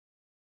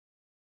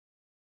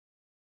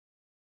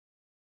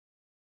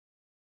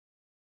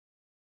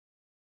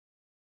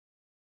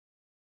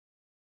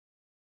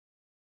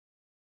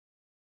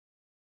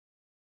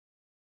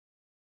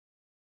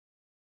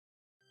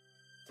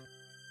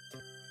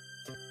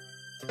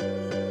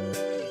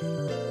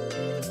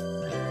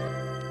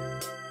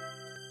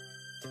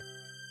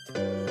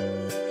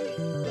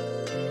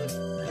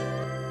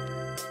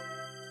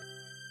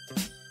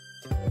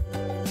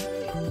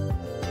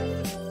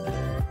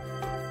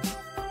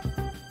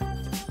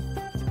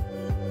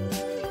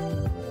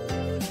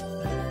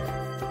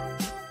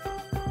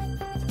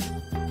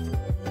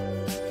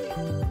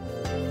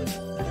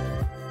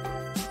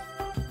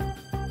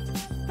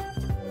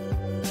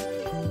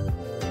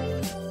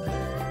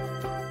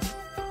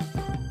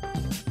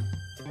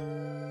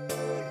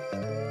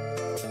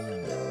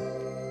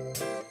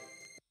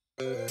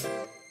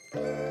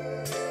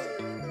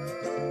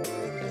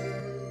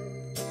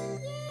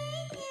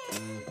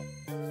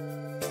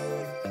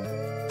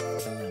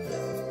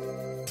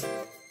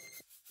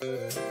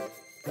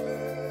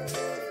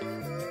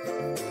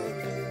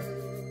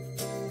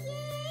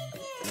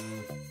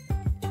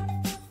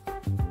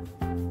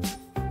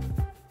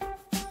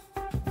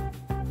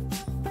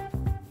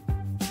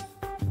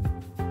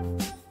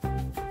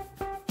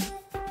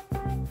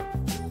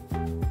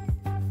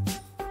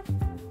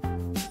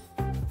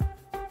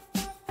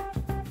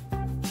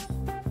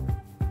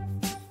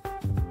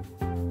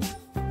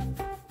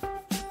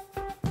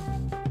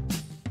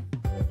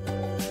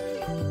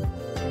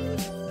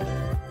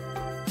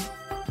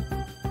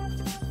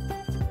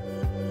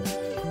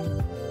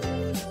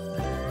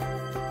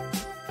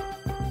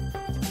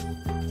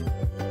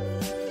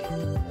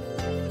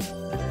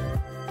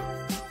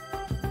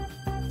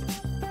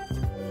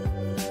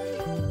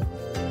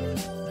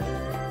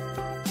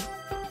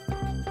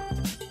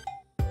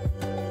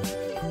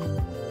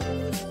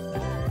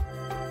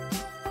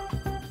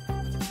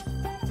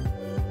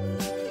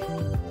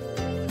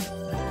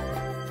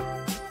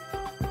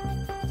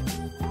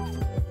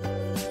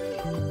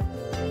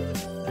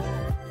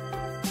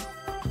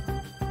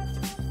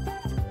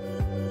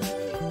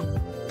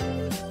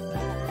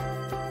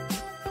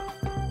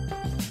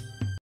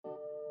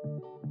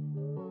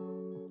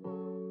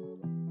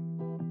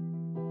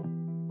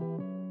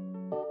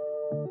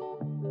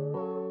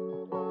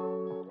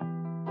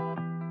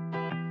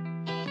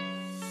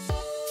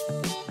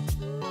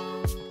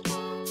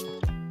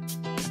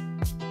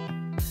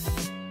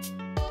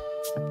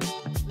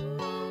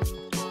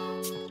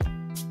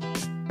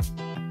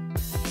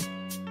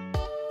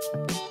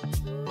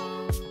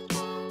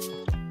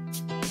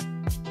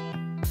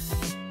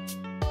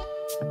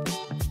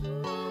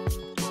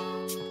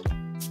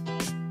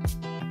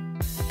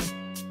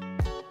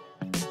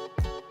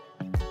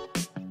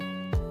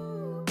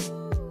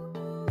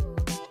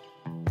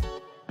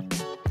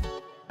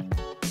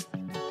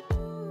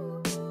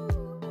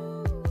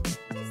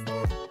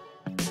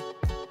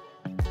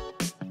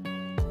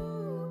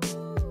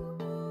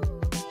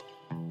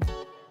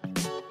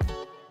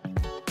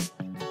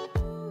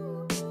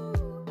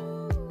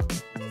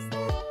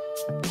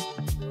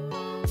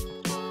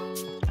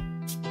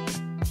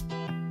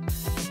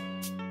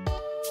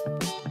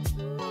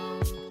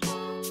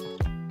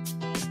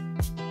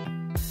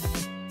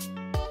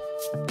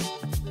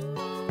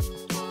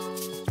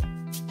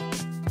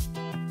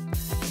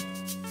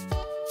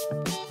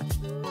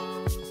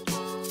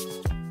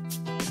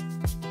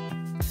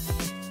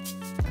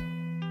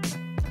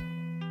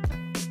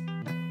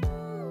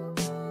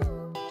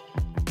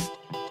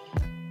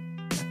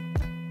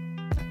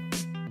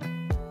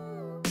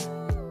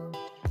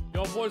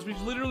Boys, we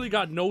literally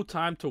got no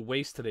time to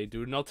waste today,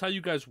 dude, and I'll tell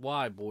you guys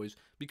why, boys.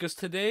 Because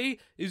today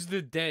is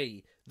the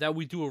day that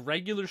we do a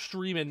regular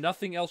stream and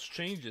nothing else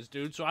changes,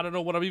 dude. So I don't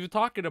know what I'm even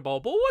talking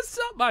about. But what's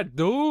up, my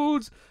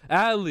dudes?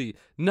 Ali,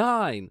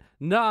 9,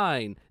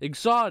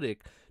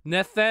 Exotic,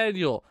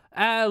 Nathaniel,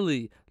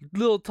 Ali,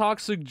 Lil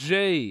Toxic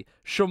J,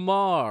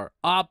 Shamar,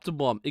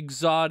 Optimum,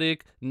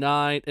 Exotic,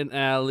 9, and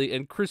Ali,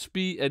 and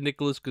Crispy, and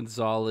Nicholas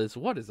Gonzalez.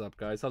 What is up,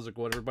 guys? How's it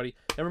going, everybody?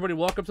 Everybody,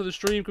 welcome to the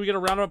stream. Can we get a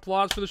round of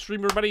applause for the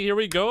stream, everybody? Here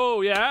we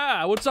go.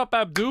 Yeah. What's up,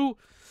 Abdu?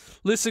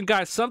 Listen,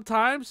 guys,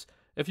 sometimes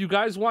if you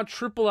guys want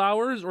triple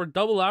hours or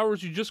double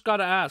hours, you just got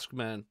to ask,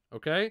 man.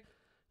 Okay?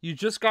 You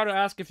just got to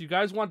ask. If you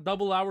guys want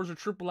double hours or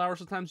triple hours,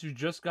 sometimes you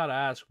just got to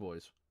ask,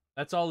 boys.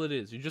 That's all it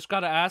is. You just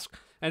got to ask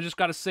and just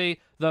got to say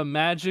the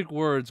magic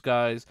words,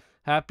 guys.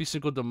 Happy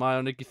Cinco de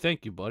Mayo, Nikki.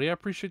 Thank you, buddy. I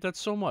appreciate that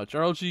so much.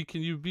 RLG,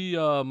 can you be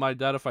my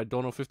dad if I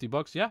don't know 50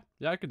 bucks? Yeah,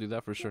 I could do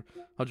that for sure.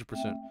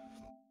 100%.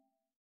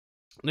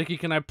 Nikki,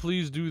 can I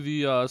please do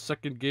the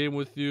second game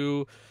with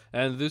you?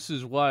 And this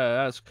is why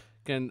I ask.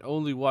 Can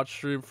only watch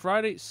stream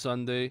Friday to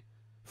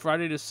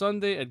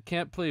Sunday, and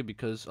can't play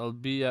because I'll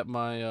be at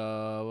my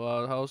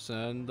house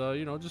and,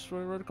 you know, just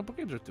run a couple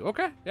games or two.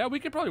 Okay, yeah,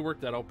 we could probably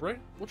work that out, right?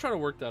 We'll try to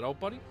work that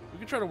out, buddy. We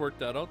can try to work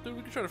that out, dude.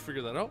 We can try to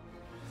figure that out.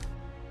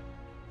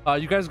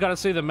 You guys got to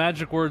say the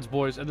magic words,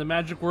 boys. And the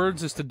magic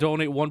words is to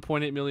donate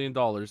 $1.8 million.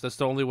 That's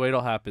the only way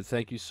it'll happen.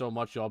 Thank you so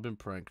much. Y'all been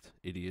pranked.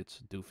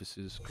 Idiots.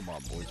 Doofuses. Come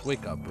on, boys.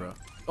 Wake up, bro.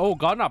 Oh,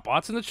 God Not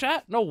Bots in the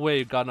chat? No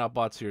way God Not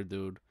Bots here,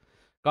 dude.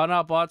 God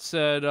Not Bot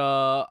said,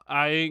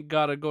 I ain't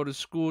gotta go to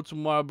school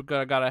tomorrow because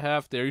I got a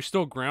half day. Are you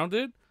still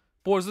grounded?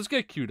 Boys, let's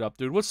get queued up,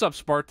 dude. What's up,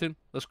 Spartan?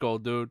 Let's go,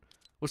 dude.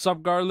 What's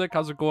up, Garlic?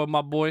 How's it going,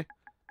 my boy?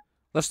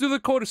 Let's do the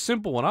code, a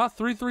simple one, huh?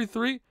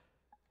 333-222.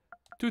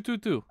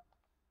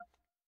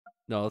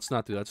 No, let's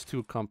not do that. That's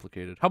too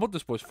complicated. How about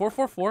this, boys?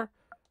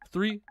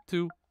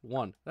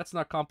 444-321. That's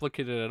not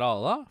complicated at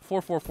all, huh?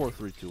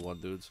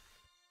 444-321, dudes.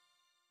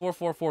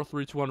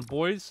 444-321.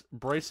 Boys,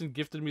 Bryson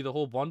gifted me the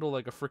whole bundle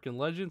like a freaking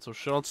legend, so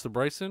shoutouts to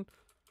Bryson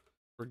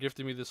for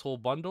gifting me this whole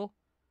bundle.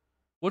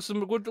 What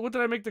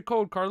did I make the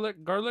code, Garlic?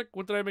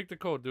 What did I make the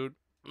code, dude?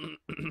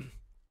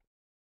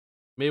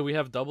 May we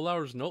have double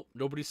hours? Nope.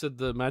 Nobody said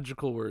the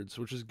magical words,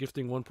 which is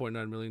gifting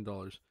 $1.9 million.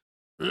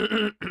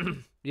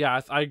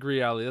 Yeah, I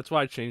agree, Ali. That's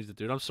why I changed it,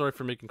 dude. I'm sorry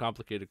for making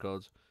complicated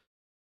codes.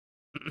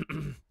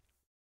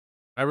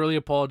 I really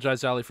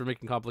apologize, Ali, for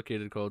making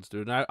complicated codes,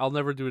 dude. And I'll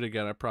never do it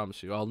again, I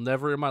promise you. I'll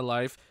never in my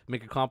life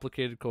make a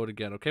complicated code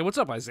again, okay? What's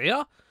up,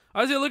 Isaiah?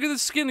 Isaiah, look at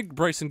this skin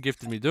Bryson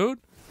gifted me, dude.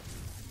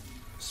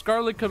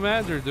 Scarlet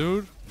Commander,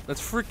 dude.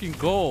 That's freaking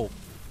gold.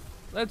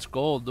 That's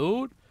gold,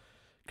 dude.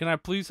 Can I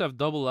please have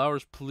double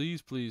hours?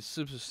 Please,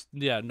 please.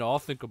 Yeah, no, I'll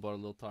think about it,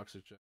 little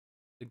toxic check.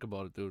 Think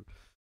about it, dude.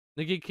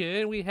 Nigga,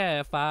 can we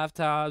have 5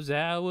 times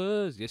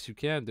hours? Yes, you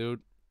can, dude.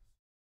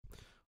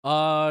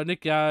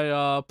 Nick,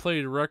 I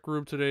played Rec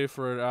Room today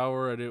for an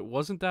hour, and it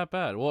wasn't that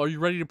bad. Well, are you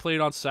ready to play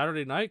it on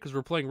Saturday night? Because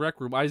we're playing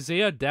Rec Room.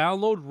 Isaiah,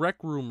 download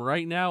Rec Room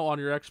right now on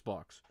your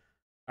Xbox.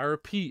 I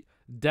repeat,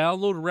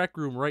 download Rec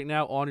Room right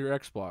now on your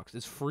Xbox.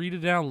 It's free to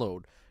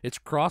download. It's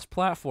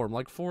cross-platform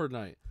like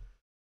Fortnite.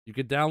 You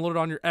can download it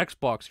on your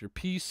Xbox, your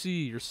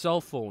PC, your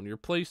cell phone, your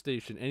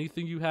PlayStation,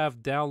 anything you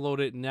have, download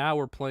it. Now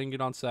we're playing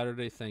it on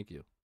Saturday. Thank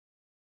you.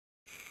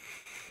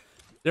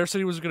 Dare said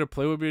he wasn't going to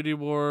play with me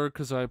anymore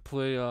because I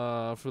play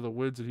for the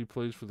wins and he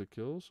plays for the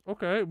kills.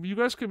 Okay, you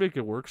guys can make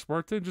it work,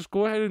 Spartan. Just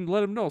go ahead and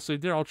let him know. Say,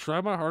 Dare, I'll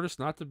try my hardest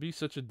not to be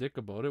such a dick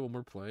about it when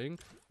we're playing.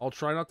 I'll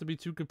try not to be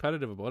too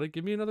competitive about it.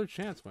 Give me another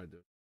chance, my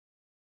dude.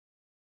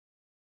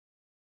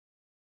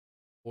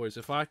 Boys,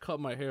 if I cut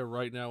my hair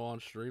right now on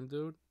stream,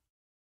 dude,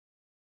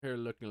 hair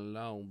looking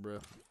long, bro.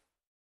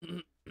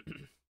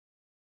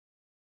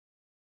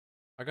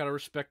 I gotta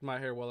respect my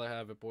hair while I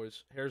have it,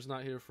 boys. Hair's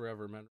not here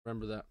forever, man.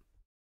 Remember that.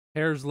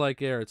 Hair's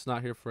like air. It's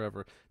not here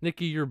forever.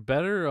 Nikki, you're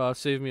better.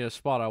 Save me a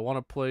spot. I want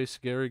to play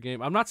scary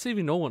game. I'm not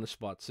saving no one a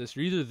spot, sis.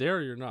 You're either there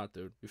or you're not,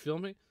 dude. You feel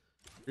me?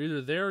 You're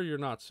either there or you're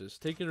not, sis.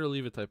 Take it or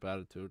leave it type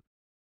attitude.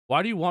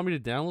 Why do you want me to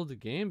download the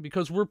game?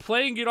 Because we're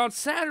playing it on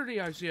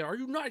Saturday, Isaiah. Are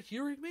you not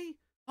hearing me?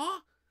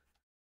 Huh?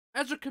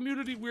 As a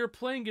community, we're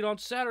playing it on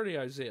Saturday,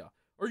 Isaiah.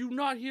 Are you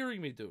not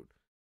hearing me, dude?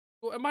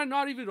 Am I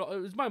not even...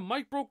 Is my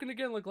mic broken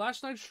again like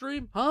last night's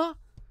stream? Huh?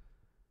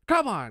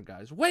 Come on,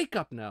 guys. Wake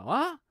up now,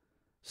 huh?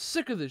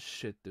 Sick of this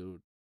shit, dude.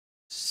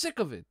 Sick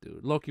of it,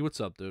 dude. Loki, what's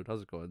up, dude?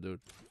 How's it going,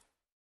 dude?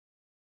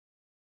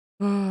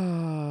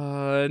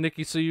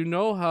 Nikki, so you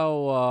know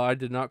how I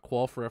did not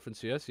qual for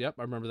FNCS? Yep,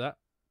 I remember that.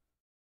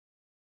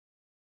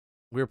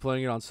 We were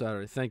playing it on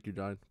Saturday. Thank you,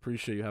 Don.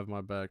 Appreciate you having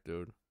my back,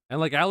 dude. And,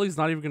 like, Ali's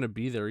not even going to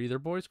be there either,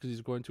 boys, because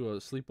he's going to a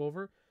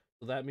sleepover.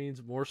 So that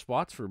means more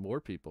spots for more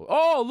people.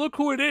 Oh, look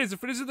who it is.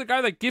 If it isn't the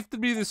guy that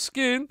gifted me the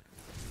skin,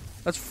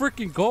 that's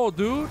freaking gold,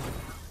 dude.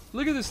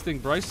 Look at this thing,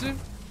 Bryson.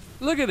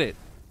 Look at it.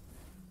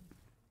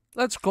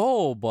 Let's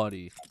go,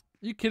 buddy.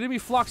 Are you kidding me?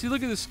 Floxy,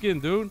 look at this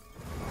skin, dude.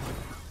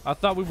 I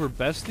thought we were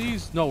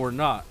besties. No, we're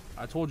not.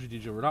 I told you,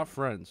 DJ, we're not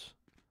friends.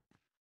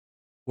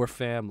 We're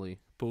family.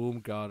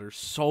 Boom, got her.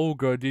 So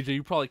good, DJ.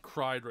 You probably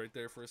cried right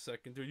there for a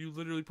second, dude. You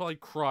literally probably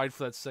cried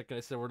for that second I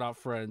said we're not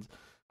friends.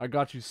 I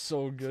got you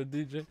so good,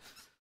 DJ.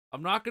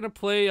 I'm not going to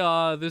play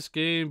this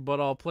game,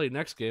 but I'll play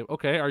next game.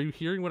 Okay, are you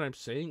hearing what I'm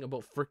saying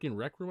about freaking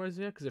Rec Room,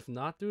 Isaiah? Because if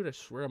not, dude, I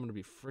swear I'm going to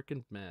be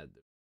freaking mad.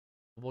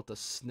 About the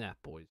snap,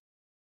 boys.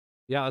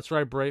 Yeah, that's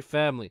right, Bray.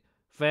 Family.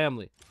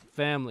 Family.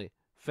 Family.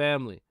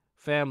 Family.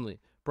 Family.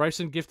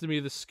 Bryson gifted me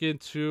the skin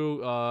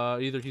too.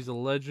 Either he's a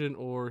legend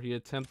or he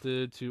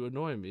attempted to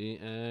annoy me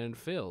and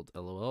failed.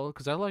 LOL,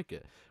 because I like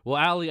it.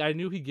 Well, Ali, I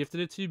knew he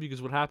gifted it to you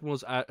because what happened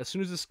was as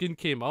soon as the skin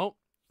came out,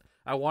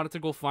 I wanted to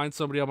go find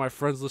somebody on my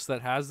friends list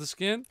that has the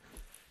skin,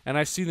 and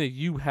I seen that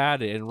you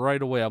had it, and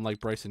right away I'm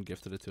like, Bryson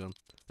gifted it to him.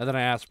 And then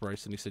I asked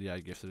Bryson, he said, yeah, I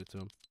gifted it to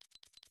him.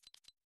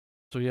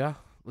 So yeah,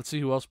 let's see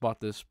who else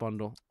bought this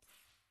bundle.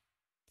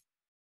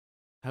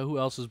 Who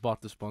else has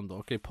bought this bundle?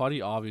 Okay, Putty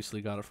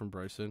obviously got it from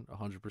Bryson,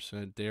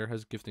 100%. Dare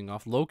has gifting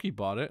off. Loki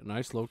bought it.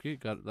 Nice, Loki.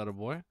 Got that a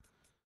boy.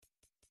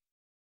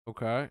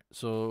 Okay,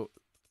 so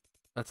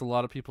that's a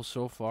lot of people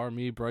so far.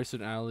 Me,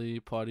 Bryson, Ali,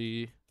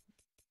 Putty,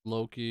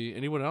 Loki.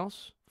 Anyone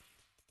else?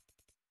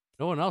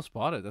 No one else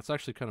bought it. That's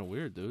actually kind of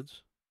weird,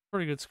 dudes.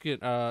 Pretty good skin.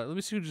 Let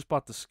me see who just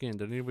bought the skin.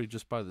 Did anybody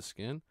just buy the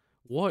skin?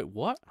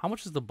 What? How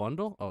much is the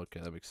bundle? Oh, okay,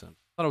 that makes sense.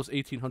 I thought it was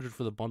 1,800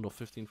 for the bundle,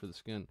 15 for the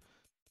skin.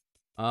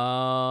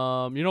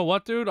 You know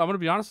what, dude? I'm gonna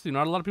be honest with you.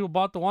 Not a lot of people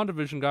bought the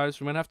WandaVision, guys.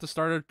 We might have to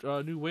start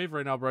a new wave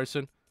right now,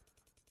 Bryson.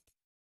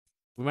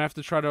 We might have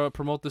to try to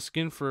promote the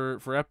skin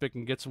for Epic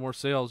and get some more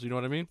sales. You know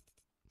what I mean?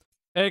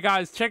 Hey,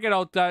 guys, check it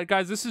out,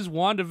 guys. This is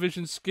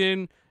WandaVision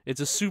skin. It's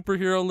a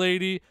superhero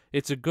lady.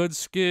 It's a good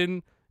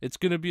skin. It's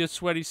gonna be a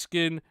sweaty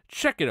skin.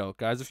 Check it out,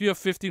 guys. If you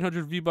have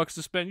 1,500 V-Bucks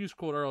to spend, use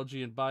code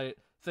RLG and buy it.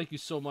 Thank you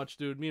so much,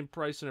 dude. Me and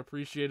Bryson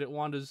appreciate it.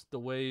 Wanda's the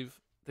wave.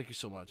 Thank you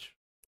so much.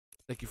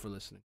 Thank you for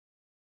listening.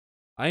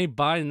 I ain't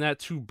buying that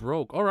too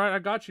broke. All right, I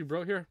got you,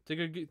 bro. Here, take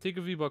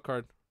a V-Buck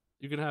card.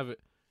 You can have it.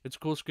 It's a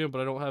cool skin, but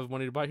I don't have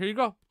money to buy. Here you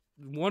go.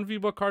 1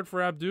 V-Buck card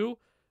for Abdu,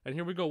 and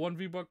here we go. 1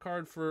 V-Buck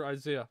card for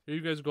Isaiah. Here you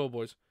guys go,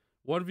 boys.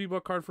 1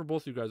 V-Buck card for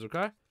both you guys,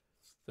 okay?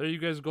 There you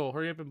guys go.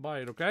 Hurry up and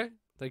buy it, okay?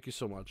 Thank you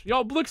so much.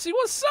 Yo, Blixie,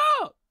 what's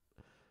up?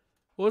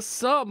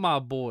 What's up, my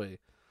boy?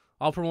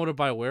 I'll promote it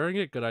by wearing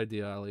it. Good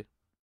idea, Ali.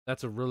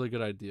 That's a really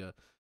good idea.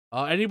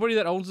 Anybody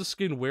that owns the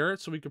skin, wear it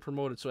so we can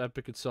promote it so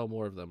Epic can sell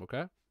more of them,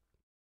 okay?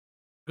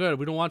 Good.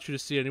 We don't want you to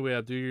see anyway,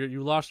 Abdu.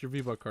 You lost your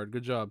V-Buck card.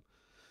 Good job.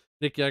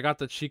 Nikki, I got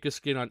the Chica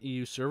skin on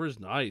EU servers.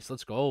 Nice.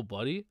 Let's go,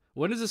 buddy.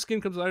 When does the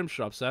skin come to the item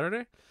shop?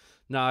 Saturday?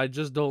 Nah, I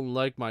just don't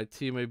like my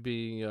teammate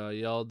being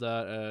yelled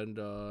at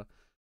and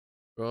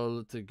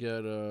rolled to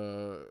get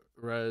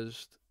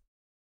rezzed.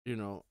 You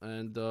know,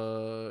 and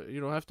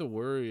you don't have to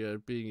worry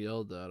at being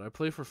yelled at. I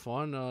play for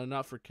fun,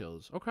 not for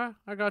kills. Okay,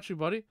 I got you,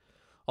 buddy.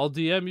 I'll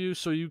DM you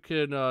so you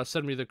can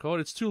send me the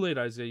code. It's too late,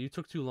 Isaiah. You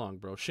took too long,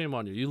 bro. Shame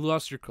on you. You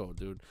lost your code,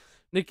 dude.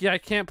 Nikki, I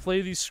can't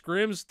play these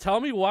scrims. Tell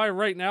me why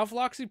right now,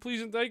 Floxy,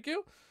 please and thank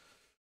you.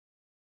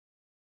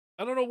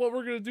 I don't know what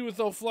we're going to do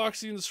without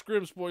Floxy and the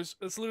scrims, boys.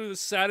 It's literally the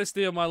saddest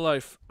day of my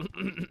life.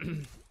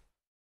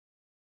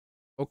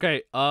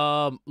 Okay,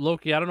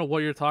 Loki, I don't know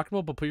what you're talking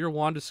about, but put your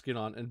Wanda skin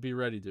on and be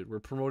ready, dude. We're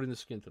promoting the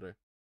skin today.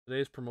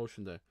 Today is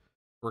promotion day.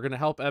 We're going to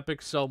help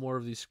Epic sell more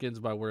of these skins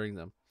by wearing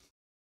them.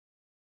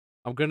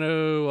 I'm going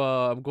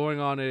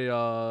on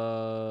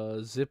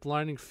a zip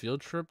lining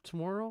field trip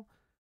tomorrow.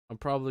 I'm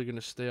probably going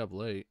to stay up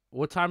late.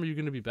 What time are you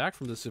going to be back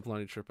from the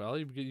ziplining trip,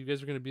 Ali? You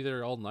guys are going to be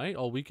there all night,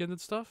 all weekend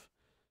and stuff?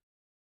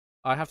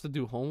 I have to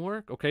do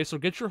homework? Okay, so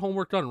get your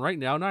homework done right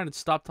now, Nine, and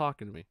stop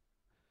talking to me.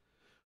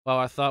 Wow,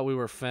 I thought we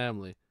were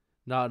family.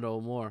 Not no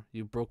more.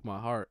 You broke my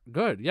heart.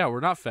 Good. Yeah, we're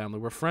not family.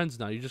 We're friends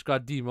now. You just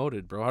got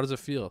demoted, bro. How does it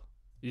feel?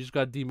 You just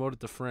got demoted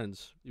to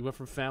friends. You went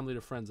from family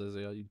to friends,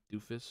 Isaiah, you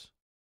doofus.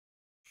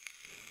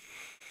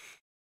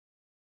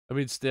 I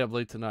mean, stay up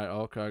late tonight.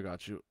 Oh, okay, I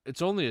got you.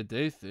 It's only a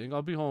day thing.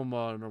 I'll be home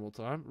normal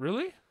time.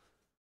 Really?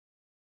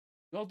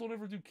 Y'all don't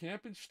ever do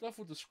camping stuff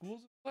with the schools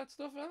and all that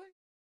stuff,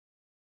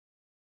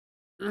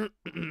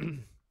 Ali?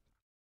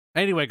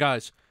 Anyway,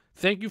 guys,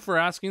 thank you for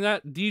asking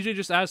that. DJ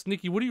just asked,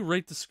 Nikki, what do you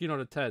rate the skin out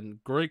of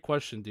 10? Great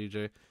question,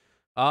 DJ.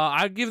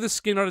 I'd give the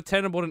skin out of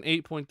 10 about an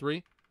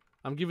 8.3.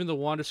 I'm giving the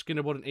Wanda skin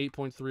about an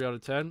 8.3 out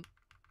of 10.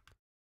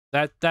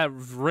 That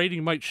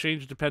rating might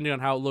change depending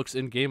on how it looks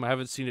in-game. I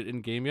haven't seen it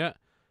in-game yet.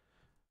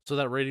 So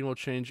that rating will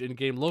change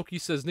in-game. Loki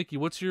says, Nikki,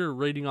 what's your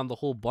rating on the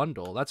whole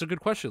bundle? That's a good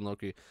question,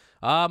 Loki.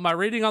 My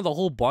rating on the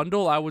whole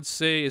bundle, I would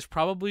say, is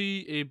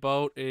probably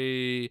about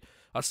a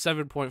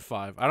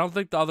 7.5. I don't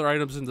think the other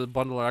items in the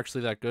bundle are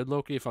actually that good,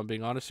 Loki, if I'm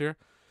being honest here.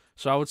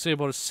 So I would say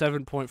about a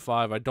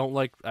 7.5. I don't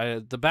like...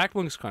 the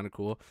backblink's kind of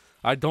cool.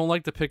 I don't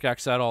like the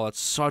pickaxe at all. It's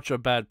such a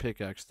bad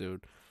pickaxe,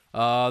 dude.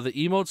 The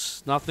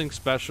emote's nothing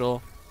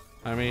special.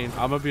 I mean,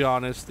 I'm gonna be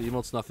honest. The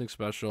emote's nothing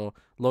special.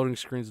 Loading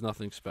screen's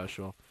nothing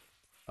special.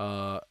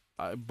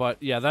 But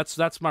yeah,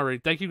 that's my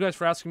rating. Thank you guys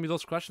for asking me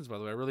those questions, by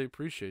the way. I really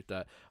appreciate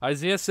that.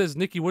 Isaiah says,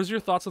 Nikki, what is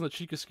your thoughts on the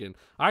Chica skin?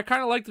 I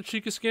kind of like the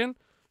Chica skin.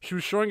 She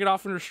was showing it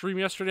off in her stream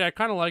yesterday. I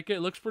kind of like it.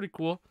 It looks pretty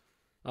cool.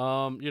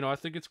 You know, I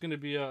think it's going to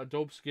be a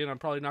dope skin. I'm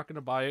probably not going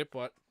to buy it,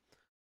 but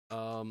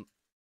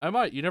I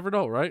might. You never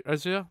know, right,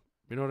 Isaiah?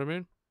 You know what I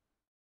mean?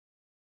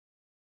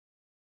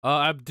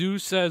 Abdu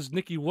says,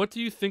 Nikki, what do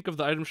you think of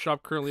the item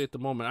shop currently at the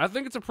moment? I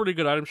think it's a pretty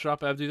good item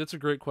shop, Abdu. That's a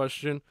great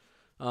question.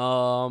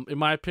 In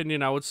my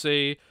opinion, I would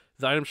say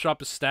the item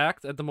shop is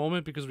stacked at the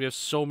moment because we have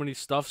so many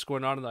stuffs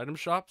going on in the item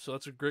shop. So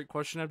that's a great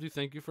question, Abdu.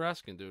 Thank you for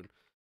asking, dude.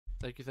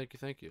 Thank you, thank you,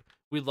 thank you.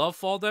 We love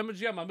fall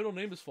damage. Yeah, my middle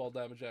name is fall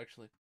damage,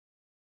 actually.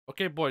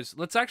 Okay, boys,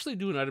 let's actually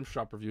do an item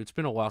shop review. It's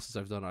been a while since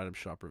I've done an item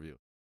shop review.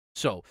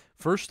 So,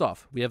 first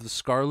off, we have the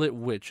Scarlet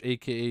Witch,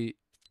 aka,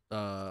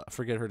 I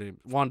forget her name,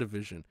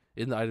 WandaVision,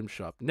 in the item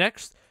shop.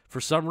 Next,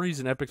 for some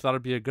reason, Epic thought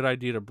it'd be a good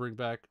idea to bring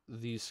back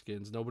these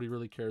skins. Nobody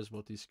really cares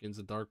about these skins,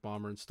 the Dark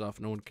Bomber and stuff.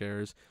 No one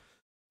cares.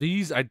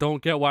 These, I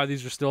don't get why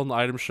these are still in the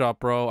item shop,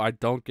 bro. I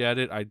don't get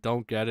it. I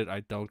don't get it.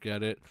 I don't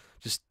get it.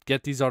 Just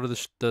get these out of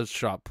the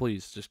shop,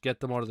 please. Just get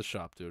them out of the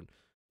shop, dude.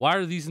 Why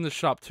are these in the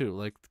shop, too?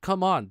 Like,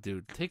 come on,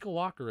 dude. Take a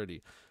walk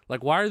already.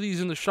 Like, why are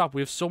these in the shop?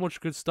 We have so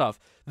much good stuff.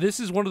 This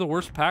is one of the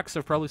worst packs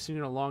I've probably seen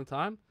in a long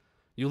time.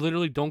 You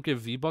literally don't get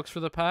V-Bucks for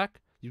the pack.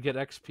 You get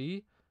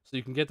XP. So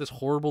you can get this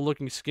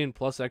horrible-looking skin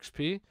plus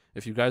XP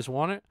if you guys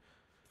want it.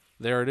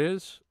 There it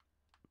is.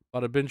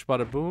 Bada binge,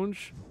 bada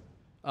boonge.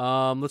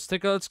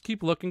 Let's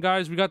keep looking,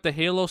 guys. We got the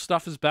Halo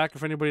stuff is back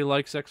if anybody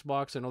likes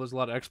Xbox. I know there's a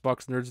lot of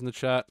Xbox nerds in the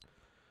chat.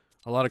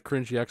 A lot of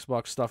cringy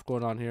Xbox stuff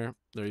going on here.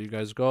 There you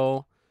guys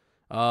go.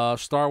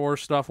 Star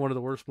Wars stuff, one of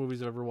the worst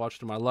movies I've ever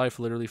watched in my life.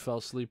 Literally fell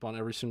asleep on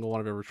every single one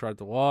I've ever tried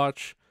to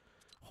watch.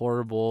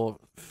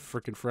 Horrible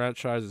freaking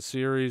franchise and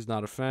series.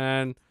 Not a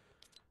fan.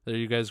 There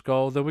you guys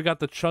go. Then we got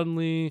the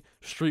Chun-Li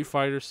Street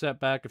Fighter set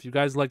back. If you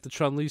guys like the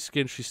Chun-Li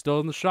skin, she's still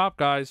in the shop,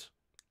 guys.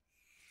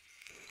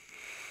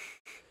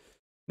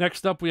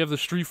 Next up, we have the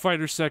Street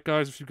Fighter set,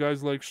 guys. If you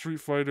guys like Street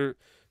Fighter,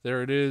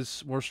 There it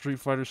is. More Street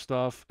Fighter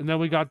stuff. And then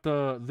we got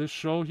this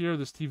show here,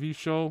 this TV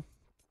show.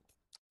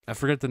 I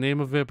forget the name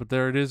of it, but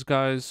there it is,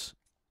 guys.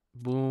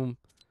 Boom.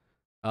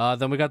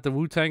 Then we got the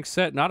Wu-Tang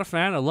set. Not a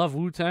fan. I love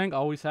Wu-Tang.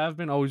 Always have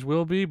been, always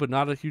will be, but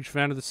not a huge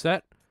fan of the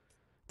set.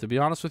 To be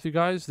honest with you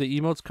guys, the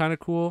emote's kind of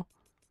cool.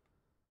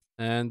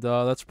 And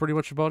that's pretty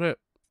much about it.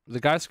 The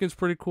guy skin's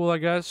pretty cool, I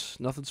guess.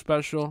 Nothing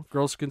special.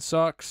 Girl skin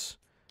sucks.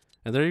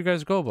 And there you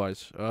guys go,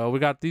 boys. We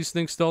got these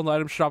things still in the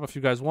item shop if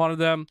you guys wanted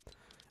them.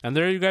 And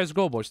there you guys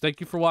go, boys.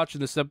 Thank you for watching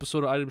this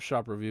episode of Item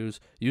Shop Reviews.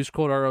 Use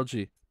code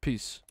RLG.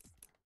 Peace.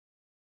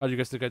 How do you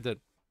guys think I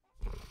did?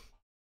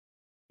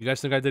 You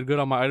guys think I did good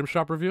on my item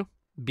shop review?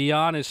 Be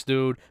honest,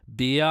 dude.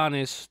 Be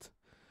honest.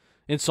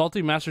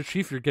 Insulting Master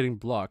Chief, you're getting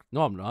blocked.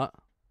 No, I'm not.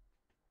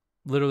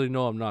 Literally,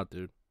 no, I'm not,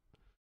 dude.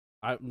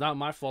 Not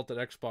my fault that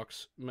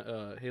Xbox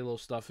Halo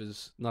stuff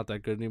is not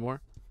that good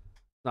anymore.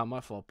 Not my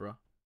fault, bro.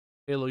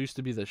 Halo used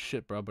to be the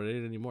shit, bro, but it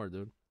ain't anymore,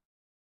 dude.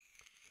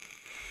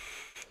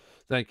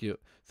 Thank you.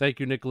 Thank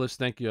you, Nicholas.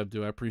 Thank you,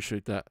 Abdu. I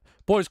appreciate that.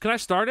 Boys, can I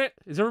start it?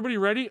 Is everybody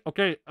ready?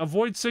 Okay,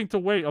 Avoid sync to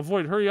wait.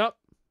 Avoid, hurry up.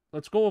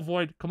 Let's go,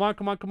 Avoid. Come on,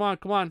 come on, come on,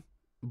 come on.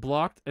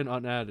 Blocked and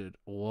unadded.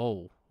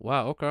 Whoa.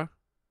 Wow, okay.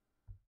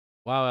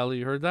 Wow, Ellie,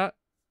 you heard that?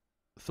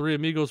 3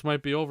 Amigos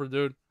might be over,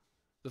 dude.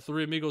 The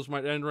 3 Amigos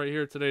might end right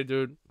here today,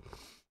 dude.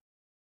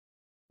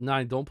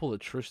 9, don't pull a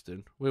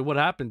Tristan. Wait, what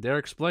happened there?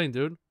 Explain,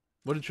 dude.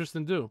 What did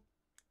Tristan do?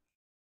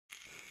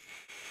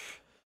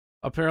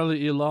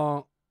 Apparently,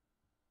 Elon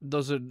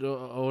doesn't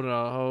own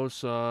a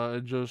house,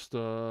 and just,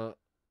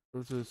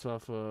 it's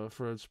off,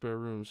 Fred's spare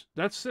rooms.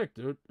 That's sick,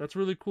 dude. That's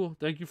really cool.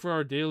 Thank you for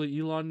our daily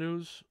Elon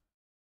news.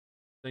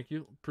 Thank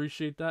you.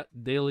 Appreciate that.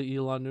 Daily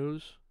Elon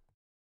news.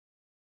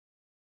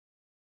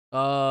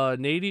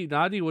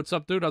 Nadi, what's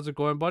up, dude? How's it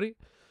going, buddy?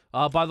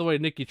 By the way,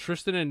 Nikki,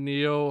 Tristan and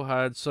Neo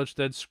had such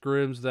dead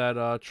scrims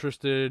that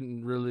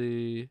Tristan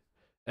really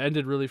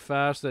ended really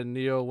fast, and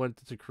Neo went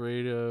to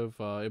creative.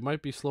 It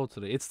might be slow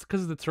today. It's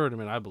because of the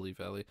tournament, I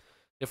believe, Ellie.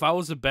 If I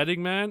was a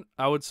betting man,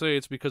 I would say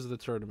it's because of the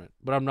tournament.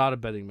 But I'm not a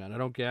betting man. I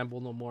don't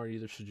gamble no more,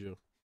 either should you.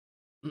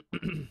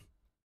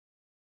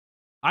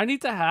 I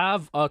need to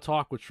have a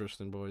talk with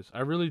Tristan, boys.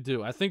 I really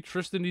do. I think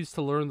Tristan needs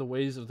to learn the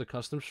ways of the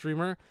custom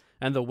streamer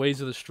and the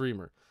ways of the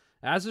streamer.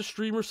 As a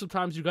streamer,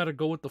 sometimes you got to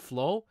go with the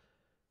flow.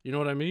 You know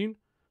what I mean?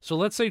 So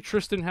let's say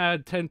Tristan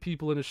had 10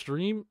 people in a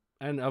stream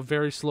and a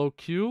very slow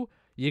queue.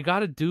 You got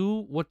to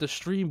do what the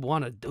stream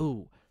want to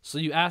do. So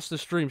you ask the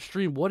stream,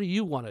 what do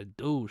you want to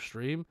do,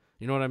 stream?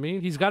 You know what I mean?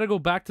 He's got to go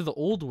back to the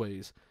old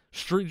ways.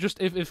 Stream, just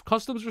if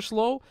customs are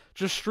slow,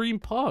 just stream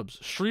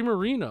pubs, stream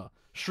arena,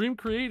 stream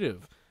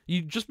creative.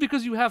 Just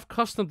because you have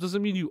customs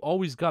doesn't mean you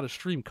always got to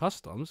stream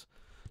customs.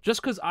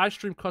 Just because I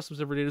stream customs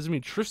every day doesn't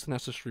mean Tristan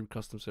has to stream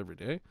customs every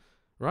day,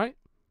 right?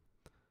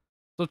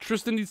 So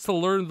Tristan needs to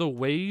learn the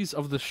ways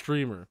of the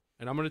streamer,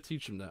 and I'm going to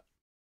teach him that.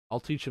 I'll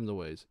teach him the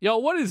ways. Yo,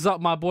 what is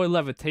up, my boy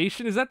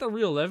Levitation? Is that the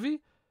real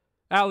Levy?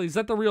 Ali, is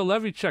that the real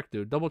Levy? Check,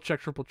 dude. Double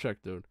check, triple check,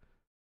 dude.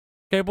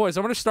 Okay, boys,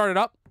 I'm going to start it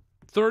up.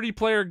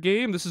 30-player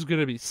game. This is going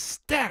to be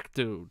stacked,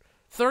 dude.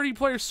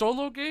 30-player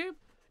solo game?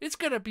 It's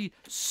going to be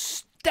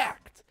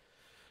stacked.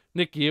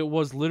 Nikki, it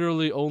was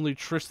literally only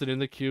Tristan in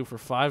the queue for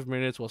 5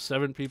 minutes while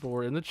 7 people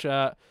were in the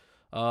chat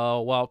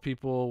while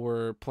people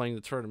were playing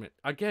the tournament.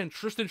 Again,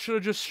 Tristan should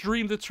have just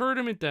streamed the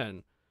tournament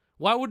then.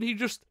 Why wouldn't he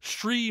just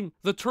stream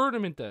the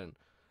tournament then?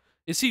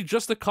 Is he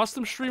just a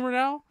custom streamer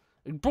now?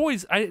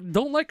 Boys, I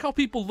don't like how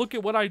people look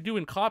at what I do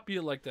and copy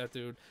it like that,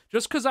 dude.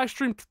 Just because I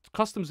stream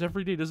customs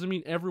every day doesn't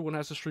mean everyone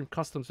has to stream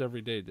customs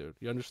every day, dude.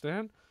 You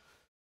understand?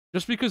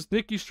 Just because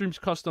Nikki streams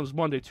customs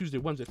Monday, Tuesday,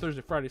 Wednesday,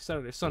 Thursday, Friday,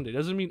 Saturday, Sunday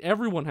doesn't mean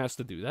everyone has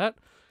to do that.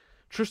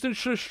 Tristan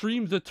should have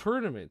streamed the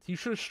tournament. He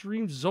should have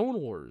streamed Zone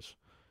Wars.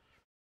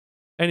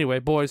 Anyway,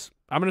 boys,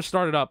 I'm going to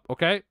start it up,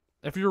 okay?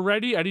 If you're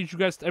ready, I need you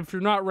guys to, if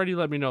you're not ready,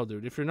 let me know,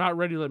 dude. If you're not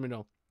ready, let me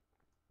know.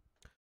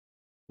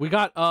 We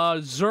got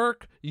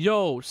Zerk,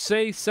 yo,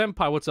 Say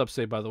Senpai. What's up,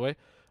 Say, by the way?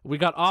 We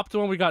got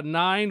Optimum, we got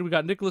 9, we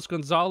got Nicholas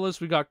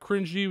Gonzalez, we got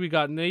Cringy, we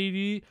got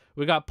Nady,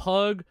 we got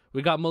Pug,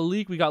 we got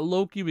Malik, we got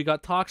Loki, we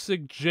got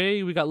Toxic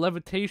Jay, we got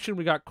Levitation,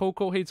 we got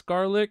Coco Hates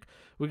Garlic,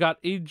 we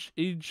got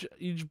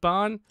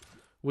Ijban,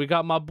 we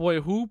got my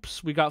boy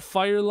Hoops, we got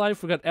Fire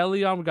Life, we got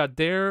Elion, we got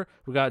Dare,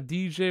 we got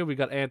DJ, we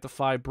got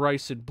Antify,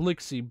 Bryson,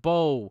 Blixie,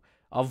 Bo,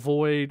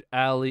 Avoid,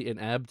 Ali, and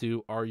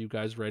Abdu. Are you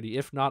guys ready?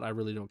 If not, I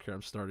really don't care.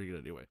 I'm starting it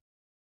anyway.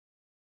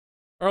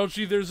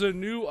 RLG, there's a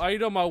new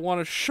item I want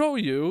to show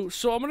you,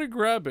 so I'm going to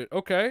grab it.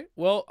 Okay,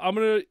 well, I'm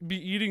going to be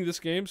eating this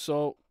game,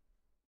 so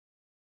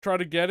try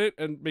to get it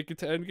and make it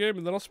to endgame,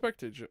 and then I'll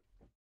spectate it.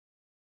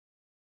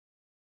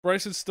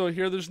 Bryson's still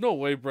here? There's no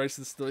way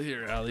Bryson's still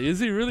here, Ali. Is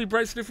he really,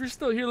 Bryson? If you're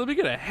still here, let me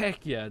get a heck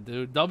yeah,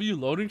 dude. W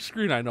loading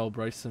screen? I know,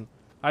 Bryson.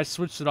 I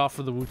switched it off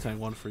for the Wu-Tang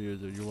one for you,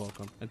 dude. You're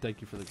welcome, and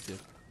thank you for the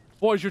gift.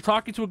 Boys, you're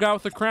talking to a guy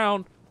with a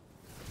crown.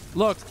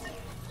 Look.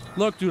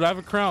 Look, dude, I have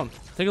a crown.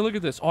 Take a look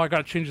at this. Oh, I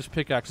gotta change this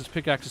pickaxe. This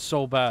pickaxe is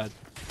so bad.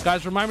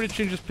 Guys, remind me to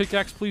change this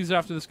pickaxe, please,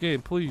 after this game.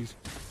 Please.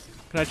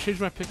 Can I change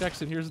my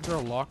pickaxe in here? Isn't there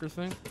a locker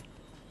thing?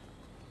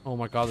 Oh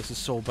my god, this is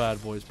so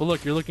bad, boys. But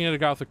look, you're looking at a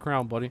guy with a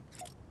crown, buddy.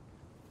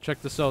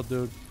 Check this out,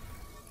 dude.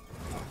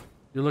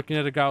 You're looking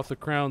at a guy with a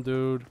crown,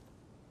 dude.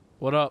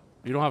 What up?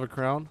 You don't have a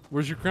crown?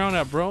 Where's your crown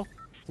at, bro?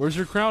 Where's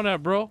your crown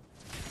at, bro?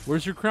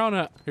 Where's your crown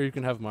at? Here, you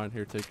can have mine.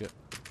 Here, take it.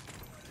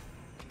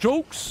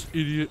 Jokes,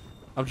 idiot.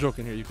 I'm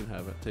joking here. You can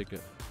have it. Take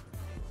it.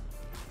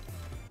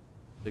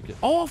 Take it.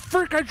 Oh,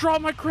 frick, I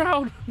dropped my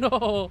crown.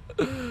 No.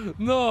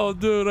 No,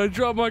 dude. I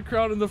dropped my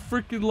crown in the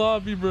freaking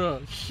lobby,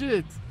 bro.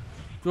 Shit.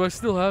 Do I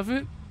still have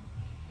it?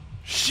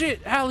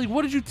 Shit, Allie,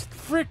 what did you...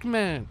 frick,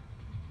 man.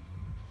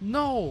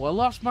 No, I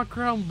lost my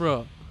crown,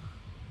 bro.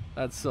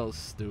 That's so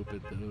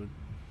stupid, dude.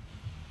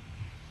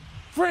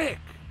 Frick.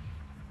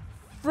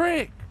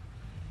 Frick.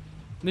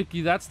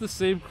 Nikki, that's the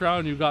same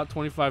crown you got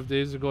 25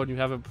 days ago and you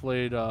haven't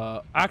played.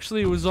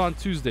 Actually, it was on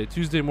Tuesday.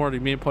 Tuesday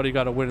morning, me and Putty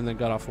got a win and then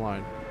got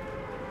offline.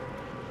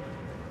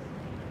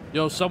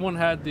 Yo, someone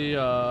had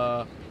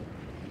the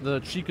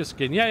Chica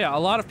skin. Yeah, a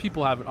lot of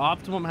people have it.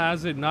 Optimum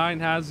has it. Nine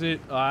has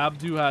it.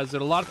 Abdu has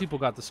it. A lot of people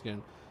got the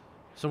skin.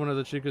 Someone had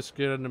the Chica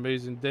skin. An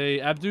amazing day.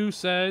 Abdu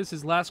says,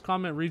 his last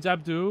comment reads,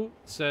 Abdu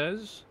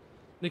says,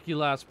 Nikki,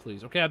 last,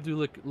 please. Okay, Abdu,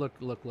 look.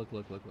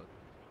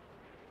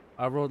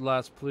 I wrote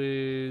last,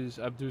 please.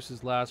 Abdu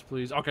says last,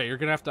 please. Okay, you're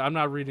gonna have to... I'm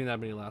not reading that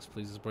many last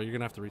pleases, bro. You're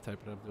gonna have to retype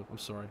it, Abdu. I'm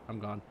sorry. I'm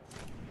gone.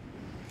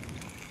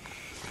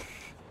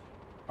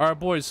 Alright,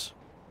 boys.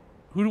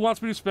 Who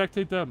wants me to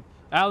spectate them?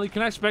 Allie,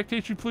 can I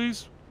spectate you,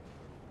 please?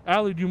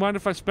 Allie, do you mind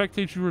if I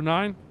spectate you or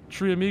 9?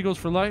 Three amigos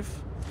for life?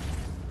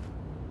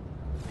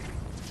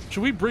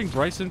 Should we bring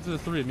Bryce into the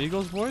Three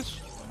Amigos, boys?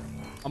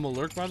 I'm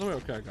alert, by the way?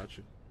 Okay, I got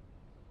you.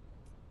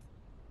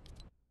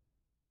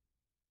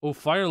 Oh,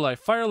 Firelife.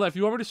 Firelife,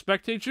 you want me to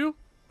spectate you?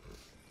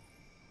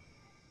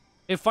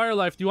 Hey,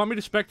 Firelife, do you want me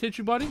to spectate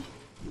you, buddy?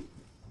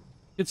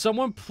 Can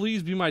someone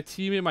please be my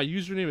teammate? My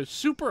username is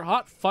Super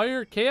Hot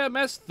Fire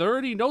KMS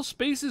 30. No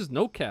spaces,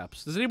 no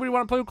caps. Does anybody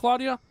want to play with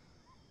Claudia?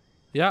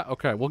 Yeah?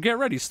 Okay. Well, get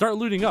ready. Start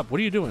looting up. What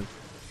are you doing?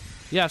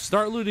 Yeah,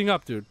 start looting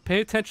up, dude.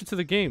 Pay attention to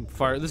the game,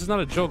 Fire. This is not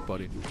a joke,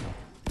 buddy.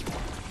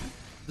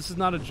 This is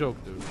not a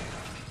joke, dude.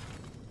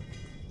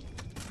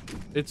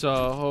 It's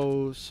a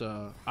host.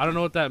 I don't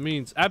know what that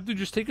means. Abdu,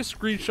 just take a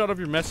screenshot of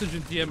your message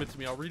and DM it to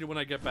me. I'll read it when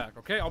I get back,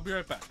 okay? I'll be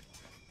right back.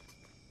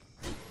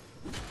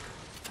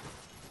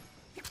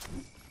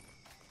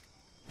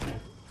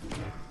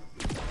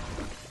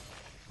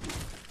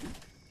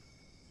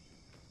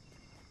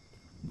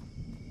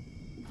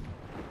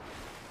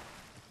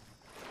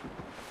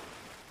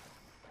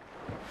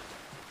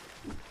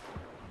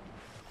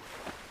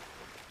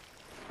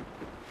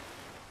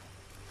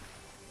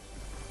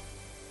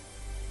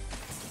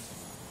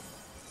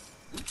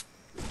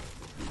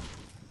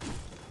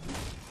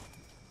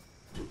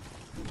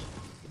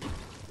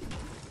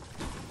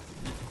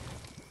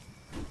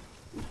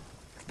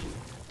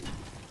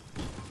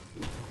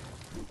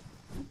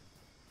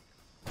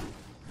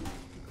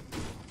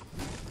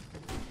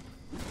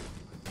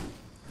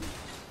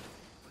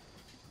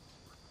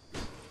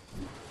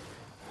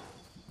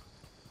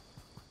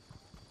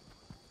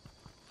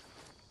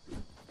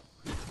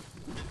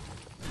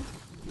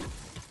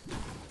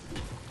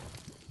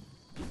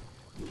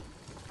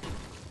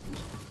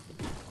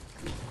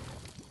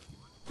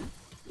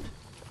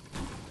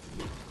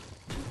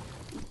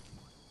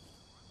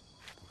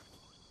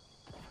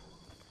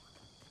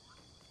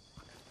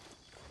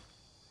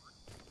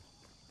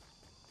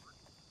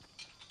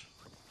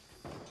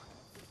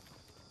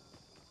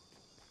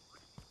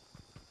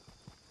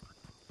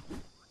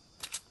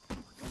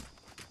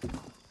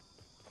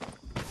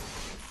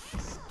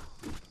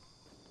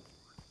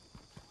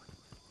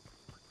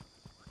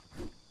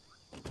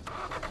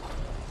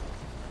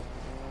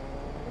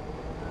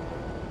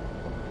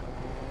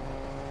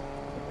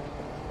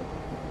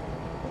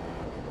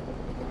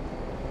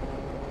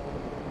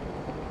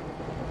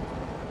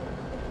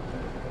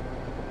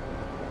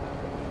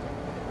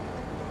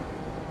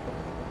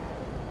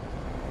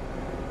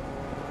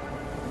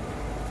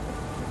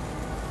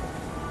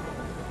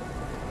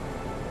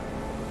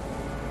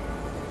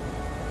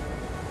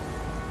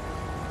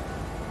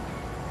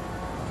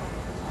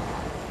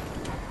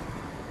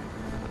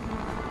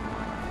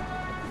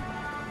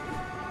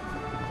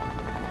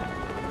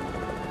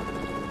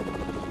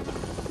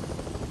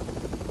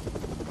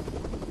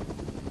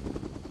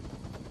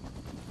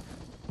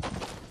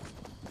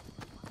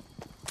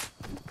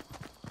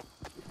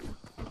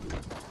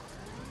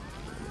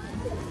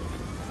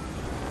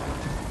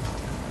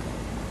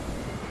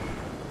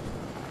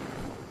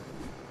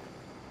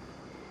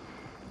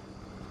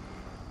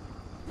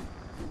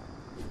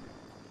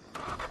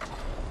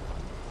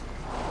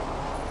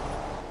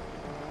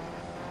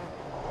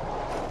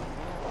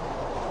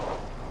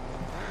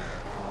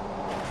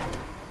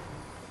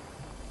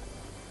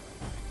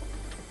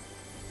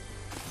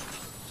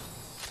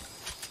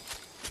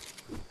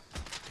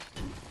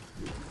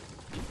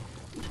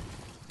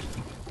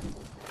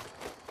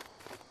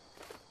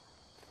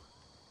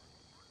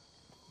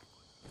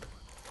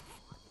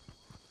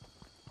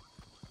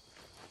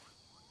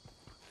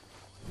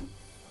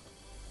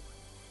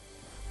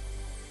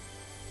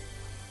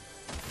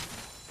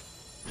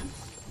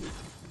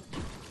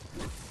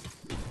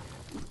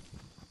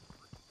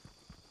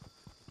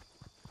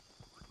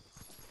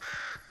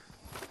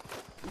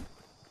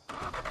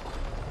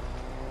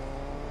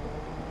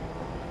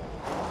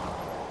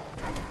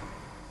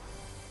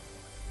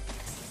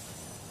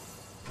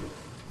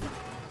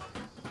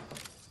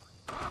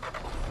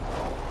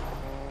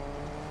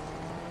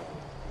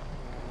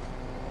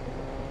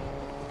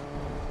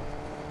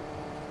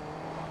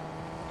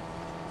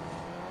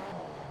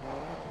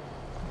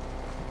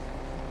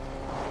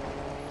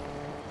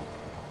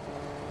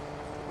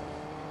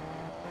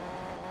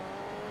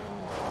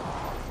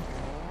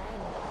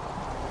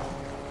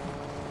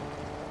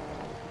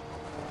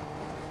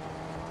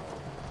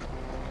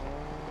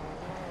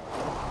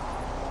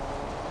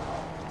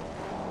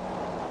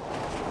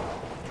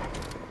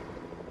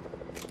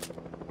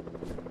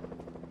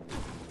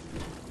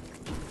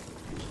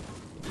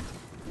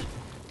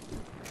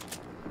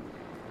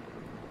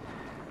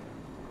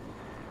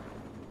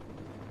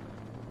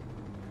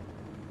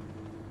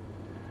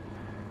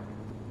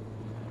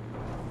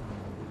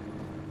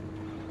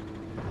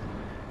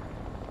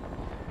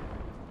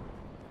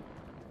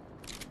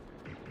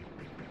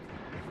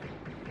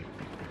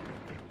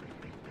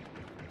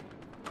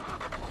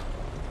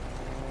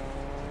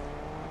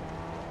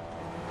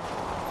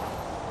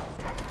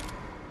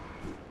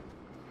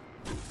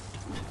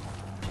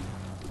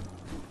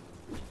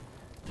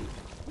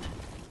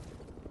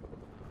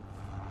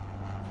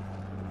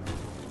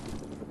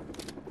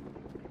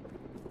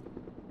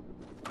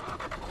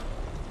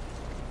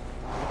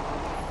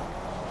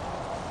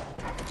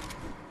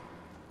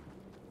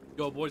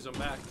 Yo, boys, I'm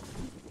back.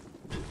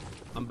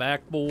 I'm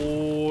back,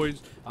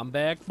 boys. I'm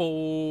back,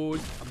 boys.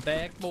 I'm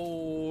back,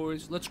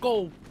 boys. Let's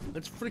go.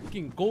 Let's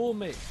freaking go,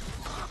 mate.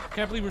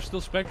 Can't believe we're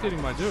still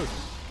spectating, my dude.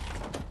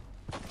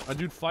 My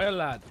dude, Fire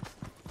Lad.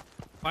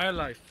 Fire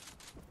Life.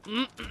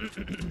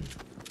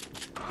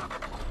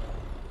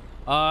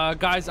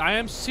 Guys, I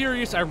am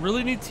serious. I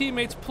really need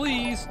teammates,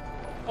 please.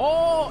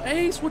 Oh,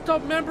 Ace with the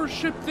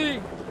membership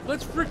thing.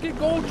 Let's freaking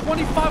go.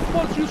 25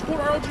 months. Use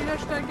code RLG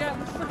hashtag GAT.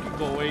 Let's freaking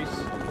go, Ace.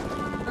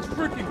 Let's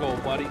freaking go,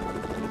 buddy.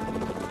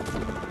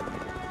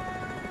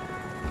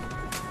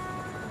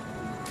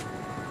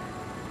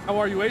 How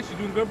are you, Ace? You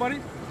doing good, buddy?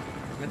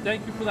 And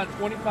thank you for that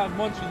 25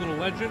 months, you little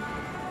legend.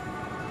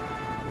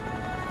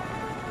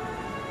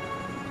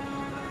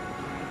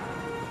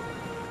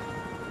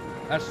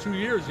 That's 2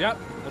 years. Yep,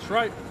 that's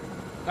right.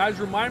 Guys,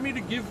 remind me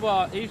to give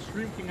Ace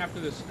Stream King after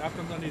this, after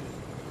I'm done eating.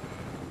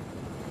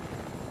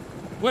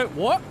 Wait,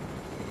 what?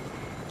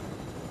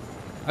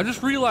 I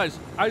just realized,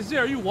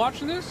 Isaiah, are you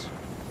watching this?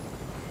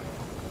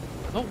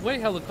 No way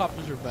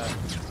helicopters are back.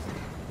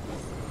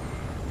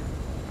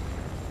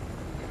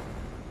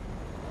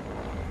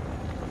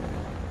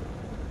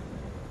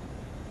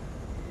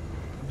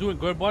 Doing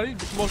good, buddy?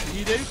 Just most of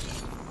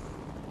E-Days?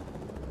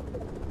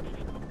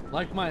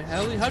 Like my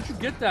heli? How'd you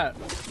get that?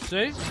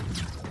 See?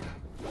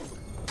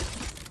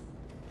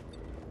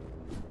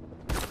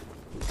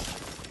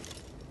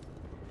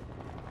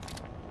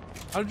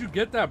 How did you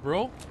get that,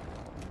 bro?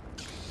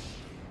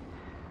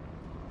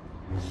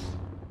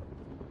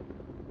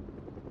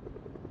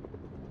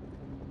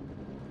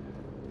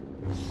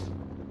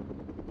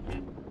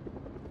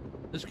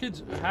 This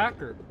kid's a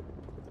hacker.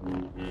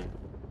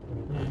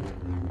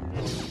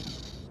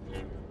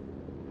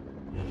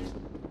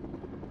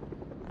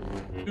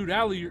 Dude,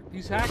 Ali,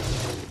 he's hacking.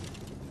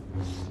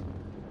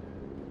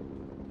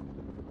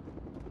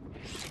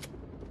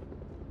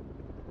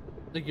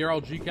 Think your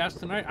RLG cast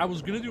tonight? I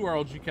was gonna do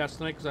RLG cast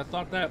tonight because I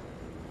thought that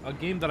a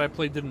game that I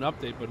played didn't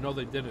update, but no,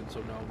 they didn't.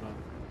 So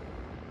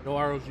no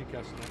RLG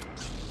cast tonight.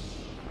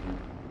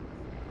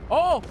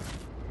 Oh!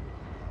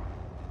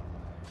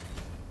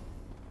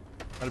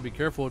 Gotta be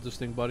careful with this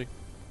thing, buddy.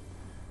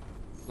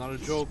 It's not a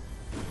joke.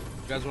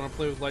 You guys want to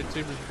play with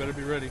lightsabers? You better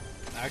be ready.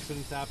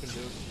 Accidents happen,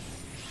 dude.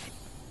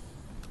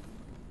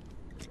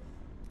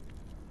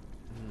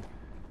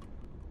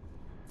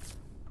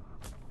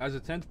 As a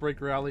 10th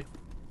break rally.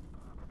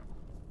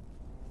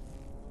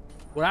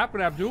 What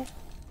happened, Abdul?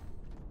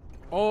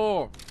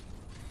 Oh.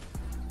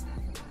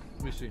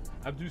 Let me see.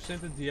 Abdul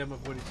sent a DM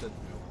of what he said.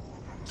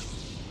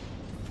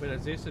 Wait,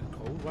 Isaiah said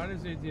code? Why did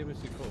Isaiah DM me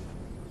say code?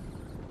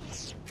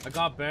 I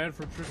got banned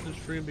from Tristan's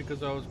stream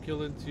because I was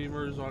killing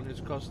teamers on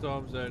his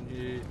customs and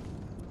he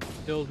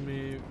killed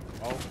me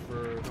off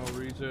for no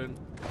reason.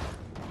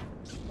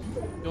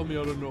 Killed me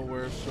out of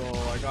nowhere, so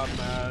I got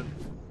mad.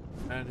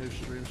 And his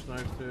stream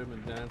sniped him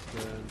and danced,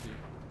 and he,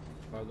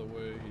 by the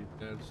way,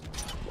 he danced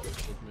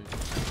with me.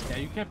 Yeah,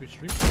 you can't be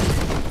streaming.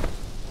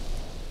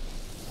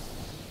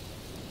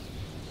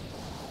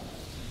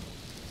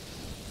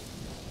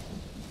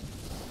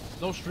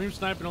 No stream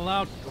sniping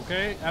allowed,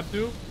 okay,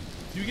 Abdu?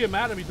 If you get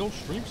mad at me, don't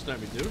stream snipe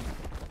me, dude. What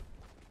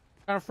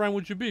kind of friend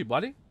would you be,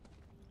 buddy?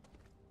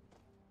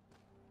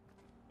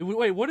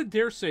 Wait, what did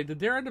Dare say? Did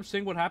Dare end up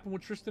saying what happened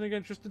with Tristan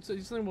again? Tristan said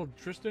he's saying about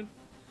Tristan?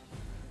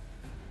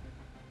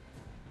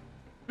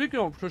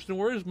 Speaking of Tristan,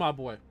 where is my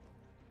boy?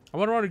 I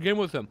want to run a game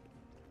with him.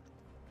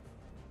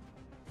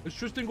 Does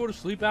Tristan go to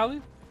sleep,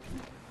 Ali?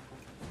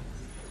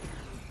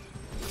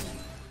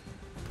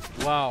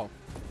 Wow.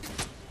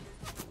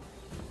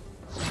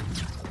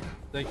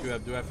 Thank you,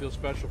 Abdu. I feel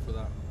special for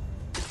that.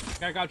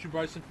 Okay, I got you,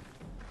 Bryson.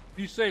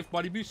 Be safe,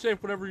 buddy. Be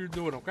safe whatever you're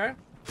doing, okay?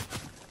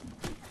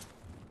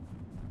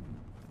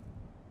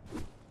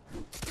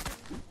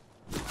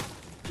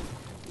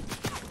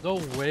 No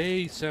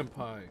way,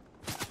 senpai.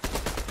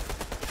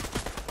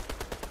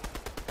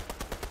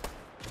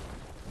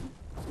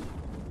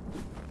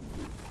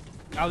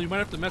 Al, you might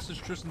have to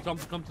message Tristan, tell him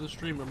to come to the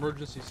stream.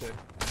 Emergency, say.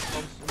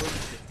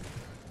 Emergency.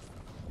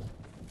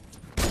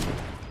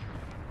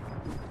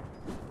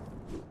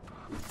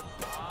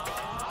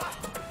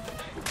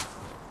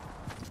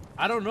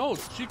 I don't know.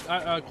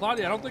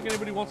 Claudia, I don't think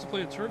anybody wants to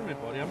play a tournament,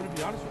 buddy. I'm going to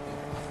be honest with you.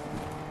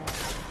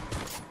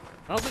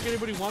 I don't think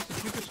anybody wants the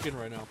Chica skin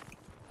right now.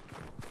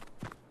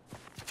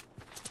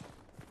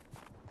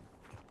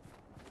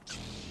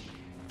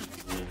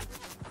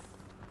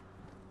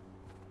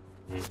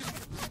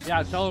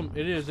 Yeah, tell him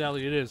it is,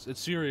 Ali. It is. It's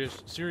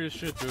serious. Serious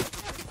shit, dude.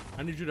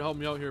 I need you to help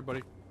me out here,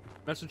 buddy.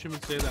 Message him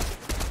and say that.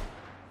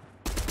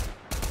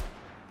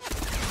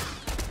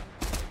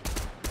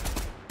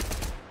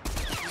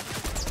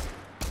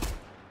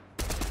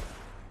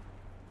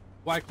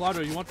 Why,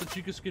 Claudio? You want the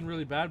Chica skin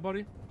really bad,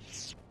 buddy?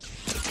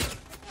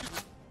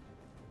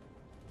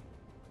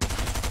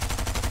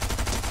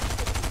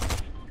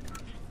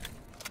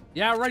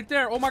 Yeah, right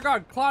there. Oh my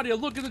God, Claudia,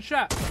 look in the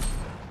chat.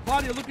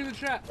 Claudia, look in the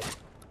chat.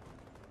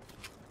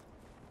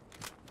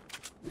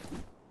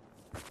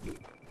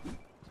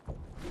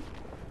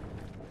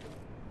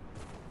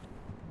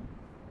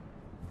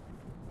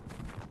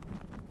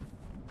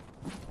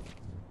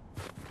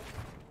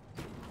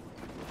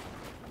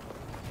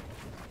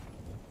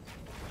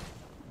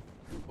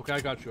 Okay, I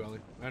got you,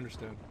 Ellie. I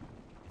understand.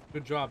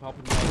 Good job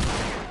helping me out.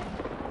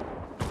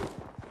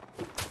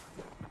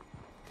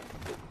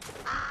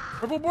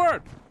 Purple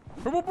bird!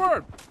 Purple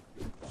bird!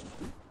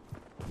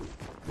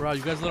 Bro,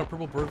 you guys let a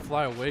purple bird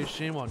fly away?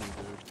 Shame on you,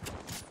 dude.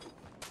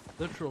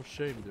 Literal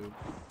shame, dude.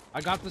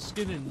 I got the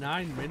skin in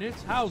 9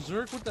 minutes? How,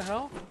 Zerk? What the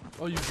hell?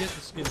 Oh, you get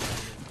the skin in 9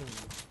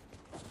 minutes.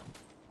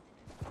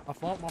 My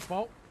fault, my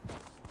fault.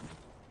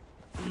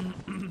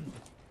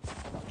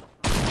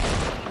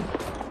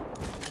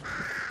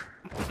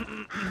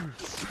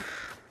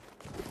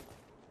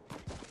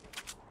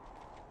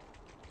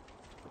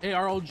 Hey,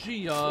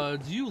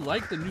 RLG, do you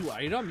like the new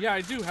item? Yeah,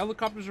 I do.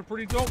 Helicopters are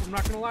pretty dope. I'm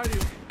not gonna lie to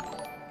you.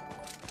 I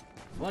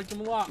like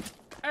them a lot.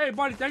 Hey,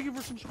 buddy, thank you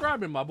for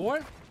subscribing, my boy.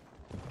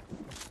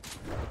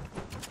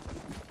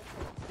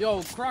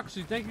 Yo,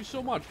 Croxy, thank you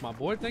so much, my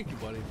boy. Thank you,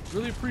 buddy.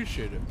 Really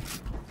appreciate it.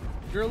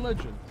 You're a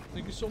legend.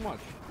 Thank you so much.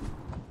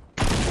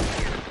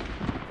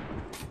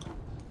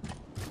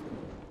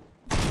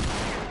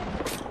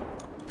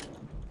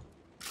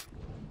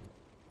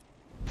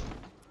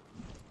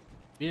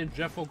 Me and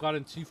Jeffo got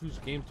in Tifu's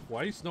game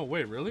twice? No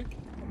way, really?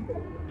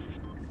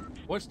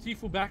 What's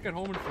Tifu back at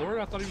home in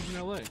Florida? I thought he was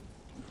in LA.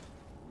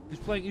 He's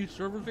playing each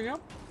server thing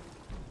out?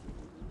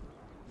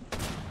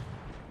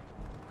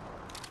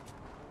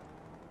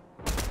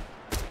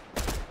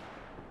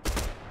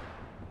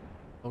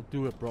 Don't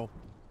do it, bro.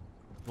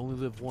 You only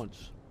live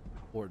once.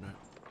 Fortnite.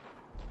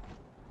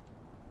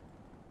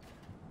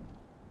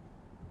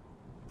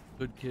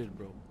 Good kid,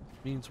 bro.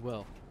 Means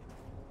well.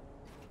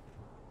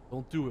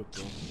 Don't do it,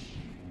 bro.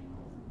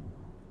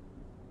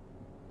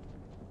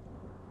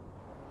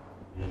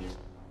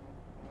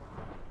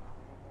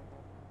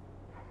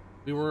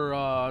 We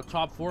were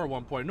top 4 at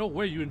one point. No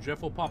way, you and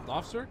Jeffo popped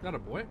off, sir? That a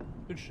boy?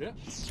 Good shit.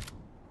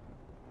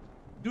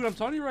 Dude, I'm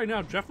telling you right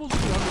now, Jeffo's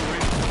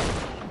underrated.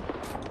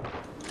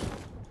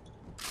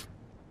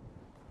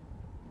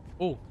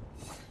 Oh.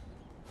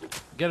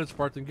 Get it,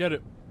 Spartan, get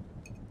it.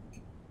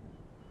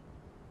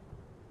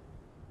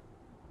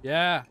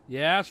 Yeah,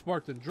 yeah,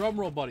 Spartan. Drum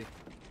roll, buddy.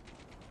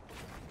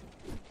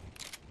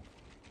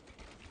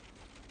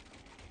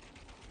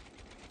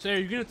 Say, are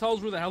you gonna tell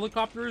us where the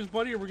helicopter is,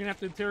 buddy, or we're gonna have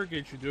to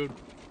interrogate you, dude?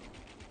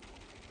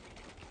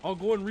 I'll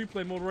go in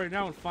replay mode right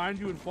now and find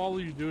you and follow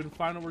you, dude, and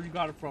find out where you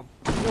got it from.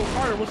 Yo,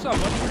 Carter, what's up,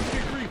 buddy? Where'd you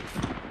get grief?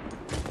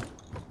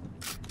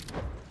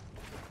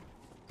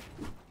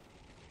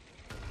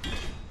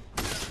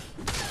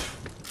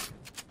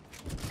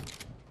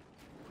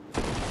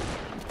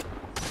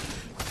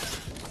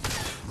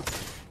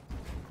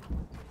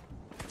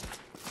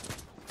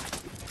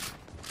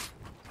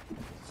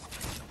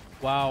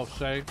 Wow,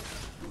 Shay.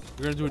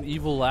 You're gonna do an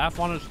evil laugh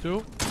on us,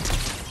 too?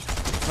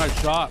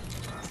 Nice shot.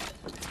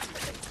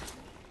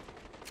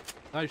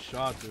 Nice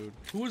shot, dude.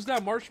 Who was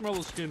that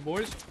marshmallow skin,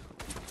 boys?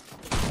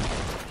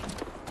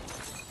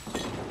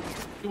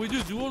 Can we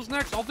do duos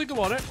next? I'll think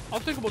about it. I'll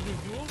think about doing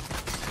duos.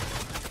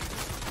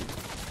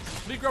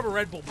 Let me grab a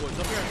Red Bull, boys.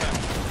 I'll be right back.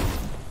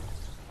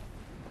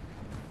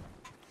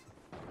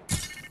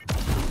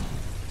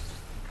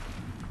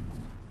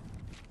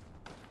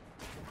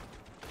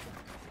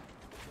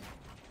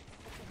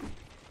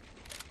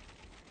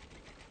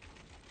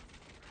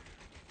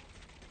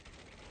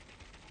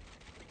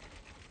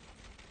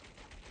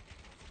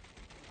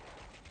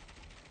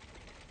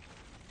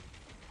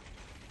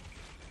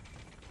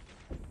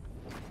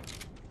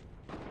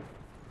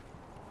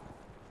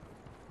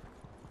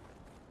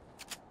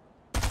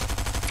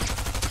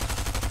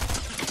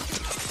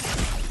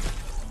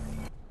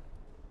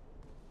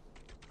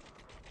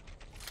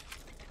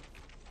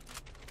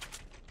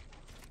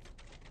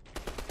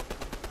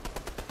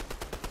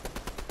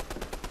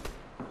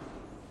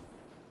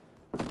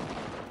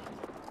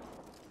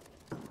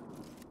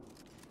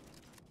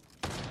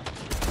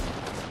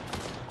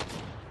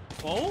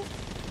 Oh?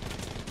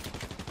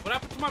 What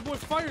happened to my boy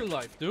Fire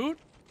Life, dude?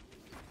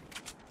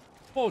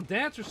 Oh,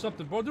 dance or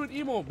something, bro. Do an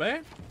emo,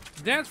 man.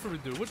 Dance for me,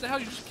 dude. What the hell?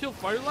 You just killed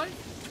Fire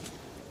Life?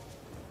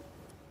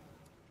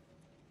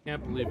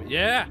 Can't believe it.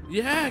 Yeah,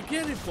 yeah,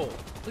 get it, bro.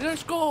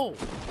 Let's go.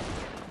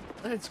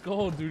 Let's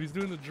go, dude. He's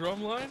doing the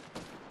drum line.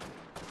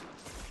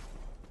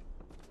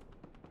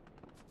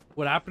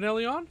 What happened,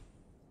 Elion?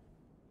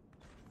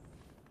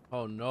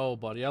 Oh, no,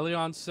 buddy.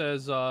 Elion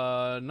says,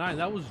 9.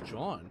 That was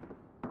John.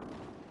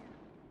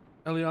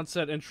 Elion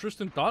said, and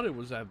Tristan thought it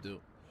was Abdul.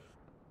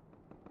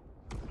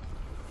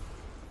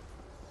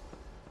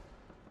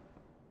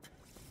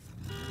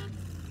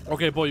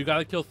 Okay, boy, you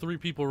gotta kill 3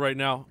 people right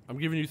now. I'm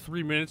giving you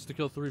 3 minutes to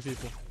kill 3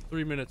 people.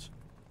 3 minutes.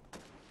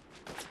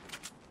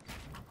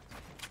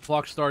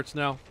 Clock starts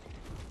now.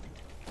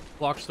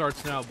 Clock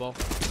starts now, Bo.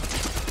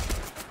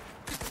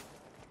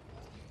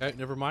 Okay,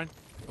 never mind.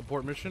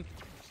 Abort mission.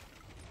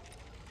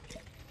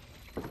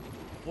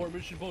 Abort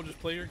mission, Bo. Just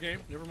play your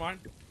game. Never mind.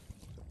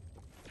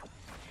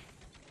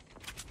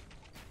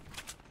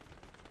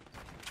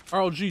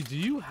 RLG, do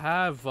you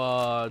happen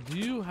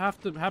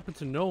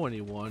to know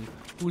anyone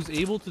who is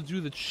able to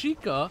do the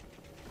Chica,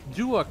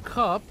 do a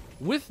cup,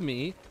 with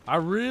me. I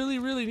really,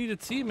 really need a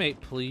teammate,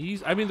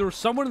 please. I mean, there was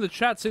someone in the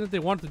chat saying that they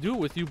wanted to do it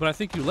with you, but I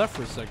think you left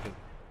for a second.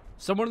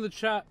 Someone in the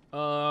chat,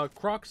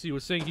 Croxy,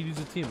 was saying he needs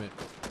a teammate.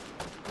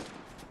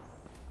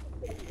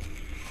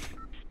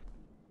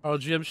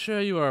 RG, I'm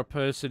sure you are a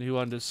person who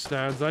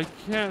understands I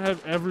can't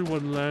have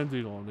everyone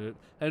landing on it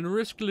and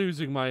risk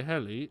losing my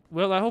heli.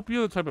 Well, I hope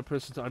you're the type of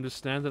person to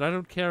understand that I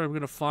don't care. I'm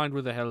going to find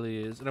where the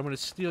heli is, and I'm going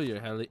to steal your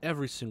heli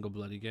every single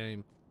bloody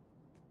game.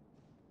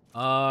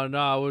 No,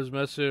 I was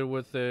messing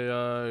with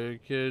a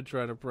kid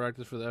trying to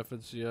practice for the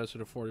FNCS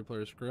in a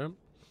 40-player scrim.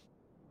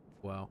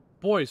 Wow.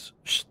 Boys,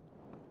 shh.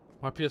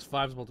 My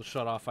PS5 is about to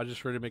shut off. I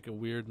just heard it make a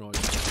weird noise.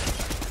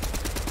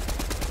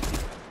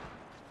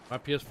 My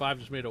PS5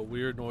 just made a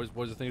weird noise,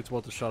 boys. I think it's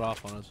about to shut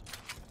off on us.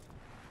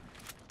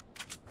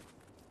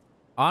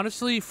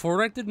 Honestly,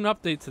 FORTNITE did an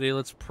update today.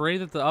 Let's pray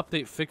that the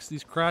update fixed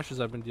these crashes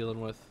I've been dealing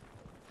with.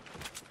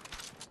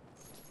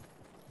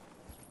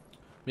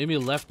 Mimi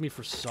left me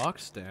for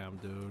socks? Damn,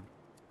 dude.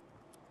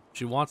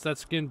 She wants that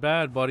skin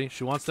bad, buddy.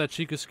 She wants that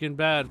Chica skin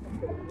bad.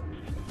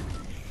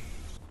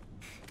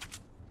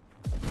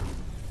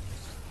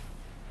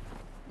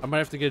 I might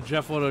have to get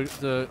Jeffo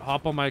to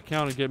hop on my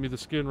account and get me the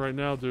skin right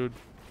now, dude.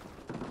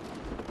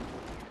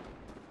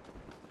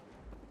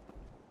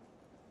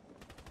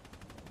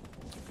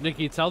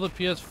 Nikki, tell the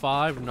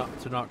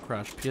PS5 to not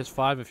crash.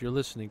 PS5, if you're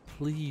listening,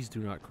 please do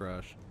not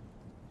crash.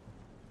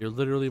 You're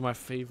literally my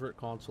favorite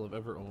console I've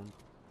ever owned.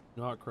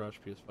 Do not crash,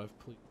 PS5,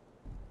 please.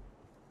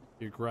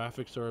 Your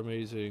graphics are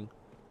amazing.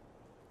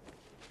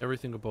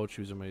 Everything about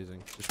you is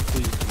amazing. Just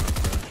please do not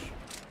crash.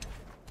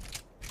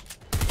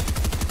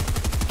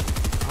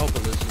 I hope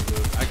it listens,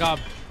 dude.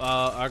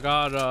 I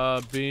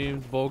got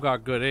beamed. Bo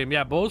got good aim.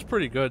 Yeah, Bo's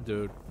pretty good,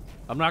 dude.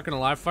 I'm not gonna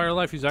lie, Fire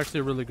Life, he's actually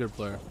a really good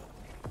player.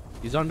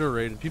 He's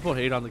underrated. People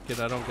hate on the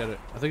kid. I don't get it.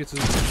 I think it's his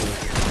ability.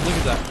 Look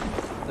at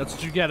that. That's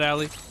what you get,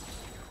 Ali.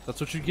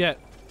 That's what you get.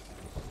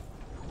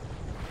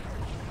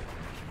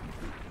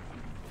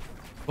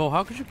 Bo,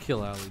 how could you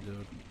kill Ali,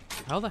 dude?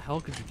 How the hell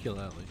could you kill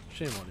Ali?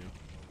 Shame on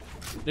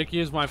you.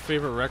 Nikki is my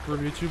favorite Rec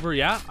Room YouTuber.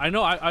 Yeah, I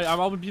know. I'm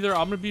gonna be there.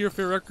 I'm gonna be your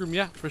favorite Rec Room.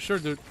 Yeah, for sure,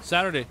 dude.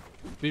 Saturday.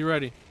 Be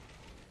ready.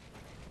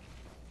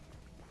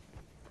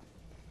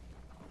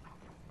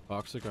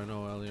 Toxic, I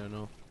know, Ali. I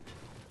know.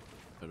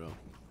 I know.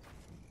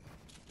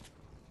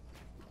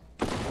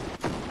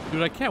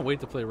 Dude, I can't wait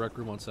to play Rec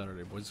Room on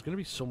Saturday, boys. It's gonna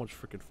be so much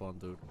freaking fun,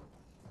 dude.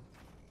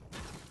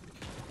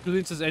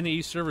 Julian says NA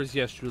East servers.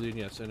 Yes, Julian,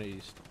 yes, NA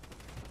East.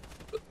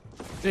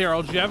 Hey,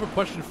 RLG, I have a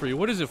question for you.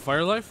 What is it,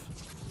 Fire Life?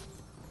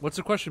 What's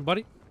the question,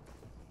 buddy?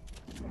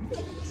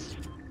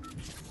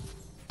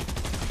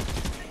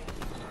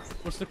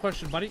 What's the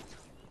question, buddy?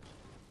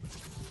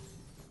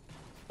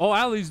 Oh,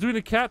 Ali's doing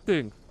a cat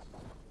thing.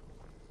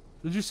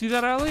 Did you see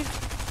that, Ali?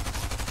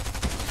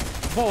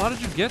 Whoa, how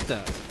did you get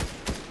that?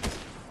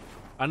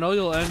 I know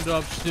you'll end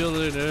up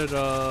stealing it.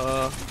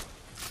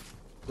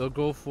 They'll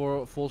go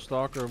for full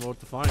stalker mode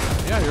to find it.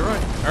 Yeah, you're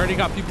right. I already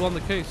got people on the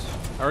case.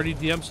 I already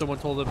DM'd someone,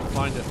 told them to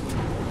find it.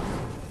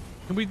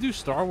 Can we do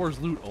Star Wars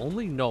loot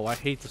only? No, I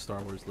hate the Star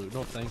Wars loot.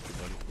 No, thank you,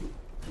 buddy.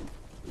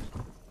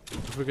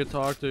 If we could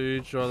talk to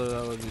each other,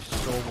 that would be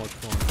so much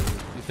fun,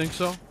 dude. You think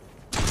so?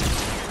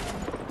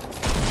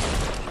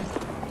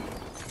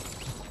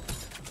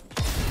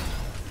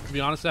 To be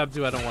honest,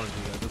 Abdu, I don't want to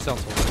do that. That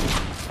sounds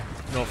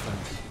horrible. No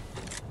offense.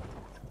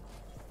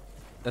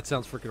 That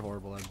sounds freaking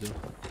horrible, Abdu.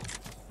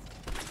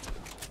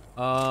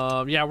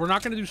 Yeah, we're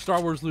not gonna do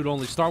Star Wars loot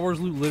only. Star Wars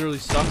loot literally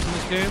sucks in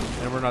this game,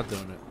 and we're not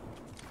doing it.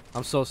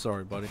 I'm so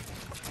sorry, buddy.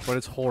 But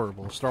it's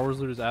horrible. Star Wars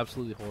loot is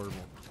absolutely horrible.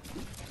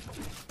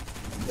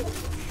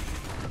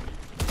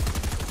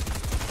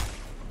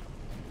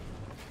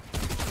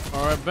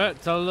 Alright,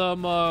 bet. Tell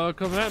them,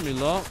 come at me,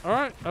 Law.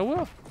 Alright, I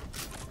will.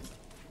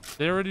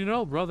 They already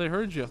know, bro. They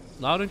heard you.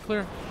 Loud and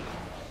clear.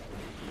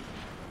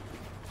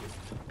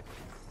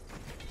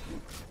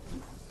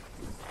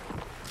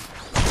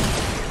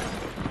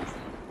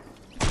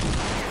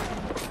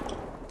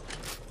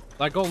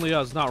 Like only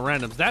us, not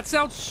randoms. That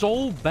sounds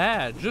so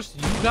bad. Just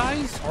you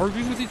guys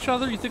arguing with each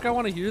other? You think I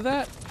want to hear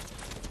that?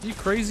 Are you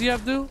crazy,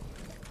 Abdu?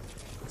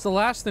 It's the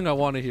last thing I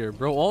want to hear,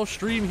 bro. All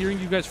stream hearing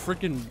you guys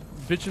freaking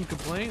bitch and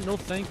complain? No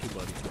thank you,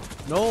 buddy.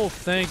 No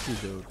thank you,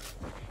 dude.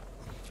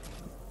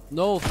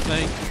 No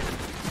thank you.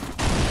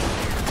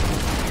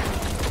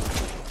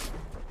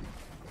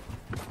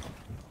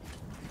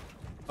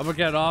 I'm gonna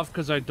get off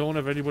because I don't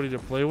have anybody to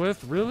play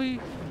with. Really?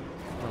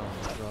 Oh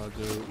my god,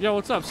 dude. Yo,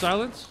 what's up,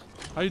 Silence?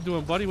 How you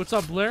doing, buddy? What's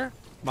up, Blair?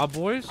 My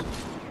boys?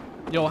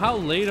 Yo, how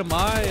late am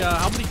I?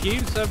 How many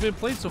games have been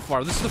played so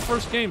far? This is the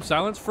first game,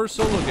 Silence. First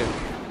solo game.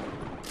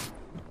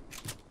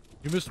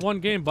 You missed one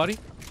game, buddy.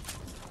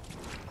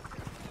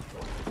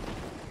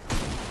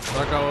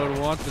 Like I would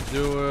want to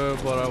do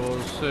it, but I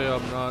will say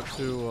I'm not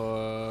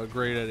too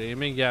great at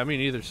aiming. Yeah, me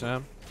neither,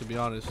 Sam, to be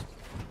honest.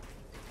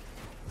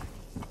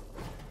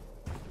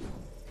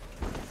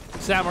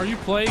 Sam, are you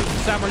playing?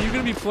 Sam, are you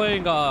going to be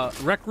playing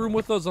Rec Room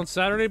with us on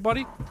Saturday,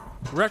 buddy?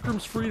 Rec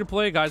Room's free to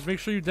play, guys. Make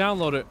sure you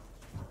download it.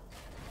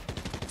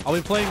 I'll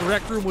be playing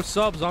Rec Room with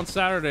subs on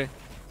Saturday.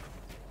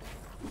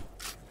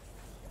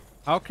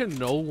 How can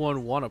no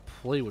one want to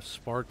play with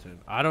Spartan?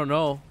 I don't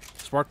know.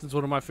 Spartan's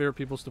one of my favorite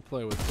peoples to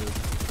play with,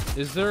 dude.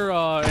 Is there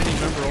any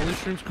member-only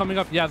streams coming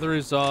up? Yeah, there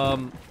is,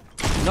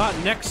 not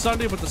next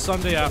Sunday, but the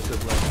Sunday after,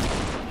 bro.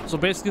 So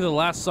basically the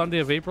last Sunday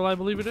of April, I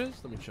believe it is.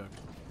 Let me check.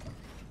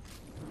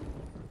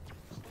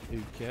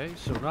 Okay,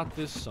 so not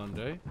this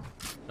Sunday.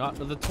 Not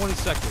the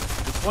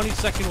 22nd. The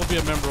 22nd will be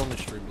a member-only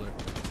stream, Blair.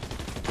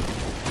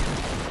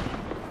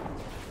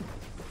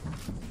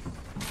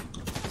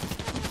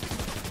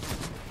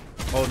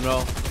 Oh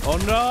no. Oh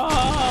no!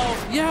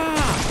 Yeah!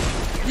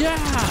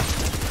 Yeah!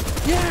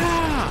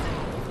 Yeah!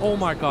 Oh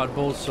my god,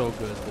 Bo's so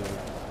good,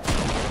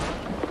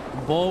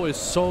 dude. Bo is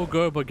so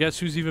good, but guess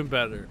who's even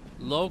better?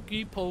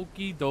 Loki,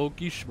 Pokey,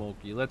 Doki,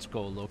 Schmokey. Let's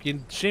go, Loki.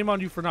 And shame on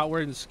you for not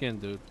wearing the skin,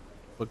 dude.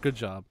 But good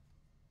job.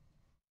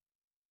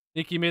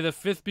 Nikki, may the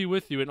 5th be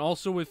with you, and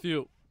also with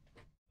you.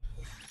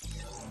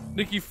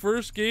 Nikki,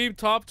 first game,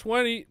 top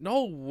 20.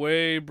 No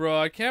way, bro.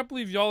 I can't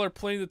believe y'all are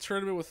playing the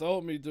tournament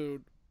without me,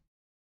 dude.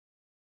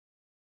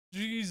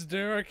 Jeez,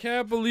 Darren, I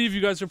can't believe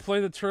you guys are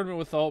playing the tournament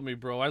without me,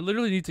 bro. I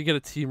literally need to get a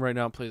team right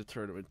now and play the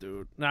tournament,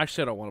 dude. No,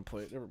 actually, I don't want to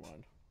play it. Never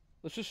mind.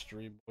 Let's just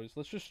stream, boys.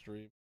 Let's just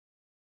stream.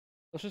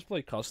 Let's just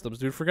play customs,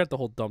 dude. Forget the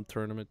whole dumb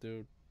tournament,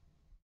 dude.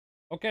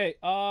 Okay,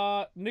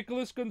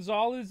 Nicholas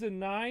Gonzalez in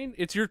 9.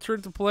 It's your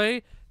turn to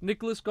play.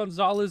 Nicholas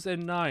Gonzalez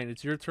in 9.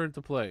 It's your turn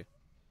to play.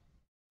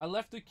 I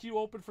left the queue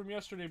open from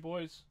yesterday,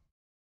 boys.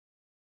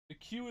 The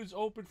queue is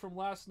open from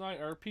last night.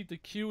 I repeat, the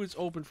queue is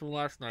open from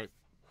last night.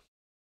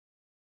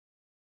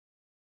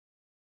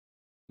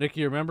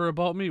 Nikki, remember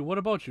about me? What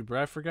about you,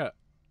 Brad? I forget.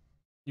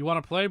 You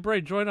want to play, Bray?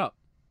 Join up.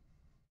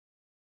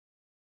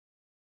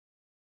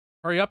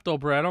 Hurry up, though,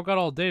 Brad. I don't got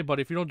all day, but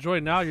if you don't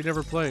join now, you're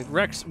never playing.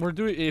 Rex, we're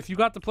doing. If you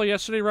got to play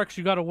yesterday, Rex,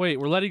 you gotta wait.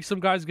 We're letting some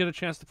guys get a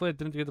chance to play that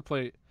didn't get to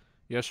play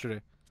yesterday.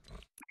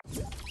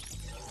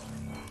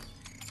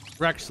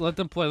 Rex, let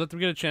them play. Let them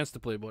get a chance to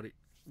play, buddy.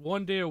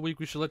 One day a week,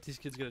 we should let these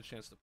kids get a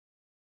chance to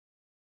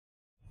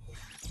play.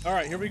 All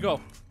right, here we go.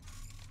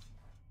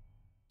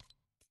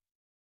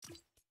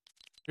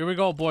 Here we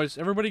go, boys.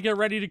 Everybody get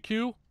ready to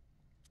queue.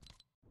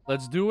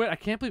 Let's do it. I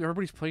can't believe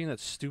everybody's playing that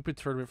stupid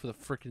tournament for the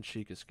freaking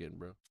Chica skin,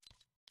 bro.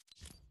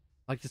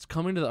 Like, it's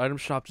coming to the item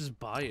shop. Just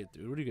buy it,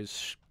 dude. What are you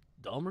guys,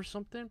 dumb or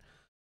something?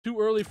 Too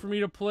early for me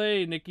to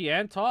play, Nikki,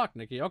 and talk,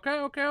 Nikki. Okay,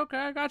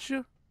 I got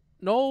you.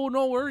 No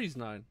worries,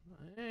 9.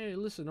 Hey,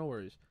 listen, no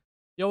worries.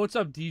 Yo, what's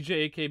up, DJ,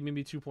 aka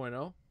Mimi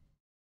 2.0?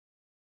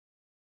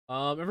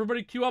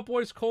 Everybody queue up,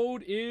 boys.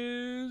 Code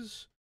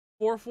is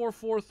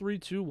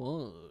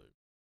 444321.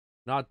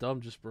 Not dumb,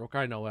 just broke.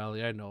 I know,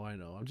 Ali. I know.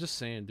 I'm just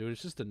saying, dude.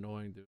 It's just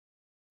annoying, dude.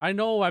 I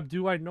know,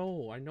 Abdu. I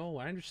know.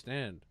 I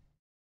understand.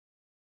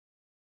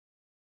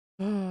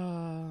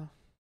 My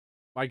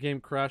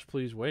game crashed.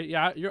 Please wait.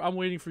 Yeah, I'm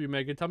waiting for you,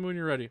 Megan. Tell me when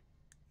you're ready.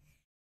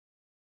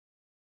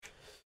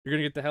 You're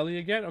gonna get the heli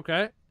again?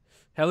 Okay.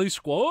 Heli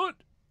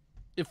squad?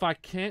 If I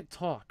can't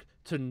talk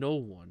to no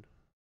one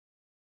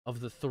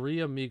of the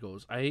 3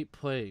 amigos, I ain't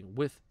playing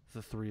with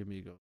the 3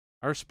 amigos.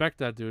 I respect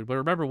that, dude. But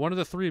remember, one of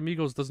the 3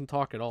 amigos doesn't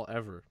talk at all,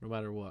 ever. No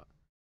matter what.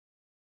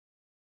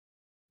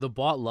 The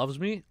bot loves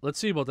me? Let's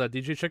see about that,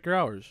 DJ. Check your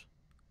hours.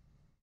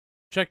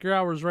 Check your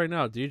hours right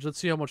now, DJ. Let's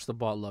see how much the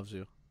bot loves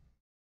you.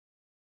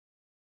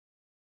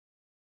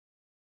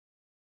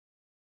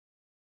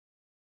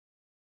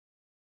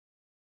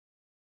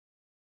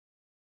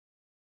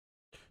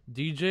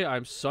 DJ,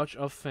 I'm such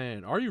a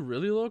fan. Are you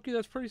really, Loki?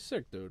 That's pretty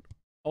sick, dude.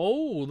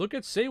 Oh, look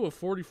at Say with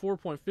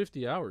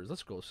 44.50 hours.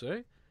 Let's go,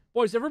 Say.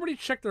 Boys, everybody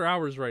check their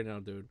hours right now,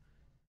 dude.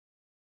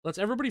 Let's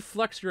everybody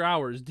flex your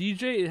hours.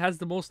 DJ has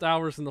the most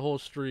hours in the whole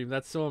stream.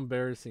 That's so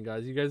embarrassing,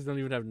 guys. You guys don't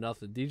even have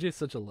nothing. DJ's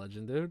such a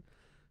legend, dude.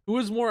 Who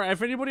is more?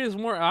 If anybody has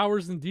more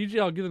hours than DJ,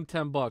 I'll give them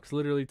 $10.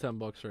 Literally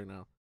 $10 right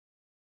now.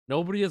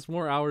 Nobody has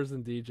more hours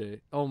than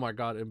DJ. Oh my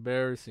god,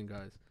 embarrassing,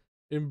 guys.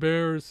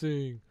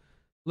 Embarrassing.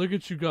 Look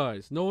at you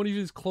guys. No one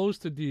even is close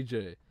to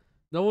DJ.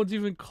 No one's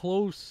even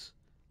close.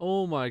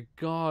 Oh my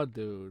god,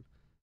 dude.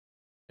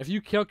 If you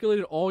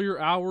calculated all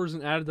your hours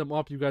and added them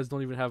up, you guys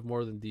don't even have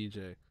more than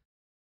DJ.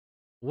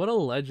 What a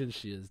legend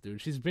she is, dude.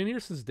 She's been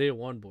here since day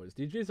 1, boys.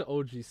 DJ's an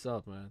OG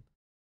sub, man.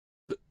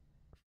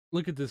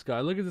 Look at this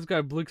guy. Look at this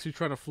guy, Blixie,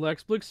 trying to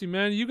flex. Blixie,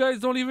 man, you guys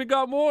don't even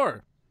got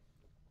more.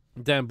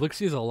 Damn,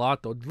 Blixie is a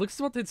lot, though. Blixie's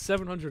about to hit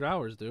 700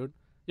 hours, dude.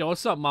 Yo,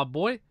 what's up, my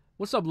boy?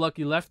 What's up,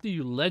 Lucky Lefty,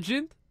 you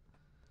legend?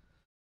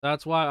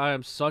 That's why I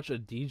am such a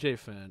DJ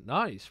fan.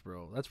 Nice,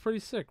 bro. That's pretty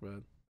sick,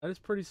 man. That is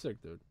pretty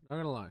sick, dude. Not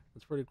gonna lie.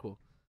 That's pretty cool.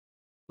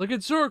 Look at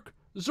Zerk.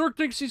 Zerk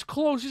thinks he's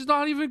close. He's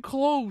not even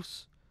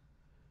close.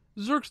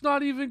 Zerk's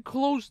not even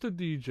close to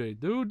DJ,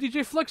 dude.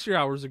 DJ, flex your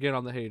hours again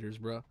on the haters,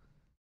 bro.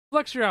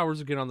 Flex your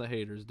hours again on the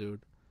haters,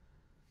 dude.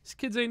 These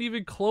kids ain't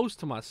even close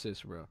to my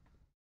sis, bro.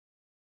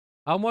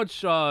 How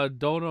much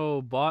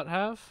Dono bot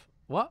have?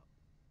 What?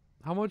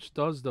 How much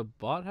does the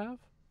bot have?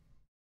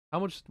 How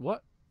much,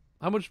 what?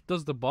 How much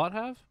does the bot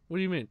have? What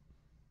do you mean?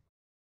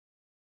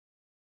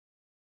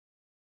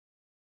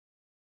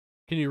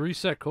 Can you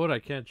reset code? I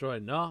can't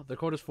join. No, the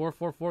code is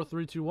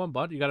 444321,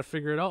 bud. You gotta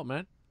figure it out,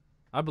 man.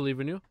 I believe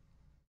in you.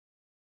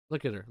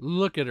 Look at her.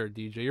 Look at her,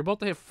 DJ. You're about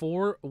to hit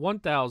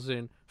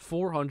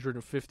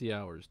 1,450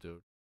 hours,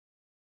 dude.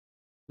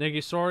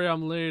 Niggy, sorry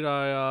I'm late.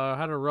 I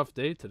had a rough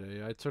day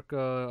today. I took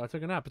a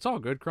nap. It's all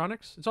good,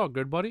 Chronix. It's all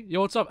good, buddy. Yo,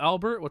 what's up,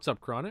 Albert? What's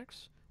up,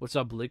 Chronix? What's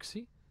up,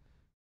 Blixie?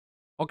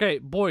 Okay,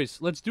 boys,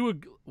 let's do a...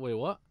 Wait,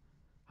 what?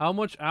 How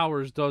much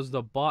hours does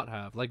the bot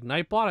have? Like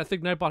Nightbot? I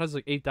think Nightbot has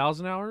like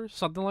 8,000 hours,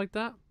 something like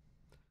that.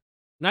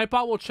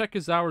 Nightbot will check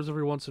his hours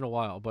every once in a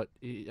while, but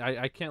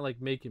I can't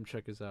like make him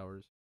check his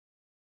hours.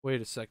 Wait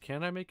a sec,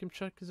 can I make him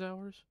check his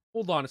hours?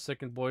 Hold on a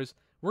second, boys.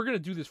 We're gonna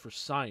do this for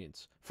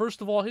science.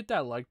 First of all, hit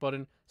that like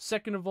button.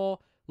 Second of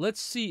all, let's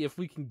see if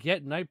we can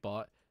get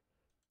Nightbot.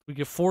 We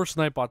can force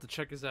Nightbot to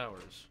check his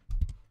hours.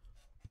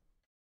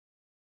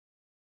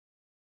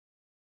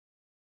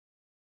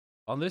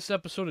 On this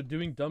episode of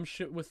Doing Dumb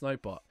Shit with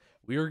Nightbot,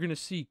 we are gonna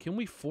see, can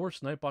we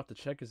force Nightbot to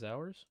check his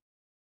hours?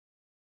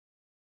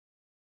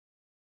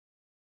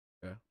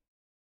 Okay.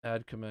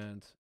 Add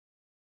command.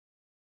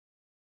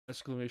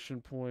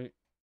 Exclamation point.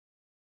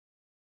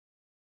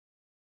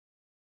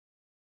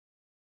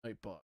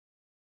 Nightbot.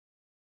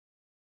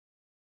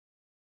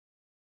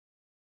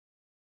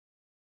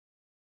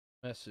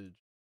 Message.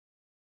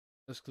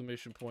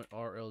 Exclamation point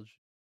RLG.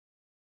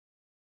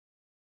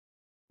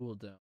 Cool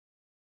down.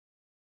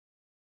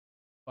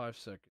 5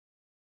 seconds.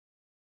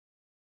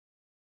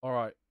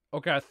 Alright.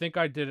 Okay, I think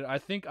I did it. I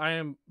think I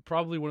am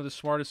probably one of the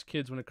smartest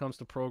kids when it comes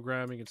to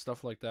programming and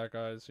stuff like that,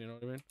 guys. You know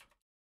what I mean?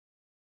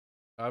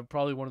 I'm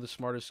probably one of the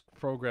smartest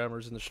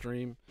programmers in the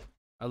stream.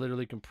 I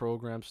literally can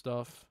program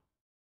stuff.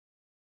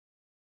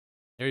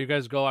 There you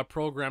guys go. I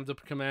programmed a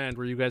command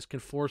where you guys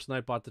can force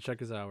Nightbot to check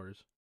his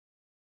hours.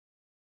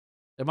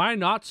 Am I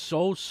not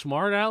so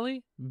smart,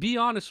 Ali? Be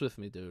honest with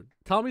me, dude.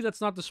 Tell me that's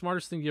not the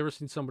smartest thing you ever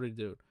seen somebody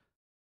do.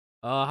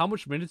 How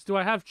much minutes do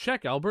I have?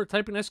 Check, Albert.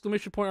 Type in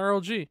exclamation point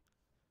RLG.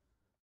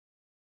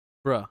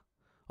 Bruh.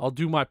 I'll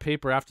do my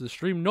paper after the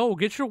stream. No,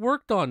 get your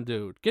work done,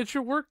 dude. Get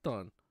your work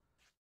done.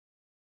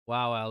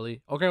 Wow,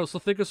 Ali. Okay, well, so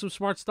think of some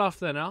smart stuff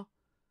then, Al.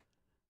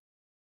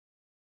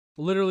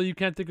 Literally, you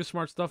can't think of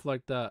smart stuff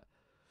like that.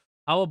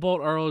 How about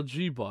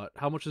RLG bot?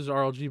 How much does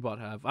RLG bot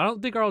have? I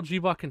don't think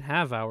RLG bot can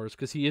have hours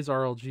because he is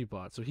RLG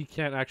bot. So he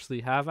can't actually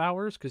have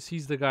hours because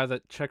he's the guy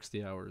that checks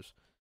the hours.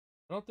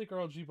 I don't think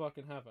RLG bot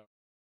can have hours.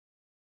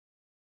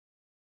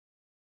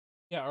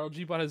 Yeah,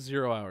 RLG bot has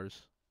 0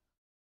 hours.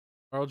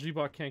 RLG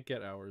bot can't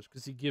get hours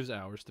because he gives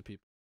hours to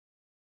people.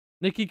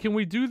 Nikki, can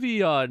we do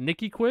the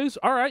Nikki quiz?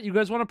 All right, you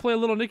guys want to play a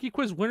little Nikki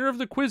quiz? Winner of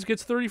the quiz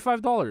gets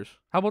 $35.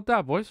 How about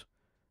that, boys?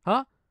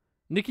 Huh?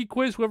 Nikki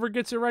quiz, whoever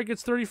gets it right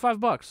gets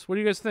 $35. What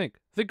do you guys think?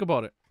 Think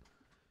about it.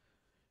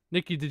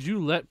 Nikki, did you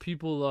let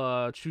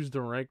people choose the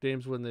rank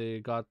names when they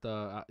got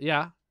the...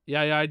 Yeah,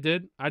 I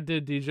did. I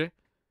did, DJ.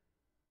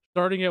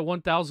 Starting at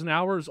 1,000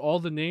 hours, all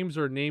the names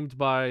are named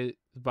by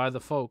the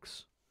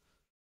folks.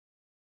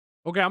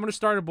 Okay, I'm going to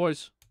start it,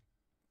 boys.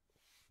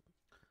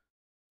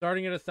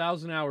 Starting at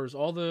 1,000 hours,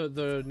 all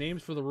the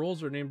names for the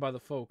roles are named by the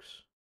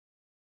folks.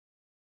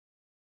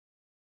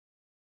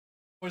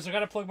 Boys, I got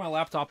to plug my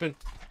laptop in.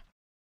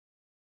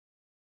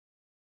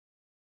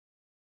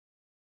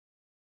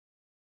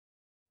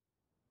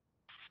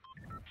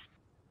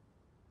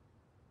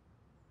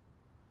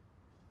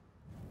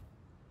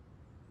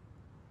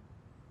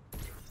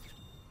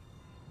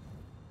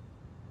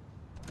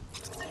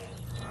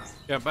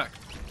 Yeah, I'm back.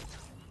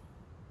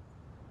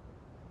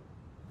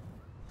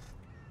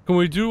 Can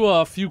we do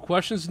a few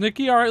questions,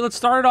 Nikki? All right, let's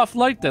start it off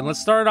light then. Let's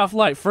start it off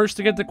light. First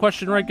to get the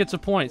question right gets a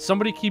point.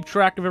 Somebody keep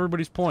track of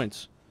everybody's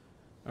points.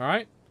 All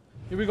right?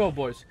 Here we go,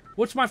 boys.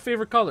 What's my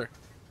favorite color?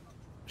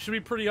 Should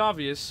be pretty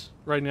obvious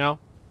right now.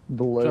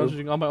 Blue.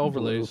 Judging on my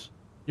overlays. Blue.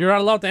 You're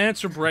not allowed to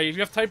answer, Bray. You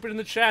have to type it in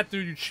the chat,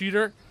 dude, you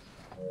cheater.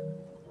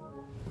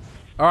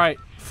 All right,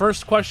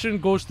 first question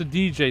goes to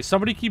DJ.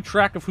 Somebody keep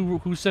track of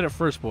who said it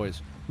first,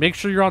 boys. Make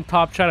sure you're on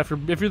top chat. If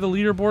you're the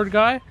leaderboard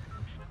guy,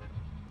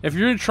 if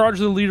you're in charge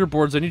of the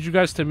leaderboards, I need you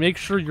guys to make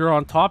sure you're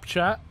on top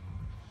chat.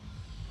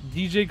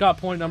 DJ got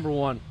point number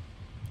 1.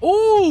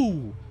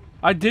 Ooh!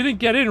 I didn't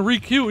get in.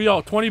 Re-queue.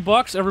 Yo,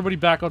 $20. Everybody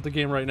back out the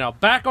game right now.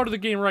 Back out of the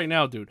game right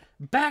now, dude.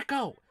 Back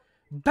out.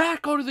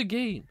 Back out of the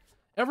game.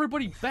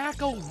 Everybody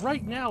back out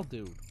right now,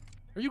 dude.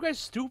 Are you guys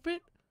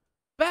stupid?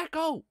 Back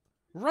out.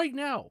 Right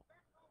now.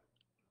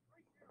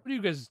 What are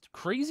you guys,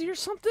 crazy or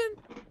something?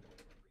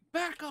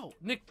 Back out.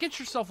 Nick, get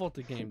yourself out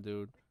the game,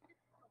 dude.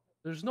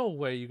 There's no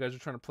way you guys are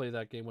trying to play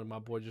that game when my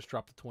boy just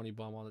dropped a 20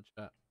 bomb on the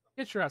chat.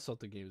 Get your ass out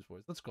the games,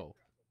 boys. Let's go.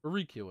 We're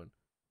re-queuing.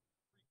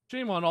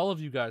 Shame on all of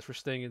you guys for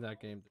staying in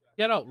that game.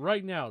 Get out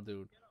right now,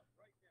 dude.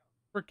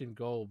 Freaking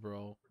go,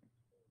 bro.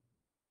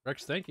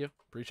 Rex, thank you.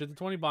 Appreciate the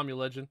 20 bomb, you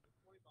legend.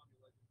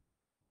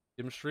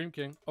 Give him Stream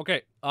King.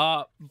 Okay,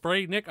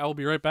 Bray, Nick, I will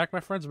be right back, my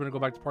friends. I'm gonna go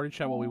back to party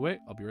chat while we wait.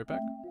 I'll be right back.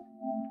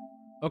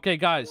 Okay,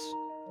 guys.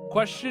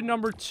 Question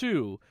number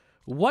 2.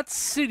 What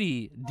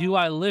city do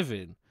I live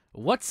in?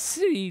 What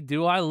city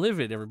do I live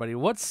in, everybody?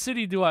 What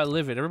city do I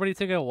live in? Everybody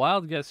take a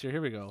wild guess here.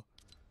 Here we go.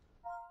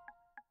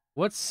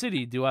 What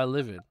city do I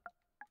live in?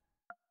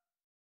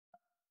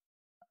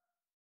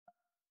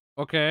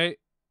 Okay.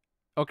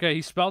 Okay,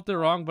 he spelt it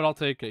wrong, but I'll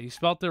take it. He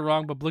spelt it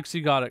wrong, but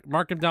Blixie got it.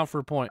 Mark him down for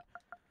a point.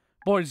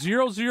 Boys,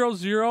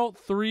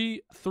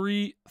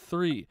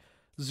 000333.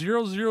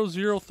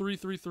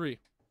 000333.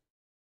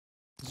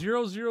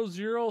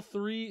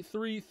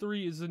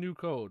 000333 is the new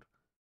code.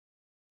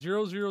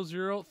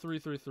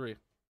 000333.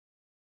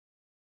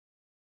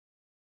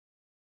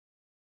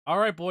 All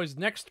right, boys,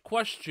 next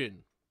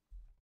question.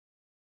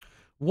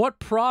 What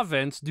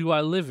province do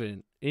I live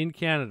in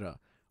Canada?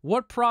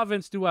 What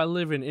province do I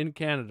live in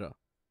Canada?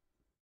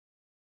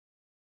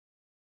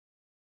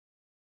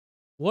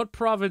 What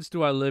province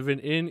do I live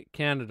in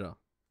Canada?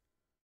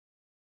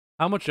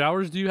 How much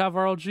hours do you have,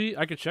 RLG?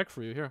 I could check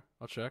for you. Here,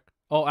 I'll check.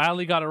 Oh,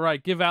 Ali got it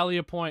right. Give Ali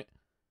a point.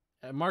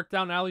 Mark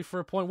down Ali for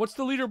a point. What's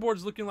the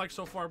leaderboards looking like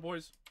so far,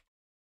 boys?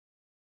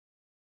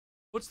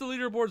 What's the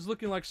leaderboards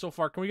looking like so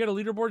far? Can we get a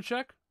leaderboard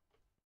check?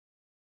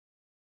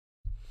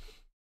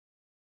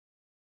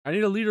 I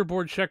need a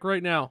leaderboard check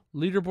right now.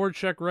 Leaderboard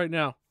check right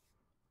now.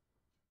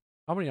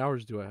 How many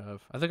hours do I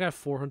have? I think I have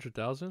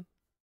 400,000.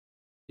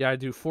 Yeah, I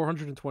do.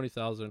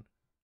 420,000.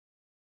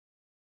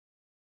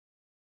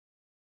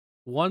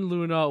 1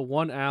 Luna,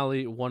 1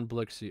 Ali, 1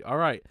 Blixie. All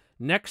right.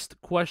 Next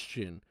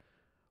question.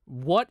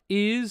 What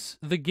is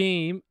the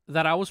game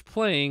that I was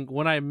playing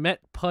when I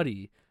met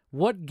Putty?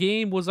 What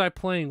game was I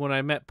playing when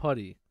I met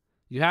Putty?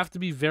 You have to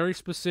be very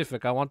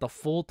specific. I want the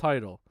full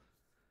title.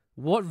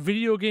 What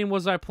video game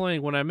was I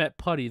playing when I met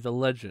Putty, the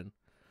legend?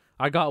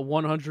 I got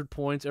 100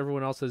 points.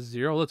 Everyone else has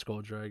 0. Let's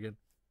go, Dragon.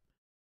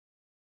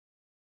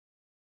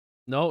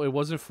 No, it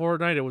wasn't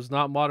Fortnite. It was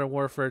not Modern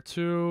Warfare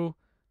 2.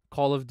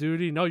 Call of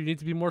Duty. No, you need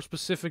to be more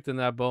specific than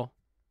that, Bo.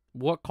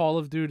 What Call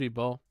of Duty,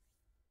 Bo?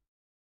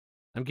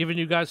 I'm giving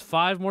you guys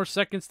 5 more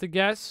seconds to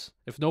guess.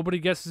 If nobody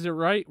guesses it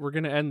right, we're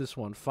going to end this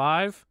one.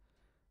 5,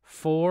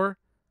 4,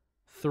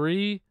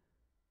 3,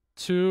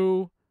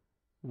 2,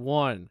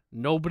 1.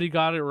 Nobody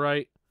got it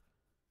right.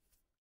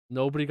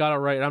 Nobody got it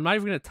right. I'm not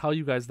even going to tell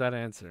you guys that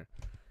answer,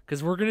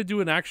 because we're going to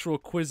do an actual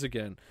quiz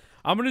again.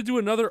 I'm going to do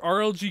another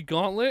RLG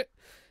gauntlet,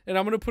 and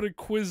I'm going to put a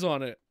quiz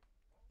on it.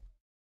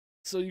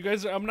 So you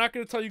guys, I'm not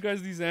going to tell you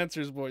guys these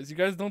answers, boys. You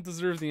guys don't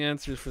deserve the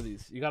answers for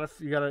these. I'm not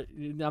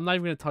even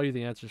going to tell you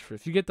the answers for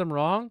it. If you get them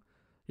wrong,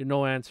 you're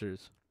no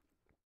answers.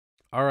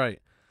 All right.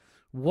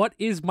 What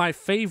is my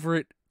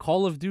favorite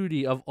Call of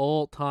Duty of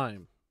all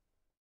time?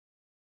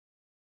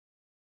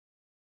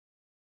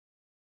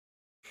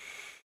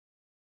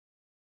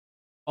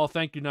 Oh,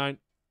 thank you, 9.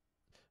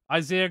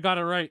 Isaiah got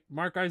it right.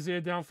 Mark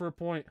Isaiah down for a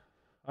point.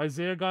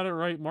 Isaiah got it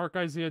right. Mark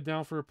Isaiah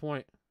down for a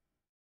point.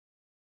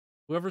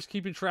 Whoever's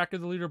keeping track of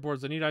the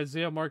leaderboards, I need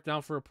Isaiah marked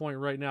down for a point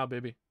right now,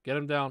 baby. Get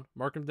him down.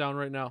 Mark him down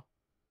right now.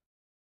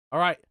 All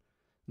right.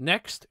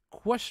 Next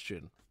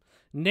question.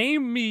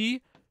 Name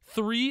me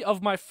 3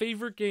 of my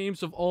favorite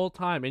games of all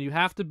time, and you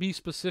have to be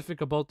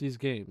specific about these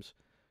games.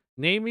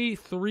 Name me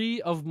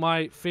 3 of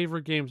my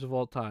favorite games of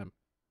all time.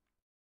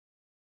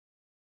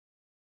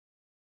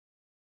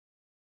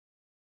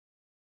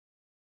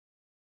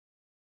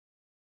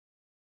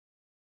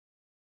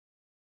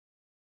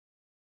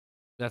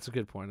 That's a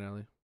good point,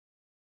 Allie.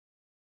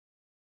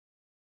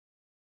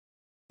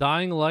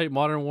 Dying Light,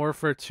 Modern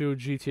Warfare 2,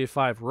 GTA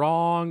 5.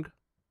 Wrong.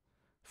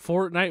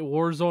 Fortnite,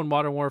 Warzone,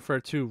 Modern Warfare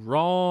 2.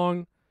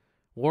 Wrong.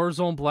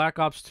 Warzone, Black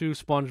Ops 2,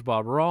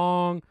 SpongeBob.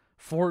 Wrong.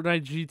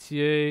 Fortnite,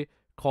 GTA,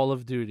 Call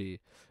of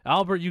Duty.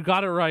 Albert, you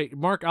got it right.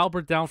 Mark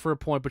Albert down for a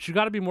point, but you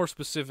got to be more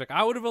specific.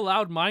 I would have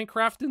allowed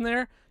Minecraft in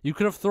there. You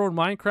could have thrown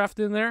Minecraft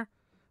in there,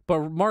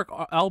 but Mark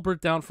Albert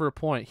down for a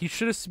point. He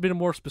should have been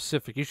more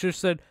specific. He should have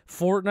said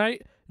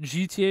Fortnite,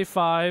 GTA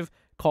 5,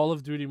 Call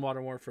of Duty,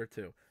 Modern Warfare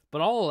 2.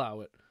 But I'll allow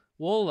it.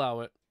 We'll allow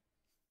it.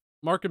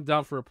 Mark him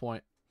down for a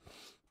point.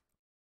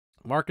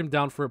 Mark him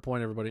down for a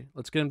point, everybody.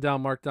 Let's get him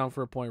down, marked down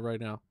for a point right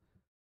now.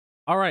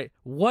 All right.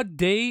 What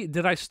day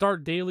did I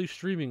start daily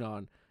streaming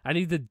on? I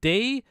need the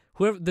day,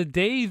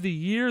 the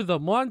year, the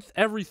month,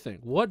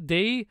 everything. What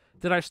day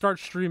did I start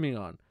streaming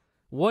on?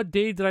 What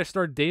day did I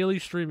start daily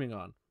streaming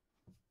on?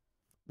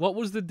 What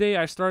was the day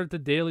I started the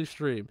daily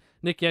stream?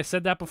 Nicky, I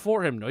said that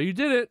before him. No, you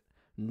didn't.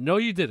 No,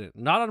 you didn't.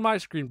 Not on my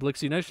screen,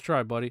 Blixie. Nice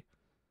try, buddy.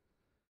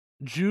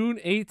 June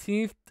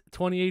 18th,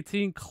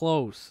 2018.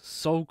 Close.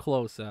 So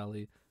close,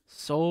 Allie.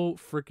 So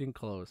freaking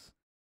close.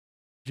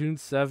 June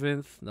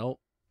 7th. Nope.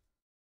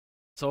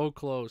 So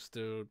close,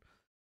 dude.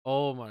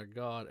 Oh my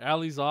god.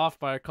 Allie's off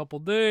by a couple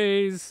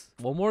days.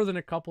 Well, more than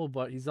a couple,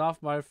 but he's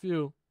off by a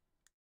few.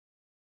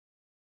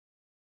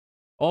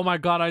 Oh my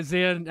god,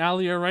 Isaiah and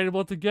Allie are right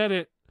about to get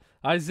it.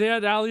 Isaiah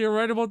and Allie are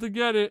right about to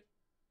get it.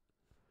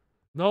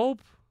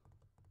 Nope.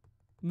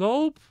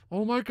 Nope.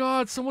 Oh my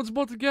god, someone's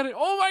about to get it.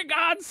 Oh my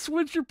god,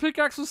 Switch, your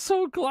pickaxe was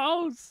so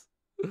close.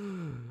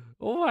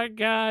 Oh my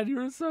god, you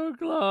were so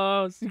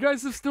close. You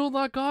guys have still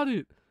not got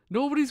it.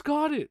 Nobody's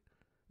got it.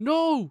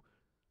 No.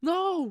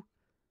 No.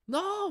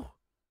 No.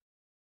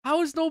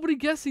 How is nobody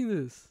guessing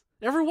this?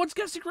 Everyone's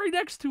guessing right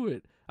next to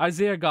it.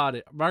 Isaiah got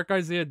it. Mark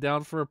Isaiah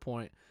down for a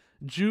point.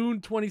 June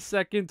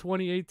 22nd,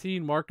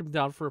 2018. Mark him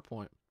down for a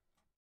point.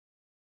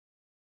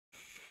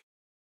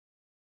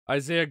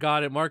 Isaiah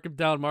got it. Mark him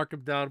down, mark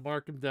him down,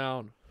 mark him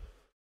down.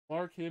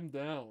 Mark him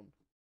down.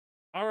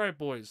 All right,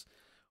 boys.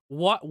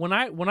 When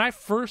I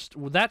first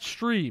that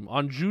stream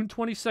on June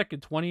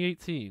 22nd,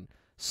 2018,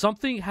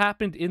 something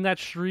happened in that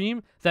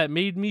stream that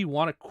made me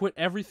want to quit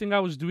everything I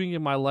was doing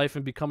in my life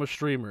and become a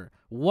streamer.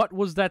 What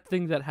was that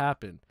thing that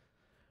happened?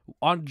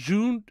 On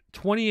June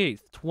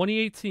 28th,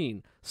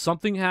 2018,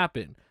 something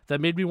happened that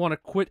made me want to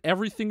quit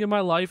everything in my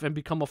life and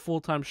become a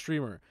full-time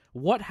streamer.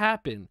 What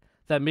happened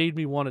that made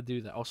me want to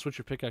do that? I'll switch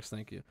your pickaxe,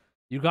 thank you.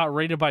 You got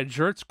raided by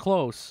Jerts,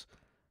 close.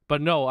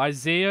 But no,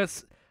 Isaiah...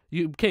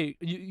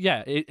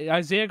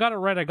 Isaiah got it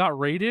right. I got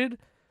raided.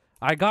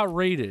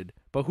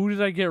 But who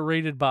did I get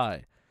raided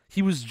by?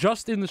 He was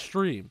just in the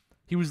stream.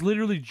 He was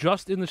literally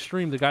just in the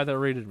stream, the guy that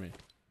raided me.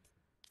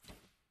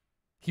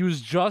 He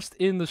was just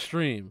in the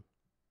stream.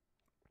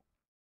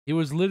 He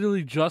was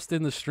literally just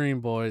in the stream,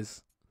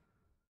 boys.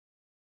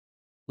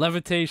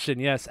 Levitation,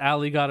 yes,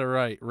 Ali got it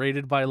right.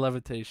 Raided by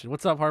Levitation.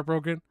 What's up,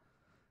 Heartbroken?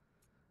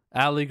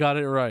 Ali got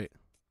it right.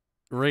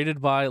 Raided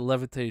by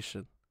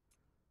Levitation.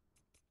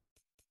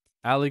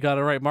 Ali got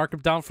it right. Mark him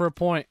down for a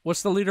point.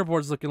 What's the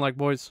leaderboards looking like,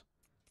 boys?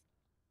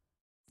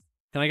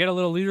 Can I get a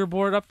little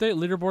leaderboard update?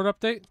 Leaderboard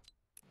update?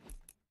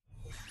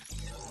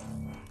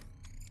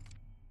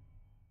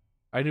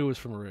 I knew it was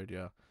from a raid,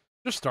 yeah.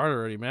 Just started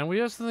already, man. We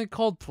have something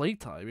called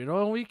playtime, you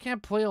know? We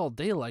can't play all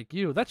day like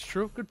you. That's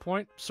true. Good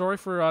point. Sorry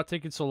for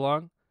taking so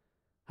long.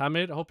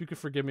 Hamid, I hope you can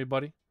forgive me,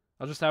 buddy.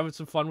 I was just having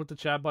some fun with the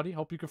chat, buddy.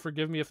 Hope you can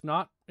forgive me. If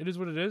not, it is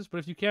what it is. But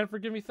if you can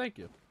forgive me, thank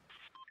you.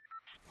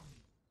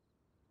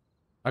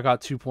 I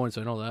got 2 points,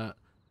 I know that.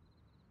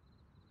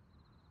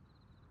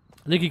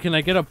 Nikki, can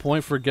I get a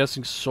point for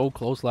guessing so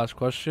close? Last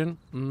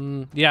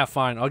question. Yeah,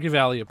 fine. I'll give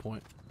Ali a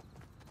point.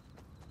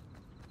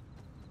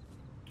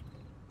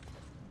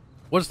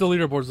 What's the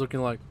leaderboards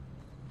looking like?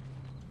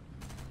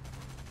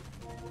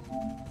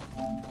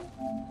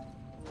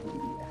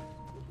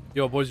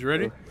 Yo, boys, you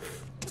ready?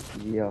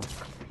 Yeah.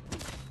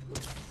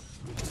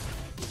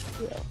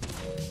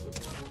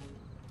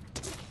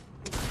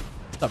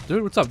 What's up,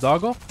 dude? What's up,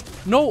 doggo?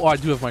 No, oh, I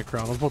do have my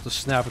crown. I was about to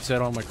snap and say I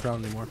don't have my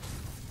crown anymore.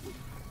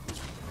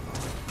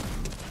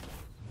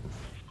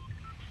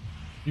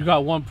 You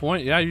got 1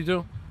 point? Yeah, you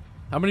do.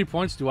 How many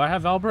points do I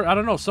have, Albert? I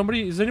don't know.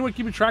 Somebody, is anyone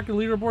keeping track of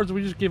leaderboards, or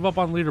we just gave up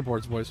on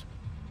leaderboards, boys?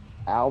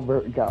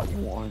 Albert got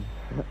 1.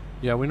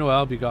 Yeah, we know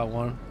Albie got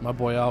 1. My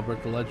boy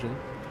Albert, the legend.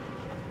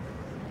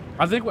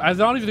 I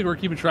don't even think we're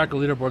keeping track of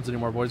leaderboards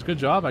anymore, boys. Good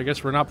job. I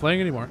guess we're not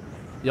playing anymore.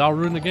 Y'all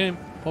ruined the game.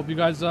 Hope you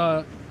guys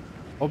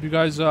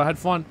had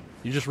fun.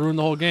 You just ruined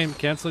the whole game,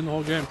 canceling the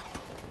whole game.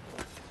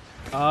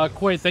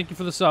 Quay, thank you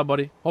for the sub,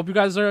 buddy. Hope you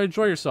guys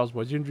enjoy yourselves,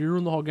 boys. You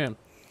ruined the whole game.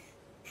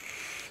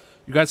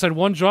 You guys had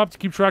one job to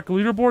keep track of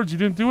leaderboards. You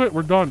didn't do it.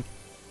 We're done.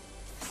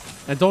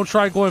 And don't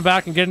try going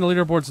back and getting the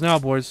leaderboards now,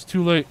 boys.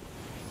 Too late.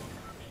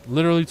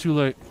 Literally too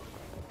late.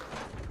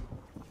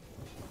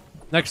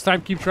 Next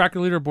time, keep track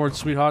of leaderboards,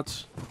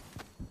 sweethearts.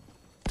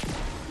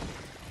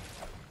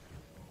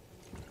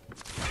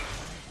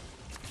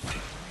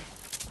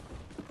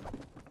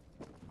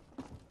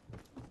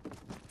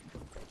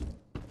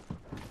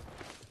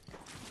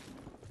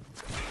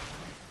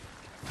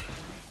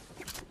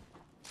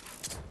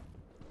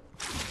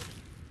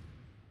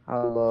 I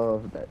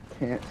love that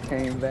tent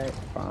came back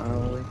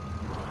finally.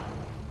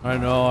 I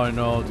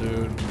know,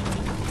 dude.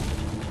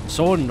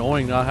 So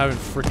annoying not having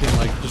freaking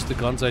like just the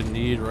guns I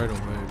need right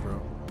away,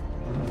 bro.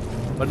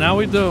 But now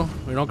we do.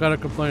 We don't gotta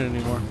complain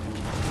anymore.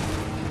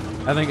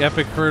 I think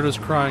Epic heard us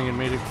crying and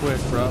made it quick,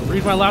 bro.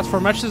 Read my last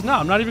 4 matches? No,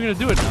 I'm not even gonna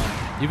do it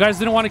now. You guys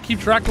didn't want to keep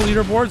track of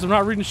leaderboards. I'm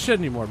not reading shit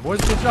anymore, boys.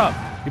 Good job.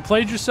 You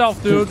played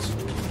yourself, dudes.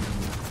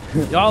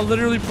 Y'all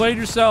literally played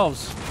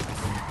yourselves.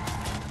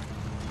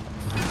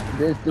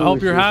 I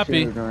hope you're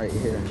happy. Right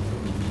here.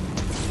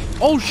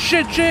 Oh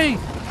shit, Jay!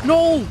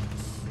 No!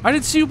 I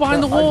didn't see you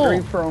behind the wall.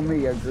 Agree for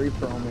me. Agree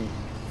for me.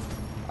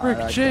 Frick,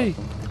 right, Jay.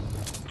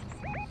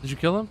 Did you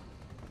kill him?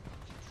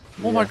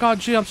 Yeah. Oh my god,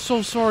 Jay, I'm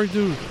so sorry,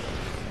 dude.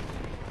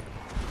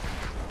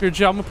 Here,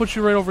 Jay, I'm gonna put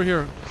you right over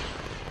here.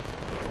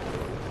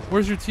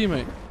 Where's your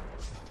teammate?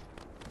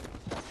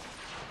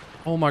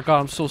 Oh my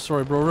god, I'm so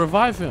sorry, bro.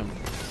 Revive him.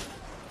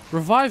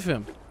 Revive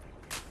him.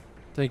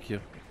 Thank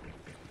you.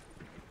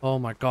 Oh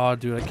my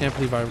god, dude. I can't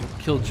believe I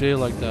killed Jay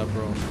like that,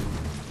 bro.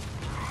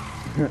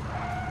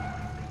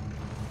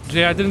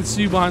 Jay, I didn't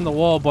see you behind the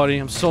wall, buddy.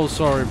 I'm so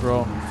sorry,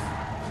 bro.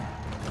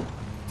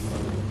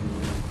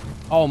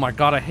 Oh my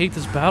god, I hate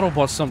this battle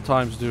bus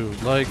sometimes,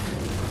 dude. Like...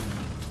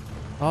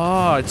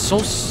 Ah, it's so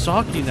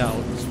sucky now.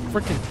 This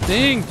freaking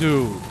thing,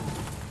 dude.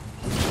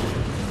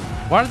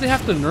 Why do they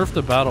have to nerf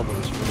the battle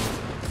bus, bro?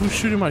 Who's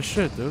shooting my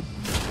shit, dude?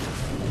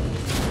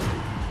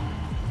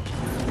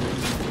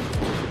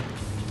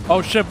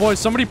 Oh shit, boys,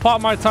 somebody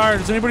popped my tire.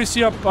 Does anybody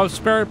see a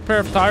spare pair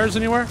of tires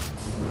anywhere?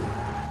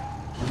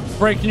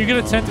 Bray, can you get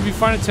a tent? If you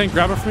find a tent,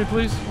 grab it for me,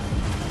 please.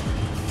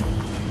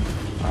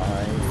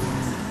 Alright.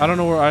 I don't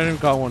know where, I didn't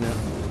got one yet.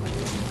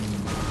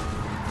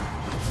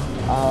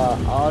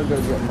 I'll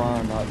go get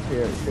mine up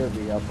here. It should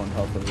be up on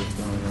top of this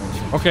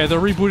one. Okay, they're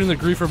rebooting the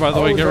griefer, by the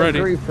way. Get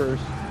ready. Griefers.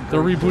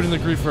 They're rebooting the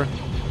griefer.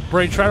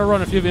 Bray, try to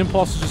run. If you have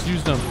impulses, just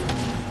use them.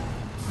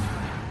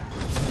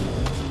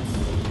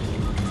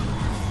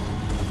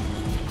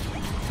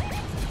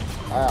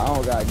 I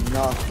don't got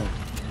nothing.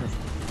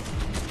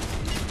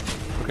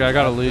 Okay, I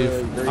gotta leave.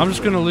 I'm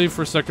just gonna leave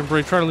for a second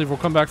break. Try to leave. We'll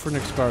come back for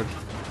Nick's card.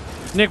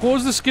 Nick, what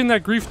was the skin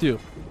that griefed you?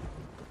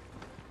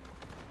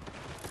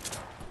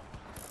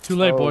 Too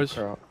late, boys.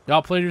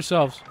 Y'all played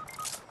yourselves.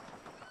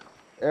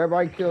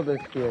 Everybody kill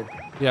this kid.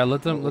 Yeah,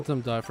 let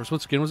them die first.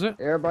 What skin was it?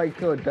 Everybody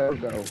kill a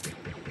dogo.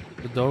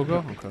 The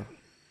dogo? Okay.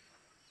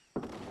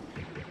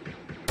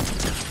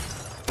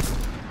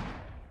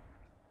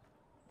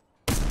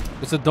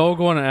 It's a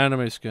dogo and an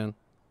anime skin.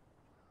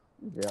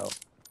 Yo.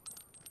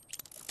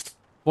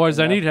 Boys,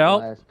 I need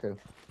help.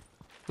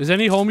 Is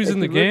any homies in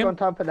the game? On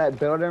top of that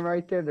building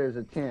right there, there's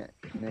a tent,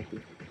 Nicky.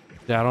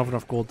 Yeah, I don't have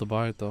enough gold to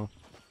buy it though.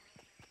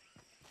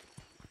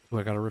 Ooh,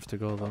 I got a rift to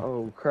go though.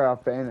 Oh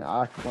crap, and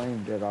I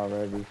claimed it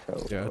already,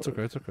 so. Yeah, it's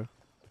okay, it's okay.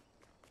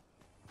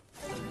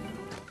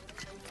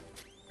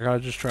 I gotta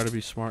just try to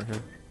be smart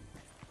here.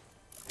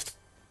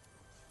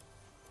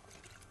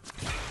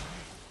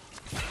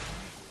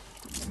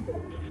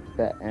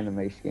 That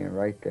anime skin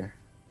right there.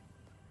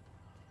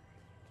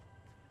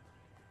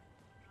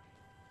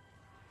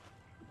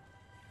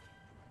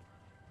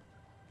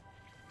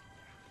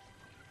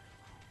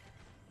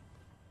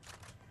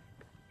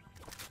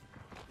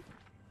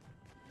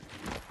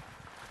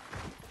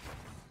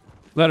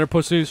 Letter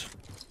pussies.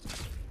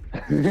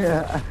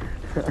 Yeah.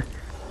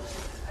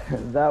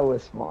 That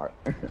was smart.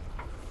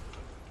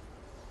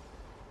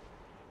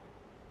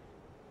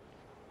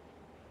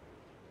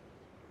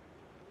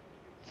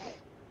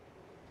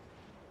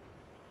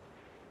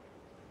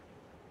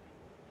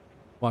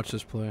 Watch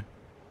this play.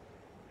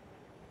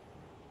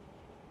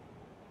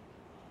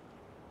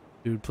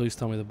 Dude, please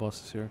tell me the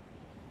bus is here.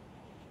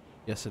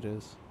 Yes, it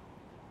is.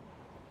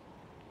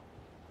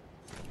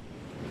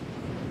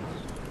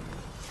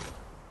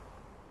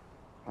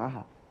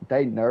 Wow.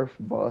 They nerfed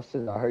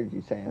bosses. I heard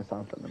you saying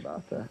something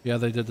about that. Yeah,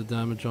 they did the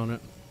damage on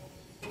it.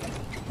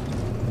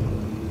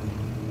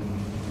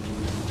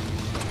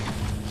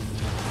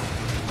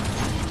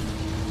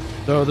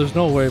 No, there's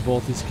no way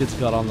both these kids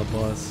got on the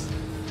bus.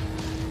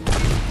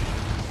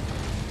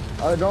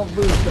 Oh, don't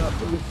boost up,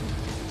 boost.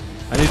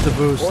 I need to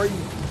boost. Or you,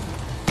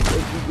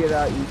 if you get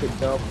out, you can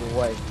dump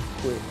away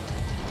quick.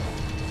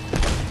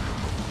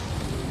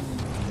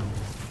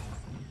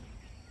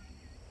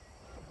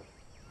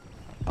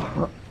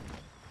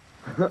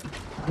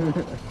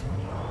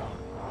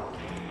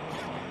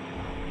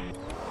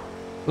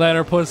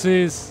 Later,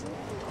 pussies.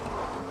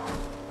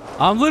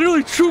 I'm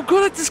literally too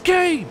good at this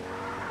game.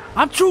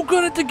 I'm too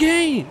good at the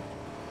game.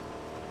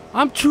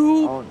 I'm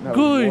too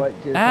good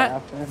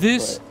at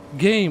this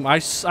game. I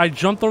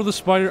jumped over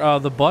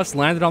the bus,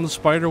 landed on the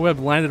spider web,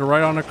 landed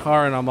right on a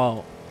car, and I'm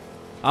out.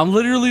 I'm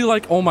literally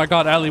like, oh my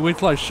god, Ali, wait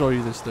till I show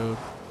you this, dude.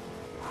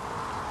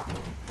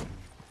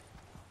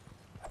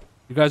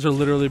 You guys are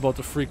literally about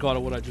to freak out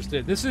at what I just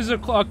did. This is a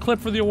clip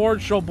for the award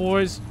show,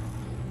 boys.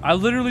 I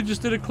literally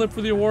just did a clip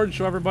for the award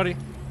show, everybody.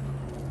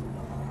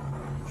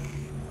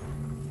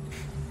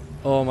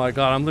 Oh my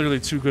god, I'm literally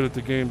too good at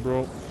the game,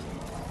 bro.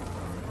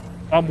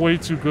 I'm way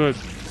too good.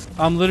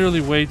 I'm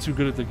literally way too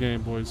good at the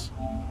game, boys.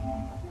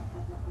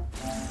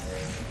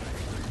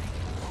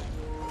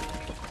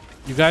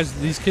 You guys,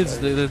 these kids,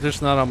 they're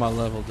just not on my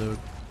level, dude.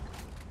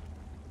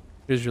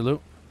 Here's your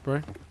loot,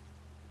 bro.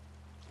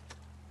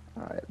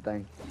 Alright,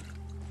 thanks.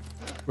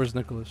 Where's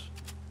Nicholas?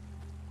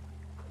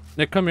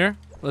 Nick, come here.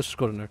 Let's just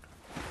go to Nick.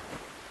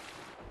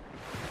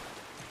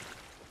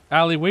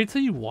 Ali, wait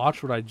till you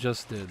watch what I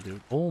just did,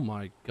 dude. Oh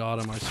my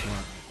god, am I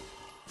smart.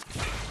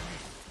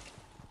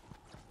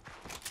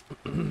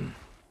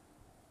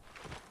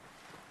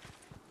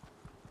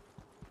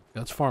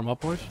 Let's farm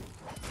up, boys.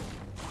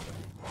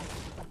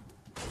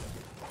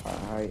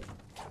 Alright.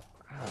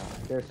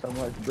 There's so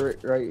much brick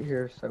right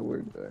here, so we're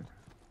good.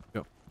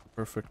 Yep,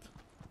 perfect.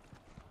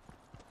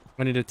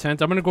 I need a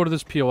tent. I'm gonna go to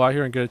this POI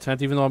here and get a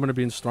tent. Even though I'm gonna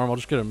be in storm, I'll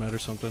just get a med or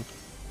something.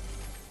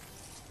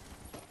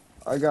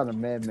 I got a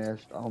med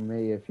mist on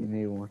me if you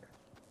need one.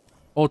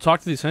 Oh,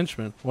 talk to these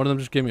henchmen. One of them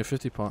just gave me a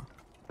 50 pot.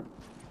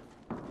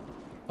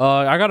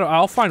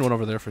 I'll find one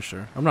over there for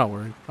sure. I'm not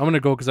worried. I'm gonna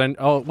go because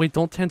oh, wait,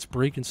 don't tents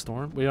break in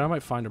storm? Wait, I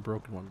might find a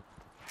broken one.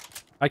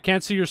 I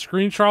can't see your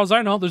screen, Charles.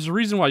 I know. There's a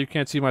reason why you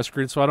can't see my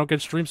screen, so I don't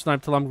get stream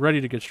sniped till I'm ready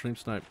to get stream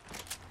sniped.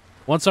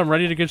 Once I'm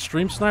ready to get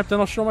stream sniped,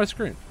 then I'll show my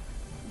screen.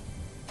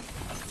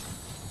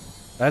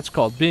 That's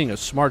called being a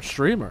smart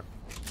streamer.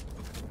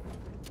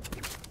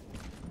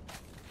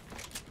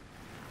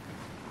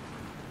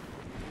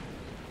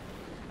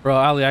 Bro,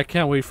 Ali, I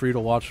can't wait for you to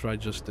watch what I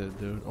just did,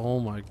 dude. Oh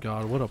my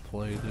god, what a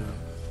play, dude.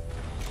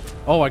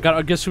 Oh, I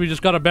guess we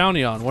just got a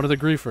bounty on one of the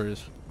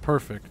griefers.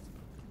 Perfect.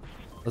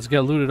 Let's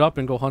get looted up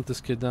and go hunt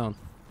this kid down.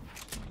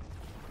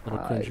 Little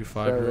cringy 5-year-olds.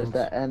 So there's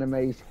that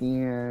anime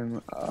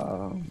skin.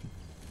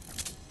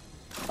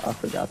 I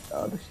forgot the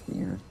other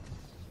skin.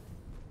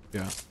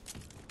 Yeah.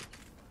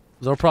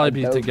 They'll probably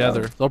be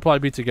together. They'll probably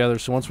be together.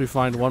 So once we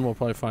find one, we'll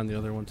probably find the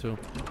other one too.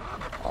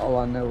 All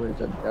I know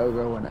is a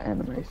dogo and an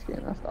anime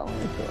skin. That's the only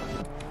two I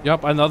know.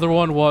 Yep, another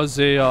one was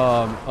a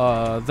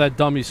that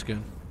dummy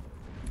skin.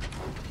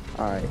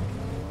 Alright.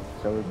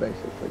 so we're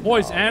basically.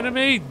 Boys, dog.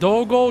 anime,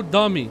 dogo,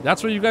 dummy.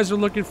 That's what you guys are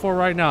looking for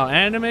right now.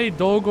 Anime,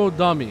 dogo,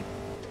 dummy.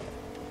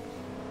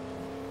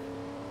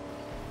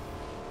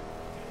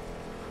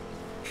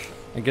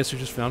 I guess you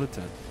just found a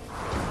 10.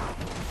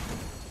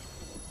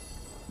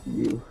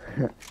 You.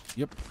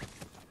 Yep.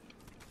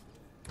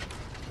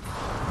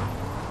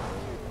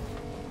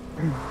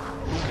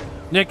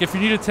 Nick, if you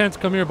need a tent,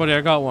 come here, buddy.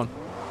 I got one.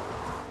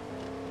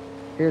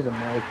 Here's a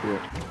mic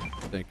here.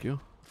 Thank you.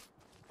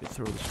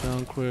 Throw this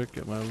down quick.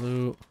 Get my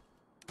loot.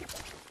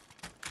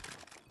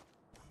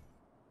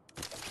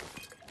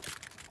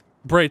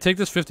 Bray, take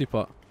this 50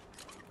 pot.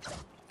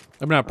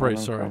 I'm not Bray,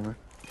 sorry. Coming.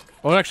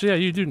 Oh, actually, yeah,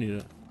 you do need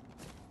it.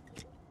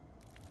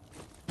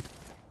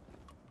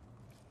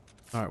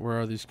 Alright,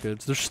 where are these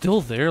kids? They're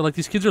still there? Like,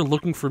 these kids are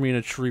looking for me in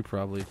a tree,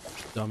 probably.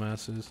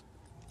 Dumbasses.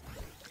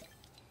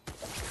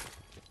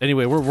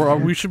 Anyway,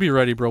 we should be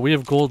ready, bro. We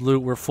have gold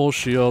loot. We're full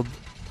shield.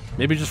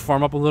 Maybe just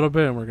farm up a little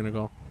bit and we're gonna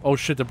go. Oh,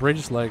 shit, did Bray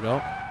just lag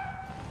out?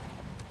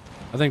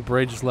 I think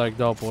Bray just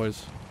lagged out,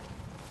 boys.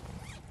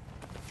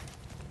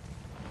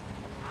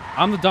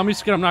 I'm the dummy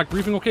skin. I'm not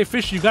griefing. Okay,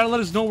 Fishy, you gotta let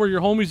us know where your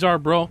homies are,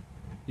 bro.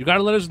 You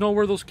gotta let us know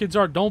where those kids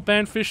are. Don't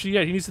ban Fishy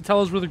yet. He needs to tell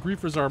us where the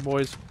griefers are,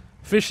 boys.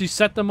 Fishy,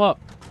 set them up.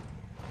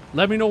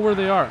 Let me know where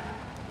they are.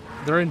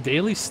 They're in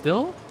daily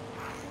still?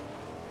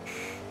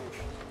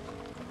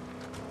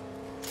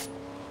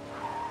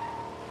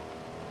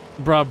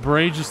 Bruh,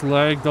 Bray just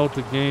lagged out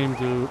the game,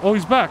 dude. Oh,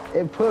 he's back.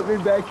 It put me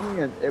back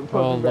in.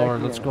 Oh,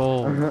 Lord, let's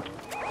go.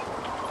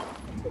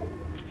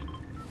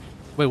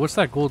 Wait, what's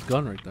that gold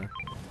gun right there?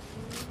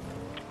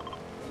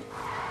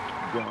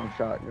 Gun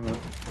shot, you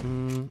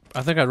know.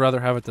 I think I'd rather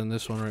have it than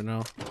this one right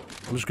now.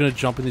 I'm just gonna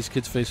jump in these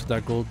kids' face with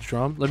that gold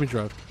drum. Let me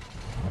drive.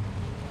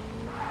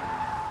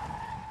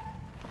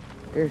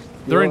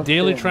 They're in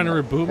daily trying to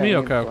reboot me?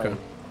 Okay, okay.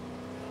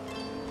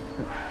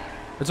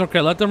 It's okay,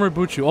 let them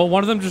reboot you. Oh,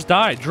 one of them just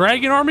died.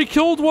 Dragon Army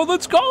killed one.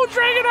 Let's go,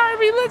 Dragon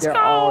Army, let's go!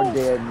 They're all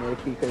dead,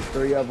 Nick, because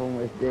 3 of them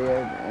was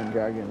dead, and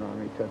Dragon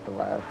Army took the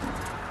last one.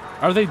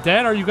 Are they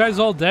dead? Are you guys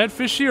all dead,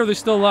 Fishy, or are they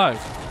still alive?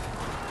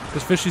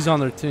 Because Fishy's on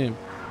their team.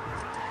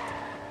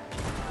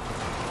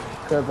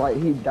 Because, like,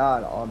 he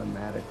died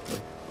automatically.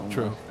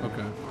 True,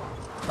 okay.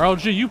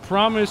 RLG, you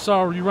promised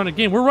you run a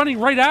game. We're running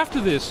right after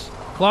this.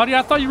 Claudia,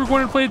 I thought you were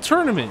going to play a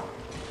tournament.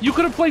 You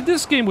could have played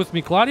this game with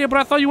me, Claudia, but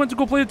I thought you went to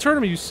go play a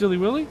tournament, you silly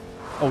Willy.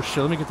 Oh shit,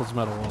 let me get those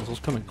metal walls. Those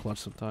come in clutch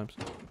sometimes.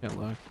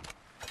 Can't lie.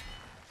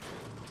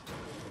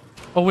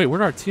 Oh wait,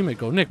 where'd our teammate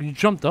go? Nick, you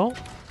jumped out?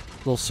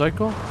 Little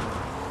psycho?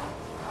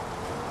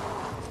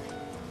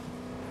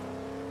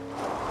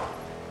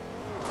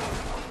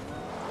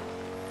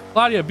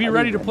 Claudia, be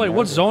ready to play.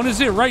 What zone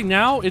is it right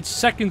now? It's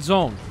second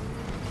zone.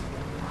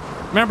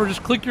 Remember,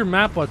 just click your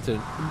map button.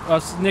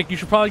 Nick, you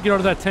should probably get out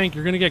of that tank.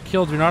 You're gonna get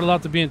killed. You're not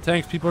allowed to be in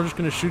tanks. People are just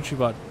gonna shoot you,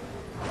 bud.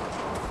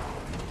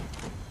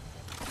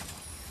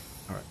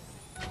 Alright.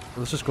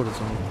 Let's just go to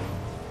zone.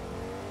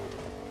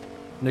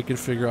 Nick can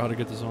figure out how to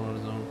get the zone out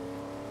of zone.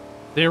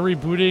 They're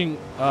rebooting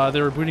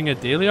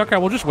it daily? Okay,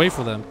 we'll just wait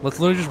for them. Let's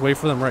literally just wait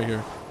for them right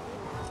here.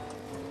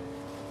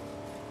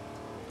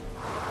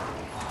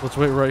 Let's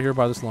wait right here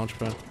by this launch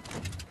pad.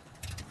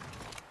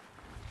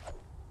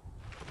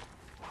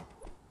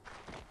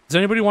 Does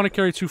anybody want to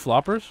carry 2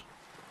 floppers?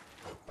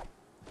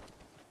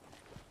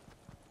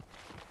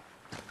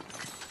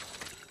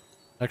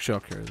 Actually,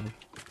 I'll carry them.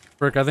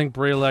 Frick, I think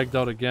Bray lagged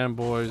out again,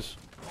 boys.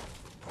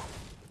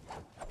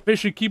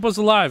 Fishy, keep us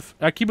alive.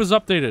 Keep us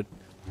updated.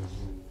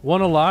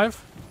 One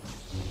alive?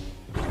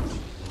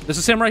 This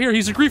is him right here.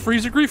 He's a griefer.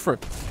 He's a griefer.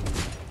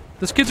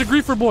 This kid's a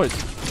griefer, boys.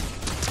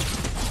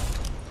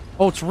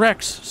 Oh, it's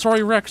Rex.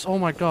 Sorry, Rex. Oh,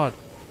 my God.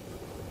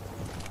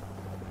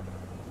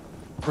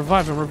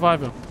 Revive him.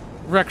 Revive him.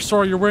 Rex,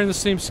 sorry, you're wearing the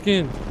same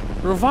skin.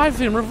 Revive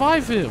him,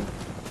 revive him!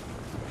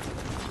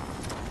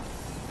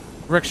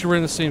 Rex, you're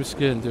wearing the same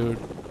skin, dude.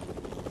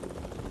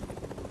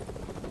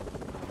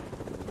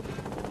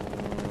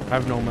 I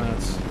have no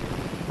mats.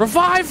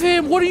 Revive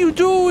him! What are you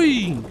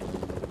doing?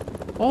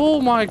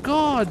 Oh my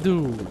God,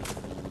 dude.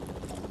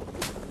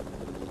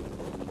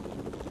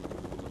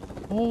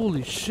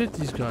 Holy shit,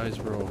 these guys,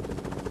 bro.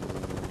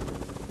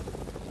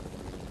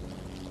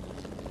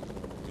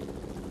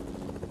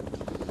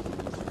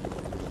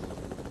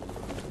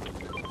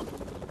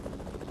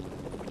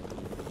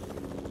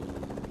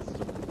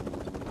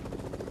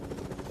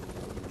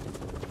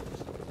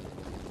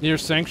 Near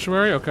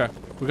Sanctuary? Okay.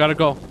 We gotta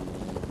go.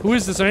 Who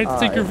is this? I need to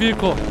take your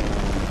vehicle.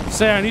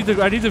 Say, I need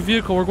the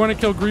vehicle. We're going to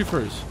kill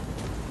griefers.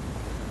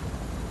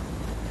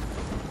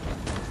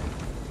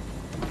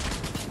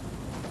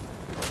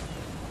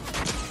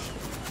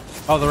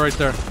 Oh, they're right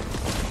there.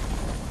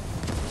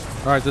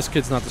 Alright, this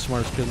kid's not the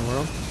smartest kid in the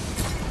world.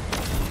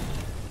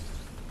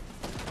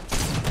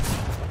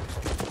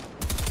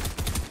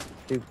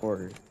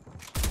 Two-quarters.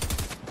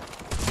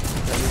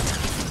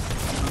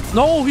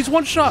 No, he's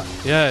one shot.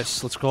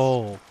 Yes, let's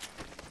go.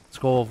 Let's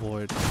go,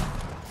 Void.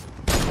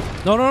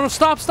 No, no, no,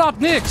 stop, stop,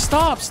 Nick.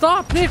 Stop,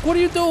 stop, Nick. What are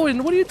you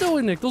doing? What are you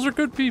doing, Nick? Those are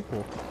good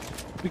people.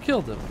 We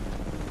killed them.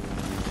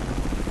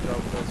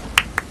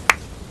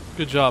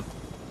 Good job.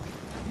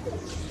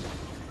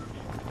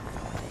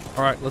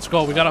 Alright, let's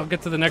go. We gotta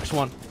get to the next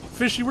one.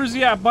 Fishy, where's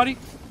he at, buddy?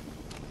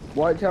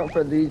 Watch out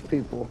for these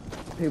people.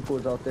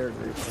 People's out there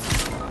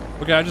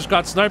griefing. Okay, I just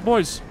got sniped,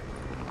 boys.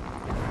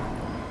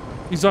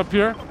 He's up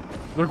here.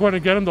 They're going to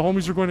get him. The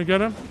homies are going to get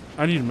him.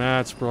 I need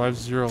mats, bro. I have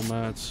 0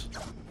 mats.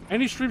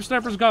 Any stream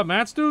snipers got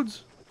mats,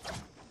 dudes?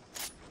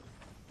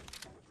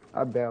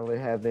 I barely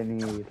have any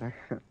either.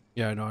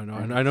 Yeah, I know.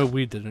 I know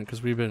we didn't,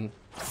 because we've been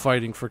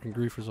fighting freaking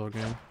griefers all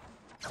game.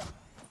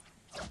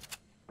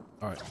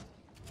 Alright.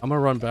 I'm gonna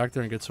run back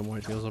there and get some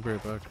white heals. I'll be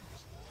right back.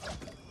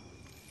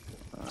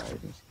 Alright.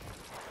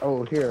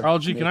 Oh, here.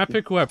 RLG, can I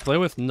pick who I play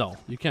with? No,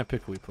 you can't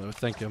pick who we play with.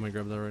 Thank you. I'm gonna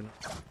grab that right now.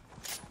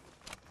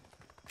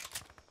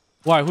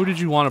 Why? Who did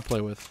you want to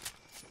play with?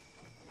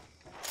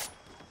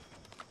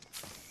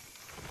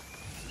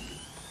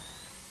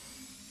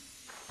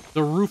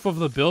 The roof of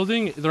the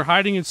building? They're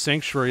hiding in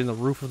Sanctuary in the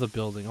roof of the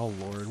building. Oh,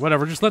 Lord.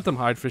 Whatever. Just let them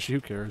hide, Fishy.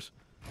 Who cares?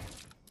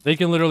 They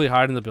can literally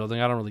hide in the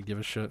building. I don't really give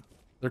a shit.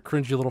 They're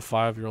cringy little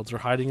 5-year-olds. They're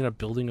hiding in a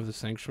building of the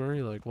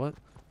Sanctuary? Like, what?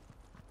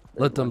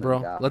 Let them,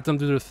 bro. Let them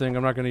do their thing.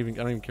 I don't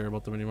even care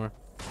about them anymore.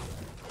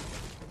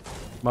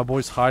 My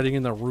boy's hiding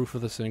in the roof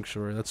of the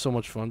Sanctuary. That's so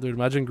much fun, dude.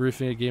 Imagine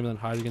griefing a game and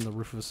then hiding in the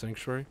roof of a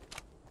Sanctuary.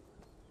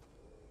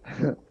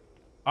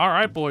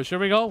 Alright, boys. Here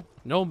we go.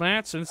 No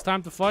mats, and it's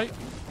time to fight.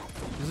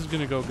 This is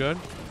gonna go good.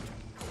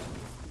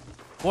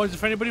 Boys,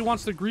 if anybody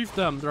wants to grief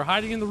them, they're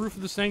hiding in the roof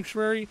of the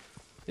Sanctuary.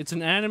 It's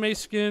an anime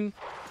skin.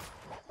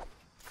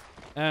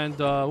 And,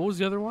 what was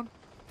the other one?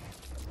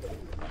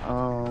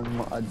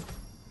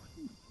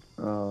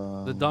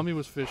 The dummy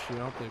was Fishy. I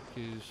don't think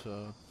he's,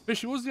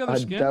 Fishy, what was the other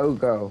skin?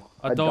 Dogo.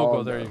 A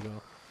Dogo, there you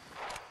go.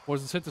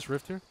 Boys, let's hit this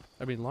rift here.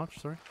 I mean, launch,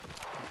 sorry.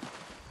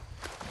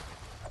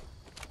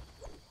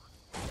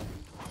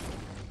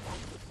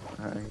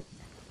 Alright.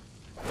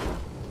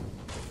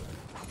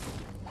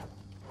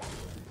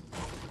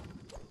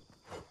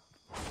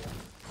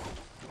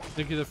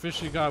 Think of the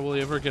Fishy guy, will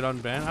he ever get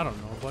unbanned? I don't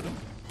know, buddy.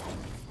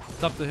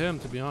 It's up to him,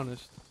 to be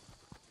honest.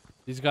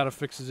 He's got to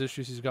fix his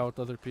issues he's got with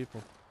other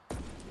people.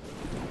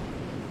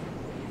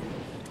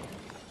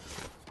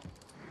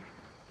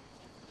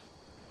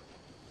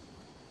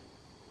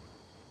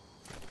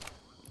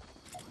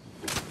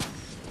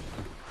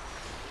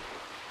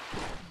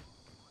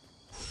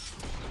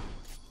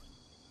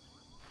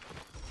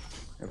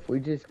 If we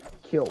just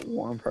kill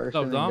one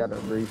person and got a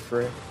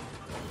refresh.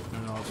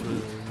 No, it's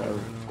really so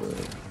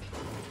good.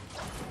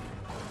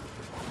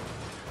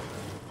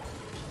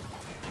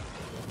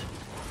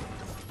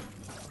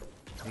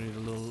 We need a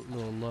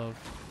little love.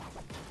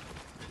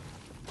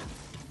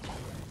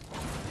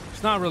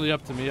 It's not really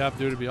up to me,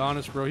 Abdu, to be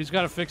honest, bro. He's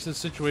got to fix this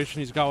situation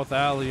he's got with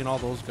Ali and all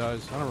those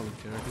guys. I don't really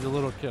care. He's a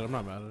little kid. I'm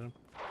not mad at him.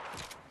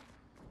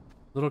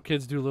 Little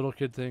kids do little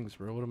kid things,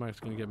 bro. What am I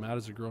going to get mad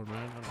as a grown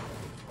man? I don't know.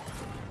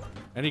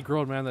 Any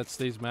grown man that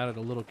stays mad at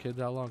a little kid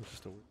that long is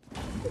just a...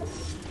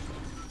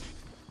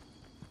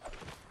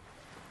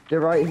 They're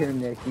right here,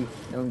 Nicky.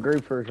 Them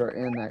griefers are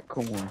in that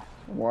corn.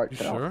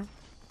 Watch you out. Sure?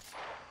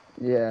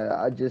 Yeah,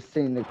 I just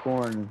seen the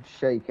corn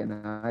shaking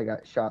and I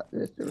got shot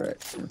this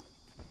direction.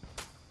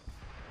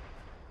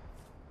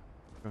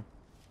 Okay.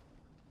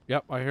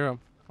 Yep, I hear him.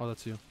 Oh,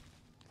 that's you.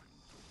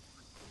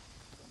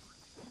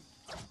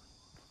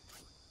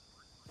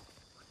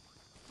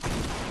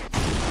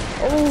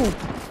 Oh!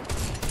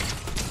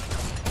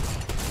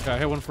 Okay, I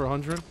hit one for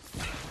 100.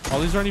 Oh,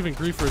 these aren't even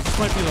griefers. This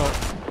might be the...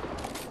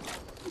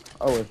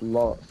 Oh, it's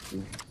lost.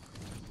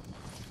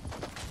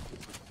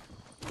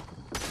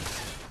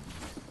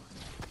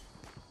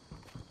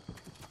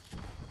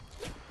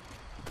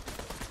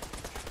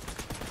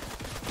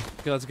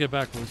 Okay, let's get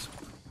back, boys.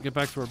 Get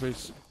back to our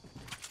base.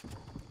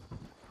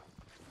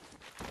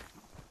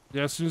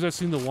 Yeah, as soon as I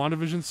seen the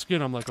WandaVision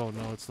skin, I'm like, oh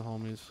no, it's the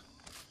homies.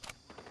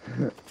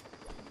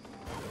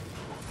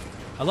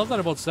 I love that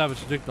about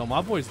Savage Dick, though.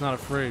 My boy's not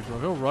afraid, bro.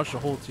 He'll rush a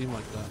whole team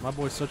like that. My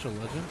boy's such a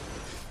legend.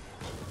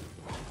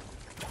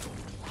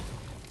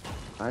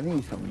 I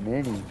need some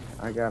minis.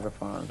 I gotta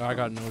find some. I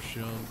got no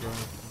shield, bro.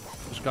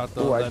 Just got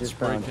the, that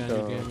spray can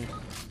you gave me.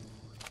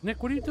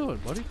 Nick, what are you doing,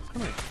 buddy?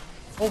 Come here.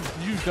 Oh,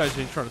 you guys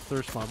ain't trying to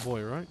thirst my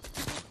boy, right?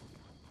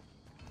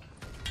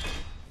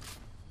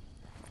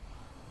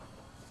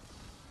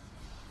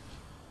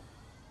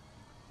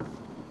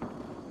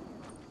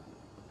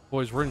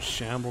 Boys, we're in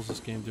shambles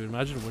this game, dude.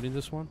 Imagine winning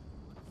this one.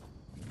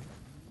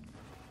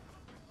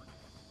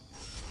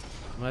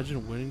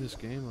 Imagine winning this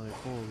game, like,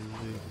 holy.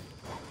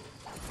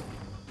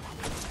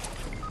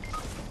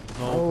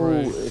 Oh,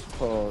 great. It's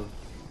paused.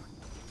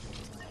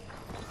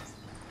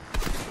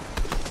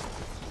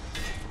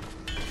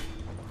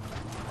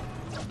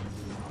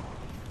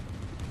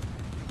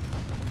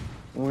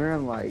 We're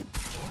in like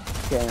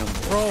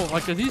shambles. Bro,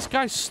 like, are these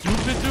guys stupid,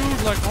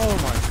 dude? Like, oh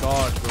my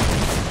god, bro.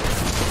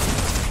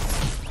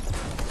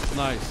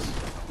 Nice.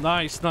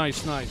 Nice,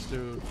 nice, nice,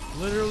 dude.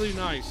 Literally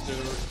nice,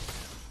 dude.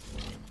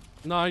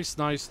 Nice,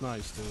 nice,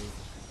 nice, dude.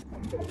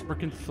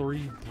 Freaking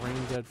 3,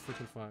 brain dead,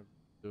 freaking 5,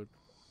 dude.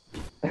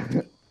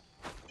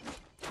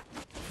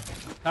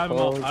 Time him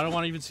out. I don't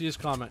want to even see his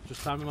comment.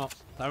 Just time him out.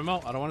 Time him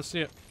out. I don't want to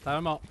see it. Time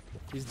him out.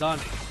 He's done.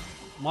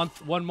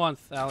 1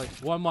 month, Ali.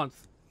 1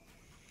 month.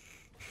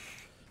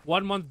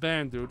 1 month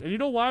ban, dude. And you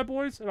know why,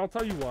 boys? And I'll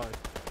tell you why.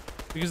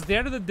 Because at the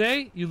end of the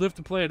day, you live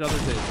to play another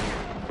day,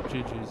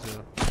 dude. GG's,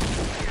 yeah.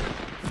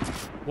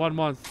 1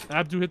 month.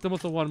 Abdu, hit them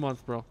with the 1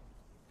 month, bro.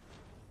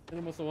 Hit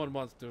him with the 1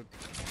 month, dude.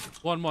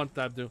 1 month,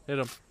 Abdu. Hit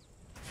him.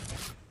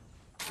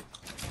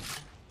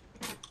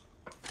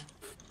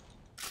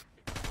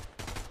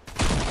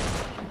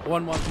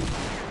 One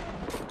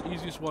month.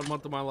 Easiest 1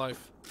 month of my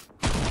life.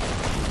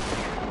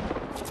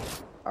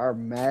 Our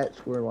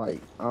mats were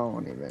like, I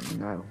don't even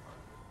know.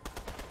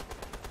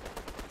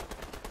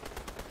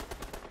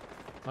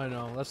 I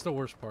know. That's the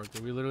worst part,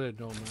 dude. We literally had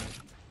no match.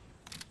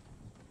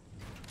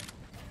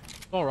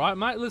 Alright,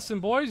 mate. Listen,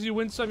 boys. You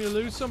win some, you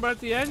lose some. But at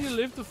the end, you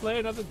live to play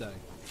another day.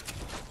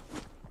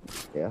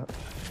 Yeah.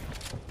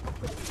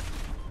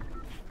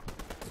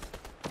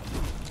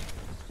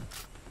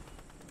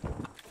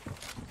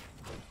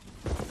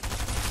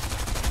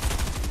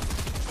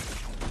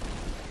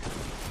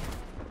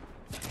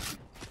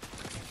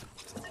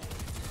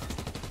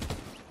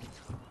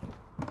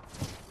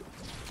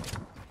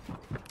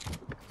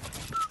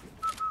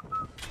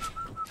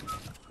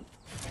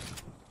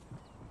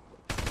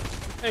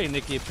 Hey,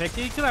 Nicky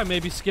Picky, can I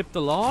maybe skip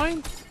the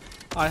line?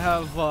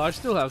 I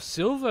still have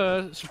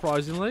silver,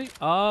 surprisingly.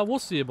 We'll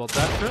see about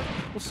that, Trip.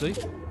 We'll see.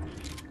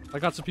 I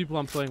got some people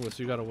I'm playing with,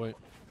 so you gotta wait.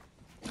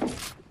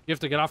 You have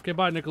to get off. Okay,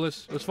 bye,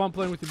 Nicholas. It was fun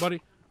playing with you,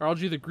 buddy.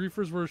 RLG, the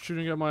griefers were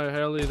shooting at my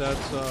heli.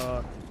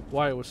 That's,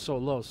 why it was so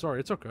low. Sorry,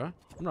 it's okay. I'm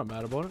not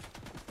mad about it.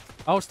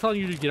 I was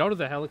telling you to get out of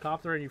the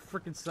helicopter, and you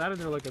freaking sat in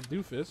there like a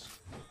doofus.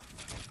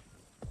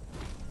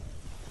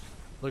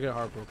 Look at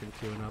Heartbroken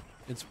queuing up.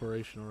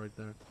 Inspirational right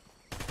there.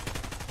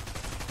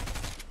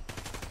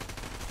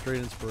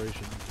 Great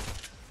inspiration.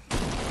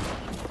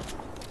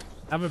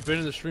 Haven't been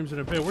in the streams in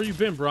a bit. Where you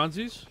been,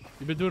 Bronzies?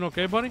 You been doing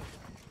okay, buddy?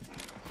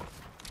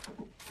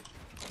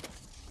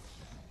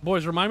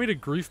 Boys, remind me to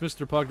grief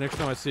Mr. Pug next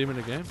time I see him in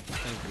a game.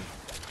 Thank you.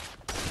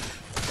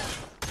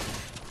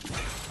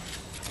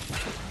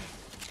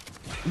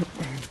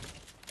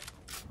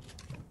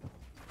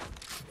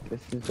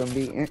 This is gonna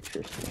be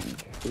interesting.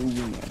 Who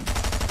wins?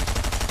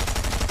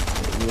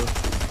 We'll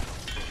see.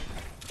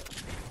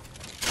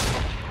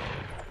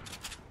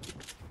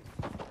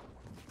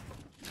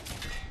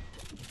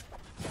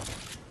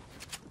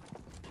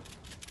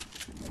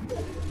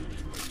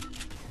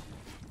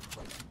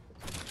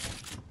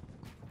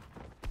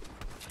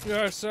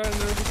 Yeah, I sat in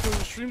there because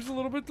the stream's a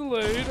little bit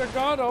delayed. I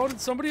got out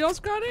and somebody else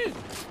got in. I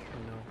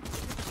know.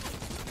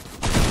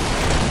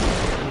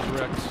 There's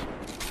Rex.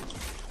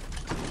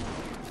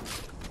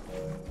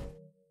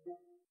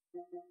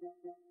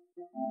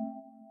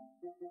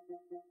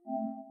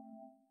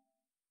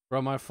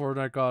 Bro, my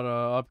Fortnite got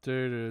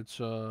updated. It's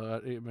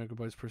at 8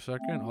 megabytes per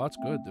second. Oh, that's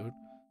good, dude.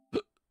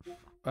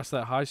 That's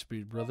that high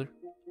speed, brother.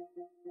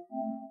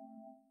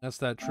 That's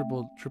that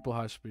triple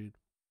high speed.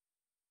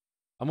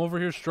 I'm over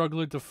here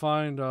struggling to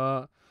find,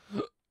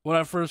 when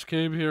I first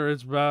came here,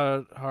 it's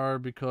bad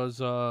hard because,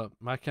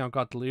 my account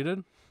got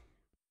deleted.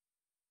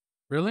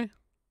 Really?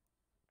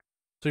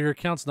 So your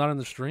account's not in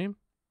the stream?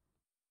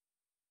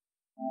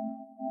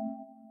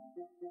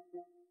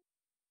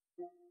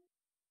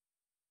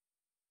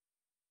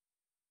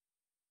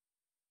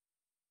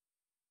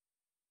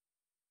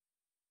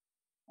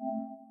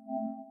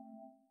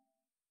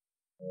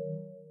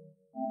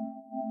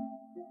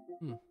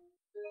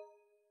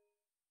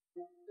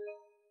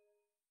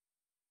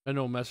 And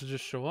no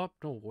messages show up?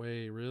 No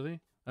way,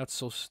 really? That's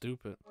so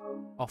stupid.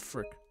 Oh,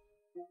 frick.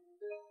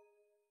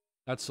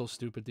 That's so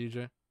stupid,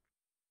 DJ.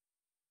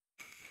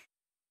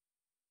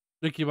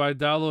 Nicky, my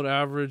download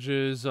average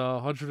is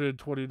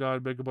 129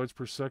 megabytes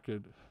per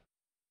second.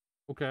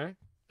 Okay.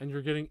 And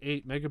you're getting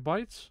 8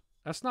 megabytes?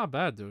 That's not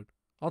bad, dude.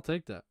 I'll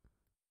take that.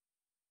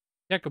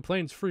 Can't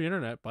complain. It's free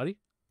internet, buddy.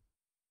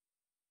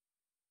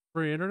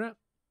 Free internet?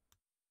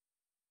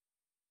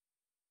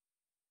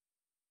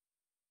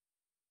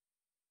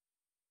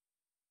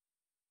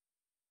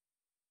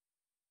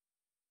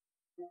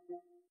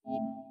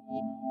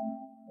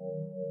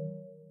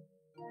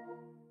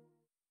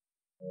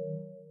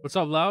 What's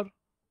up, Loud?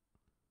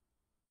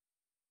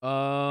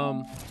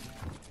 I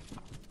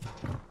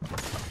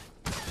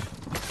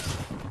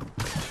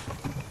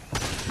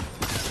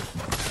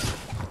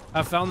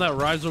found that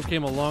Rizo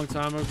came a long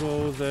time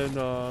ago. Then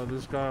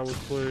this guy I was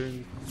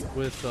playing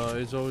with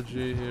his OG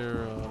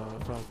here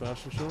found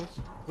fashion shows.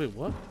 Wait,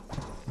 what?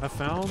 I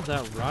found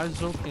that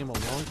Rizo came a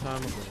long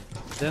time ago.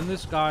 Then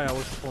this guy I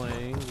was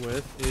playing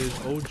with is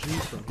OG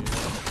from here.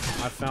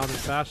 I found in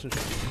fashion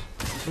shows.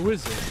 Who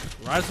is it?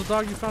 Rizo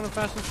Dog you found in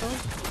fashion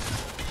shows?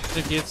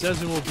 It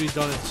says it will be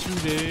done in 2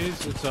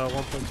 days. It's a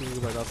 1.2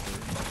 gigabyte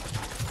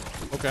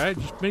update. Okay,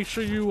 just make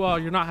sure you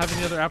you're not having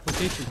any other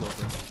applications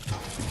open.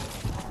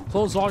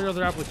 Close all your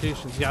other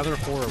applications. Yeah, they're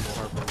horrible,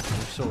 Heartbroken.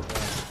 They're so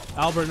bad.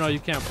 Albert, no,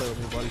 you can't play with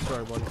me, buddy.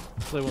 Sorry, buddy.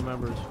 Play with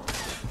members.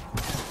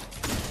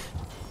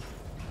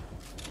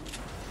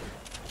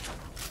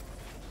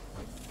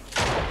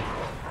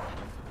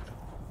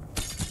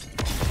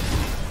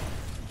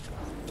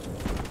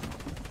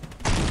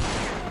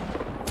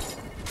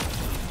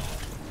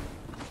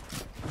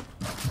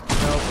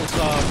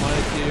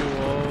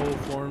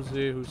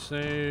 Z,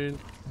 Hussein,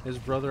 his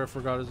brother, I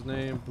forgot his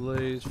name,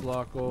 Blaze,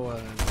 Flacco,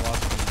 and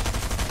Watson.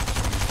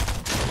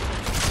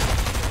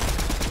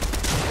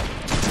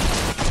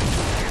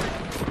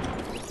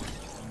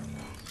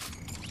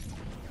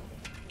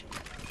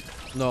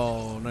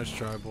 No, nice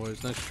try,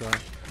 boys. Nice try.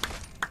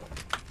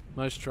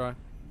 Nice try.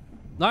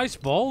 Nice,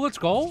 Bo. Let's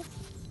go.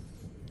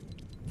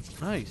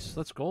 Nice.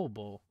 Let's go,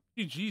 Bo.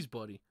 GG's,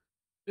 buddy.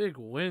 Big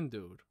win,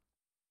 dude.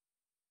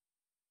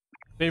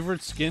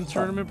 Favorite skin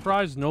tournament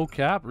prize? No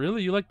cap.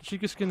 Really? You like the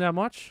Chica skin that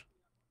much?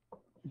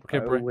 Okay,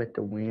 bro. With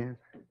the win.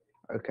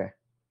 Okay.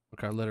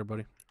 Okay, later,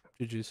 buddy.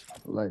 GG's.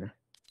 Later.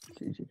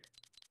 GG.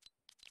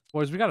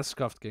 Boys, we got a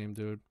scuffed game,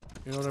 dude.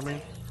 You know what I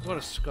mean? What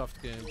a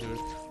scuffed game, dude.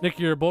 Nick,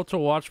 you're about to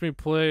watch me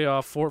play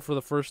Fort for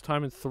the first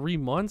time in 3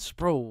 months?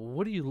 Bro,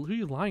 who are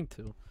you lying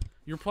to?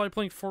 You were probably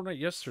playing Fortnite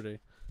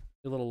yesterday,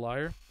 you little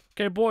liar.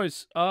 Okay,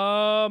 boys.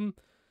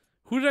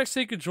 Who did I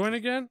say could join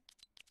again?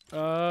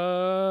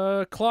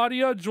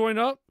 Claudia, join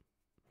up.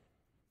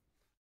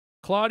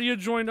 Claudia,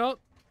 join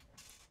up.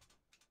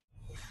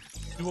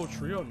 Duo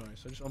trio,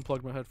 nice. I just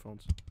unplugged my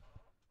headphones.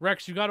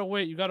 Rex, you gotta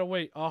wait. You gotta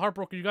wait.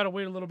 Heartbroken, you gotta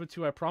wait a little bit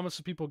too. I promise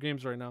the people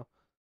games right now.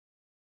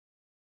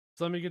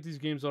 So let me get these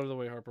games out of the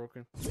way,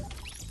 Heartbroken.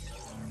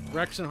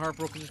 Rex and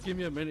Heartbroken, just give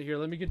me a minute here.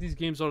 Let me get these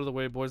games out of the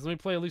way, boys. Let me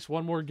play at least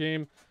one more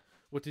game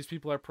with these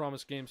people I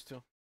promised games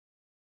to.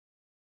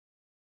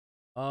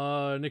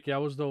 Nikki, I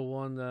was the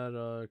one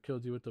that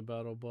killed you with the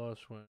battle bus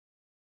when...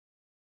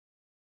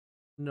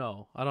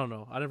 No, I don't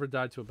know. I never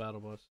died to a battle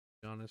bus, to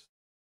be honest.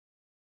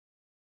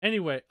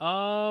 Anyway,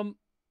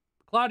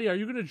 Claudia, are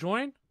you gonna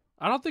join?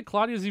 I don't think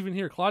Claudia's even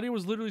here. Claudia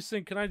was literally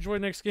saying, can I join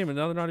next game? And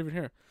now they're not even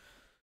here.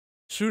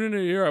 Soon in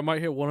a year, I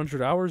might hit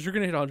 100 hours. You're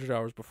gonna hit 100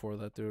 hours before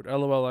that, dude.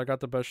 LOL, I got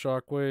the best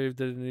shockwave.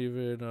 Didn't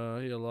even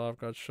heal off.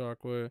 Got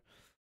shockwave.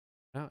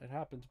 Yeah, it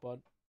happens, bud.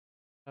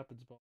 It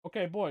happens, bud.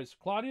 Okay, boys.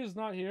 Claudia's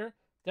not here.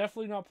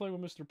 Definitely not playing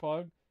with Mr.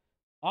 Pug.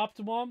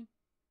 Optimum.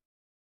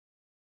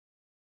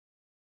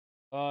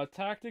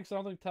 Tactics. I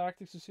don't think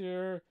Tactics is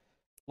here.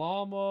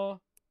 Llama.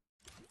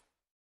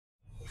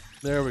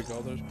 There we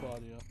go. There's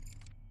Claudia.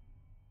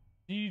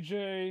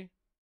 DJ.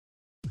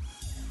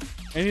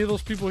 Any of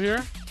those people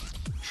here?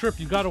 Trip,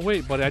 you gotta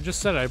wait, buddy. I just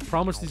said it. I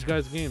promised these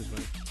guys games,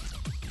 man.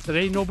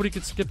 Today, nobody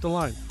could skip the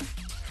line.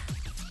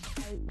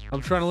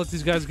 I'm trying to let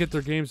these guys get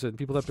their games in.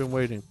 People that have been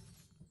waiting.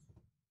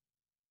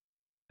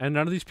 And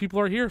none of these people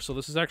are here, so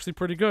this is actually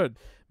pretty good.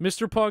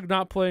 Mr. Pug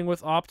not playing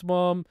with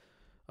Optimum.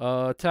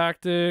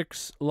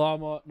 Tactics.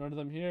 Llama, none of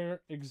them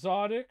here.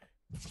 Exotic.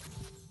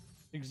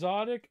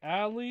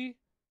 Ali.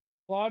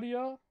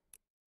 Claudia.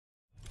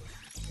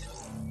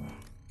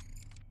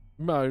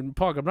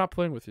 Pug, I'm not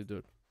playing with you,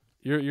 dude.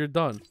 You're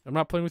done. I'm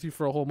not playing with you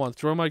for a whole month.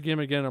 Join my game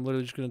again, I'm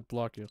literally just gonna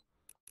block you.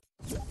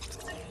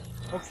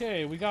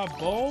 Okay, we got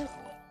Bo.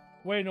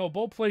 Wait, no,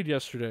 Bo played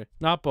yesterday.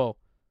 Not Bo.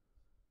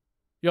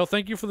 Yo,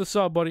 thank you for the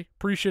sub, buddy.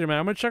 Appreciate it, man.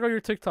 I'm gonna check out your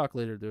TikTok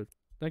later, dude.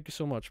 Thank you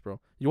so much, bro.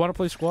 You wanna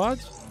play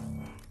squads?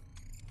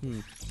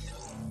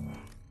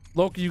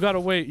 Loki, you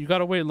gotta wait. You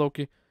gotta wait,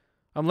 Loki.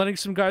 I'm letting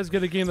some guys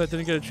get a game that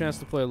didn't get a chance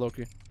to play,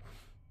 Loki.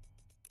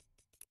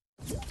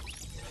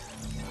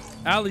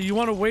 Ali, you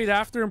wanna wait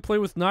after and play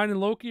with 9 and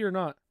Loki or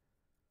not?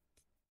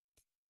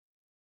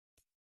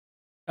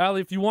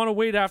 Ali, if you want to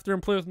wait after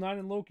and play with 9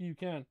 and Loki, you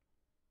can.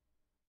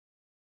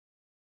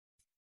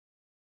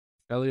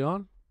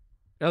 Elion?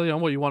 Elion,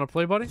 what, you want to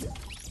play, buddy?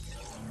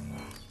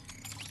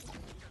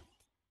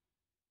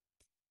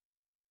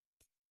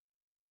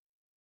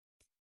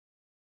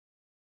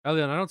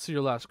 Elion, I don't see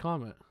your last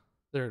comment.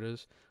 There it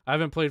is. I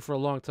haven't played for a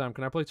long time.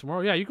 Can I play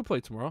tomorrow? Yeah, you can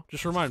play tomorrow.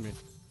 Just remind me.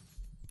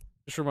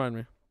 Just remind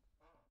me.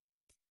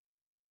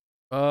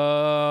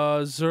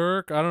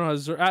 Zerk. I don't know.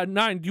 Zerk.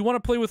 9, do you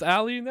want to play with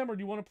Ali and them, or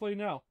do you want to play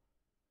now?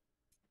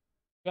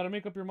 Gotta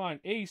make up your mind.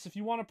 Ace, if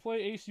you want to play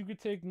Ace, you could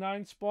take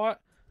 9's spot.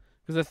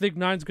 Because I think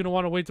 9's gonna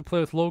want to wait to play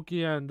with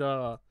Loki and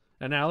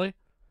Ali.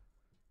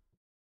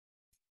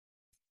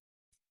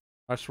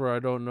 I swear I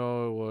don't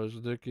know it was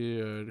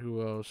Dicky and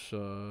who else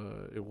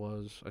it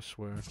was, I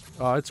swear.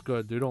 Oh, it's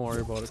good, dude. Don't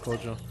worry about it,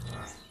 Kojo.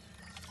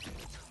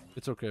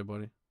 It's okay,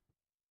 buddy.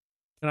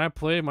 Can I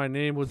play? My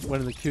name went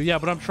in the queue. Yeah,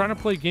 but I'm trying to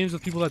play games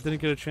with people that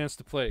didn't get a chance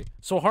to play.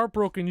 So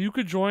Heartbroken, you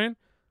could join.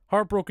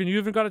 Heartbroken, you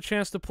haven't got a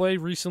chance to play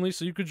recently,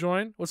 so you could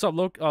join. What's up,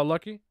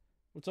 Lucky?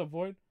 What's up,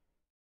 Void?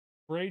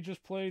 Bray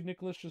just played.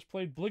 Nicholas just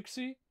played.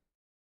 Blixie.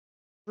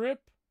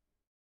 Trip.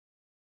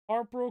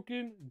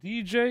 Heartbroken.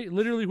 DJ.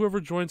 Literally, whoever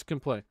joins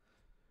can play.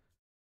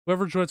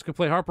 Whoever joins can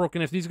play.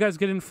 Heartbroken. If these guys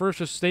get in first,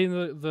 just stay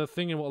in the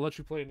thing and we'll let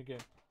you play in the game.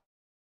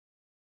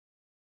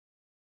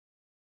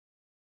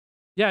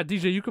 Yeah,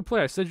 DJ, you could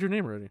play. I said your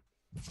name already.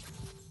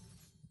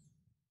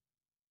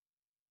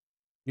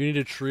 You need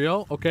a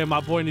trio? Okay, my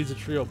boy needs a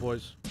trio,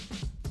 boys.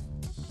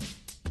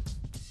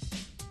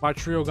 My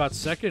trio got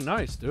second.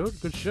 Nice,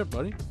 dude. Good shit,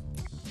 buddy.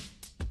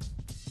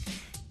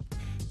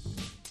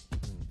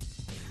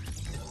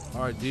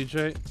 Alright,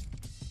 DJ.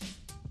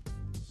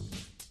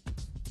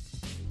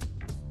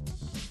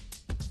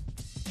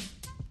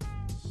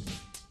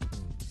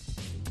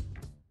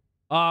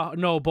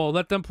 No, Bo,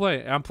 let them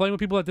play. I'm playing with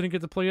people that didn't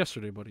get to play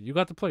yesterday, buddy. You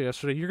got to play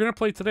yesterday. You're gonna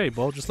play today,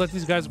 Bo. Just let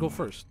these guys go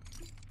first.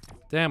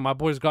 Damn, my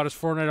boy's got his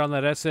Fortnite on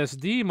that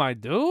SSD, my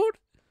dude.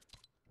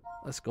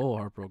 Let's go,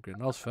 Heartbroken.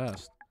 That was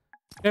fast.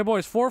 Okay,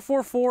 boys,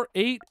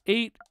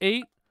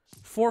 444-888.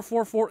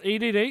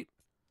 444-888.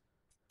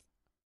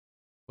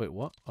 Wait,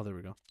 what? Oh, there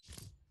we go.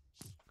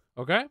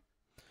 Okay.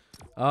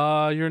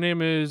 Your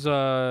name is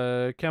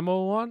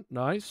Camo One.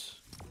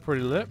 Nice.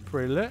 Pretty lit.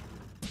 Pretty lit.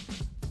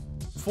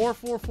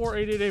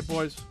 444-888,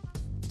 boys.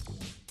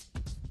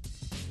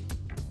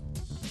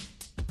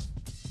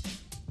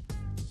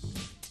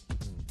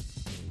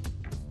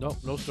 Nope,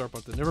 no start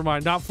button. Never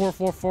mind. Not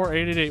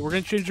 444-888. We're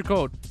gonna change the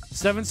code.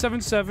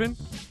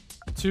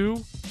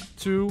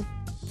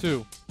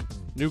 777-222.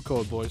 New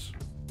code, boys.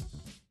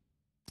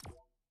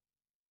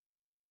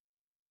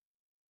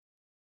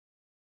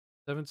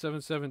 Are we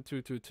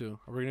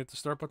gonna hit the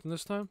start button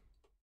this time?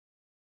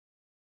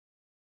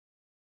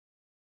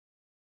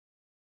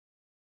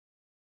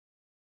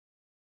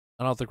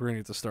 I don't think we're gonna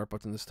hit the start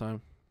button this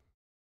time.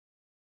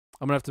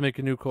 I'm gonna have to make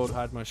a new code,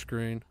 hide my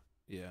screen.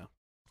 Yeah.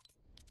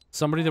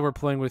 Somebody that we're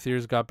playing with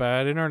here's got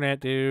bad internet,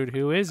 dude.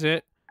 Who is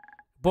it?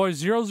 Boy,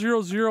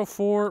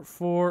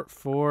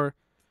 000444.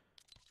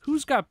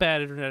 Who's got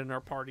bad internet in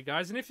our party,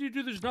 guys? And if you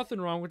do, there's nothing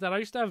wrong with that. I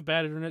used to have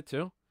bad internet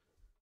too.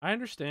 I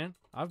understand.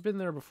 I've been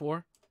there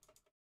before.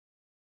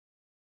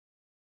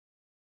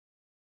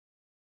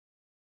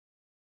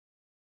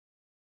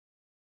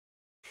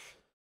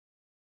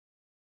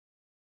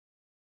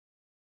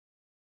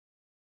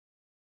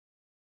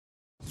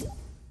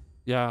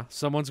 Yeah,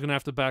 someone's gonna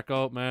have to back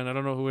out, man. I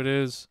don't know who it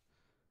is.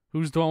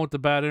 Who's the one with the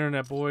bad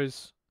internet,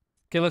 boys?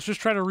 Okay, let's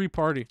just try to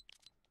re-party.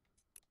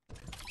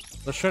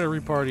 Let's try to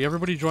re-party.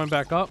 Everybody join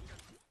back up.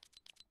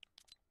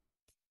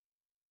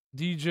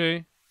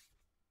 DJ,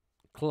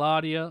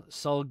 Claudia,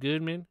 Saul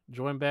Goodman,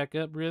 join back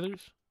up,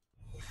 brothers.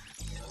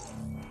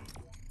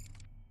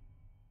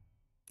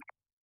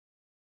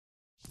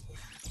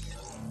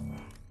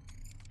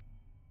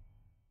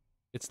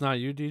 It's not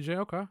you, DJ?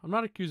 Okay. I'm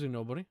not accusing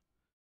nobody.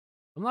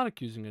 I'm not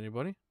accusing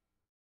anybody.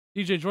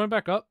 DJ, join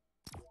back up.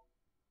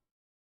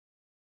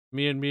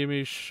 Me and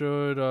Mimi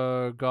should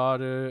got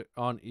it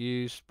on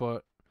East,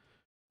 but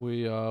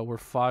we're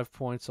 5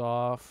 points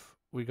off.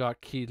 We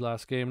got keyed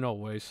last game. No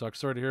way, sucks.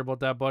 Sorry to hear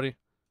about that, buddy.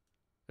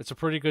 It's a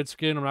pretty good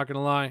skin, I'm not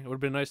gonna lie. It would have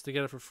been nice to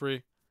get it for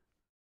free.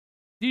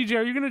 DJ,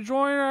 are you gonna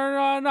join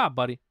or not,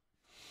 buddy?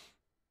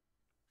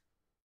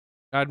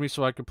 Add me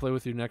so I can play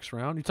with you next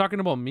round. You talking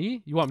about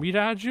me? You want me to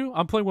add you?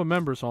 I'm playing with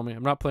members, homie.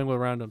 I'm not playing with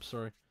randoms,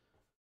 sorry.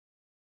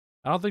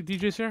 I don't think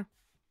DJ's here.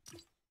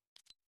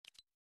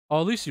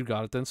 Oh, at least you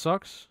got it then,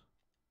 sucks.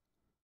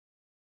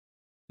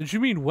 Did you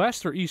mean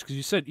West or East? Because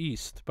you said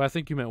East, but I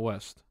think you meant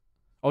West.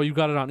 Oh, you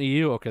got it on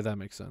EU? Okay, that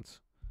makes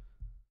sense.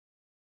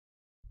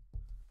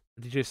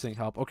 DJ's saying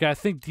help. Okay, I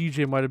think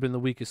DJ might have been the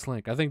weakest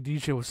link. I think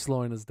DJ was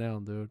slowing us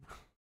down, dude.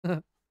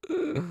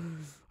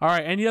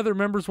 Alright, any other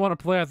members want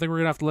to play? I think we're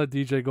going to have to let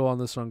DJ go on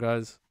this one,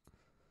 guys.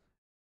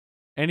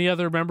 Any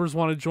other members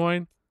want to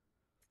join?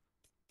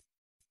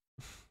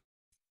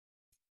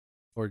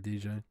 Or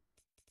DJ.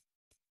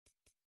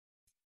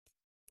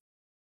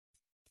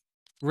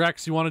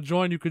 Rex, you want to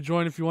join? You could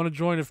join if you want to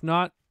join. If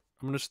not,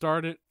 I'm going to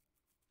start it.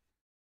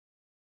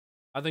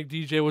 I think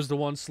DJ was the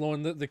one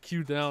slowing the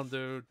queue down,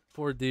 dude.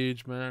 Poor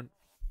DJ, man.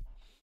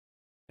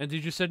 And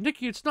DJ said,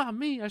 Nikki, it's not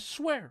me, I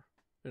swear.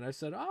 And I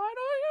said, I don't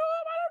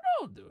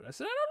know, dude. I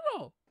said, I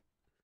don't know.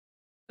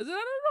 I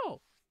don't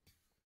know.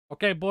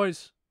 Okay,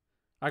 boys.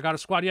 I got a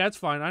squad. Yeah, it's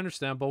fine. I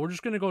understand, but we're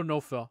just going to go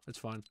no-fill. It's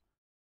fine.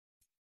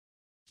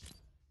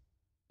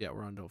 Yeah,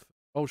 we're on no-fill.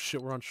 Oh,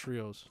 shit, we're on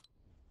trios.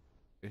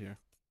 Okay, here.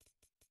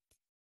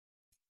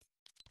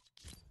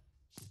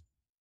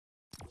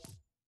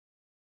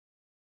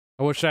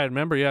 I wish I had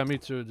member. Yeah, me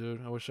too,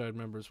 dude. I wish I had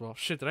member as well.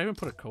 Shit, did I even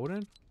put a code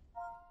in?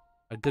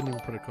 I didn't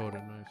even put a code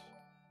in. Nice.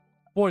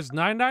 Boys,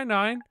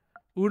 999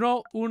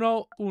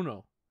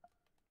 111.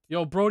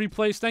 Yo, Brody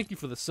Plays, thank you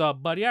for the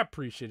sub, buddy. I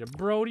appreciate it.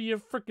 Brody, you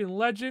freaking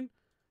legend.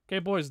 Okay,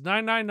 boys,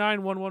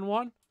 999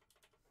 111.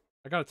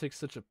 I gotta take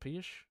such a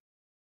pish.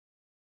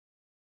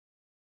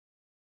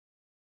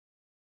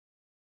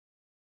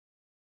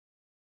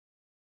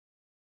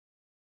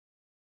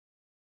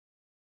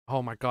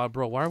 Oh my god,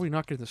 bro. Why are we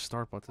not getting the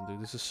start button,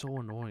 dude? This is so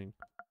annoying.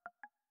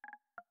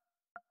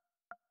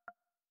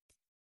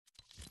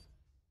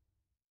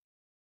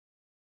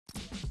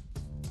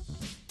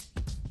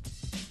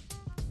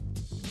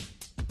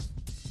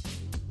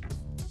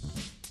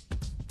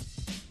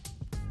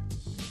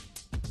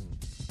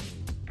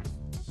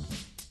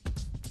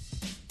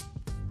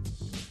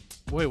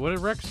 Wait, what did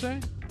Rex say?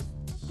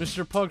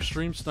 Mr. Pug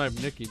stream sniped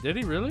Nikki. Did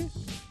he really?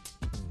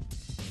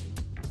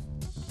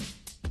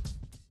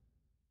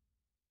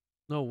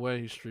 No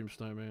way he stream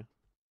sniped me.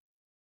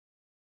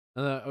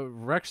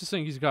 And Rex is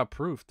saying he's got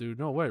proof, dude.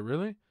 No way,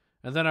 really?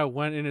 And then I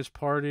went in his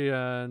party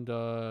and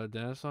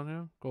danced on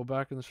him. Go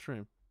back in the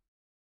stream.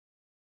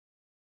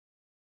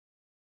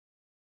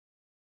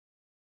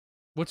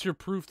 What's your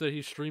proof that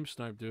he stream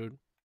sniped, dude?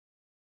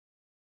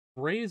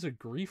 Ray is a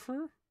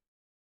griefer?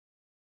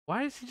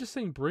 Why is he just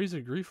saying Bray's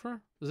a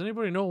griefer? Does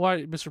anybody know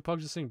why Mr.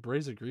 Pug's just saying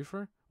Bray's a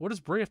griefer? What does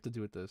Bray have to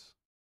do with this?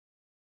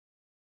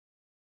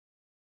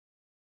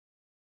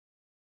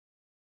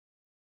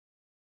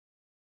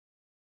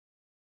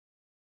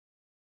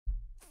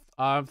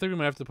 I'm thinking I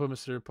might have to put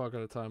Mr. Pug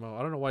out of timeout.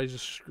 I don't know why he's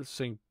just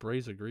saying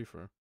Bray's a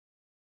griefer.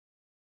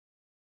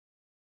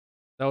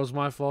 That was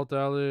my fault,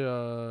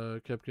 Ali.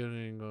 Kept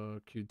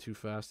getting queued too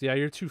fast. Yeah,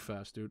 you're too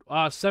fast, dude.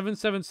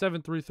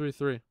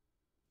 777333.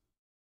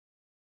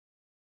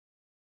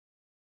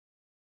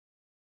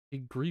 A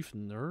grief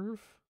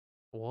nerve?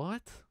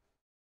 What?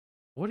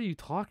 What are you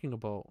talking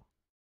about?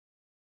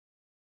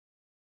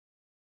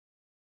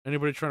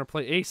 Anybody trying to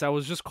play Ace? I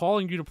was just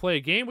calling you to play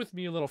a game with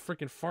me, you little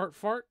freaking fart.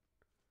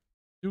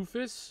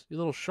 Doofus? You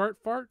little shart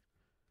fart?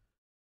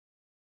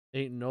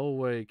 Ain't no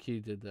way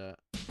Key did that.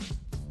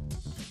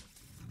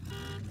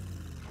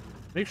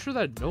 Make sure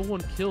that no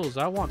one kills.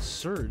 I want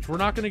Surge. We're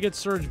not gonna get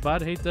Surge,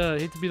 bud. Hate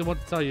to be the one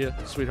to tell you,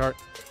 sweetheart,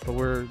 but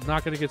we're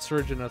not gonna get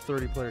Surge in a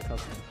 30-player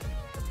custom.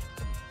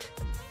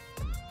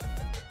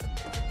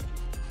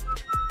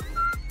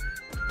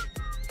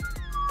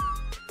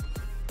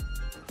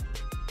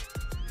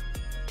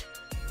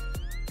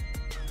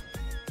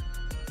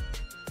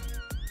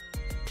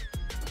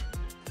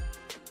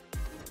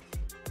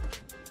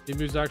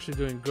 Emu's actually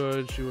doing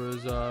good. She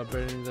was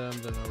baiting them,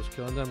 then I was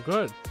killing them.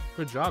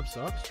 Good job,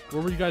 Sucks.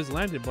 Where were you guys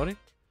landing, buddy?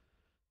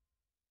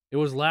 It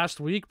was last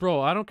week,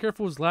 bro. I don't care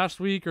if it was last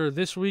week or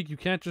this week. You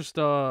can't just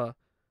do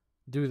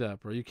that,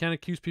 bro. You can't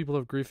accuse people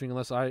of griefing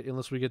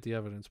unless we get the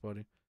evidence,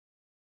 buddy.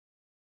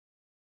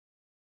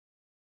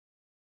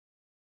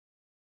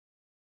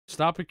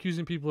 Stop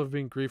accusing people of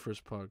being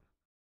griefers, Pug.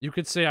 You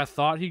could say I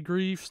thought he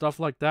griefed, stuff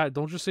like that.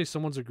 Don't just say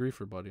someone's a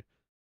griefer, buddy.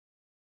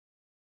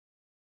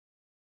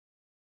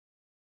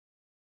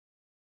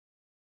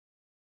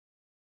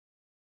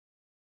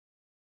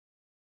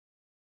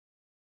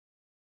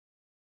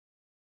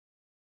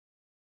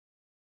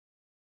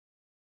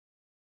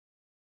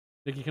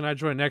 Nikki, can I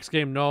join next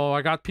game? No,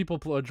 I got people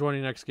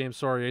joining next game.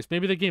 Sorry, Ace.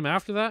 Maybe the game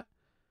after that.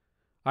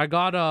 I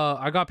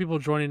got people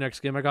joining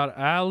next game. I got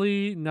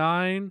Ali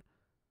 9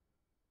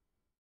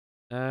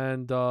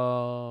 and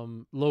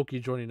Loki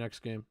joining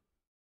next game.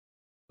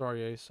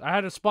 Sorry, Ace. I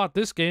had a spot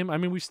this game. I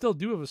mean, we still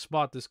do have a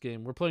spot this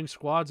game. We're playing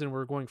squads and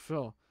we're going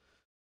Phil.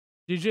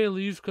 DJ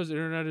leaves because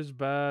internet is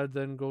bad,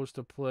 then goes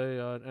to play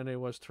an NA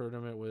West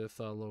tournament with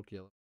Loki.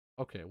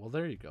 Okay, well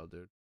there you go,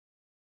 dude.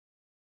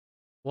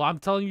 Well, I'm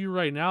telling you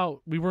right now,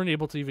 we weren't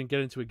able to even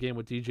get into a game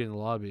with DJ in the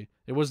lobby.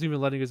 It wasn't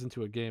even letting us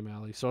into a game,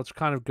 Ali. So it's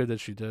kind of good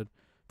that she did,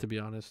 to be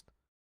honest.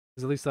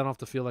 Because at least I don't have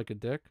to feel like a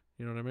dick.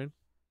 You know what I mean?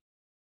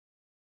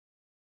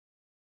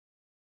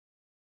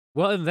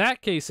 Well, in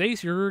that case,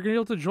 Ace, you're going to be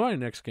able to join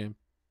next game.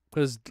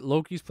 Because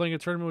Loki's playing a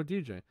tournament with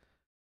DJ.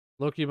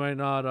 Loki might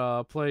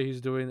not play.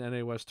 He's doing the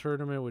NA West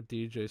tournament with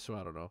DJ, so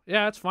I don't know.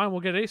 Yeah, that's fine.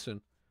 We'll get Ace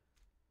in.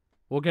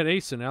 We'll get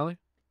Ace in, Ali.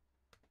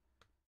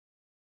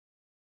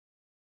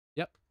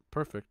 Yep,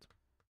 perfect.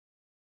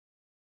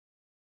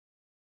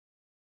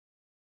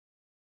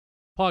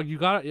 Pug, you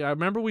got it. Yeah, I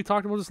remember we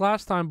talked about this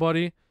last time,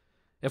 buddy.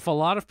 If a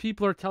lot of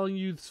people are telling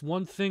you this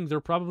one thing, they're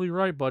probably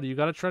right, buddy. You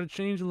got to try to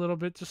change a little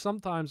bit just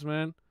sometimes,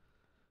 man.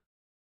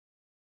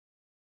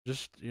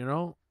 Just, you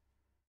know,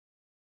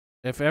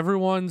 if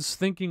everyone's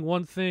thinking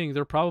one thing,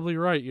 they're probably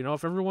right. You know,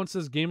 if everyone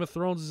says Game of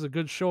Thrones is a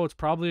good show, it's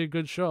probably a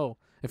good show.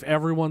 If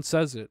everyone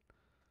says it.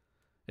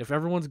 If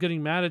everyone's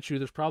getting mad at you,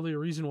 there's probably a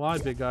reason why,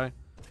 big guy.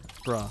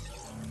 Bruh.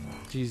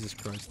 Jesus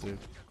Christ, dude.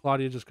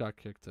 Claudia just got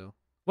kicked, too.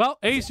 Well,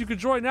 Ace, you can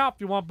join now if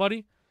you want,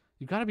 buddy.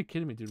 You gotta be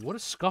kidding me, dude. What a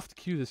scuffed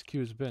queue this queue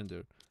has been,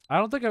 dude. I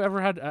don't think I've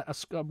ever had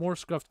a more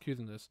scuffed queue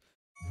than this.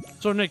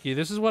 So, Nikki,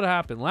 this is what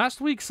happened.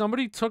 Last week,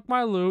 somebody took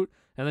my loot,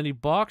 and then he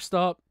boxed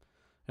up,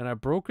 and I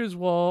broke his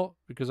wall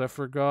because I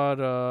forgot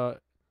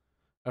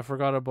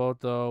about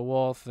the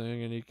wall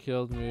thing, and he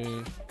killed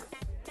me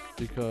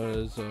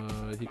because and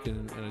I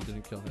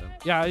didn't kill him.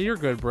 Yeah, you're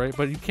good, Bray,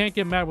 but you can't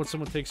get mad when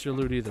someone takes your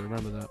loot either.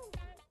 Remember that.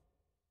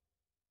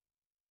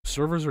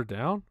 Servers are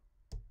down?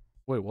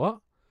 Wait, what?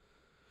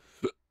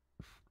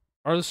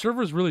 Are the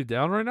servers really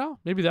down right now?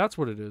 Maybe that's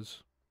what it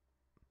is.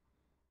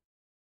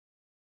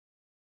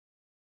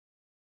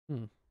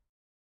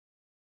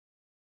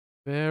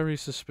 Very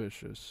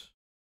suspicious.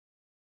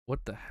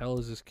 What the hell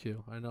is this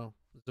queue? I know.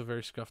 It's a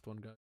very scuffed one,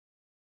 guys.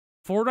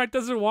 Fortnite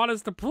doesn't want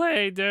us to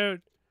play,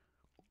 dude.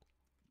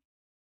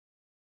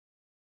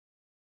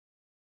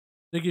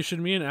 Nikki, should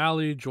me and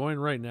Ali join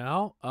right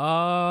now?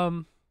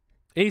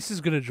 Ace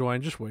is gonna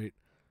join. Just wait.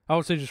 I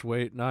would say just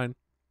wait. 9.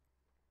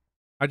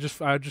 I just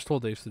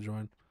told Ace to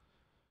join.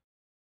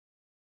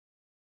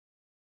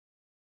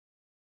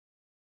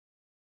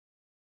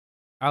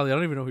 Ali, I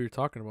don't even know who you're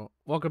talking about.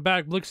 Welcome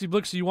back,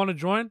 Blixie. You want to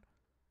join?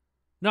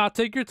 Nah,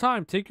 take your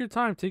time. Take your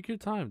time,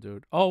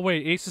 dude. Oh,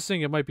 wait. Ace is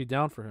saying it might be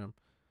down for him.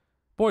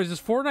 Boys, is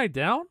Fortnite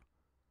down?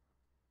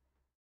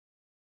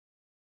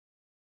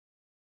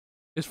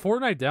 Is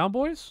Fortnite down,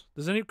 boys?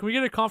 Can we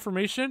get a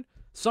confirmation?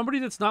 Somebody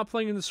that's not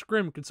playing in the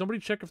scrim, can somebody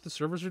check if the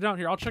servers are down?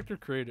 Here, I'll check their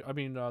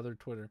their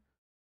Twitter.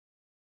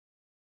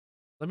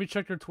 Let me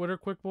check your Twitter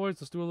quick, boys.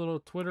 Let's do a little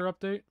Twitter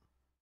update.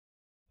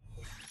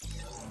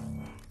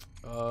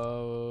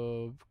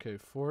 Okay,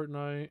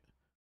 Fortnite.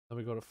 Let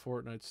me go to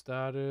Fortnite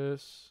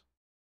status.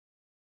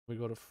 We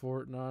go to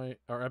Fortnite,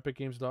 or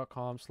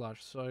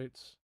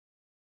epicgames.com/sites.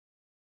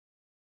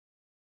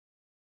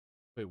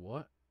 Wait,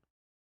 what?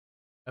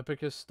 Epic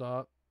has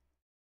stopped.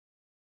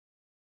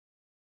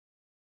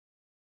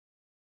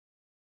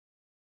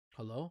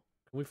 Hello?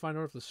 Can we find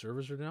out if the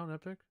servers are down,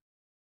 Epic?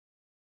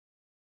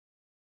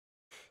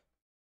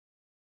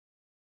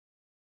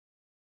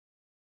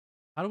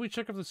 How do we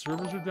check if the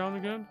servers are down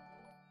again?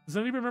 Does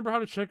anybody remember how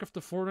to check if the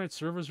Fortnite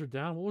servers are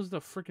down? What was the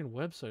freaking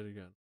website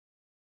again?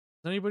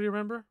 Does anybody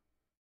remember?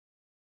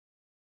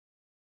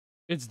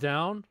 It's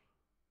down.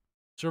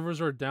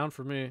 Servers are down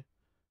for me.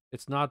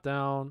 It's not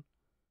down.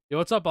 Yo,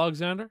 what's up,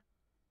 Alexander?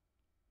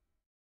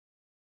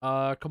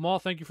 Kamal,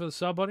 thank you for the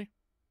sub, buddy.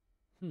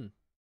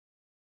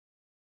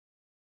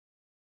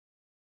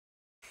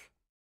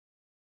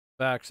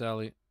 Back,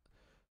 Sally.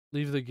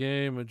 Leave the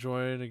game and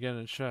join again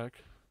and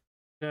check.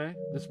 Okay,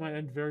 this might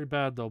end very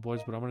bad though,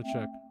 boys, but I'm gonna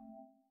check.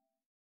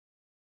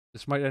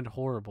 This might end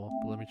horrible,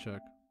 but let me check.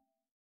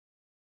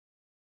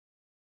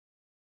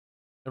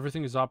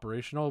 Everything is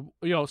operational.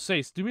 Yo,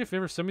 Sace, do me a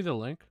favor, send me the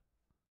link.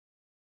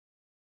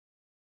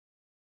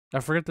 I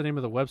forget the name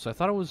of the website. I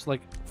thought it was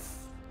like...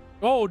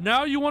 Oh,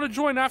 now you want to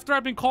join after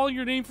I've been calling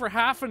your name for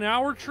half an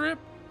hour, Trip?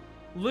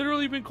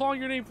 Literally been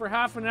calling your name for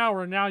half an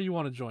hour, and now you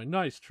want to join.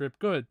 Nice, Trip.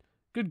 Good.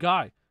 Good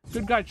guy.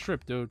 Good guy,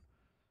 Trip, dude.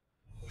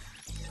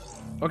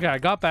 Okay, I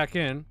got back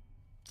in.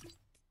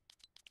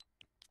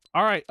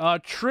 Alright,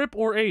 Trip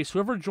or Ace.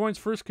 Whoever joins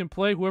first can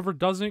play. Whoever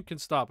doesn't can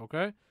stop,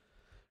 okay?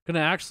 Gonna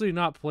actually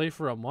not play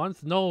for a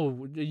month?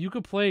 No, you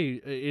could play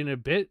in a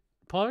bit,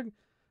 Pug.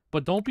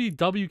 But don't be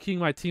W-keying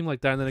my team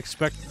like that and then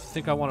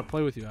think I want to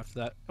play with you after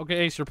that. Okay,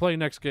 Ace, you're playing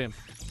next game.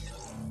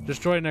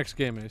 Just join next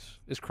game, Ace.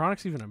 Is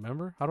Chronix even a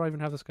member? How do I even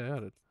have this guy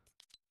added?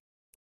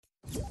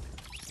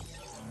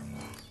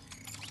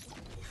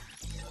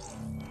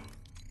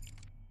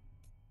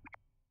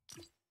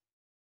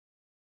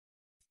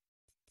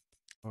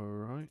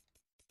 Alright.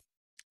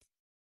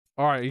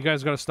 Alright, you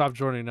guys gotta stop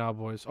joining now,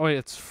 boys. Oh, yeah,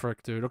 it's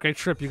frick, dude. Okay,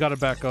 Trip, you gotta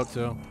back out,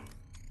 too.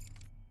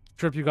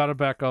 Trip, you gotta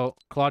back out.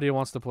 Claudia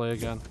wants to play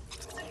again.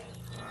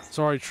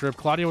 Sorry, Trip.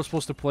 Claudia was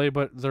supposed to play,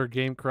 but their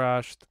game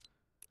crashed.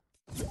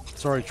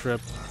 Sorry, Trip.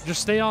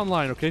 Just stay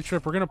online, okay,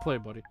 Trip? We're gonna play,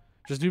 buddy.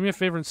 Just do me a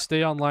favor and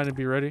stay online and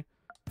be ready.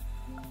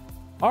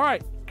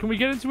 Alright, can we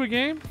get into a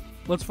game?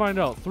 Let's find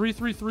out.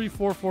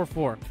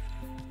 333-444.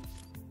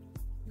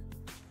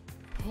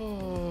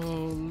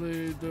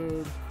 Holy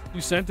dude.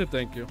 You sent it,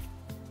 thank you.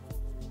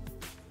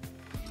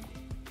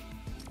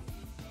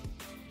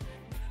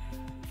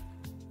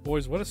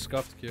 Boys, what a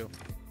scuffed queue.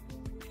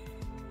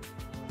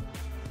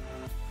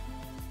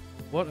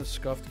 What a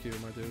scuffed queue,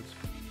 my dudes.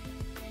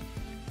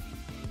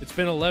 It's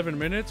been 11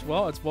 minutes.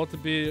 Well, it's about to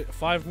be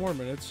 5 more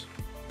minutes.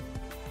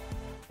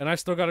 And I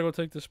still gotta go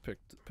take this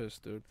piss,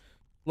 dude.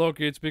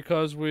 Loki, it's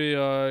because we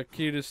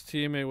keyed his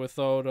teammate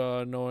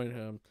without knowing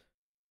him.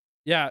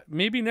 Yeah,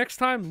 maybe next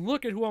time,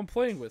 look at who I'm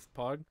playing with,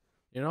 Pog.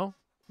 You know?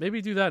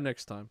 Maybe do that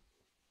next time.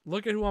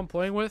 Look at who I'm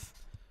playing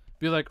with.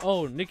 Be like,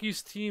 oh,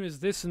 Nikki's team is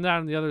this and that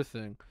and the other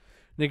thing.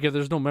 Nikki, if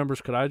there's no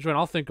members, could I join?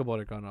 I'll think about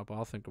it, Gun Up.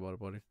 I'll think about it,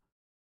 buddy.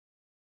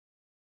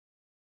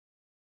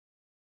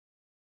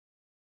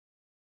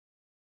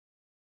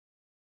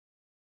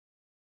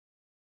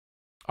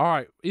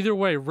 Alright, either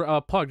way,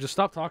 Pug, just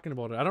stop talking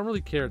about it. I don't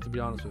really care, to be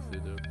honest with you,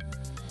 dude.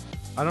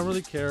 I don't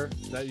really care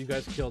that you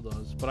guys killed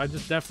us, but I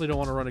just definitely don't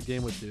want to run a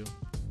game with you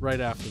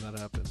right after that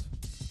happens.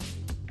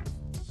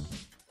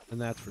 And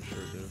that's for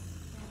sure, dude.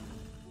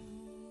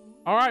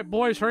 Alright,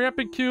 boys, hurry up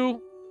and queue.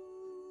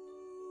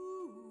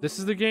 This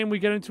is the game we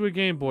get into a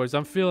game, boys.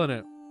 I'm feeling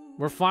it.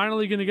 We're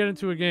finally going to get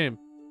into a game.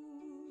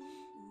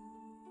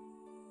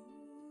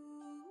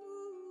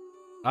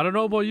 I don't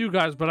know about you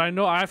guys, but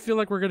I feel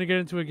like we're going to get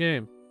into a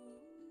game.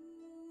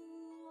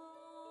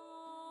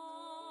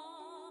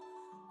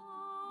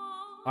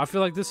 I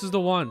feel like this is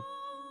the one.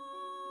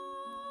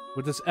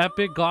 With this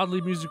epic,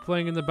 godly music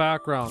playing in the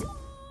background.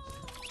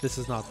 This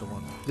is not the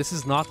one. This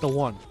is not the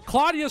one.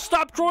 Claudia,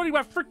 stop joining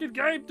my freaking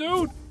game,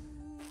 dude!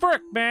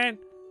 Frick, man!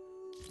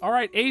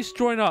 Alright, Ace,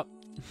 join up.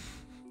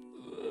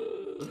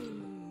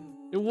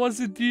 It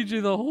wasn't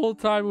DJ the whole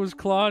time. It was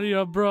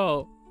Claudia,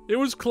 bro. It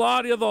was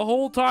Claudia the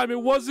whole time.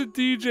 It wasn't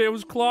DJ. It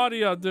was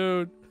Claudia,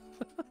 dude.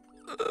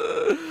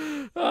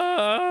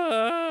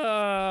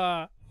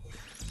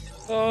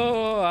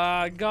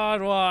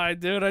 God, why,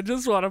 dude? I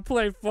just want to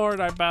play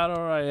Fortnite Battle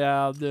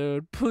Royale,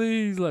 dude.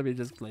 Please let me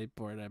just play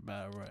Fortnite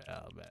Battle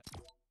Royale, man.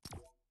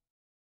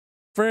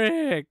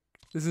 Frick!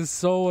 This is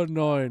so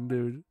annoying,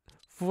 dude.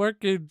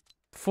 Freaking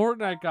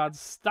Fortnite God,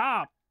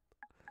 stop!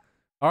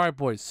 Alright,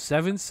 boys.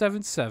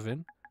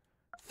 777-333.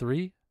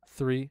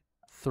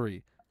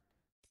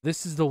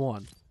 This is the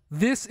one.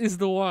 This is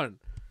the one.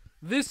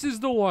 This is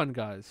the one,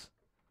 guys.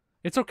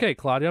 It's okay,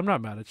 Claudia. I'm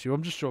not mad at you.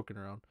 I'm just joking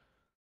around.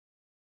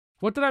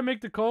 What did I make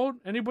the code?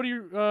 Anybody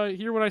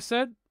hear what I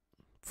said?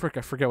 Frick,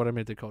 I forget what I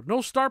made the code. No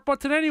start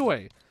button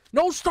anyway.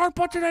 No start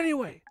button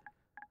anyway.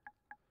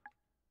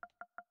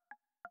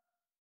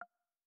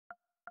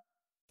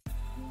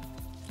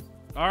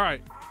 All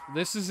right,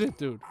 this is it,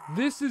 dude.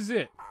 This is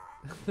it.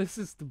 This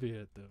is to be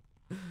it,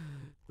 dude.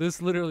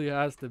 This literally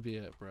has to be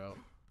it, bro.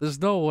 There's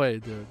no way,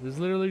 dude. There's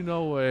literally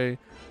no way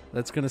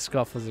that's gonna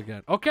scuff us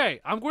again. Okay,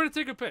 I'm going to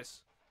take a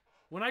piss.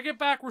 When I get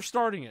back, we're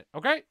starting it,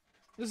 okay?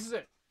 This is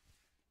it.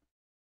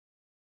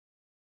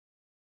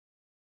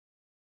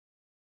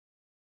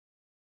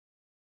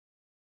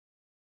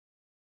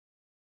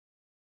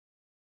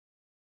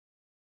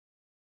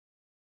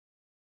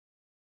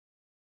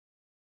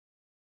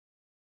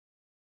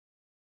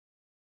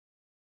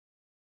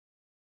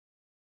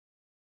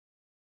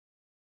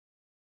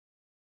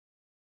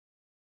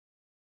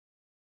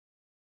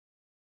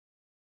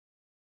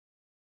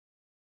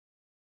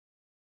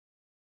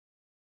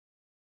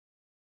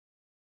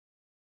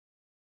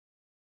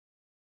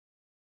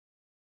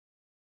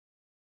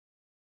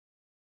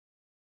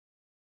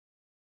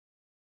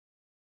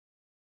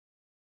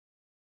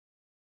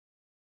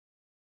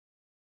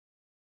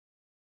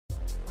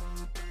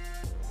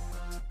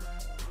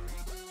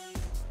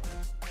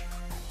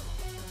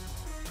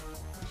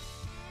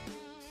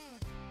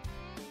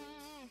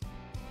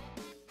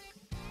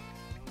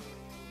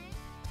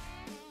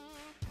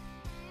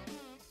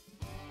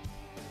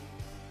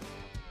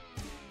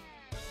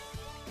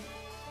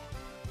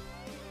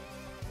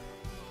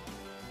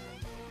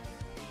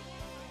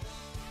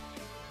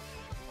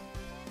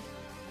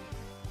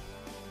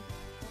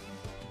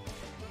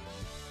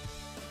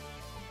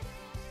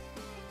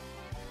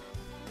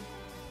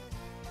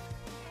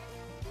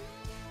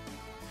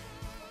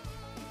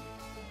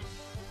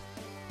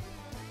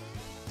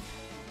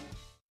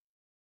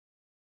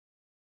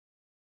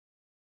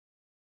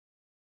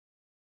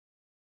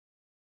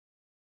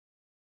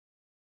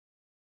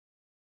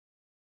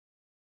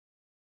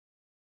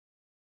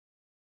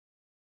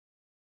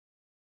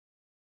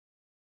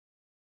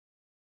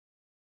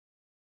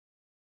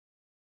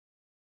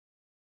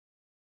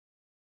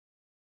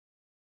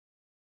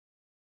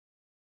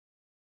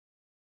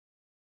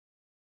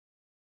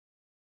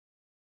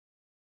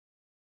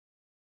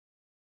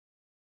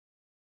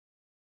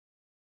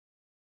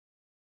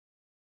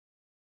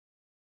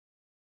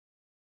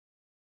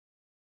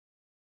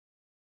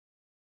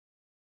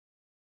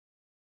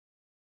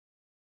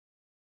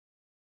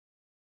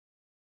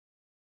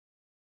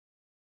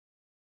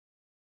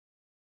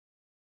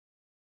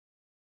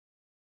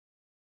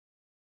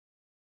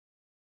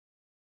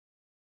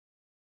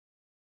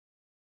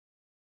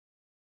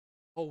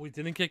 Oh, we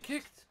didn't get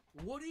kicked?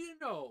 What do you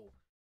know?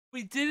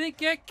 We didn't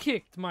get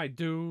kicked, my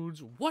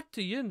dudes. What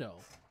do you know?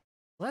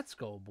 Let's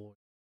go, boy.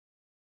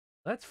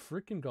 Let's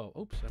freaking go.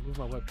 Oops, I moved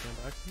my webcam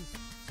by accident.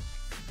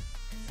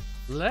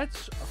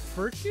 Let's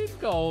freaking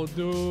go,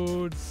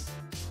 dudes.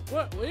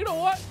 What? You know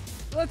what?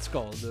 Let's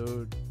go,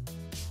 dude.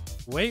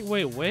 Wait.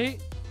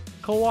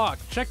 Kawak,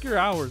 check your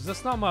hours.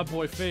 That's not my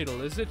boy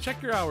Fatal, is it? Check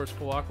your hours,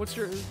 Kawak. What's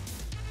your...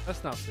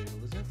 That's not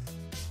Fatal, is it?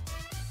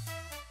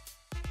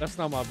 That's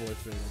not my boy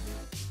Fatal, dude.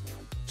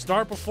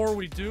 Start before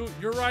we do.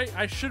 You're right.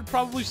 I should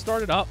probably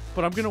start it up,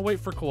 but I'm going to wait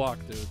for Kawak,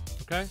 dude.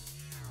 Okay?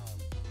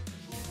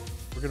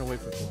 We're going to wait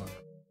for Kawak.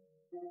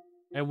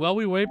 And while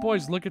we wait,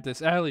 boys, look at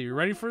this. Ali, you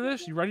ready for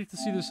this? You ready to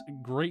see this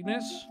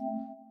greatness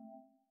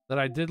that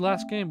I did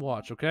last game?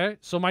 Watch, okay?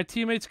 So my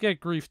teammates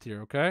get griefed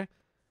here, okay?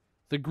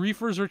 The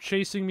griefers are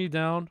chasing me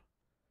down.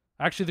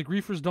 Actually, the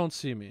griefers don't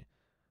see me.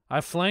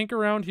 I flank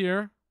around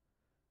here.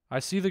 I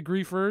see the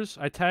griefers.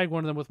 I tag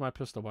one of them with my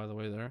pistol, by the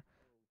way, there.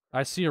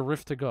 I see a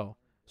rift to go.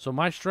 So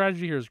my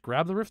strategy here is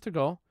grab the rift to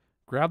go,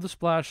 grab the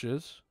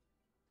splashes,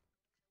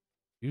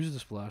 use the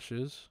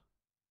splashes.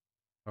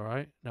 All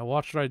right. Now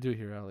watch what I do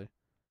here, Ali.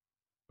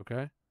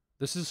 Okay?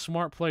 This is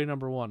smart play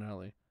number one,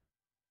 Ali.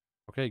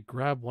 Okay,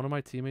 grab one of my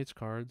teammates'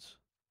 cards.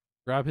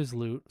 Grab his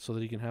loot so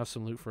that he can have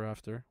some loot for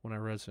after when I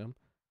res him.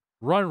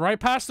 Run right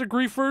past the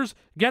griefers,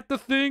 get the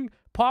thing,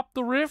 pop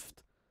the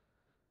rift.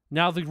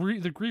 Now the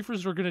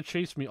griefers are going to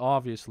chase me,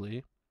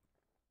 obviously.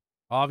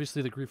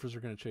 Obviously, the griefers are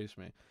going to chase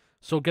me.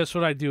 So guess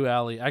what I do,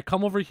 Ali? I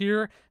come over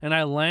here and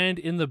I land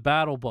in the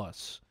battle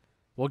bus.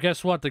 Well,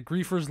 guess what? The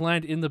griefers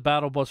land in the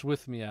battle bus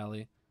with me,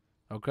 Ali.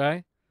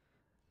 Okay?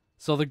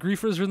 So the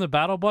griefers are in the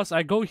battle bus.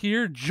 I go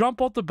here,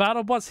 jump out the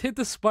battle bus, hit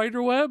the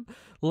spider web,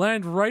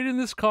 land right in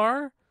this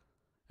car,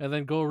 and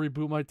then go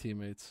reboot my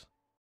teammates.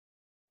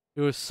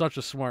 It was such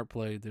a smart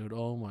play, dude.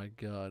 Oh my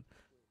god.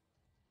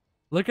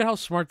 Look at how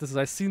smart this is.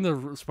 I seen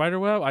the spider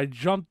web. I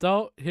jumped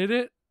out, hit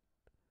it,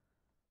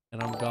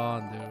 and I'm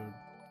gone, dude.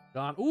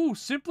 Gone. Ooh,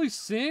 Simply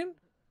Sin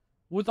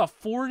with a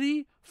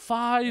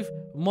 45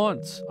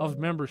 months of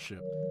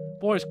membership.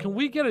 Boys, can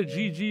we get a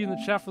GG in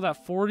the chat for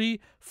that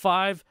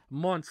 45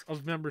 months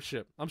of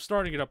membership? I'm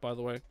starting it up, by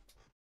the way.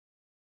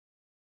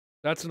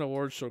 That's an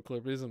award show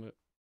clip, isn't it?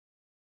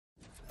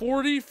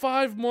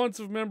 45 months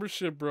of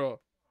membership, bro.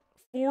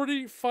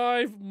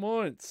 45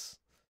 months.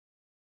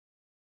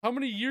 How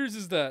many years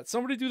is that?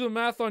 Somebody do the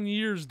math on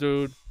years,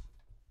 dude.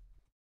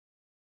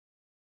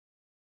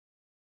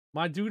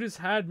 My dude has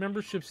had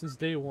membership since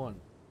day one.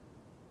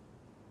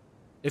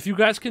 If you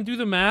guys can do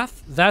the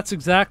math, that's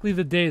exactly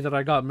the day that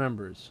I got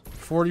members.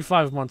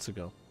 45 months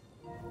ago.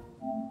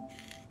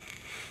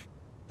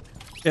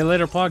 Okay,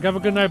 later, Pog. Have a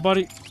good night,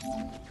 buddy.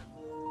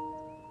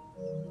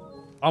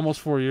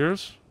 Almost 4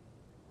 years.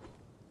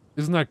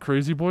 Isn't that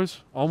crazy, boys?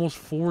 Almost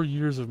 4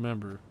 years of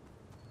member.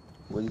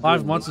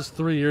 5 months is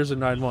 3 years and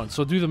 9 months.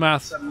 So do the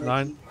math.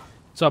 9.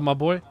 What's up, my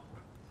boy?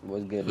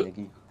 What's good,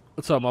 Nicky?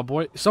 What's up, my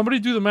boy? Somebody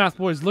do the math,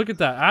 boys. Look at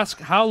that. Ask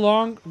how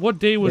long, what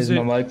day was it?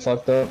 Is my mic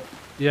fucked up?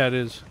 Yeah, it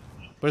is.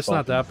 But it's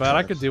not that bad.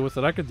 I could deal with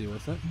it. I could deal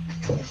with it.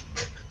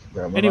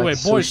 Yeah, my Anyway,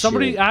 mic's boys, so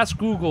somebody shit. ask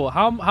Google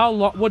how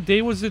long, what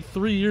day was it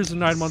 3 years and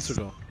 9 months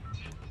ago?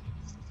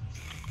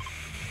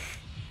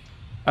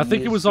 I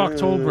think it was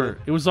October.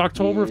 It was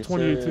October of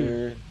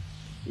 2018.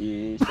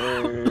 Yes,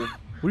 sir.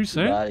 What are you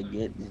saying? Gotta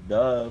get this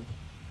dub.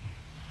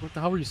 What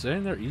the hell were you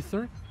saying there?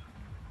 Ether?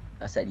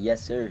 I said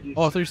yes, sir.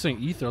 Oh, I thought you were saying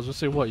ether. I was gonna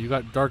say what? You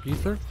got dark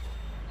ether?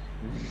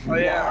 Oh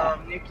yeah,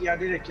 Nikki, I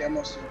did a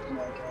camo suit for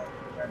my account.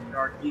 I got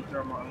dark ether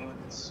on my own.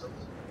 So,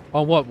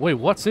 Oh, what? Wait,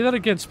 what? Say that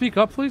again. Speak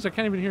up, please. I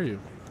can't even hear you.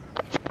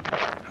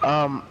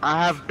 I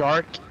have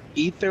dark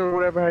ether or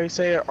whatever how you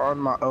say it on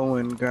my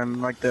Owen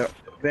gun, like the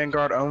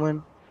Vanguard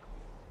Owen.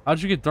 How'd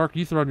you get dark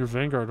ether on your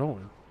Vanguard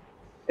Owen?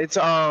 It's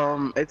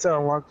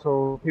unlocked,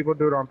 so people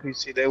do it on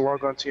PC. They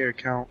log onto your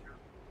account.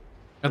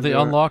 And they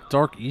unlock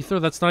dark ether?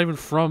 That's not even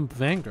from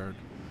Vanguard.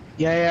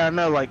 Yeah, I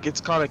know. Like it's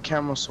called a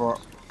camo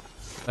swap.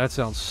 That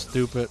sounds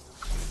stupid.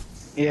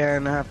 Yeah,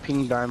 and I have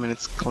pink diamond.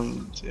 It's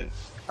clean too.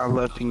 I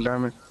love pink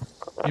diamond.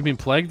 You mean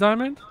Plague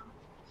Diamond?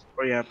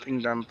 Oh yeah,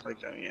 pink diamond, play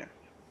diamond. Yeah.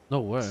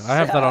 No way. I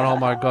have that on all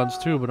my guns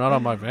too, but not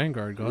on my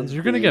Vanguard guns.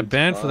 You're gonna get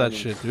banned for that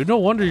shit, dude. No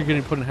wonder you're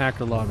getting put in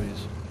hacker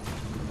lobbies.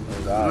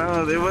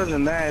 No, it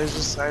wasn't that. It's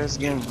just I was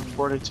getting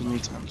reported too many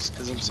times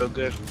because I'm so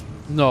good.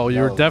 No,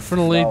 you're No,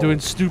 definitely no. doing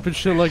stupid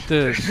shit like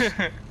this.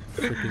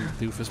 Freaking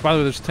doofus. By the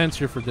way, there's tents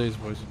here for days,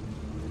 boys.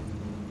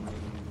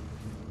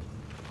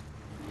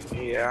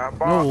 Yeah,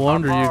 No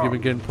wonder you're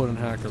getting put in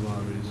hacker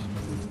lobbies.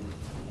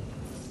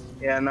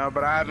 Yeah, no,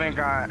 but I haven't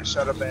got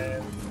shut up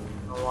in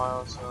a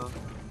while, so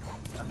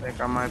I think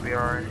I might be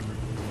alright.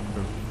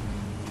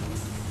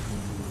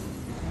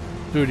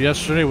 Dude,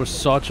 yesterday was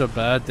such a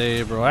bad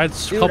day, bro. I had a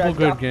couple I good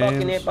got fucking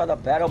games. hit by the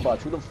battle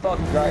bots. Who the fuck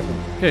driving?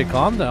 Okay,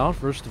 calm down,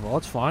 first of all.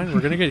 It's fine. We're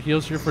gonna get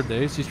heals here for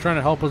days. He's trying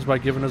to help us by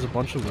giving us a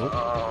bunch of loot.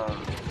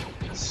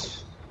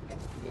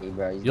 Hey,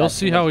 bro, he's You'll got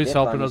see too how much he's dip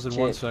helping on us in his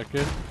 1 chip.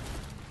 second.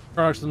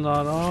 Car's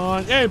not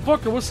on. Hey,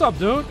 Booker, what's up,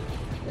 dude?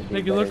 That dude Nigga,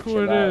 better look who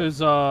chill it out.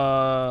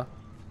 is.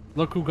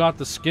 Look who got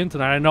the skin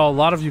tonight. I know a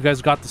lot of you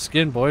guys got the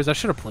skin, boys. I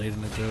should have played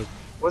in it, dude.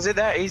 Was it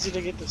that easy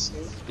to get the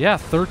skin? Yeah,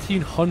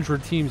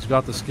 1,300 teams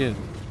got the skin.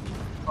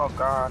 Oh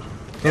god.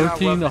 And I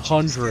love the Chica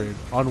 1,300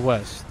 on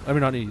West. I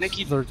mean on East.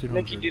 Nikki, 1,300.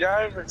 Nikki, did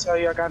I ever tell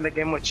you I got in the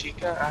game with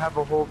Chica? I have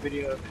a whole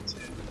video of it too.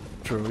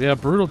 True. Yeah,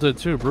 Brutal did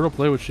too. Brutal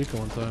played with Chica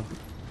one time.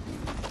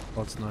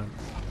 Oh, it's 9.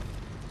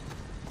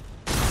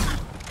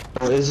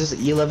 Oh, is this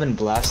E11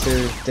 blaster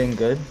thing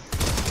good?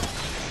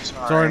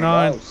 Sorry,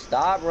 9. Bro,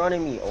 stop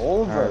running me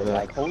over. Alright, bro.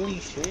 Like, holy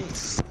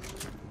shit.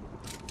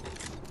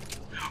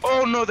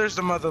 Oh no, there's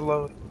the mother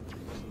load.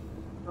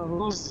 Oh,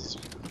 who's this?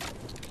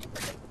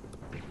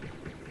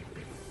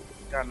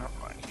 Got enough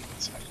money.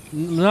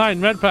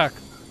 9, med pack.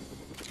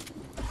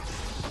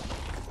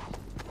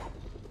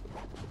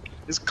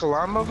 Is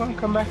Colombo gonna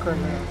come back or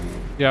no?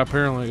 Yeah,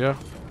 apparently, yeah.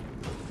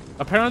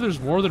 Apparently there's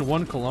more than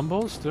one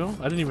Columbo still?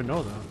 I didn't even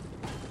know that.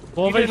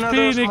 12 didn't know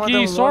there HP, was more than Nikki.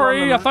 one Sorry,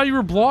 on I the map? thought you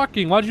were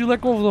blocking. Why'd you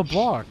let go of the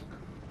block?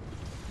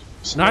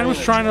 9 was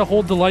trying to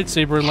hold the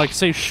lightsaber and like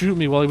say shoot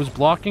me while he was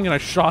blocking, and I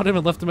shot him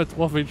and left him at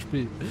 12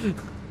 HP.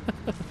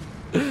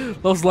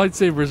 Those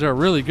lightsabers are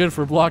really good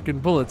for blocking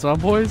bullets, huh,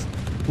 boys?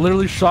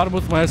 Literally shot him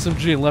with my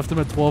SMG and left him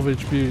at 12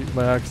 HP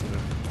by accident.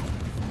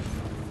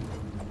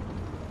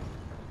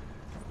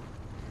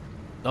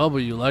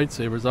 W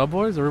lightsabers, huh,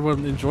 boys?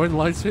 Everyone enjoying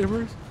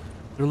lightsabers?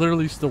 They're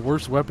literally the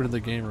worst weapon in the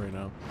game right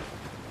now.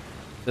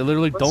 They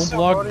literally What's don't so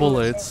block funny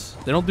bullets.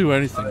 They don't do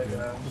anything, Oh, dude.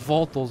 yeah.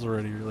 Vault those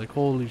already. You're like,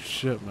 holy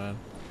shit, man.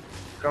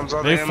 Comes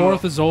on May the ammo.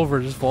 4th is over.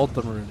 Just vault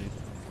them already.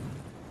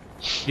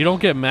 You don't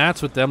get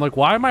mats with them. Like,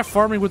 why am I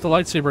farming with the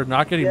lightsaber and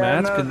not getting Yeah,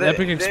 mats? no, Can they-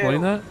 Epic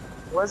explain that?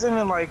 Wasn't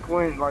it like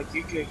when like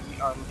you could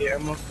get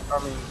ammo?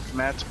 I mean,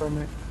 mats from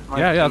it? Like,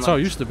 Yeah, that's how it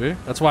like- used to be.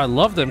 That's why I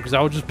love them, because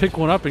I would just pick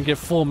one up and get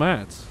full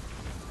mats.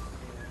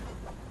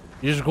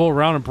 You just go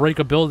around and break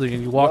a building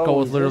and you walk Bro, out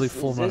with is literally this,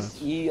 full is mats.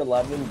 this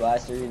E11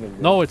 blaster even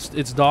good? No,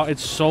 it's not.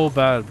 It's so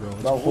bad, bro.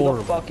 It's Bro, who the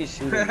horrible. fuck is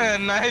shooting me?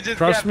 Nah, I just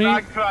Trust got me,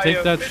 knocked by take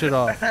a- that shit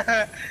off.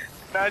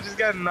 Nah, I just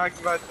got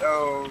knocked by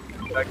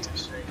back to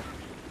stream.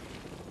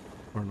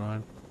 Or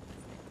 9.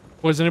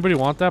 Boys, anybody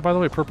want that, by the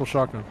way? Purple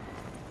shotgun.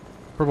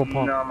 Purple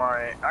pump. No, I'm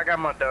alright. I got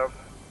my dub.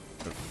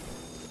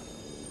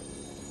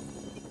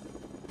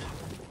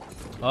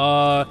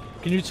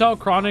 Can you tell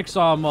Chronix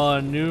I'm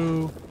my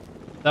new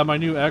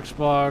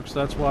Xbox,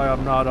 that's why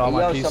I'm not on Hey,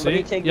 my yo,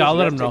 somebody PC? take Yeah, Oh,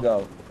 this I'll let him left to know.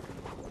 go.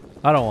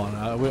 I don't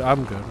want it.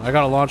 I'm good. I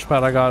got a launch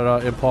pad, I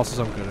got impulses,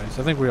 I'm good. Ace.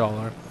 I think we all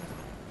are.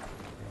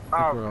 we're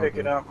I'll all pick it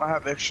good. up. I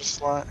have extra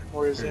slot.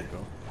 Where is There it? you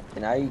go.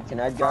 Can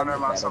I Oh, drive never the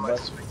mind. battle Somebody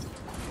bus?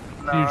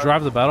 Can you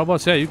drive the battle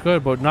bus? Yeah, you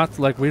could, but not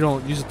like we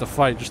don't use it to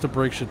fight, just to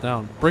break shit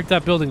down. Break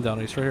that building down,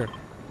 Ace, right here.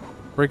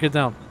 Break it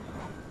down.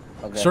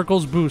 Okay.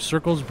 Circles boost,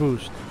 circles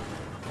boost.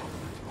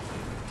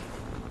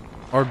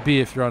 Or B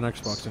if you're on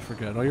Xbox, I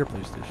forget. Oh, you're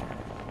PlayStation.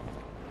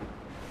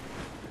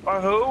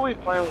 Oh, who are we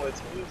playing with?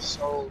 He's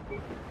so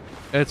good.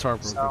 It's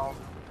heartbroken. So,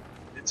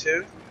 it's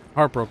who?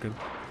 Heartbroken.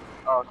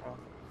 Oh,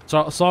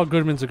 okay. Saul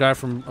Goodman's a guy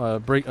from a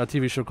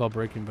TV show called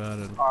Breaking Bad.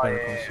 And Oh, Better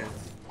Call yeah. Saul.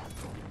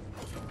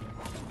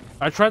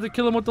 I tried to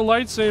kill him with the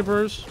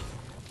lightsabers.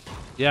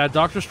 Yeah,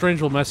 Doctor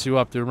Strange will mess you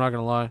up, dude. I'm not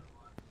gonna lie.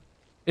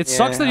 It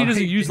sucks that he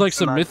doesn't use like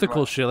some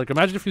mythical shit. Like,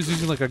 imagine if he was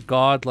using like a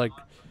god, like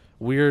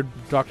weird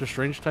Doctor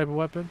Strange type of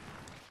weapon.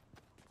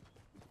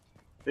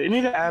 They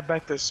need to add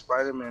back the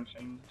Spider-Man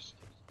things.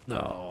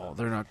 No,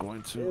 they're not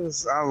going to.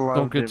 I love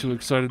Don't get too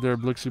excited there,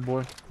 Blixie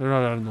boy. They're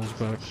not adding those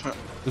back.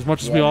 As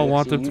much as we all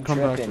want them to come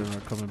back, they're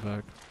not coming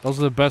back. Those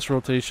are the best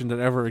rotation that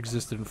ever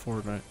existed in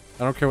Fortnite.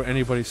 I don't care what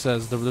anybody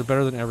says. They're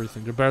better than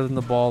everything. They're better than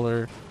the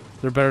baller.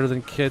 They're better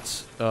than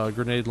Kit's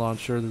grenade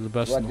launcher. They're the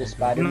best. What, the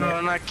Spider-Man?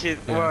 No, not Kit.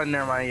 Yeah. Well,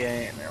 never mind.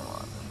 Yeah, never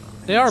mind.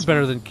 They are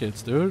better than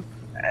Kit's, dude.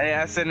 Hey,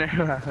 I said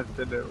never mind. I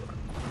said never mind.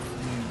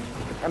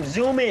 I'm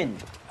zooming.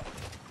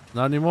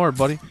 Not anymore,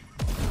 buddy.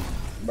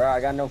 Bro,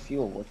 I got no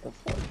fuel. What the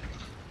fuck?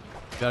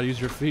 Gotta use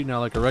your feet now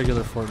like a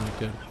regular Fortnite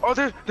kid. Oh,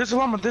 there's a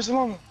llama. There's a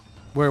llama.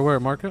 Where,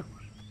 mark it?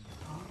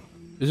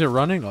 Is it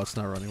running? Oh, it's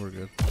not running. We're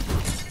good.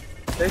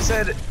 They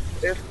said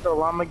if the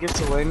llama gets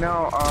away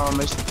now,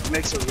 it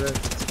makes a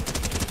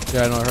rift.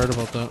 Yeah, I know. I heard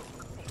about that.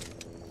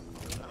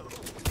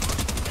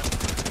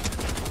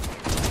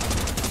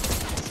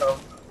 So,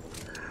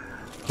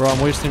 Bro, I'm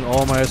wasting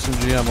all my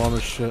SMG ammo on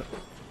this shit.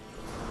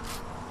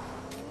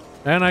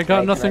 And I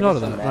got Hey, nothing can I out get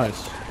of that. some of that?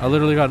 Nice. I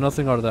literally got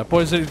nothing out of that.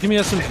 Boys, give me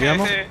SMG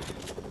ammo.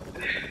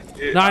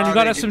 Nine, you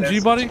got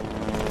SMG, buddy?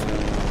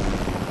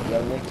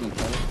 Yo, Nicky, can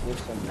I get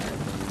some man?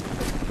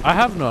 I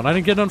have none. I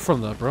didn't get none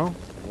from that, bro.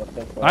 What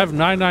the fuck? I have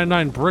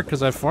 999 brick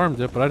because I farmed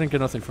it, but I didn't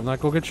get nothing from that.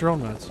 Go get your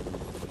own mats.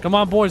 Come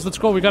on, boys. Let's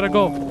go. We gotta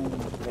go. Ooh,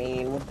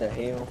 man, what the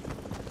hell?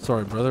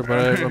 Sorry, brother,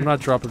 but I'm not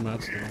dropping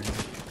mats.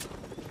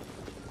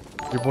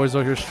 Your boys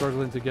out here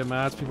struggling to get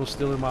mats. People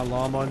stealing my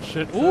llama and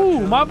shit. Ooh,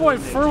 my boy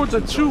Fur with the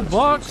 $2.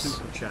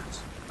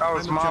 that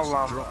was my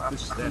llama.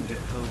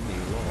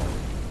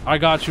 I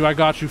got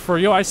you, Fur.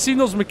 Yo, I seen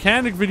those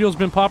mechanic videos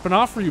been popping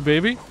off for you,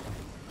 baby.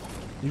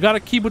 You gotta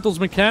keep with those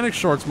mechanic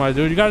shorts, my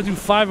dude. You gotta do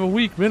 5 a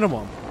week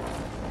minimum.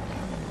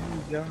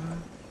 Yeah.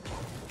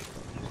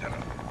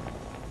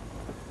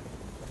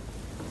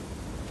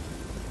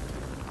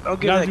 I'll You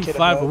give gotta that do kid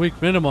 5 a hug.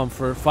 week minimum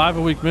for 5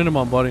 a week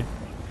minimum, buddy.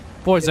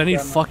 Boys, I need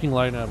fucking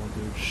light ammo,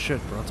 dude.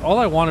 Shit, bro. That's all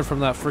I wanted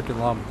from that freaking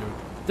llama,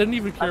 dude. Didn't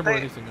even care about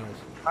anything else.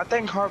 I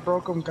think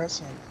Heartbroken got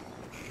some.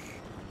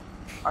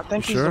 I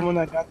think You he's sure? the one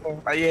that got the.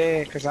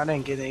 Yeah, because I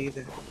didn't get it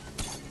either.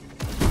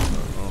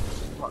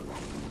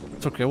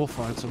 It's okay, we'll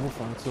find some.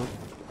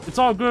 It's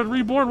all good,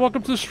 Reborn.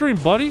 Welcome to the stream,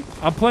 buddy.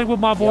 I'm playing with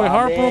my boy Yeah,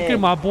 Heartbroken, man.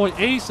 my boy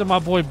Ace, and my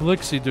boy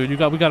Blixie, dude. We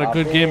got a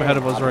good game ahead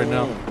of us right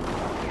now.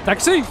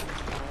 Taxi!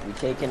 We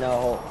taking a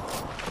whole.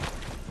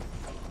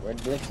 Where'd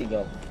Blixie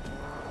go?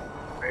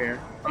 Right here.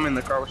 I'm in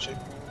the car with you.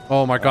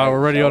 Oh my god, we're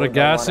already out of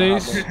gas, Don't wanna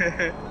Ace. hop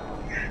in.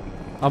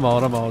 I'm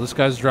out. This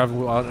guy's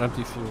driving on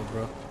empty fuel,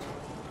 bro.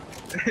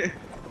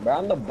 Bro,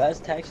 I'm the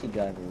best taxi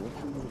driver.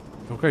 What you mean?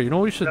 Okay, you know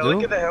what we should Now, do?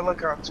 look at the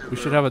helicopter. We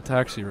bro. should have a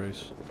taxi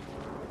race.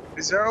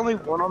 Is there only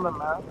one on the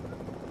map?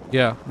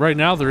 Yeah, right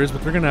now there is,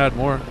 but they're gonna add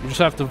more. You just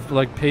have to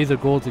like pay the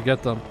gold to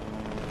get them.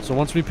 So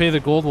once we pay the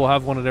gold, we'll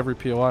have one at every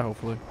POI,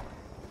 hopefully.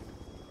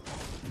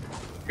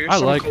 Here's I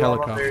some like cool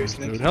helicopters,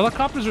 berries, dude.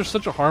 Helicopters are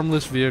such a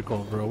harmless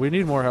vehicle, bro. We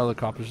need more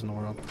helicopters in the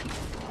world.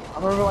 I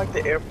remember like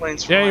the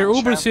airplanes. Yeah, from, your like,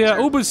 Uber's here,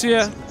 Chapter Uber's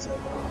here.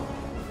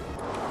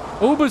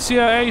 Uber's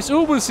here, Ace.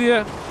 Uber's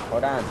here.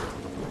 Hold on.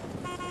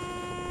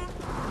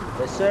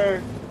 Yes,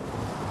 sir.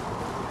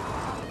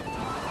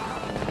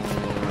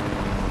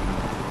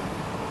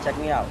 Check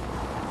me out.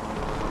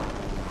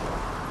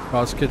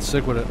 Oh, this kid's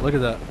sick with it. Look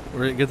at that. We're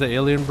gonna get the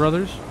Alien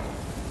Brothers.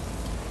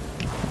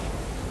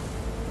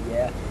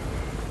 Yeah.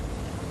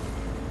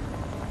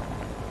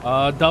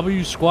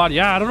 W Squad.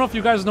 Yeah, I don't know if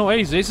you guys know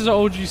Ace. Ace is an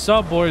OG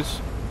sub, boys.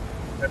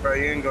 Hey, bro,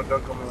 you ain't gonna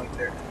dunk on me like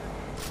that.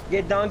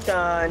 Get dunked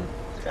on.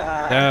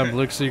 Damn,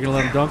 Blixie, you gonna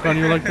let him dunk on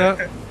you like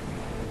that?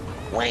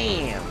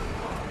 Wham.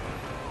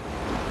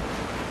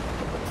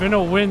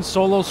 Finna win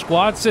solo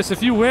squad. Sis,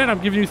 if you win, I'm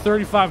giving you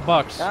 35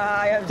 bucks.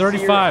 I have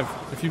 35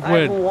 if you I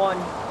have win. one.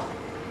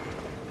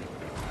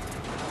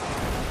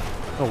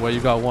 Oh, wait,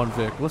 you got one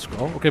Vic. Let's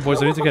go. Okay,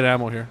 boys, I need to get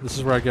ammo here. This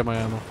is where I get my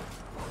ammo.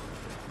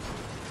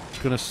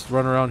 Just gonna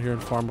run around here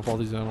and farm up all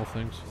these ammo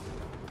things.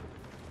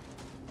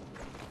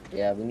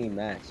 Yeah, we need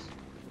mats.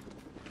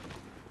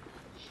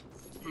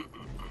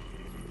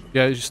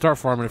 Yeah, you start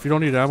farming. If you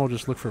don't need ammo,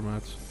 just look for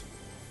mats.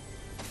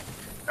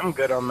 I'm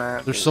good on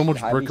that. There's so much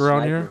Heavy brick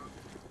around sniper. here.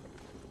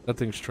 That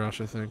thing's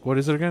trash, I think. What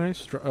is it again,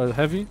 Ace?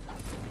 Heavy?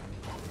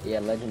 Yeah,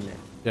 legendary.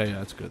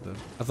 Yeah, it's good then.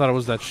 I thought it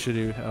was that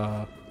shitty,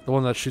 the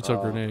one that shoots out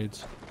Oh.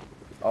 grenades.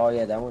 Oh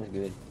yeah, that one's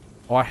good.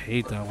 Oh, I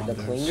hate that one, The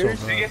dude. clingers?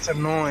 It's so It bad. gets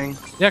annoying.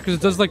 Yeah, because it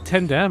does like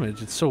 10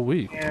 damage. It's so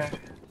weak. Yeah.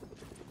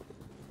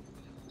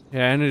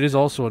 Yeah, and it is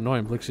also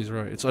annoying. Blixie's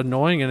right. It's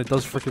annoying and it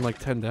does freaking like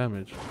 10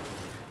 damage.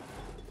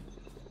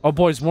 Oh,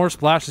 boys, more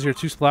splashes here.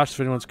 2 splashes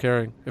if anyone's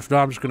carrying. If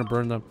not, I'm just going to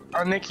burn them.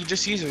 Oh, Nicky,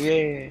 just use it.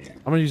 Yeah.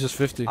 I'm going to use this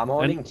 50. I'm And-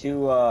 holding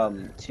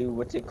two,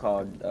 what's it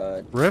called?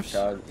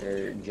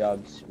 Riffs?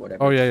 Jugs,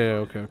 whatever. Oh, yeah,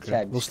 okay.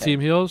 Kegs, Those kegs. team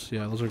heals?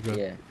 Yeah, those are good.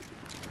 Yeah.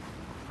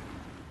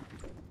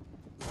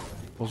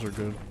 Those are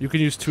good. You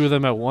can use 2 of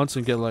them at once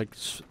and get like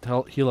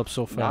heal up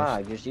so fast.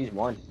 Nah, just use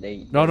one.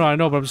 No, I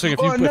know, but I'm saying if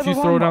you another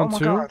throw llama. down Oh my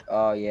 2. God.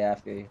 Oh, yeah, I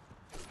feel you.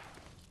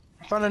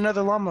 I found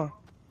another llama.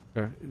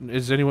 Okay.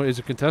 Is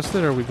it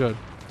contested or are we good?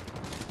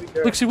 We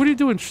good. Blixie, what are you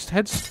doing?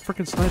 Head's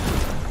freaking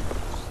sniper.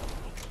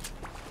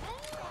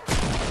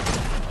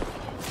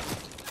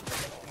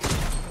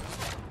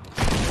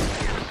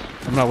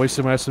 I'm not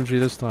wasting my SMG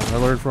this time. I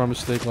learned from a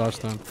mistake last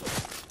time.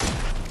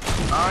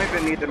 I don't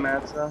even need the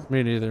mats though.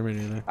 Me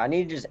neither. I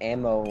need just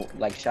ammo,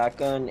 like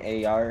shotgun,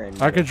 AR,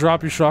 and... I could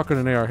drop you shotgun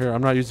and AR here.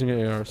 I'm not using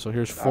an AR, so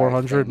here's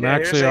 400 Yeah,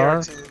 max here's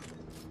AR. too.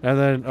 And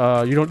then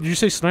did you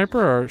say sniper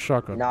or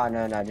shotgun?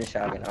 No, just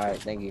shotgun. Alright,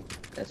 thank you.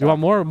 That's You all.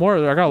 want more? More?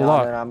 I got a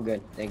lot. No, I'm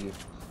good. Thank you.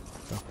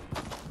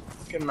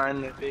 Get 9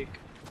 in the big.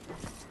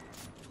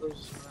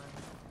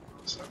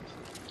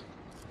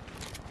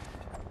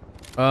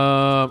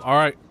 All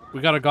right. We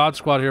got a god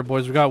squad here,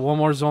 boys. We got one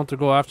more zone to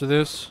go after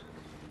this.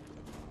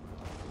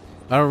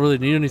 I don't really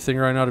need anything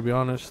right now, to be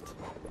honest.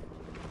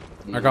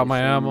 I got my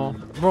ammo.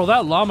 Bro,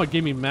 that llama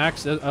gave me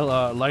max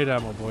light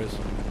ammo, boys.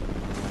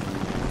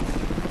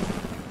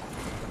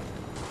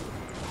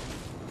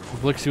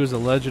 Blixie was a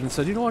legend and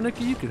said, you know what,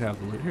 Nicky, you can have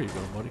the loot. Here you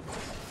go,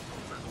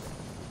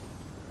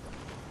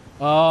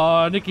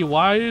 buddy. Nicky,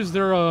 why is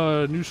there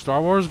a new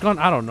Star Wars gun?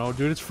 I don't know,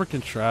 dude. It's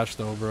freaking trash,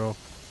 though, bro.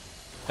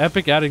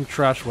 Epic adding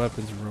trash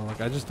weapons, bro. Like,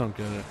 I just don't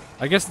get it.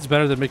 I guess it's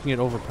better than making it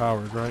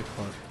overpowered, right?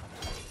 But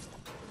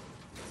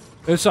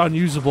it's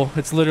unusable.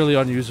 It's literally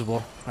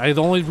unusable.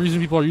 The only reason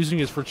people are using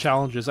it is for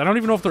challenges. I don't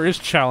even know if there is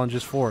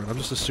challenges for it. I'm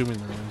just assuming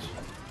there is.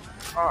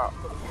 Oh,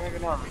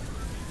 moving on.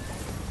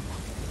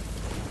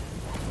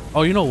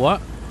 Oh, you know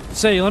what?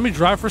 Say, let me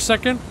drive for a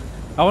second.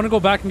 I want to go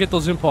back and get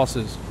those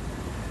impulses.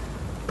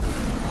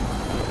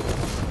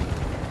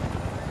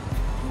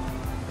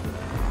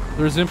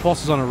 There's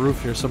impulses on a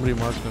roof here. Somebody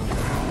marked them.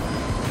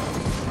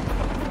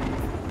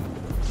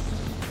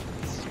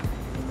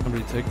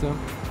 Somebody take them.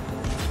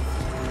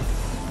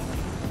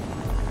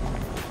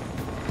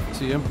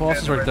 See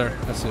impulses right there.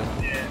 That's it.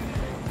 Yeah.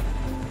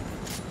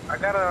 I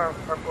got a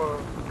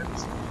purple.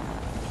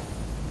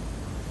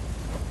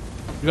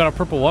 You got a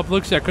purple what,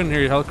 Luxie? I couldn't hear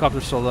you.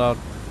 Helicopter's so loud.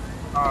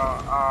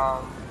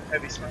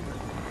 Heavy sniper.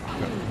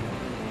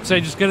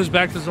 Say, just get us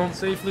back to zone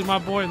safely, my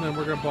boy, and then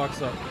we're gonna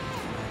box up.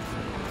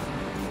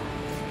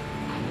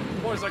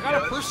 Boys, I got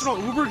a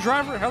personal Uber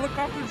driver,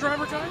 helicopter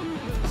driver guy.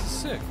 This is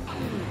sick.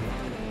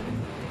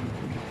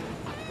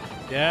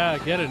 Yeah,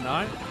 get it,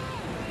 9.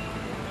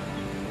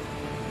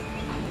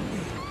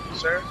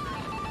 Sir?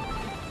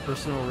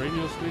 Personal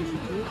radio station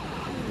too.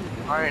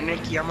 Alright,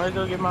 Nicky, I'm gonna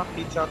go get my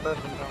pizza out there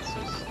from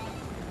downstairs.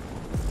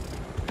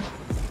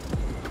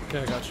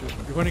 Okay, I got you.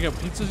 You're going to get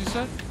pizzas, you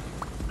said?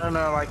 No,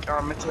 like,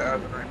 it's the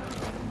oven right now.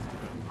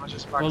 I'll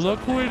just box Well, look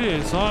up. who it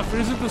is, huh? If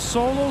it isn't the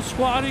solo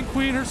squatting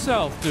queen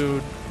herself,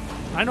 dude.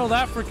 I know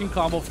that freaking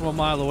combo from a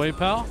mile away,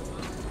 pal.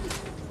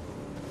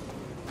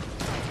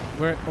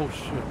 Where? Oh,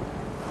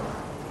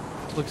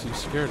 shit. Looks you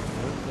scared of me.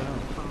 What the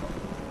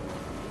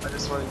hell? I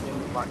just want to get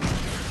in the box.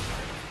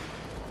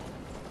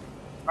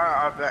 Alright,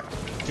 I'll bet.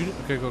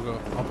 Okay, go.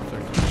 I'll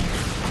protect you.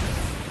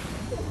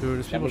 Dude,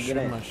 there's people Get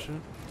shooting in. my shit.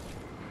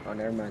 Oh,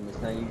 never mind.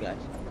 It's not you guys.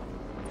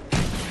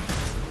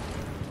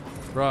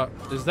 Bro,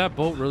 is that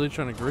boat really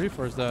trying to grief,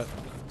 or is that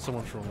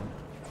someone trolling?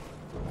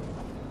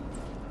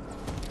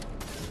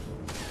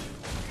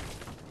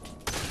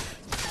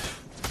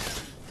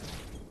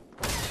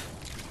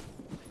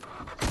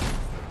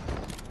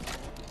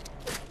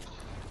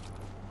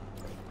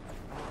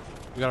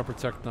 We gotta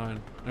protect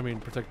 9. I mean,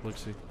 protect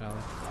Blixie,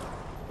 Allie.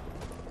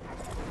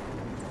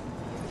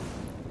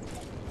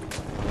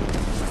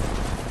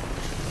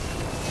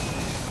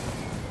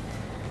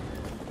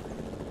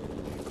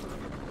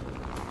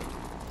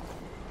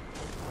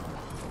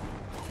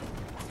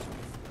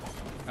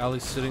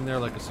 Allie's sitting there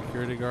like a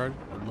security guard.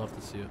 I'd love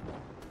to see it.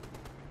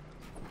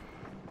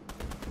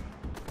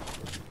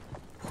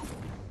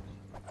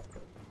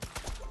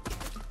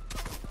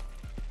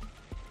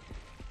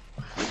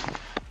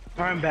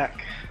 I'm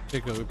back. Okay,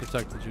 good. We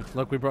protected you.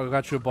 Look, we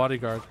got you a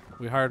bodyguard.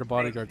 We hired a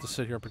bodyguard to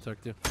sit here and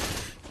protect you.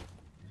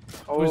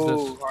 Who's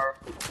this?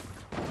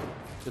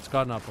 It's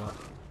Godnotbot.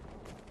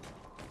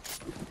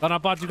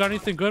 Godnotbot, you got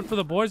anything good for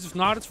the boys? If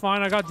not, it's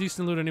fine. I got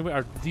decent loot anyway.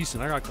 Or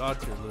decent. I got God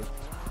tier loot.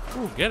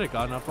 Ooh, get it,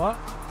 Godnotbot.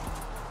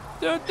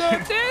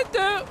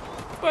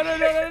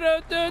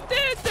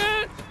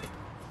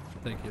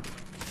 Thank you.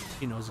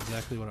 He knows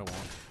exactly what I want.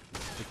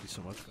 Thank you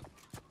so much.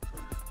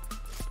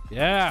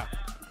 Yeah.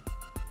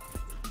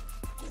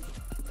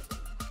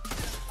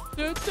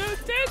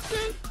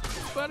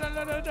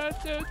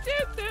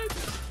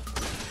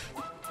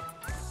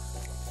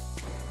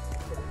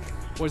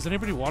 Boys,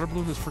 anybody water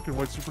balloon this freaking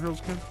white superhero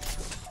skin?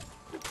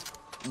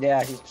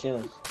 Yeah, he's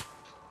chilling.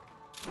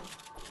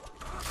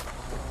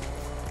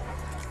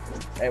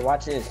 Hey,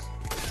 watch this.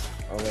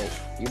 Oh wait,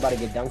 you about to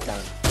get dunked on.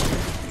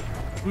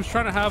 Who's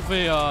trying to have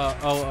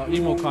a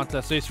emo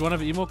contest? Ace, you want to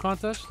have an emo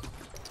contest?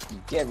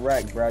 Get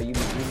wrecked, bro. You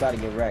about to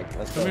get wrecked.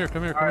 Let's Come go. here,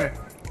 come here, come here.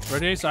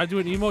 Ready, Ace? I do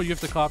an emo, you have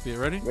to copy it.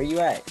 Ready? Where you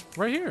at?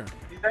 Right here.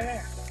 He's right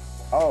here.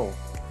 Oh,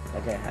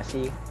 okay, I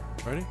see you.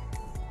 Ready?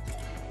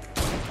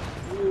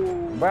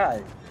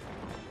 Bruh.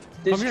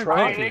 This Come here, troll-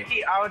 copy it.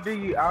 Nikki, I'll do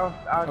you.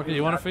 I'll Okay,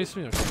 you want to face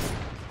me? Okay.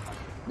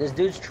 This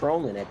dude's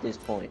trolling at this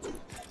point.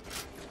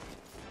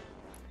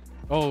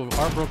 Oh,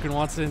 Heartbroken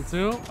wants in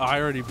too? Oh, I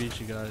already beat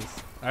you guys.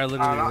 I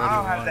literally I don't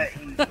have already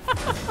won. that.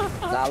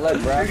 Nah,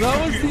 look, bro.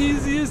 That was the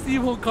easiest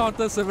emo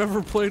contest I've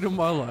ever played in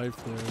my life,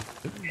 dude.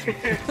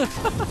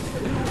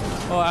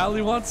 Oh,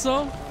 Allie wants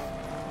some?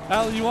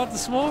 Allie, you want the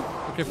smoke?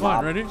 Okay,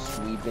 fine. Ready?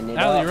 Sweeping it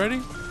Allie, up. ready?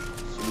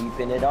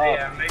 Sweeping it up.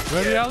 Yeah,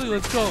 Ready, Allie?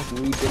 Let's go.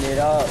 Sweeping it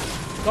up.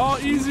 Oh,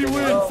 easy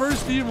win.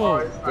 First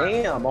emo.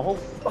 Damn, a whole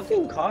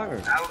fucking car.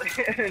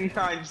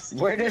 Nice.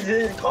 Where did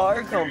this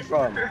car come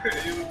from?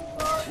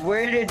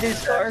 Where did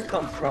this car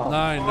come from?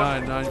 9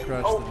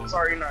 crashed Oh, today.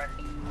 sorry, 9.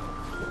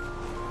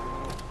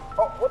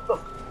 Oh, what the?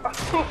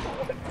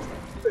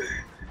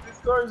 This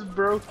car is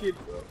broken,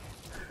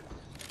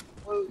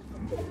 bro.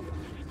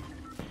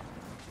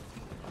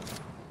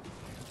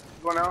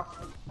 Going out?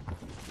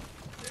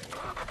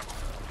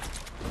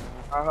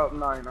 I hope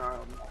 9. I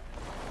hope 9.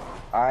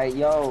 Alright,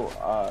 yo,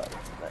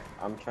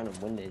 I'm trying to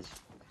win this.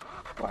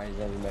 Why is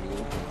everybody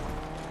in?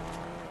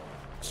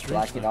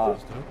 Block it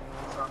off.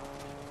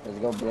 Let's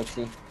go,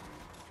 Blixie.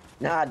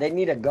 Nah, they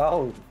need to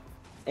go.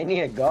 They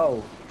need to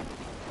go.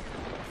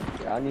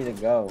 Y'all need to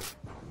go.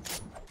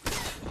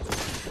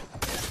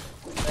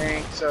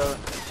 Thanks, this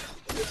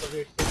over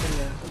here kicking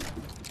in.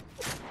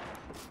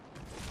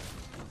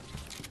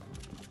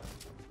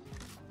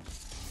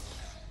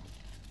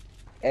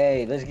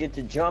 Hey, let's get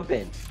to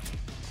jumping.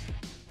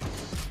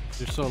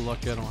 You're so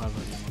lucky I don't have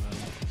any of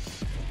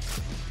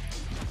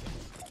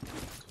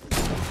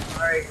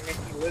Alright,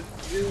 Nikki,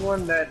 let's do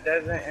one that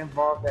doesn't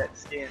involve that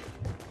skin.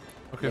 that.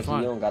 Okay, If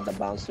fine. you don't got the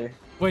bouncer.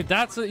 Wait,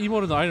 that's an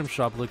emote in the item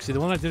shop, Lixie. The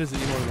one I did is an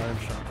emote in the item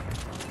shop.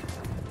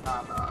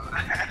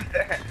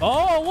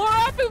 Oh, what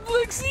happened,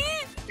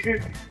 Blixie?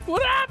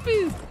 What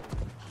happened?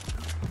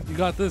 You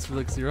got this,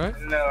 Blixie, right?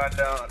 No, I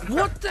don't.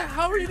 What the?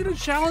 How are you gonna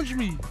challenge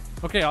me?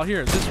 Okay, I'll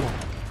hear it. This one.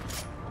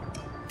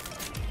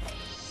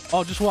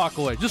 Oh, just walk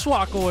away. Just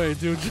walk away,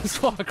 dude.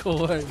 Just walk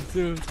away,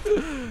 dude.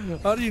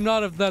 How do you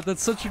not have that?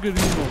 That's such a good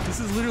emote. This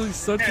is literally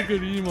such a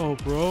good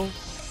emote, bro.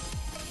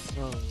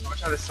 Oh. I'm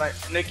trying to snipe.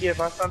 Nikki, if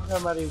I snipe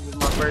somebody with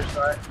my first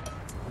shot,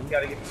 you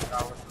gotta get the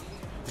dollar.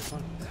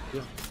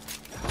 Yeah.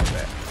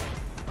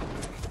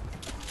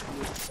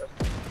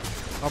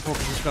 Our poker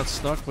just got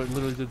stuck, but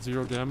literally did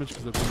 0 damage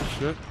because of the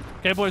shit.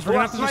 Okay, boys, we're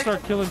gonna have to just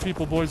start killing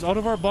people, boys. Out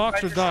of our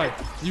box or die.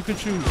 You can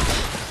choose.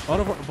 Out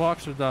of our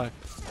box or die.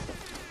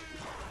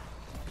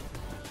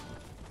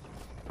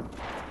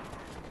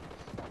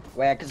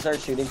 Wait, I can start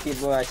shooting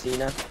people I see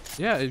now?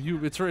 Yeah, if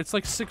you, it's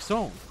like 6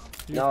 zone.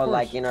 Yeah, No, of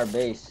like course. in our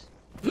base.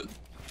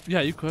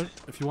 Yeah, you could.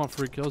 If you want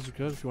free kills, you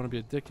could. If you want to be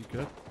a dick, you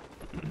could.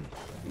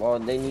 Well,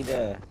 they need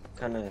to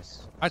kind of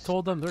I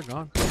told them they're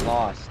gone. get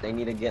lost. They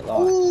need to get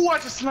lost. Ooh, I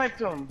just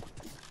sniped him.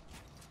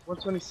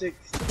 126.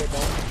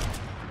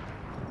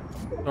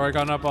 Sorry, I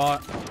got that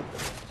bot.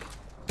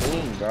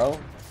 Dang, bro.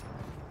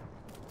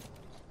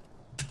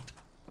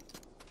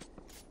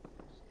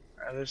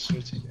 Alright, let's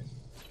switch again.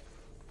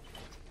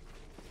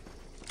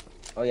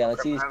 Oh yeah,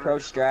 let's see these pro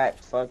strat.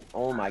 Fuck.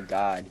 Oh my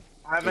god.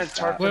 I haven't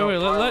Stop. targeted. Wait,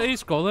 let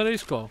Ace go. Let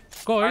Ace go.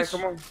 Go, Alright, Ace.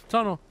 come on.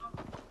 Tunnel.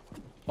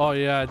 Oh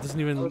yeah, it doesn't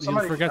even. Oh, He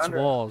somebody's forgets under.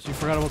 walls. You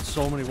forgot about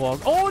so many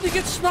walls. Oh, and he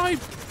gets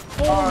sniped.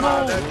 Oh, Oh,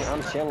 no. that's-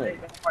 I'm chilling.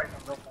 Don't fight him,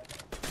 don't fight him.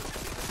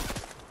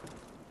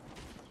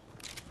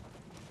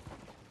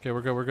 Okay,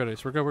 we're good. We're good,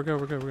 Ace. We're good. We're good.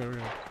 We're good. We're good. We're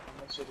good.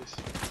 Let's do this.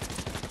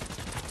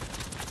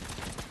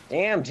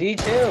 Damn,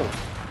 G2.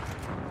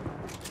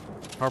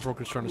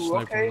 Heartbroken's trying to Ooh,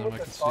 snipe okay, one of them.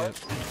 I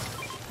with can the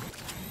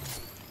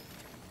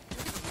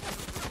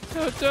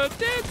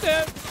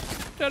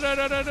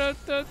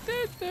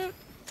see it.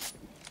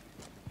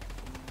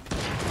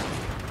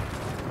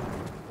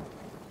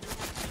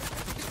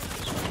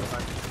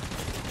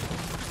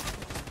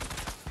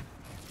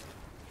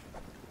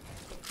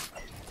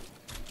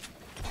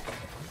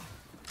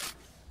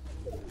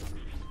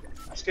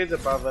 This kid's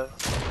above us.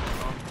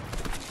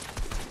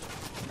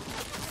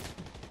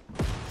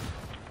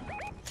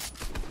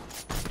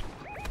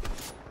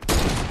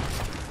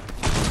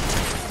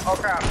 Oh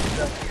crap.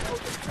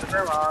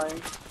 Never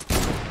mind.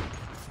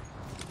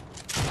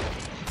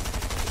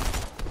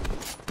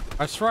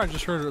 I swear I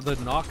just heard the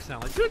knock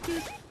sound like. Doot,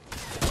 doot.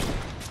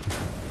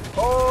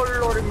 Oh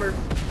lordy mercy.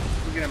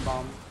 We're getting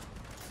bombed.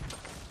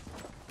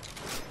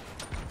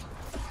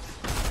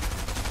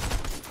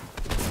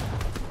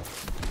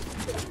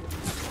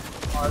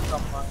 Oh, it's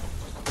not fine.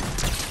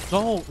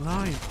 No, 9. Oh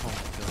my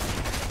god.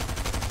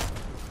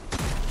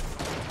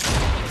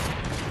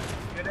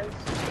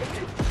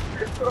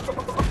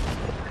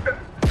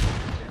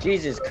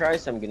 Jesus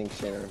Christ, I'm getting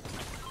shit on.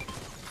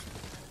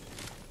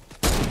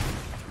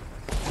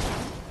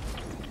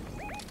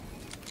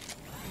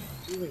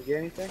 Did you even get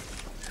anything?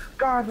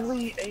 God,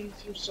 Lee, Ace,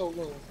 you're so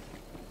low.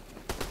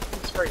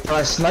 It's crazy.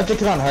 I sniped the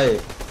kid on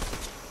height.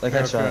 Like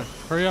Okay, headshot. okay.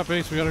 Hurry up,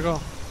 Ace. We gotta go.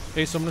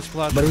 Ace, I'm gonna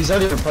splash. But he's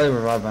already probably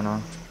revived by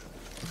now.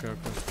 Okay,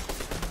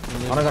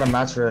 okay. I don't got a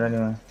match for it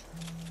anyway.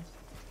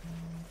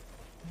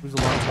 Who's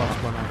the last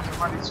box going on?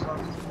 Somebody's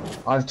close.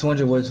 I have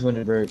 200 wood,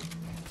 200 break.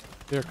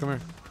 Here, come here.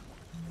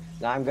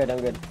 Nah, I'm good, I'm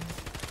good.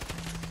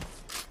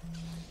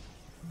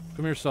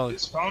 Come here, Sully.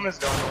 His phone is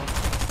going on.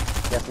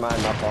 That's my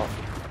fault.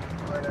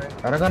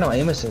 I don't got no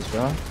aim assist,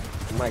 bro.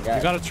 Oh my god.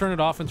 You gotta turn it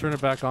off and turn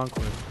it back on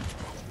quick.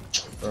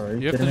 Bro, are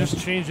You have to kidding me?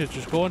 just change it.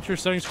 Just go into your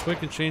settings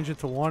quick and change it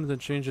to 1, then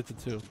change it to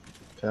 2.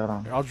 Okay, hold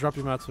on. Here, I'll drop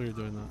you mats while you're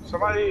doing that.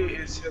 Somebody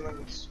is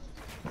healing this.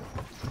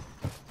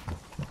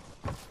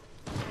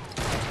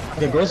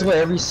 It goes away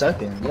every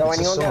second. Yo, It's anyone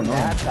just so got annoying.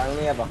 mats? I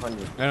only have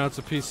 100. I know it's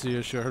a PC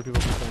issue. I heard people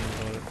complaining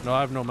about it. No,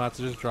 I have no mats.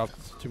 I just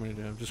dropped too many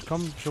damn. Just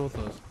come chill with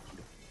us.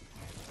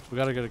 We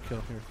gotta get a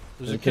kill here.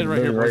 There's a kid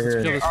right here, boys.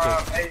 Let's kill this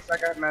kid. Ace, I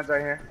got meds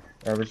right here.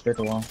 Yeah, respect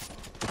the wall.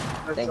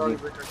 Thank you.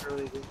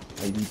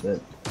 I need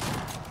that.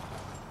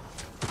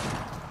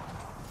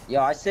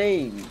 Yo, I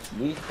say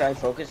we try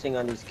focusing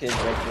on these kids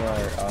right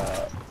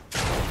now.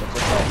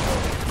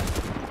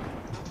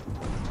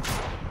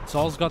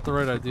 Saul's got the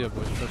right idea,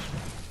 boys. Trust me.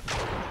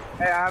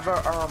 Hey, I have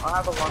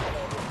a one.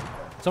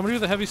 Somebody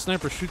with a heavy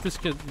sniper, shoot this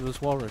kid with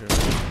this wall right here.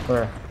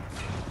 Where?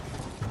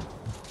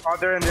 Oh,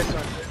 they're in this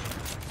one.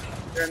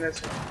 They're in this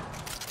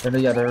one.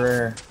 Yeah, they're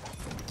rare.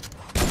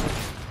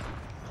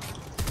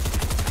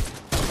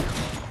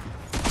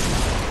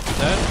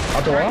 Dead?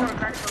 Out the wall?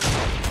 Crack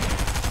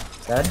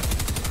Dead?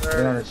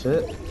 Get on the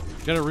shit.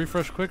 Get a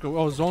refresh quick.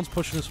 Oh, zone's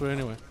pushing this way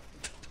anyway.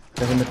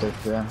 There's a mythic,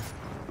 yeah.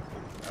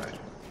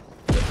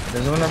 Does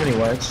anyone have any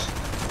whites?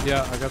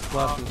 Yeah, I got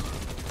splashes.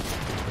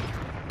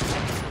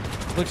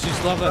 Look, you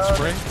still have that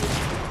spray?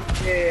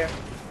 Yeah.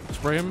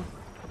 Spray him.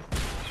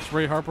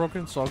 Spray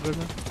Heartbroken. It's all good,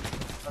 man.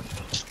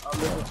 I'll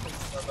leave it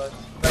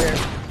right here.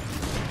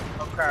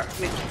 Oh crap.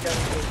 Wait, you gotta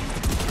do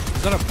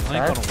Is that a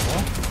blank on a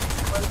wall?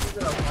 what is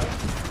it?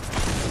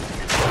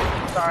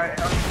 Sorry.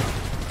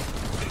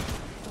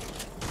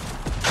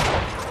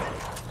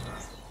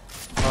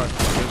 Alright,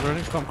 you guys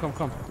ready? Come, come,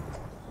 come.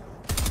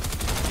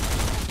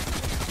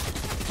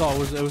 Oh,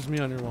 it was me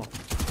on your wall.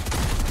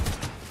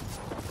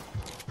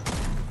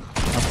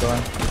 I'm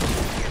going.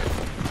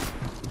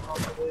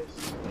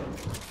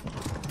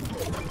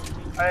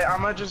 Hey,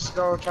 I'm gonna just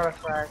go try to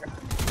frag.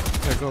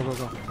 Okay, go, go,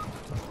 go.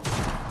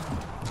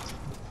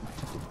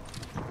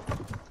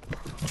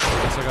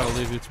 Guess I gotta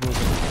leave you. It's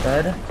moving.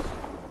 Dead?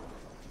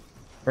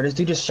 Bro, this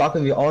dude just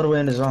shotgunned me all the way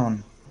in the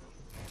zone.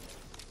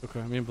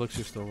 Okay, me and Blixie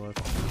are still alive.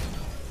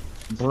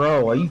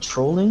 Bro, are you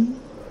trolling?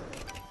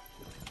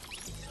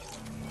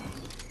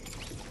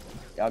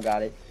 Y'all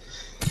got it.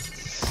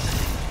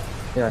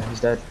 Yeah, he's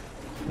dead.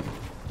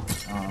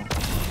 Oh.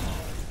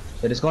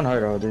 Yeah, it's going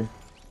hard, dude.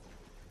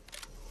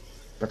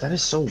 But that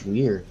is so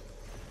weird.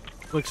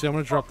 Blixie, I'm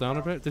gonna drop down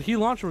a bit. Did he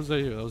launch or was that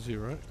you? That was you,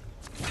 right?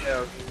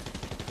 Yeah.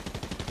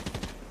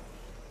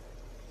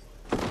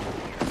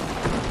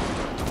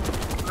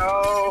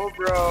 No,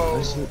 bro.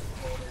 What is it?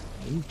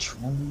 Are you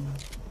trolling?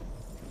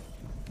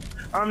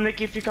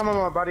 Nikki, if you come on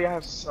my body, I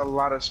have a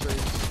lot of space.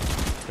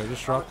 Okay,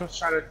 just drop I'll it.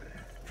 try to.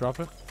 Drop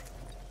it.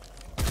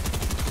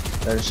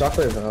 Yeah, the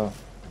shockwave,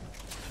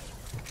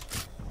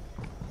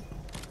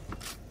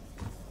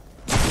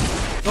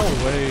 No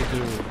way,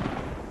 dude.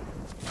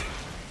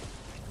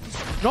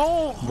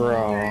 No!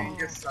 Bro. I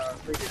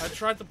I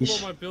tried to pull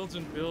my builds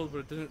and build, but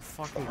it didn't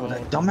fucking go.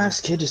 That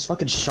dumbass kid just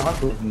fucking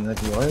shockwaved me like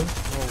what?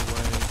 No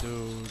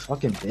way, dude.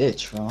 Fucking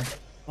bitch, bro.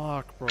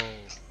 Fuck, bro.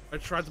 I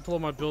tried to pull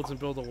my builds and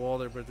build a wall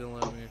there, but it didn't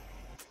let me.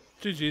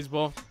 GG's,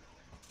 ball.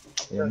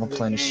 Yeah, I'm not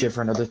playing this shit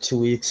for another 2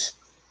 weeks.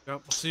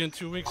 Yep, see you in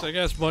 2 weeks, I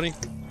guess, buddy.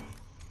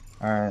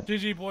 Alright.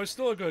 GG, boys.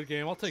 Still a good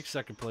game. I'll take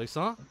second place,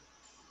 huh?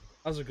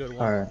 That was a good one.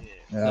 Alright.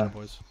 Later, Yeah.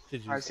 boys.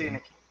 GG. I see you,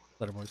 Nikki.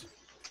 Later, boys.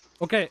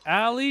 Okay,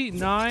 Alley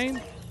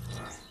 9.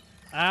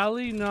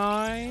 Alley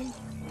 9.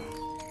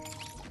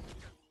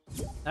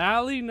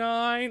 Alley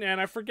 9,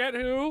 and I forget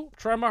who.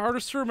 Try my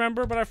hardest to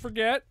remember, but I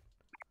forget.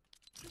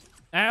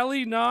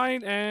 Alley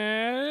 9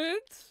 and...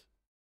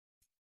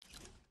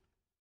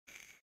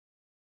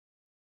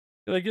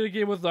 Can I get a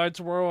game with 9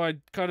 tomorrow? I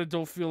kind of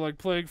don't feel like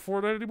playing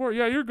Fortnite anymore.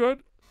 Yeah, you're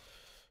good.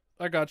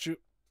 I got you.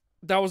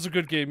 That was a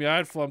good game. Yeah, I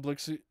had fun,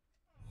 Blixie.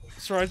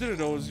 Sorry, I didn't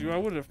know it was you. I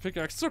wouldn't have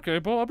pickaxed. It's okay,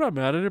 bro. I'm not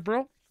mad at it,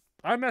 bro.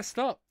 I messed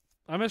up.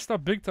 I messed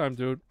up big time,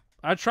 dude.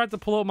 I tried to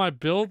pull out my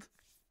build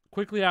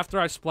quickly after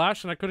I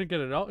splashed, and I couldn't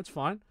get it out. It's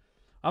fine.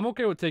 I'm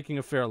okay with taking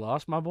a fair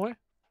loss, my boy.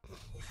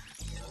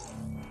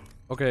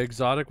 Okay,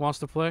 Exotic wants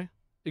to play.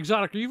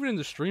 Exotic, are you even in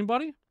the stream,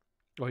 buddy?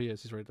 Oh, he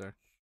is. He's right there.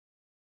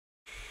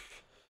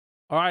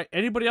 All right.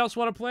 Anybody else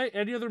want to play?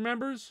 Any other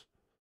members?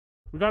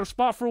 We got a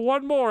spot for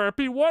one more.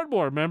 Epi, one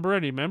more member.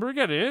 Any member,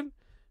 get in.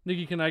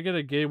 Nikki, can I get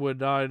a game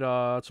with 9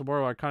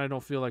 tomorrow? I kind of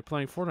don't feel like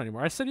playing Fortnite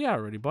anymore. I said yeah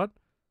already, bud.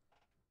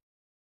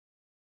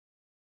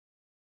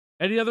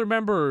 Any other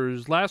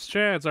members? Last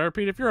chance. I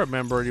repeat, if you're a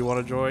member and you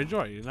want to join,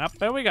 join.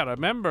 And we got a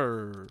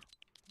member.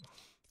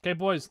 Okay,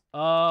 boys.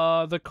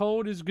 The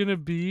code is gonna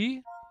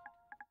be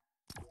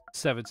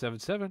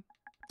 777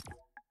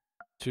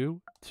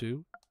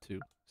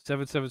 222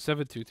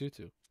 777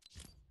 222.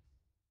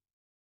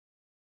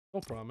 No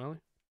problem, Ellie.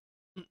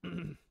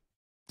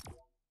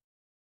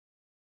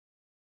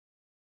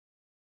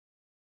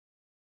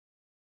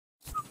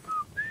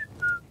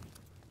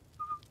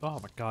 Oh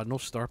my god, no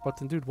start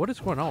button, dude. What is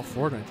going on with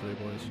Fortnite today,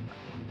 boys?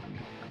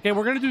 Okay,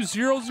 we're gonna do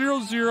 0, 0,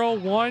 0,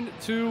 1,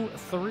 2,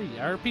 3.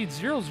 I repeat,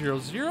 0, 0,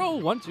 0,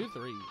 1, 2,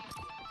 3.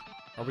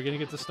 Are we gonna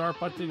get the start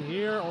button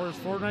here, or is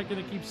Fortnite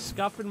gonna keep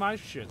scuffing my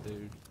shit,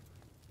 dude?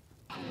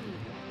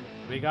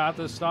 We got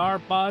the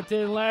start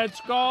button,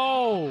 let's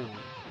go!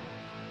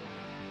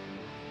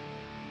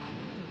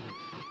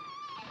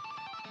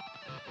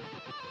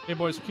 Okay,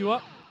 boys, queue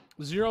up.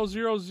 0,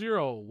 0,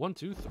 0, 1,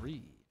 2,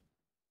 3.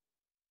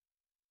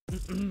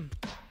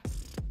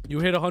 You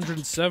hit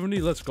 170?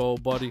 Let's go,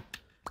 buddy.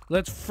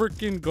 Let's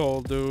freaking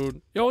go,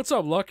 dude. Yo, what's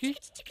up, Lucky?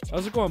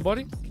 How's it going,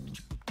 buddy?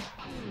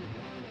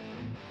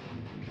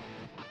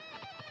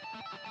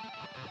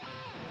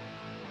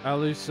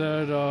 Ali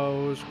said it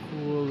was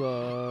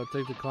cool,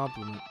 take the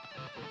compliment.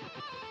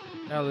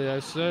 Ali, I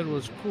said it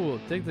was cool,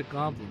 take the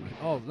compliment.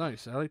 Oh,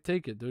 nice. Ali,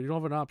 take it, dude. You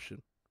don't have an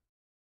option.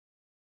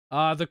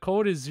 The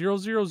code is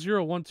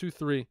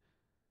 000123.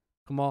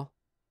 Come on.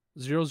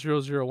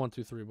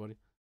 000123, buddy.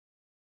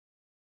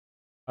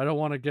 I don't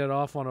want to get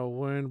off on a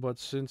win, but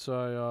since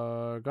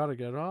I gotta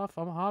get off,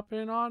 I'm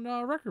hopping on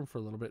Rec Room for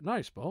a little bit.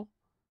 Nice, Bo.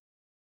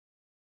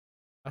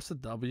 That's a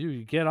W.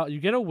 You get out, you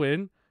get a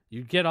win,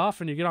 you get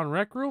off, and you get on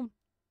Rec Room.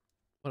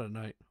 What a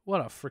night!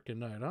 What a freaking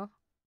night, huh?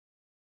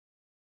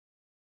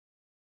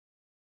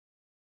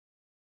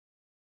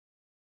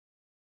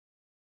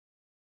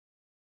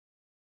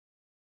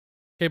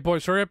 Okay,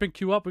 boys, hurry up and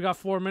queue up. We got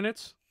 4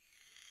 minutes.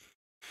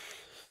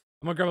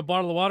 I'm gonna grab a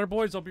bottle of water,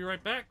 boys. I'll be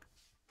right back.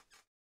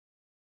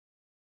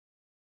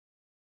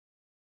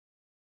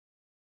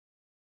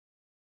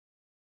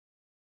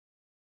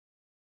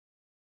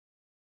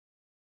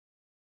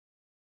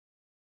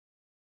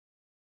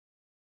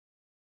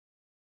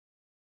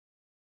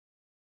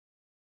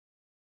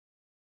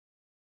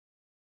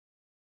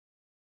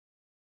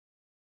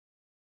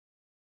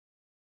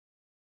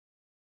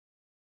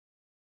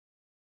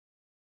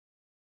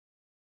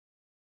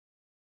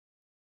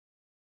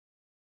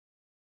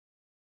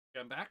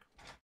 I'm back.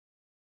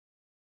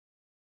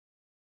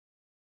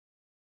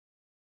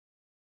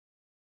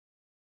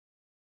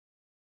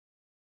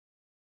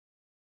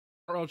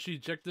 Oh, gee,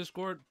 check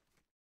Discord.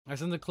 I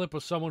sent a clip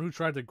of someone who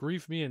tried to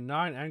grief me in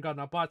 9 and got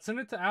not bought. Send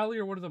it to Ali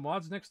or one of the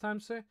mods next time,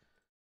 say.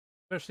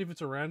 Especially if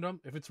it's a random.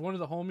 If it's one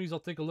of the homies, I'll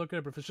take a look at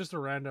it. But if it's just a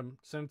random,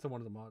 send it to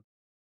one of the mods.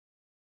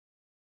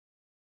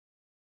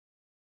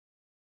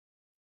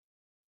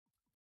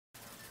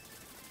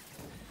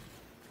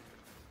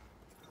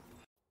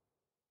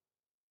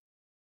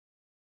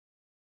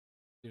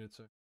 See it,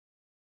 sir.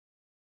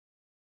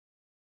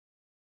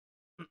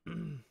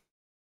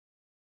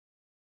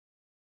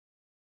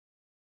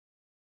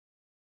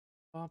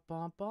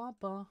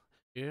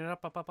 Yeah,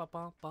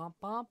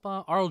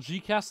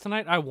 RLG cast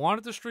tonight. I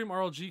wanted to stream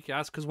RLG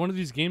cast because one of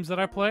these games that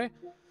I play,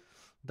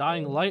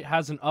 Dying Light,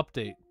 has an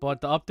update,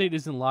 but the update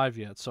isn't live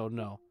yet, so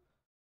no.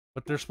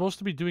 But they're supposed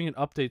to be doing an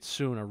update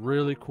soon, a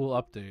really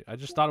cool update. I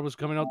just thought it was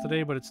coming out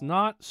today, but it's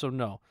not, so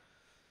no.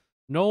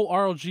 No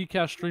RLG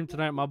cast stream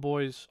tonight, my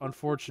boys.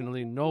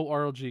 Unfortunately, no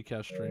RLG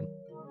cast stream.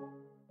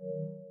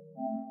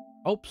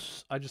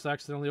 Oops, I just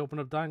accidentally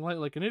opened up Dying Light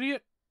like an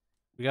idiot.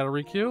 We got a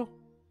requeue.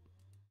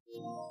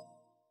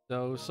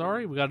 So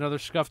sorry, we got another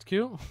scuffed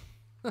queue.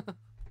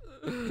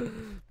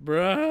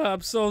 Bruh,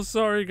 I'm so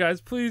sorry,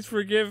 guys. Please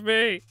forgive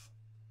me.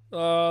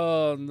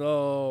 Oh,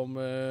 no,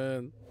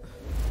 man.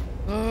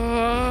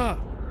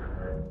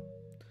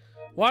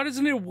 Why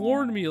doesn't it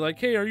warn me? Like,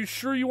 hey, are you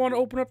sure you want to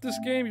open up this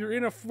game? You're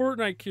in a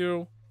Fortnite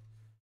queue.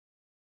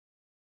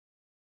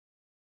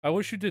 I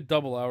wish you did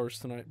double hours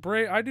tonight.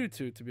 Bray, I do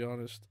too, to be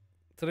honest.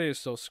 Today is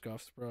so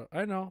scuffed, bro.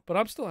 I know, but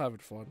I'm still having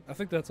fun. I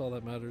think that's all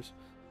that matters.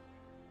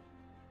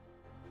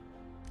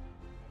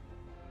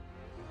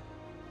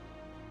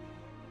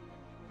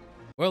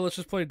 Well, let's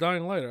just play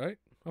Dying Light, alright?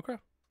 Okay,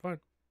 fine.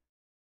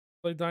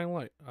 Play Dying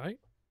Light, alright?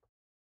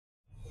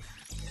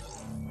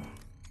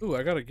 Ooh,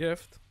 I got a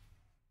gift.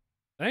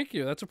 Thank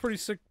you. That's a pretty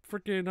sick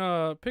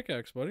freaking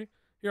pickaxe, buddy.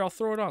 Here, I'll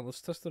throw it on.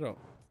 Let's test it out.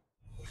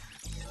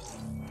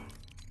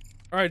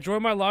 Alright,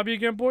 join my lobby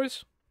again,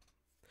 boys.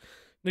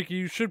 Nikki,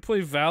 you should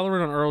play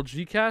Valorant on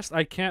RLG Cast.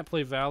 I can't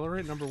play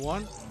Valorant, number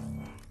 1.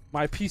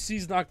 My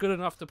PC's not good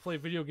enough to play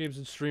video games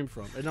and stream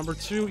from. And number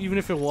 2, even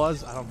if it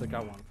was, I don't think I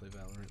want to play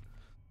Valorant.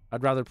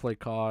 I'd rather play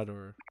COD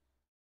or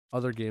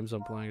other games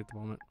I'm playing at the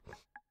moment.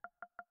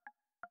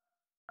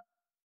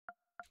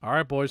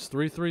 Alright, boys.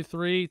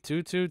 333,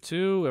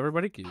 222.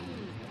 Everybody queue.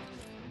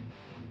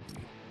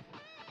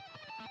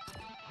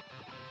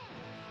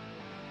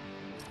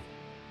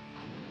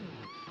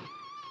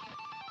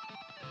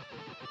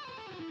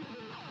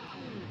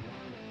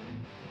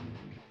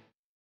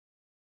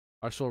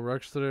 I saw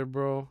Rex today,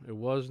 bro. It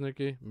was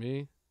Nikki.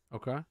 Me.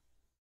 Okay.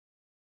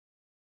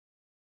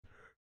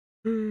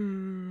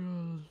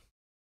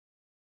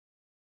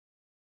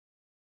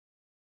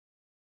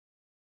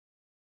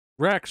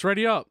 Rex,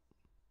 ready up.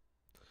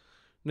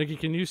 Nikki,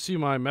 can you see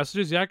my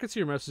messages? Yeah, I can see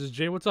your messages.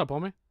 Jay, what's up,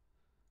 homie?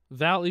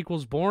 Val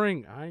equals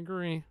boring. I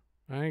agree.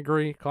 I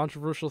agree.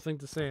 Controversial thing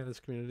to say in this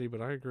community,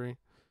 but I agree.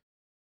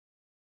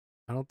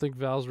 I don't think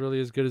Val's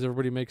really as good as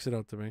everybody makes it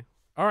out to me.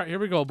 All right, here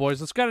we go, boys.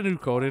 Let's get a new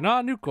code in.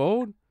 New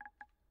code.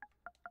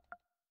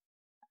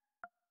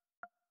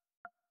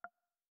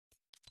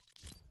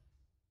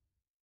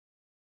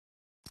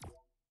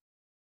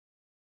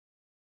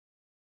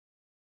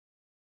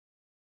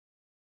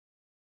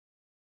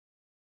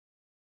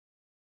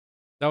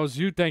 That was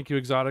you. Thank you,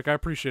 Exotic. I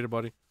appreciate it,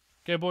 buddy.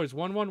 Okay, boys.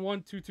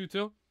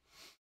 111222.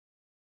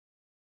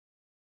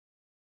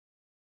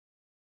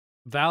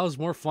 Val is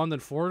more fun than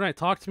Fortnite.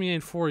 Talk to me in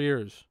 4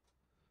 years.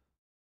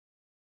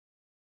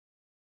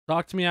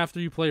 Talk to me after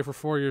you play for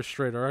 4 years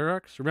straight, all right,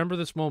 Rex? Remember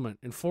this moment.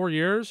 In 4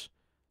 years,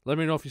 let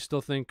me know if you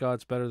still think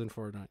it's better than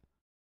Fortnite.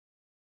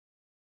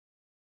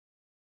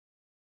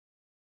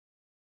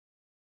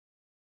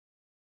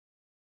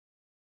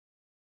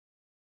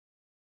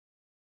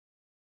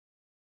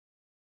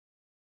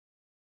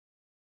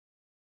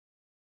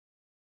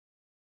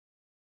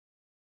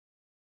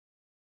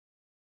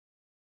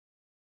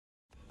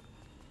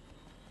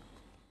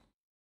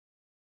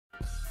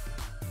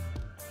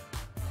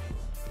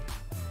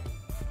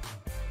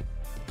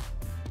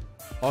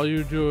 All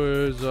you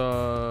do is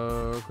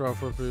crawl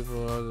for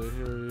people as they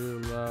hear you,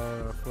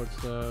 loud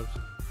footsteps,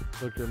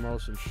 click your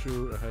mouse and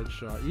shoot a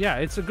headshot. Yeah,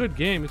 it's a good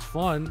game. It's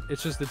fun.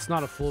 It's just it's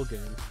not a full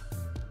game,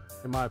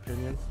 in my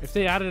opinion. If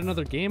they added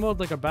another game mode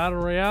like a battle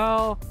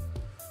royale,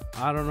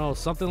 I don't know,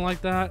 something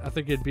like that, I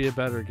think it'd be a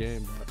better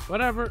game. But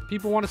whatever.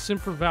 People want to sim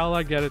for Val.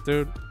 I get it,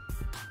 dude.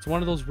 It's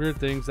one of those weird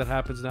things that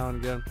happens now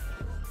and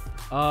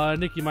again.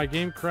 Nikki, my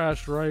game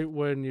crashed right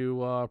when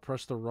you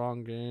pressed the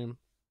wrong game.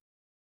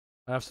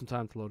 I have some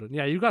time to load it.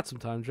 Yeah, you got some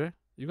time, Jay.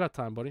 You got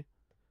time, buddy.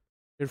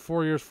 In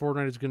 4 years,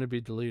 Fortnite is going to be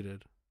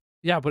deleted.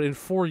 Yeah, but in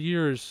 4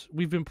 years,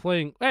 we've been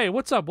playing... Hey,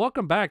 what's up?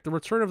 Welcome back. The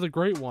return of the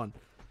great one.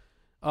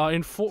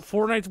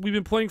 Fortnite, we've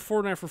been playing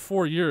Fortnite for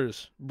 4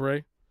 years,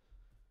 Bray.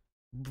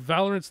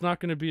 Valorant's not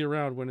going to be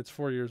around when it's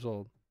 4 years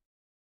old.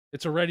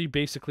 It's already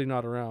basically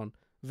not around.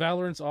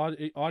 Valorant's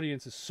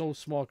audience is so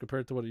small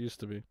compared to what it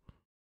used to be.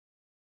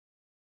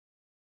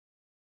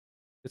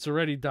 It's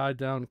already died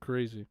down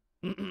crazy.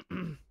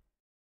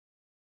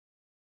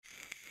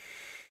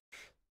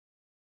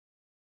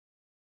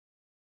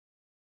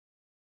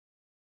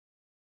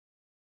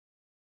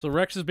 So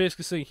Rex is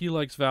basically saying he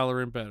likes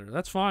Valorant better.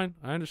 That's fine.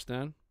 I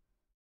understand.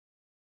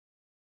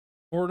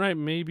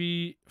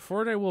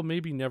 Fortnite will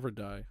maybe never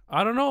die.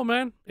 I don't know,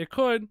 man. It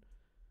could.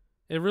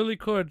 It really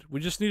could. We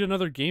just need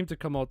another game to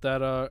come out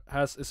that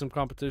has some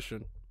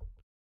competition.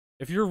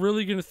 If you're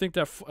really gonna think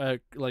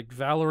that like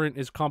Valorant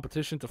is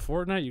competition to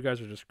Fortnite, you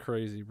guys are just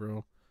crazy,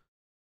 bro.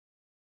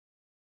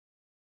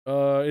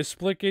 Is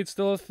Splitgate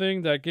still a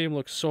thing? That game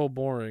looks so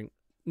boring.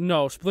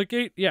 No,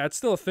 Splitgate, yeah, it's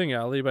still a thing,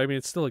 Ali, but I mean,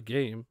 it's still a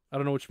game. I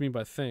don't know what you mean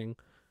by thing.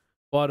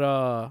 But,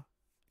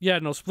 yeah,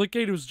 no,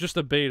 Splitgate was just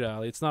a beta,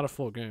 Ali. It's not a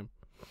full game.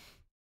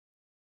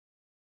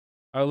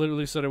 I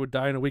literally said it would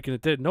die in a week, and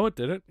it did. No, it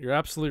didn't. You're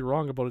absolutely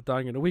wrong about it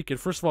dying in a week. And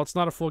first of all, it's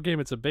not a full game.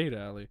 It's a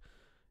beta, Ali.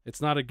 It's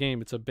not a game.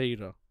 It's a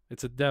beta.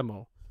 It's a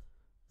demo.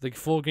 The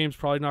full game's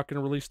probably not going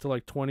to release till,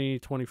 like,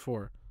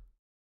 2024.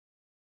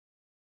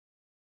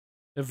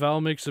 If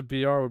Val makes a BR,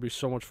 it would be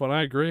so much fun.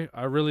 I agree.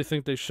 I really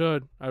think they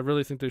should. I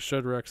really think they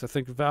should, Rex. I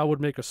think Val would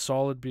make a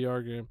solid BR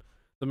game.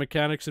 The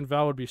mechanics in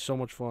Val would be so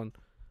much fun.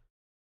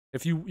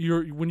 If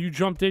when you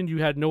jumped in, you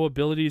had no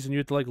abilities and you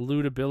had to like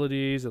loot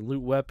abilities and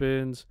loot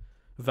weapons.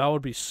 Val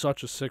would be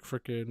such a sick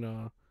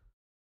freaking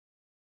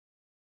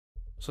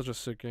such a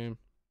sick game.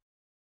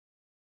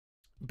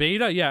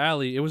 Beta? Yeah,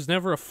 Ali. It was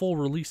never a full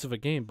release of a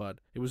game,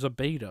 bud. It was a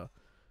beta.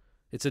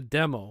 It's a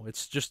demo.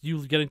 It's just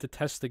you getting to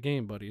test the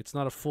game, buddy. It's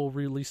not a full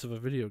release of a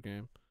video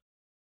game.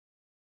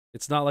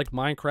 It's not like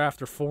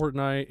Minecraft or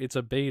Fortnite. It's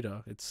a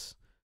beta. It's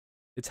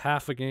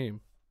half a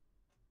game.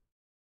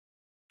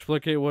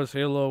 Splitgate was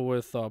Halo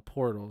with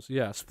Portals.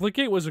 Yeah,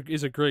 Splitgate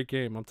is a great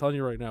game. I'm telling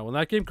you right now. When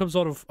that game comes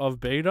out of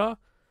beta,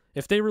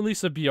 if they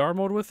release a BR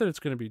mode with it, it's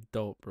going to be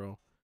dope, bro.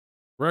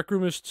 Rec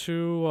Room is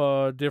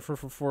too different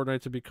from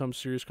Fortnite to become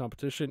serious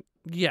competition.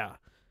 Yeah,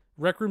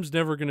 Rec Room's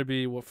never going to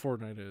be what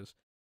Fortnite is.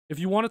 If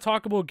you want to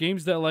talk about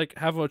games that like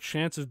have a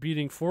chance of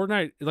beating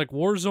Fortnite, like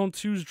Warzone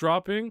 2's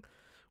dropping.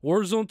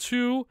 Warzone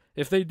 2,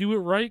 if they do it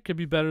right, could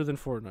be better than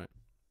Fortnite.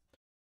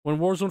 When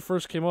Warzone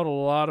first came out, a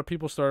lot of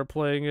people started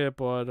playing it,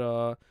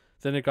 but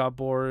then it got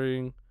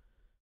boring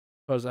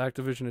because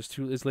Activision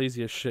is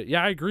lazy as shit.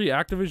 Yeah, I agree.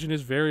 Activision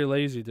is very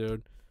lazy,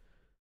 dude.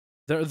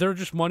 They're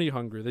just money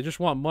hungry. They just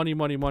want money,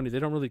 money, money. They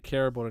don't really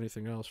care about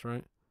anything else,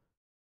 right?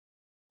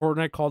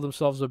 Fortnite called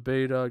themselves a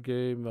beta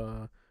game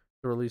to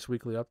release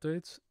weekly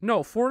updates.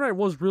 No, Fortnite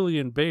was really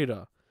in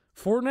beta.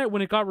 Fortnite,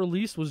 when it got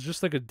released, was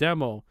just like a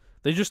demo.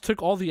 They just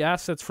took all the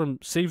assets from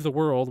Save the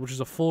World, which is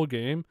a full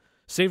game,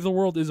 Save the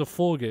World is a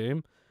full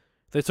game.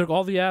 They took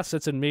all the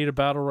assets and made a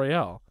battle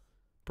royale,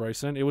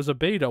 Bryson. It was a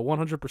beta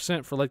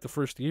 100% for like the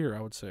first year,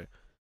 I would say.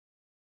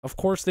 Of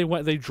course,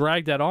 they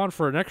dragged that on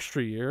for an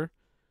extra year,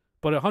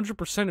 but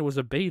 100% it was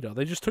a beta.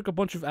 They just took a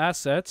bunch of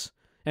assets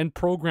and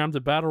programmed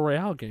a battle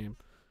royale game.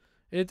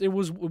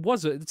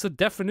 It's a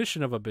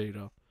definition of a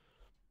beta.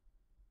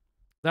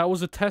 That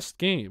was a test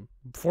game.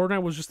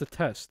 Fortnite was just a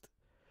test.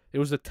 It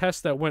was a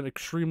test that went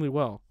extremely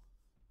well.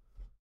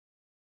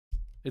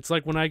 It's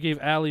like when I gave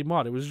Ali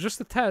mod. It was just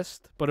a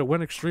test, but it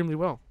went extremely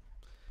well.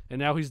 And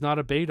now he's not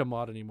a beta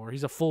mod anymore.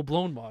 He's a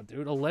full-blown mod,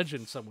 dude. A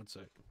legend, some would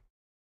say.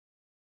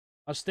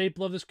 A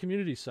staple of this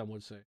community, some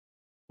would say.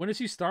 When is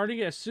he starting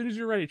it? As soon as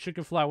you're ready,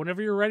 Chicken Fly.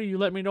 Whenever you're ready, you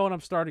let me know and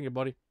I'm starting it,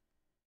 buddy.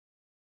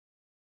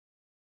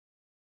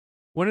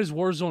 When is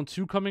Warzone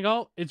 2 coming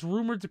out? It's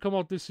rumored to come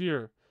out this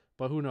year,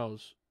 but who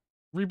knows?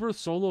 Rebirth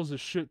Solos is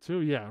shit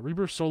too. Yeah,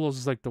 Rebirth Solos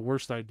is like the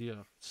worst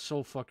idea. It's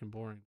so fucking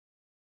boring.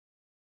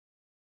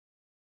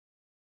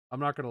 I'm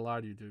not gonna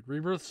lie to you, dude.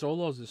 Rebirth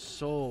Solos is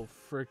so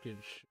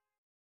freaking shit.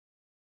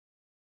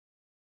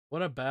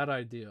 What a bad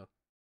idea.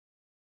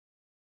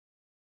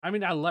 I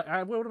mean, what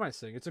am I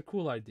saying? It's a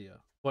cool idea,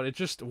 but it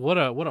just what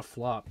a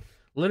flop.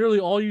 Literally,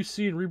 all you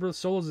see in Rebirth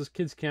Solos is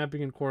kids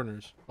camping in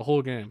corners the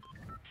whole game,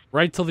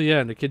 right till the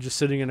end. A kid just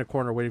sitting in a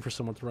corner waiting for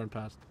someone to run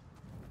past.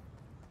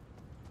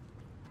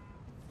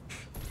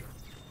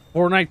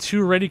 Fortnite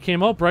 2 already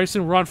came out,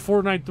 Bryson. We're on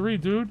Fortnite 3,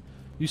 dude.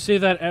 You say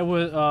that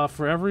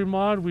for every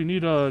mod, we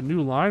need a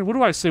new line? What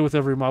do I say with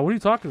every mod? What are you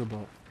talking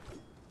about?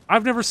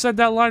 I've never said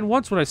that line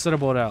once when I said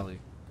about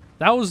Ali.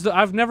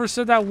 I've never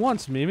said that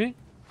once, Mimi.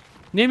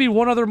 Name me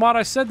one other mod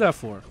I said that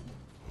for.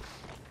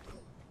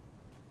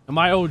 Am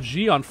I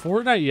OG on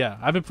Fortnite? Yeah,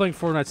 I've been playing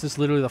Fortnite since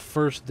literally the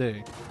first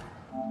day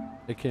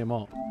it came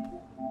out.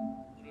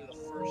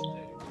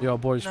 Yo,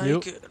 boys,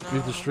 mute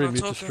the stream,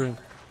 mute the stream.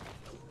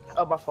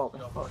 Oh, my fault.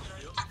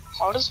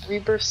 How does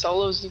Rebirth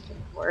Solos even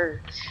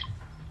work?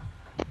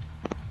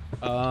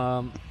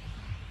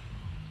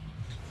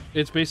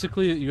 It's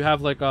basically you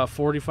have like a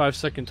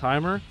 45-second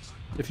timer.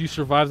 If you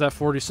survive that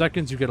 40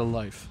 seconds, you get a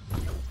life.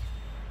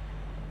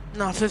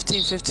 No,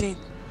 15.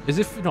 Is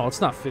it? No,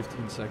 it's not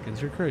 15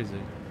 seconds. You're crazy.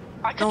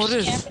 No, it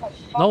is.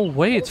 No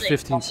way, it's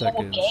 15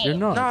 seconds. You're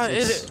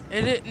nuts.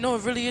 No,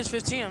 it really is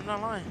 15. I'm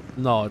not lying.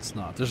 No, it's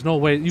not. There's no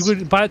way. You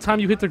could. By the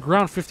time you hit the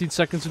ground, 15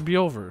 seconds would be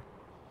over.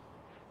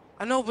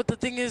 I know, but the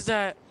thing is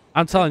that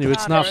I'm telling you,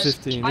 it's not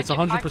 15. It's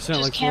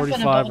 100% like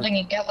 45.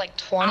 And get like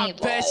 20 I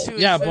bet you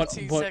it's yeah,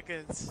 15 but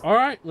seconds. All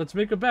right, let's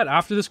make a bet.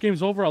 After this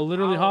game's over, I'll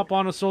literally hop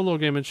on a solo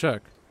game and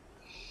check.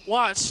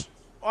 Watch.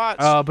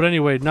 But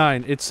anyway,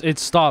 9. It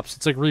stops.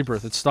 It's like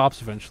Rebirth. It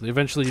stops eventually.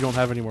 Eventually, you don't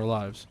have any more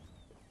lives.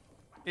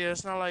 Yeah,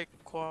 it's not like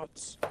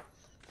quads.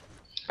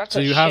 So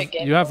you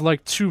have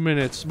like 2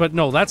 minutes. But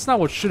no, that's not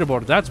what's shit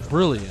about it. That's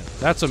brilliant.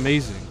 That's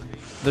amazing.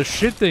 The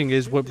shit thing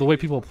is the way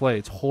people play.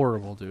 It's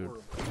horrible, dude.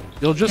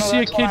 You'll just see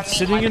a kid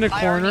sitting in a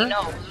corner.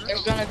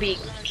 There's gonna be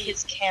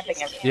kids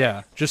camping everywhere.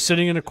 Yeah, just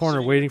sitting in a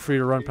corner waiting for you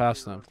to run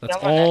past them. That's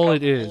all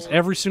it is.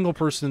 Every single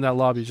person in that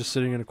lobby is just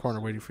sitting in a corner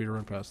waiting for you to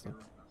run past them.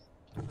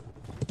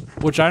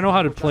 Which I know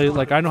how to play,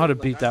 like, I know how to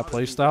beat that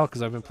playstyle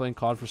because I've been playing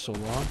COD for so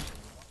long.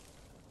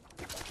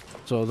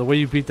 So the way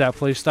you beat that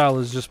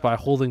playstyle is just by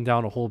holding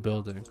down a whole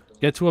building.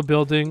 Get to a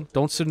building,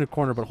 don't sit in a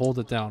corner, but hold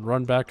it down.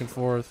 Run back and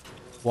forth,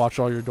 watch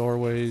all your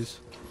doorways.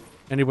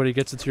 Anybody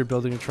gets into your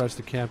building and tries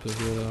to camp, you'll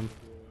hear them.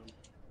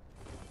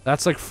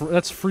 That's like,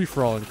 that's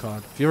free-for-all in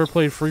COD. If you ever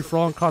played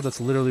free-for-all in COD,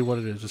 that's literally what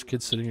it is. Just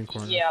kids sitting in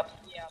corners. Yep.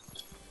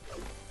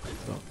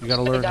 So you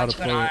gotta learn how to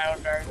play it.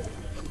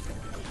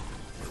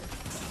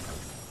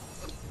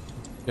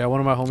 Yeah,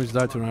 one of my homies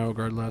died to an IO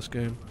guard last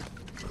game.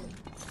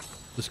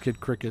 This kid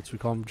Crickets, we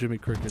call him Jimmy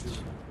Crickets.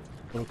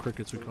 Little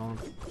Crickets, we call him.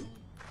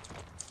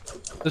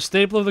 The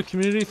staple of the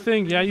community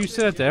thing? Yeah, you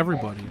say that to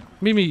everybody.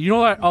 Mimi, you know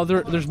what? Oh,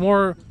 there's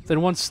more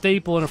than one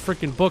staple in a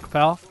freaking book,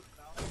 pal.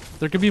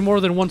 There could be more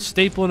than one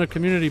staple in a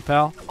community,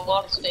 pal. A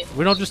lot of staples.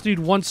 We don't just need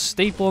one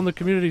staple in the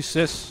community,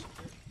 sis.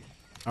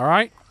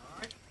 Alright?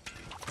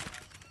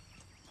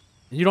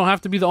 You don't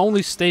have to be the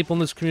only staple in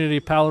this community,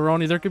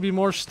 Palaroni. There could be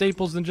more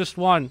staples than just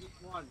one.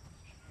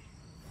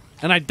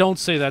 And I don't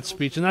say that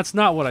speech, and that's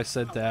not what I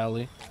said to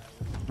Ali.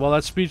 Well,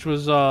 that speech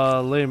was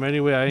lame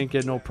anyway. I ain't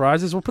get no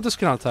prizes. We'll put this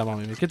kid on time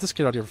on me. Get this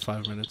kid out here for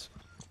 5 minutes.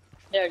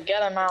 Yeah,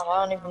 get him out.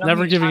 I don't even know.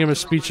 Never giving him a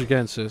speech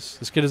again, sis.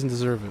 This kid doesn't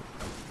deserve it.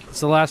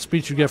 It's the last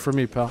speech you get from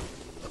me, pal.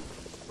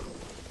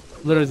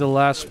 Literally the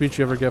last speech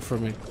you ever get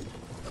from me.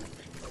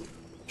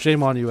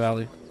 Shame on you,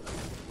 Ali.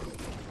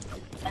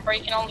 I'm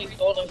breaking all these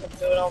buildings and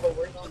doing all the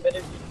work you better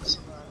do.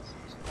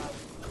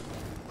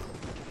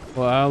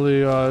 Well,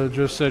 Ali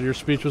just said your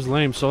speech was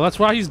lame, so that's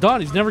why he's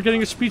done. He's never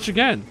getting a speech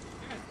again.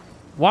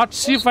 Watch,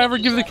 see if I ever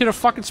give the kid a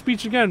fucking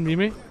speech again,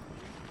 Mimi.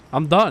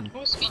 I'm done.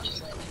 Whose speech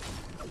is lame?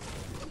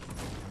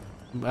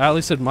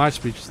 Ali said my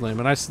speech is lame,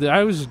 and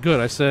I was good.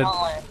 I said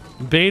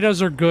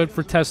betas are good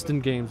for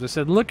testing games. I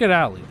said, look at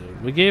Ali,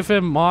 dude. We gave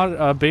him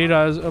mod beta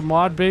as a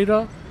mod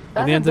beta,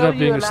 and he ended up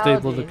being a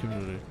staple of the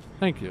community.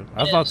 Thank you.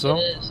 I thought so.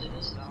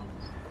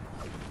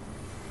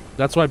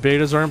 That's why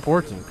betas are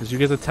important, because you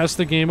get to test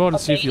the game out and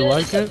see if you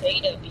like it.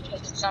 Beta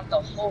because it's not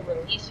the full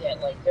release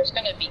yet. Like, there's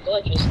gonna be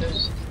glitches.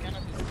 There's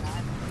gonna be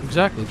bad.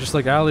 Exactly, just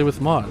like Ali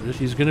with Mod.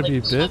 He's gonna be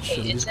a bitch,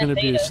 and he's gonna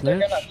be a snitch.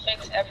 They're gonna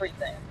fix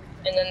everything,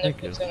 and then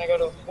it's gonna go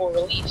to a full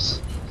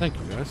release. Thank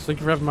you, guys. Thank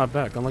you for having my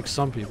back. Unlike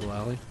some people,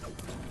 Ali.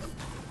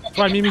 That's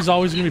why Mimi's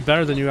always gonna be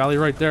better than you, Ali.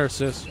 Right there,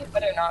 sis. You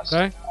better not.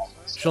 Okay?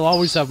 She'll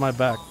always have my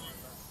back.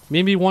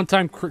 Mimi one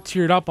time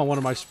teared up on one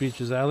of my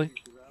speeches, Ali.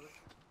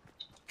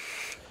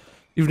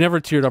 You've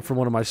never teared up from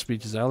one of my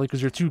speeches, Ali,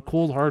 because you're too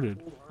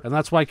cold-hearted. And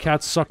that's why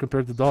cats suck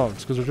compared to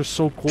dogs, because they're just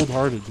so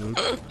cold-hearted, dude.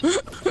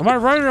 Am I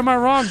right or am I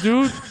wrong,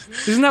 dude?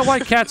 Isn't that why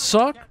cats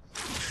suck?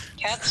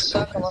 Cats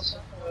suck unless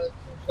they're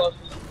fluffy.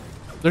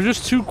 They're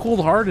just too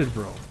cold-hearted,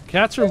 bro.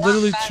 Cats are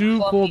literally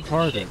too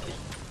cold-hearted.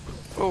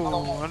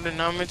 Oh, I did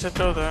not mean to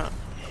throw that.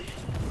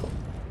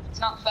 It's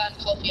not fat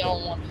and fluffy, I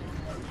don't want it.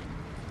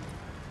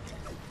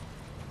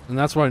 And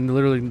that's why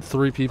literally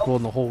 3 people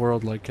in the whole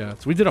world like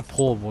cats. We did a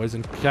poll, boys,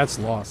 and cats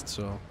lost,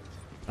 so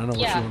I don't know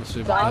what you want to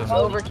say about Dogs that.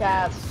 over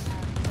cats.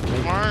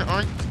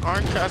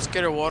 Aren't cats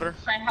scared of water?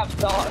 I have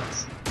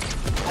dogs.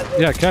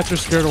 Yeah, cats are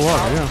scared of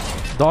water, yeah.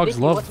 Dogs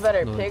Vicky, love what's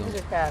better, no, pigs no.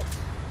 or cats?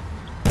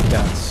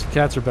 Cats.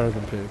 Cats are better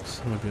than pigs,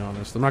 I'm gonna be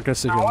honest. I'm not gonna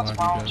sit here and lie to you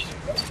guys.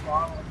 What's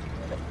wrong with you?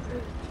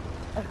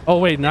 Oh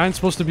wait, 9's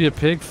supposed to be a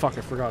pig? Fuck,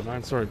 I forgot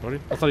 9. Sorry, buddy.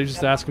 I thought you were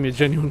just asking me a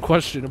genuine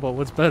question about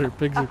what's better,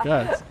 pigs or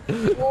cats.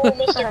 Oh,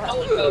 Mr.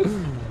 Pelico.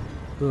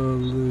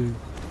 Holy.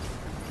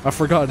 I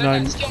forgot They're 9.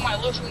 gonna steal my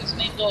loot from this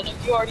main building.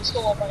 You already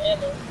stole all my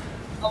ammo.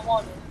 I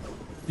want it.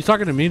 You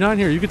talking to me, 9?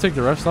 Here, you can take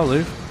the rest. I'll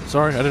leave.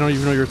 Sorry, I didn't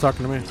even know you were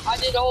talking to me. I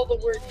did all the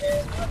work,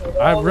 man.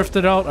 I riffed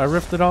it out. I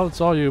riffed it out.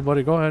 It's all you,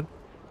 buddy. Go ahead.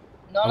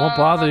 No, I won't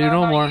bother you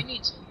no more. You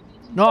need to.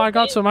 No, I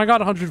got some. I got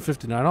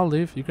 159. I'll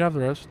leave. You can have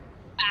the rest.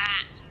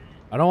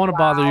 I don't want to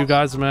bother you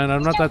guys, man.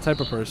 I'm not that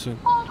type of person.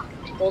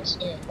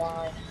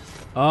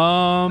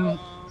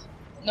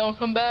 No,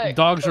 come back.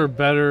 Dogs are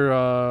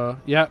better.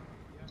 Yeah,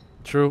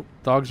 true.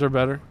 Dogs are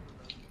better.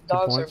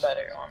 Dogs are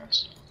better,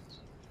 honestly.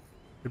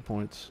 Good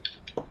points.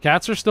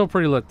 Cats are still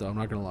pretty lit, though. I'm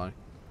not gonna lie.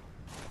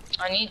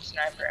 I need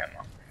sniper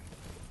ammo.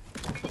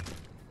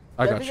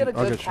 I got Let me you. get a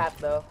I'll good get you. cat,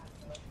 though.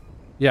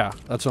 Yeah,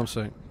 that's what I'm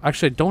saying.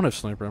 Actually, I don't have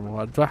sniper ammo.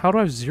 How do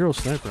I have 0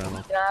 sniper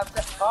ammo? Can I have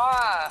the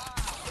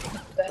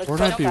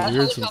Fortnite be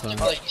weird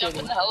sometimes. Jump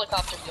in the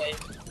helicopter blade.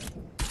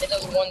 It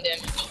does 1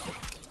 damage.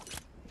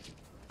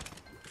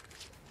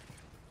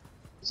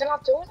 Is it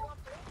not doing it?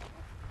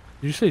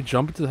 Did you say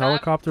jump into the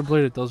helicopter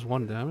blade? It does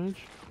 1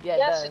 damage. Yeah,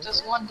 Yes, it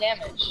does 1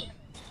 damage.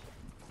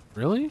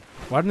 Really?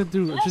 Why didn't it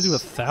do? It should do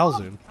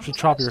 1,000. It should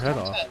chop your head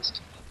off.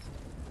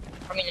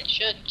 I mean, it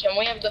should. Can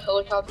we have the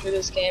helicopter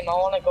this game? I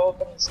want to go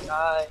up in the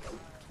sky.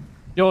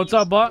 Yo, what's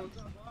up, bot? Give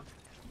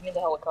me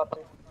the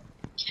helicopter.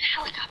 Get a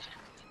helicopter.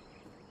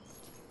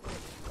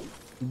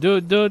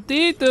 Do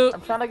dee do. I'm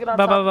trying to get on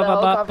Ba- top of ba- the ba-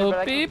 ba- helicopter, boop, but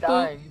I beep, keep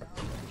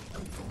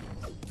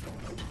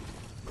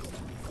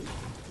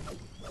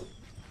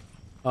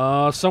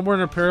dying. Somewhere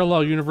in a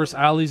parallel universe,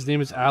 Ali's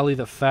name is Ali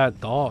the Fat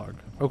Dog.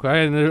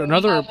 Okay, and in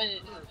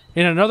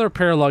another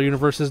parallel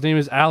universe, his name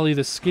is Ali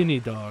the Skinny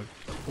Dog,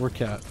 or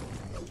cat.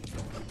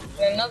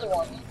 And another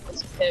one.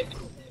 It's a pig.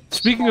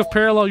 Speaking of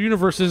parallel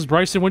universes,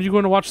 Bryson, when are you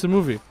going to watch the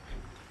movie?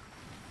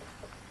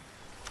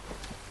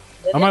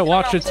 I might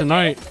watch it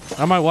tonight.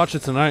 I might watch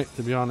it tonight,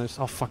 to be honest.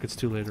 Oh fuck, it's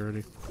too late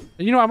already.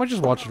 You know, I might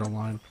just watch it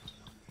online.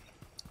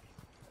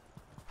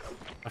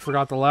 I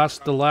forgot the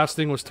last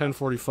thing was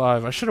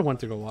 10:45. I should have went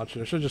to go watch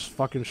it. I should have just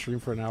fucking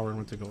streamed for an hour and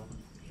went to go.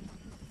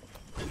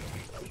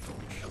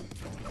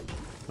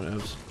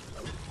 Whatevs.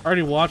 I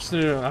already watched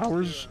it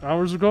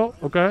hours ago.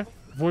 Okay,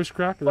 voice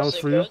crack. That was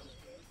for you.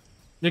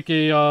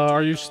 Nikki,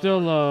 are you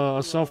still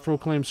a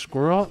self-proclaimed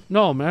squirrel?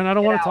 No, man. I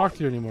don't want to talk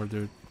to you anymore,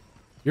 dude.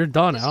 You're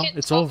done, Al.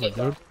 It's over,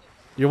 dude.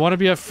 You want to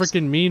be a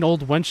freaking mean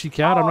old wenchy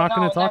cat? I'm not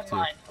gonna talk to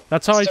you.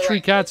 That's how I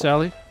treat cats,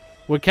 Allie.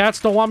 When cats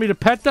don't want me to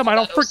pet them, I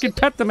don't freaking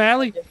pet them,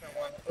 Allie.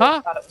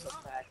 Huh?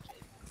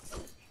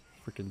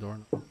 Freaking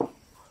darn.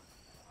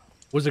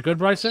 Was it good,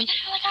 Bryson?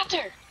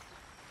 Helicopter.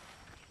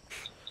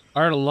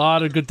 I heard a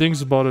lot of good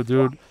things about it,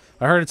 dude.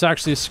 I heard it's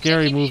actually a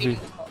scary movie.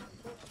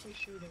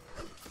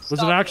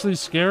 Was it actually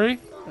scary?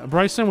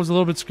 Bryson, was it a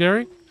little bit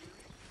scary?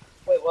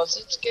 Wait, was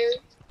it scary?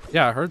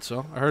 Yeah, I heard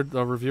so. I heard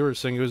reviewers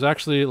saying it was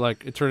actually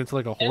like it turned into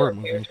like a horror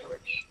movie.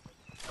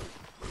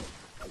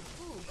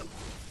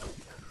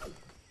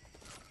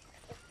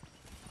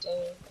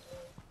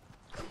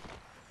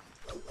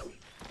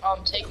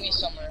 Take me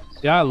somewhere.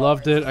 Yeah, I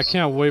loved it. I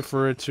can't wait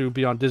for it to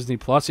be on Disney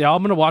Plus. Yeah,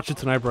 I'm gonna watch it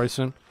tonight,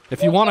 Bryson.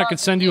 If you want, I could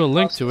send you a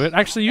link to it.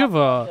 Actually, you have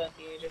a...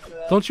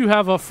 Don't you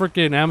have a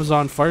freaking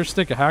Amazon Fire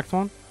Stick, a hacked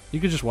one? You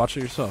could just watch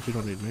it yourself. You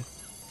don't need me.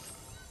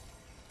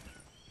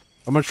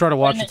 I'm gonna try to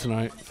watch it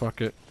tonight.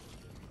 Fuck it.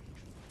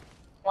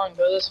 Come on,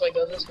 go this way,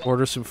 go this way.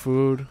 Order some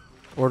food.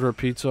 Order a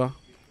pizza.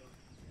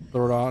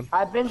 Throw it on.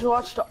 I binge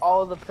watched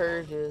all the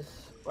Purges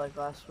like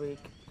last week.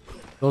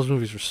 Those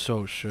movies are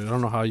so shit. I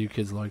don't know how you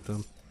kids like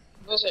them.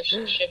 Those are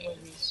shit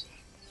movies.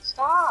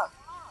 Stop!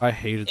 I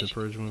hated the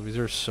Purge movies.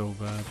 They're so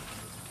bad.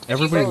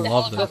 Everybody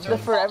loved them. The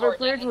Forever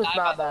Purge was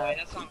not bad.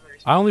 That's not very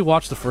I only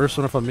watched the first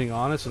one, if I'm being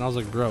honest, and I was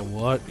like, bro,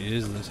 what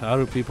is this? How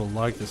do people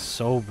like this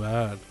so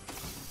bad?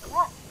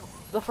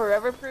 The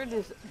Forever Purge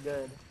is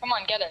good. Come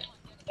on, get it.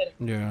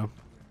 Yeah.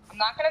 I'm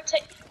not gonna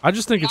take. I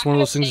just think it's one of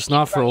those things. It's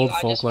not for old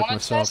folk like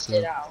myself,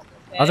 dude.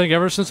 I think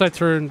ever since I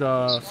turned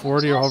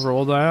 40 or however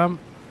old I am,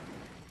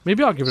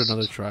 maybe I'll give it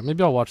another try.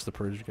 Maybe I'll watch The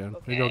Purge again.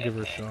 Maybe I'll give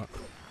it a shot.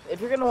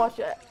 If you're gonna watch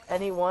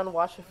anyone,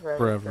 watch it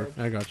Forever.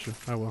 I got you.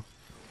 I will.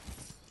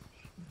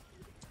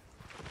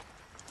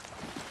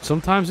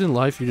 Sometimes in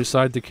life you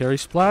decide to carry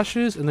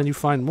splashes, and then you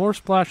find more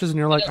splashes, and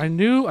you're like, I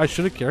knew I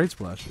should have carried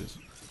splashes.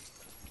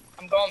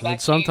 I'm going And back. then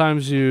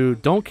sometimes you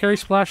don't carry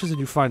splashes, and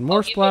you find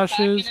more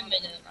splashes.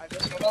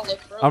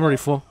 I'm already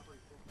full.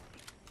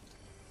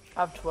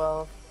 I have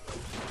 12.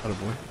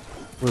 Attaboy.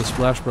 We're the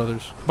Splash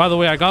Brothers. By the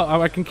way,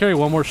 I can carry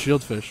one more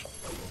shield fish.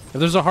 If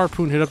there's a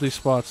harpoon, hit up these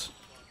spots.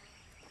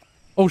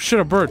 Oh shit,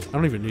 a bird. I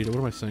don't even need it. What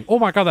am I saying? Oh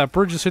my god, that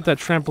bird just hit that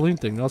trampoline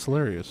thing. That's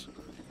hilarious.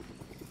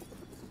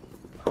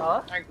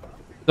 Huh?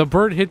 The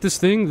bird hit this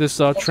thing, this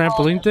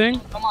trampoline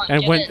thing,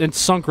 and went and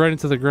sunk right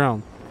into the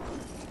ground.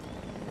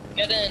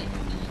 Get in.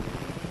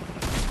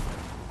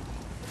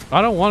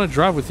 I don't want to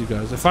drive with you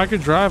guys. If I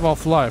could drive, I'll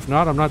fly. If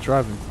not, I'm not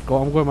driving.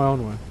 I'm going my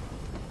own way.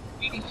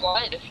 You can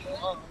fly it if you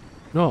want.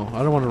 No,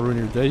 I don't want to ruin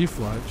your day. You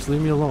fly. Just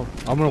leave me alone.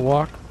 I'm gonna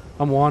walk.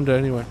 I'm Wanda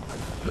anyway.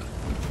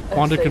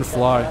 Wanda can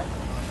fly.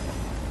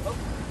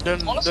 Then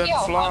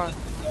fly.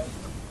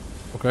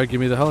 Okay, give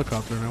me the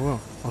helicopter and I will.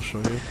 I'll show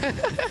you.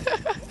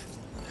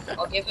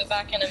 I'll give it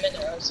back in a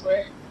minute, I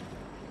swear.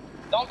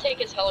 Don't take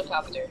his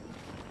helicopter.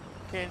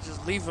 Can't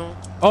just leave him.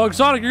 Oh,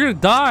 Exotic, you're gonna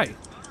die!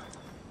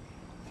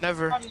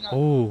 Never.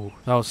 Oh,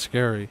 that was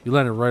scary. You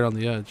landed right on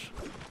the edge.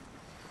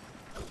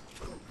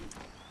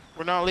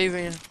 We're not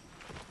leaving.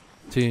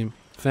 Team.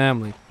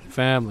 Family.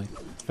 Family.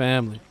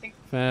 Family.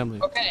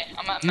 Family. Okay,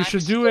 I'm at You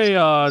should do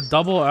a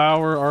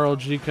double-hour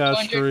RLG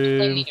cast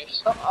stream.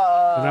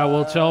 And I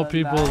will tell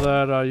people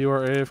that you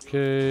are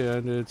AFK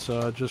and it's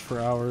just for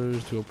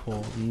hours to a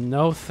poll.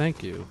 No,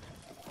 thank you.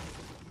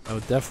 I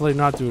would definitely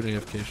not do an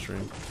AFK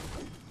stream.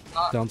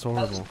 Sounds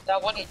horrible.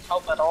 That wouldn't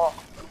help at all.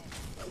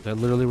 That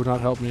literally would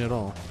not help me at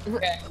all.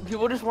 Okay.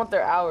 People just want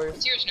their hours.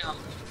 It's yours now.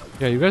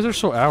 Yeah, you guys are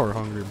so hour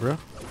hungry, bro.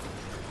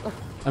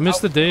 I miss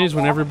the days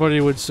when everybody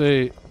would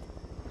say...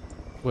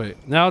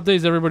 Wait,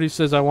 nowadays everybody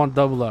says I want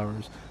double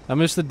hours. I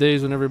miss the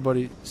days when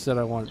everybody said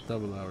I want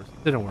double hours.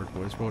 Didn't work,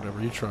 boys, but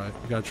whatever. You try.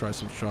 You gotta try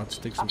some shots.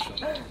 Take some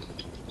shots.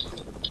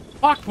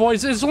 Fuck,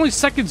 boys. It's only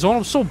second zone.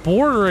 I'm so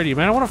bored already,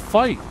 man. I want to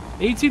fight.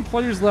 18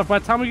 players left. By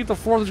the time we get to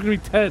 4, there's gonna be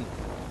 10.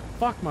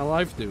 Fuck my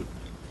life, dude.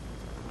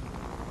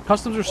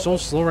 Customs are so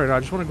slow right now.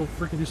 I just want to go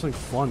freaking do something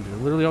fun,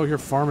 dude. Literally out here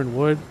farming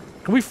wood.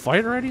 Can we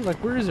fight already?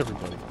 Like, where is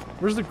everybody?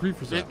 Where's the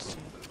griefers at?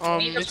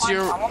 It's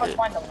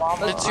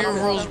your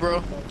rules,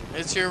 bro.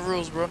 It's your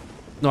rules, bro.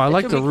 No, I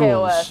like the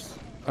rules. KOS.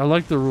 I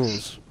like the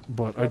rules,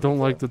 but I don't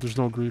like that there's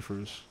no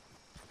griefers.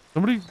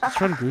 Somebody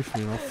try to grief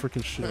me and I'll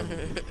freaking shit.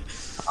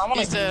 I'm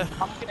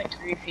gonna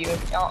grief you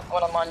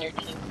when I'm on your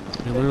team.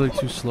 You're literally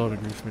too slow to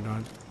grief me,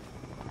 dog.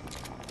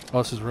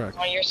 Oh, this is wrecked.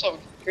 Oh,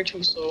 you're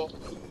too slow.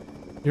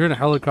 You're in a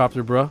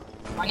helicopter, bro.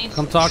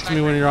 Come talk to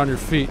me when you're on your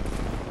feet.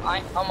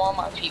 I'm on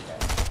my feet, man.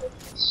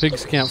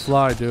 Pigs can't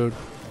fly, dude.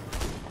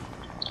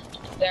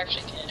 They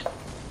actually can.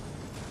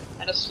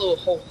 I just flew a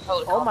whole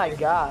helicopter. Oh my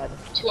god.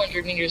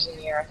 200 meters in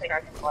the air. I think I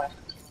can fly.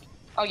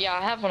 Oh yeah,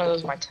 I have one of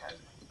those in my tent.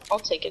 I'll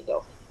take it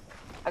though.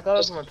 I got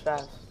it from a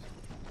chest.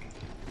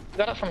 You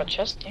got it from a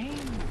chest? Dang.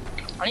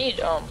 I need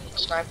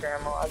sniper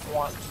ammo. I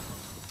want.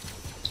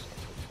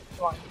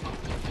 Come on.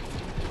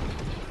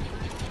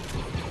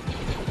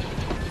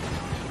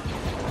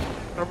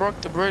 I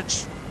broke the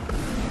bridge.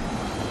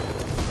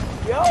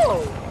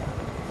 Yo!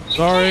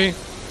 Sorry.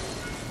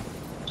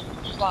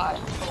 Fly.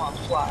 Come on,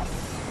 fly.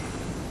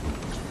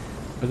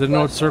 I didn't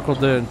know what circle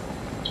did.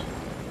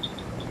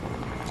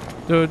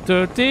 Do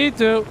do dee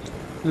do.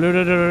 Do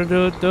do do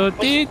do do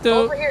dee do.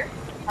 Over here.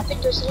 I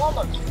think there's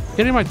llama.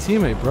 Getting my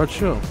teammate, bro.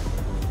 Chill.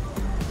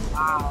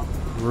 Wow.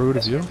 Rude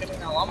of you. Getting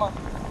that llama.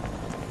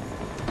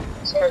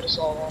 Sorry, I just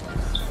saw a llama.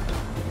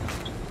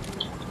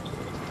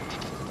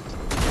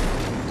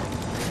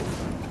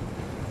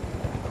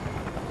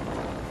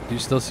 Do you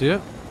still see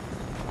it?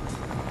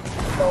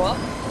 Go up.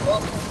 Go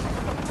up.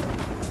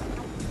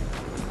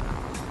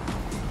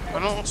 I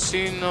don't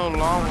see no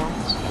llama.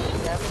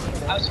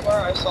 I swear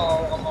I saw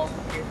a llama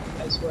over here.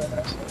 I swear.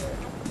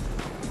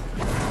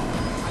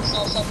 I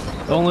saw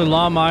something. The only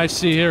llama I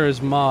see here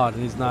is Mod,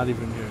 and he's not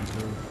even here,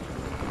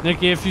 dude.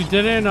 Nikki, if you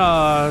didn't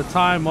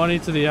tie money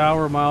to the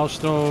hour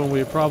milestone,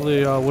 we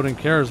probably wouldn't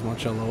care as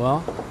much,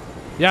 lol.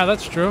 Yeah,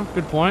 that's true.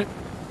 Good point.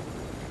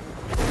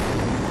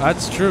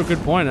 That's true.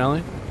 Good point,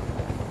 Ellie.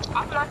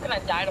 I'm not gonna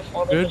die to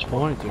fall. Good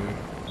point, dude.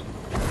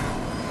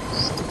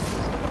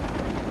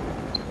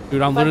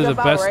 Dude, I'm literally the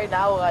best. Right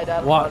now, I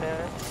die What?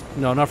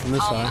 No, not from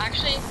this side.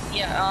 Actually,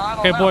 yeah, I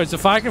don't Okay, know. boys,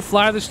 if I can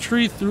fly this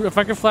tree through, if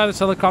I can fly this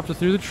helicopter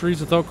through the trees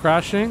without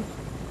crashing,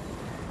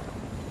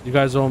 you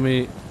guys owe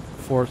me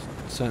 4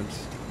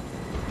 cents.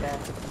 Okay.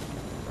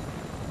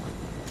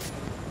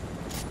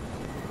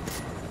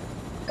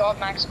 Go up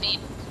max speed.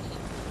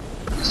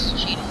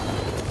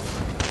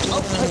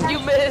 You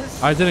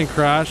missed. I didn't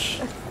crash.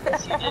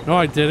 No,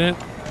 I didn't.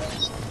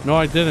 No,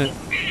 I didn't.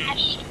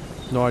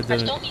 No, I I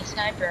didn't. still need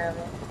sniper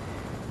ammo.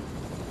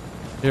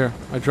 Here,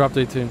 I dropped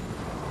 18.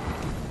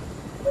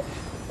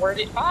 Where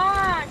did?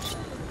 Ah!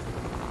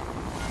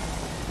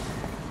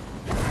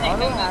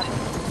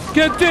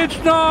 Get ditch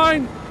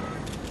 9!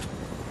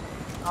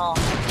 Oh.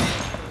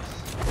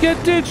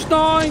 Get ditch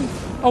 9!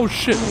 Oh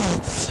shit.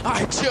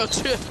 Alright, chill.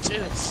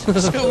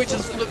 Chill, we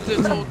just flipped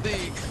this whole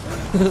thing.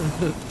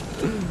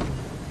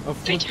 I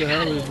flipped the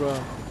heli, bro.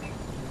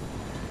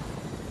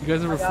 You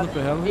guys ever flip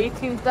a heli?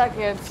 18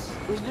 seconds.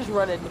 We should just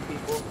run into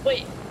people.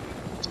 Wait.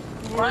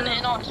 Run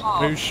in on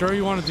top. Are you sure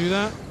you want to do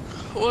that?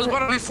 Well, it's about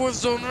to be 4th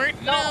zone right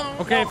now.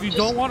 Okay, if you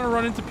don't want to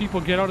run into people,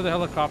 get out of the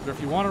helicopter. If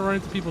you want to run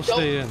into people,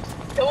 stay in.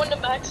 Go into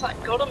max line.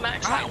 Go to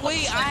max line.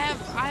 Wait, I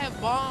have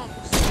bombs.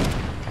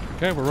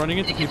 Okay, we're running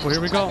into people.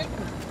 Here we go.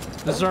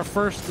 This is our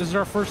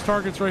first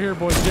targets right here,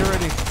 boys. Get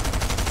ready.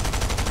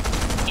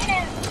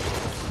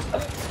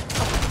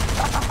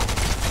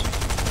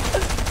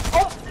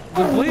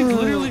 The blades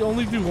literally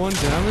only do 1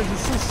 damage.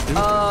 It's so stupid.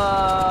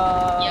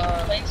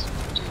 Yeah, blades do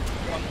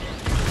 1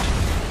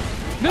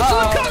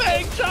 Missile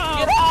incoming!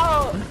 Get Tom!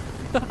 out!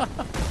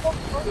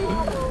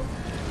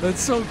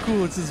 That's so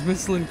cool. It says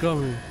missile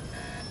incoming.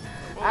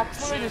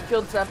 Actually, we just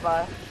killed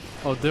Senpai.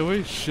 Oh, did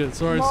we? Shit.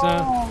 Sorry,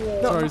 Sam.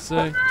 Sorry,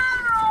 Say.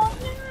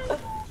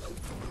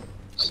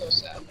 So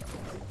sad.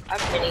 I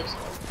have minis.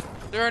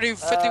 They're already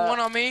 51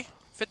 on me.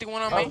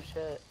 51 on Oh me.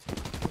 shit.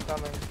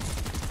 Coming.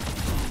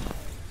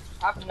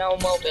 I have no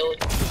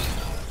mobility.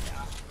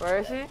 Where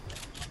is he?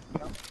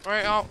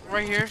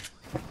 Right here.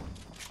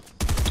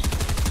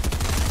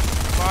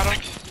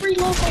 Bottom.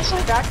 Reload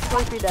myself. Jack,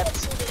 sleepy dead.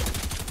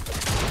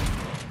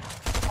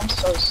 I'm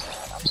so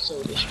sad. I'm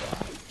so distraught.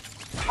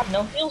 I have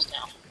no heals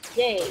now.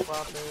 Yay.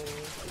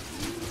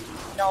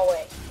 No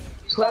way.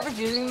 Whoever's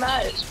using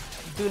that,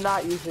 do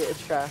not use it.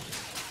 It's trash.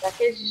 That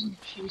kid's using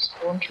cheese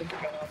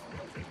stormtrooper.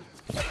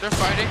 They're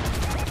fighting.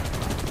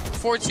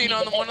 14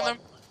 on one of them.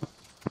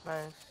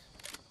 Nice.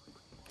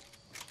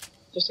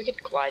 Just to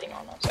get gliding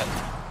on us.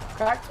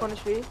 Crack 20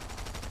 feet.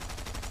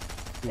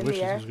 You In wish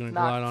the air. this was gonna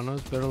Knock. glide on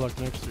us. Better luck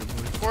next year,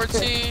 boy.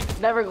 14.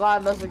 Never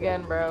glide on us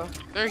again, bro.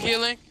 They're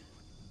healing.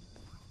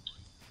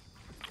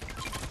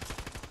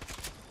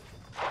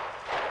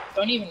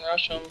 Don't even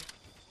rush him.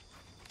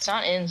 It's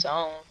not in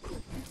zone.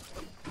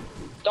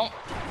 Don't.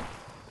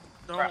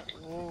 Don't Crap.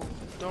 run.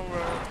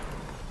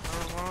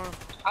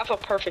 I have a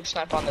perfect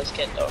snipe on this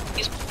kid though.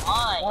 He's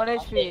blind. 1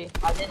 HP.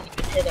 I didn't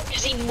even hit him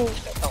because he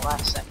moved at the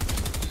last second.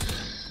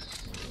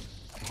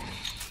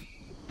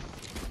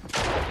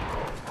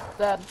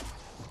 Dead.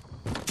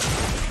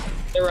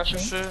 They're rushing.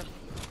 Shit.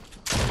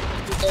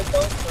 They're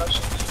both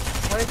rushing.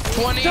 20 feet.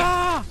 20.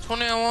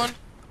 20 on one.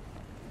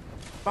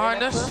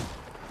 Behind us.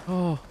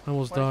 Oh, I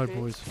almost died,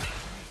 boys.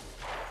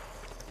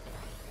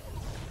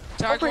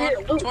 Tagged Over here.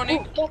 one. Luke, 20.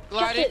 Luke, get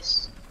Gliding.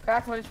 this.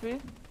 Crack 20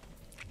 feet.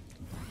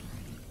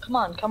 Come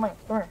on, come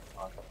here.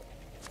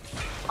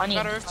 I need.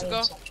 Got a rift to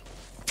go.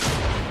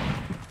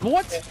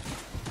 What?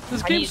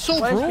 This I game's need so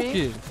 20 broken.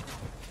 feet.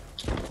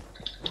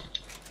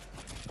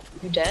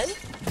 You dead?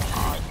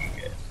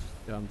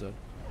 Yeah, I'm dead.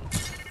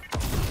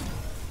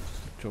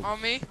 Joking.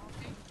 On me. Need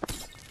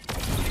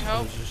I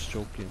help? was just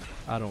joking.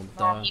 I don't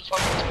No, die. he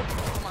fucking.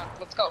 Come on,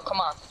 let's go. Come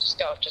on, just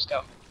go, just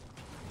go.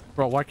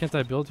 Bro, why can't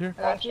I build here?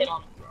 One kid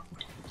on.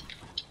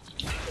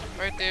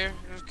 Right there.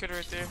 There's a kid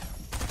right there.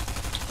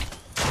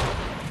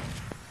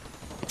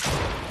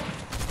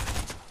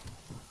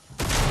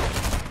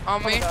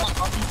 On me.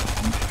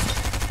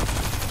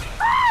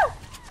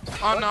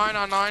 On 9.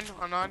 On 9.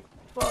 On 9.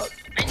 Fuck.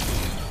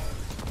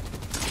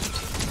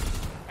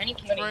 I need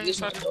to Right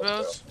use my inside the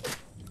bills.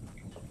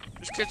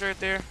 There's kids right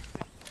there.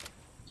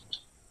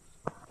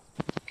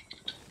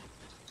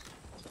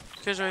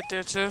 Kids right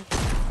there too.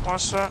 One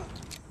shot.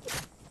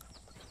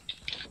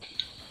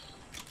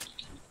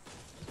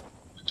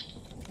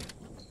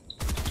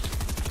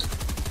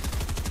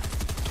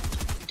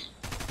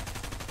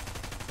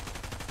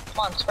 Come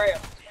on, spray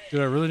him. Dude,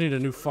 I really need a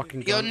new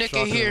fucking Yo, gun. Nicky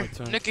shotgun here. in my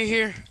tank. Nicky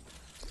here.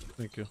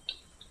 Thank you.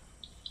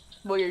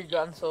 Well, your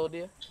gun sold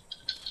you.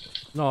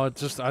 No, I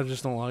just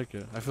don't like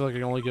it. I feel like I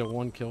can only get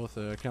 1 kill with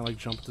it. I can't like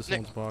jump into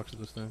someone's box with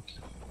this thing.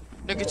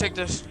 Nicky, take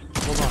this.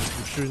 Hold on,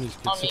 I'm shooting these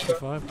On kids. me,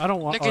 bro. 65. I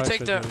don't want. Nicky, oh,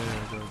 take actually, that.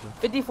 yeah, go.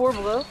 54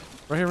 below.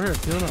 Right here,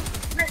 healing up.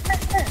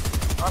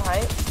 On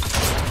height.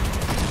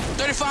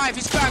 35.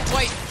 He's back.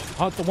 Wait.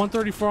 Hot the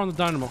 134 on the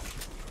dynamo.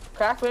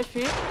 Crack 20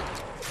 feet.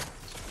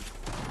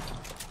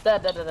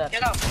 Dead.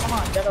 Get up, come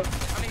on, get up.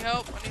 I need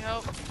help. I need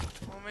help.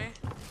 On me.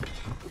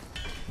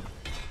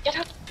 Get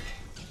up.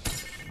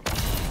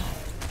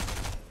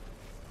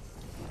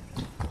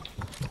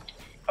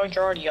 Oh,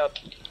 you're already up.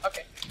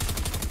 Okay.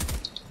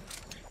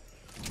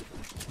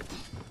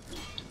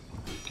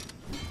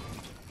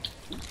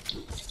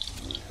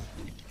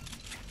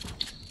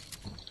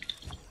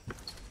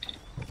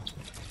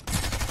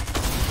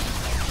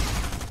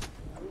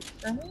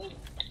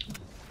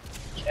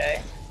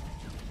 Okay.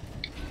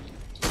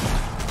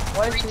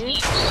 1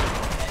 feet.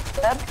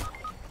 Dead.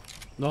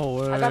 No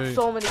way. I got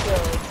so many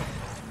kills.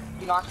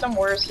 You knocked him.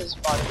 Where's his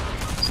body?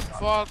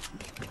 Fuck.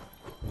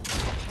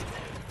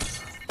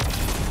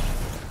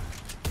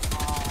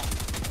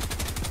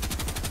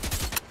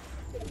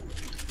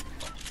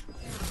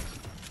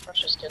 Let's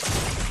just get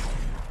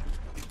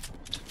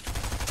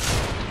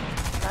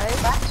Nice.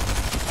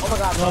 Oh my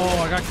god.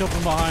 Oh, I got killed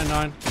from behind,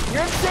 9.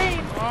 You're insane.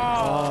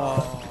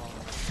 Oh.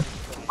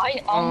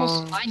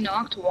 I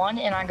knocked one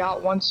and I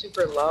got one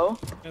super low.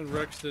 And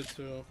Rex did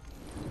too.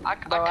 I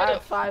Bro, I could had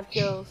have. 5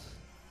 kills.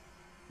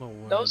 No way,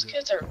 Those dude.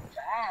 kids are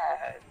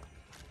bad.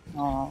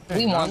 Oh, Hey,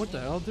 we man, won. what the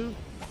hell, dude?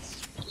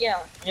 Yeah,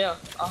 yeah.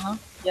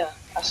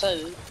 I said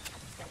it.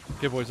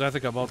 Okay, boys, I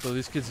think I'm out though.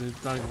 These kids are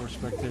not even worth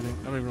spectating.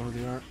 I don't even know who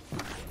they are.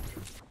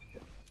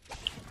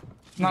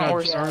 Not got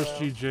worth it.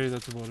 RSGJ,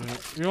 that's about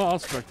it. You know, I'll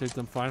spectate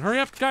them fine. Hurry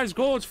up, guys,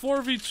 go. It's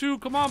 4v2.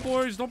 Come on,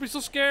 boys. Don't be so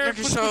scared.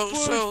 Okay, Push, so- push,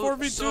 push. so-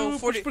 4v2. so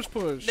 40 push,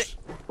 push, push.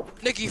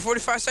 Nikki,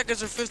 45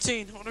 seconds or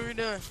 15? What are we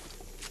doing?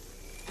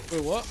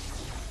 Wait, what?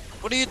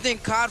 What do you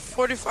think, COD?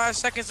 45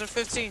 seconds or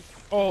 15?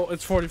 Oh,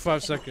 it's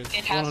 45 seconds.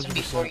 It has to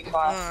be 100%.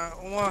 45.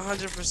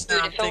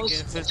 100%. I'm If it, was, thinking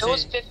if it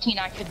was 15. 15,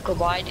 I could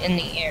glide in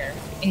the air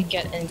and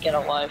get a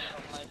life.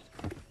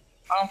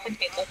 I don't think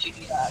they'd let you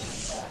do that.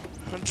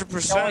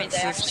 100% No way, they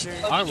actually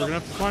 15. put Alright, we're gonna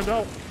have to find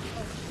out.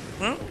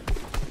 Huh?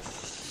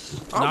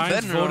 I'm 9's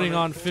betting voting it.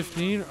 on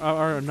 15,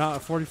 or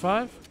not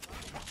 45?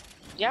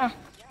 Yeah.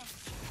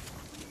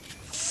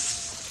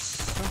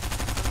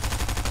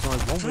 It's only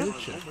one way to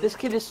check. This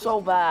kid is so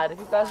bad. If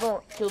you guys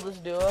don't kill this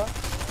duo,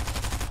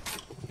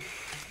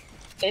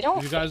 They don't.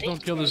 If you guys if they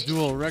don't kill this lose-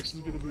 duo, Rex is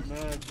gonna be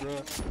mad, bro.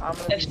 I'm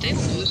gonna If be. they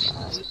lose,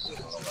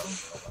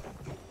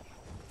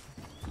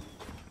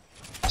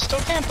 I still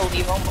can't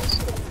believe almost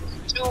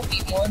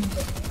 2v1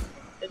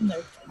 in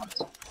there.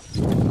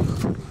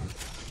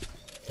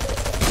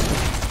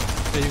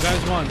 Hey, you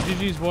guys won.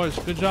 GG's, boys.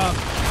 Good job.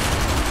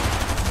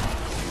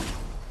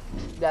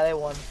 Yeah, they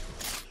won.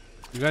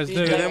 You guys Yeah,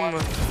 did Yeah,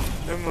 it.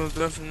 them was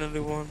definitely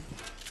one.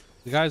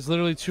 The guy's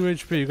literally 2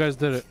 HP. You guys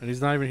did it. And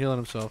he's not even healing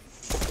himself.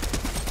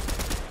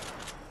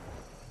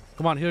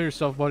 Come on, heal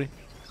yourself, buddy.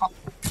 He's on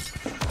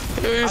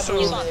Yeah.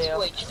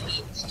 2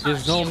 HP. It's He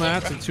has not no healing,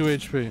 mats bro. and 2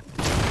 HP.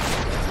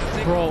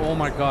 Bro, oh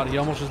my god, he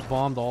almost just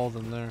bombed all of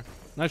them there.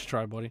 Nice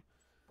try, buddy.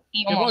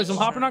 He Hey, boys, almost I'm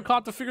won. hopping on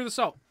COD to figure this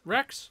out.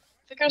 Rex?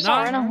 Figure this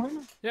out right now.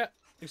 Yeah,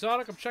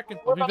 Exotic, I'm checking.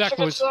 We're I'll be about to back,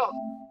 figure boys. this out.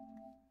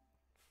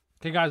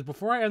 Okay, guys,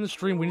 before I end the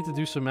stream, we need to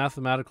do some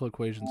mathematical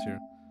equations here.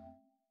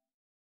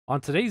 On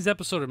today's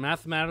episode of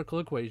Mathematical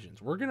Equations,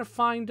 we're going to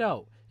find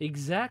out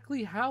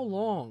exactly how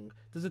long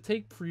does it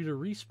take for you to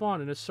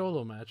respawn in a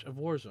solo match of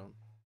Warzone.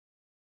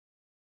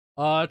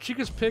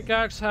 Chica's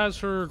pickaxe has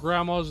her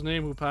grandma's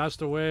name who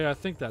passed away. I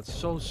think that's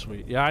so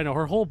sweet. Yeah, I know.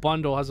 Her whole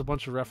bundle has a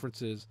bunch of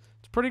references.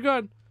 It's pretty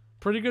good.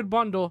 Pretty good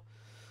bundle.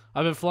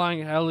 I've been flying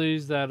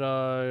helis that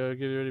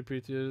give you any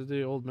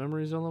PTSD, old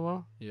memories,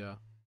 LOL. Yeah.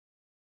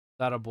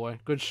 That a boy.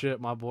 Good shit,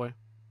 my boy.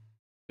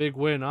 Big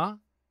win, huh?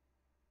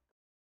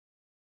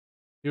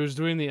 He was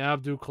doing the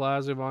Abdu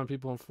Classic on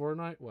people in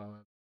Fortnite? Wow.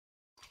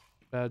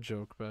 Bad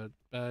joke,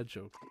 bad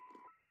joke.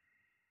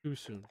 Too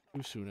soon,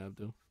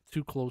 Abdu.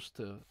 Too close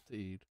to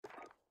Eid.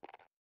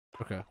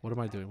 Okay, what am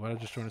I doing? Why did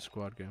I just join a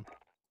squad game?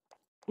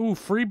 Ooh,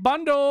 free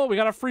bundle! We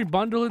got a free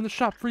bundle in the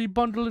shop. Free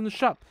bundle in the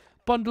shop.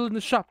 Bundle in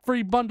the shop.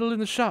 Free bundle in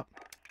the shop.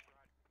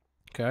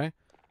 Okay.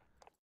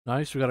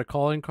 Nice, we got a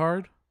calling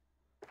card.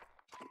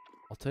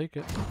 I'll take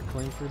it.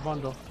 Claim free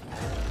bundle.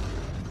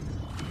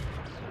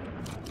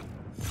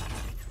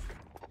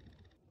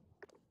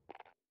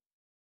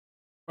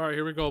 Alright,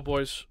 here we go,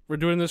 boys. We're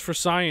doing this for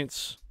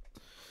science.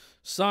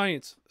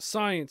 Science.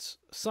 Science.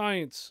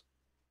 Science.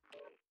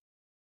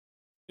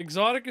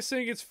 Exotic is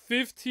saying it's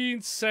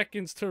 15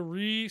 seconds to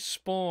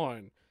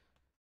respawn.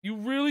 You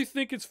really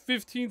think it's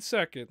 15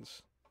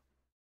 seconds?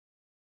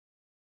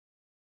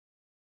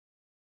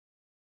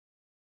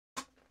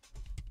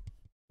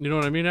 You know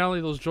what I mean,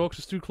 Ali? Those jokes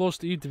is too close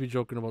to eat to be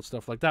joking about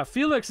stuff like that.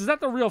 Felix, is that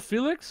the real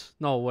Felix?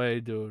 No way,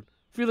 dude.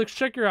 Felix,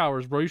 check your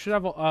hours, bro. You should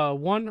have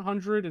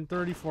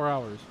 134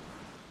 hours.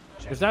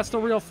 If that's the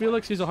real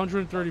Felix, he's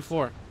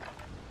 134.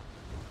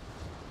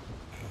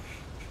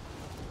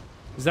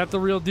 Is that the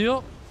real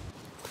deal?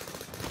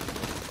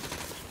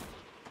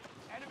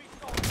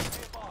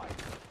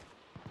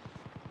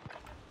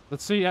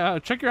 Let's see.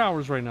 Check your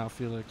hours right now,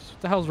 Felix.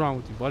 What the hell's wrong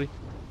with you, buddy?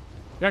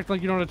 You act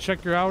like you don't know how to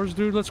check your hours,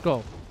 dude? Let's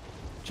go.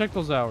 Check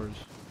those hours.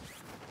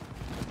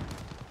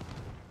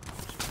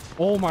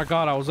 Oh my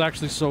god, I was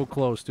actually so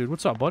close, dude.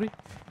 What's up, buddy?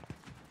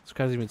 This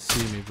guy's even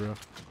see me, bro.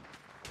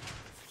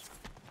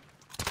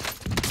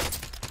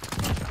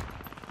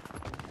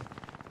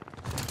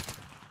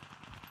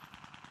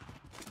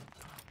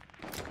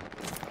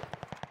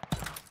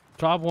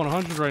 Top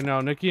 100 right now,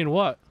 Nikki, and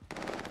what?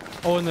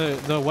 Oh, in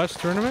the West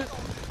tournament?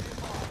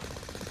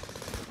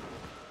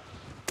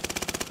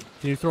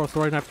 Can you throw a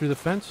throwing knife through the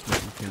fence? No,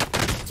 you can't.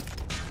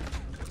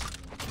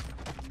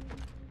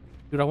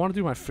 Dude, I want to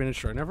do my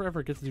finisher. I never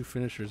ever get to do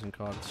finishers in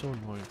COD. It's so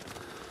annoying.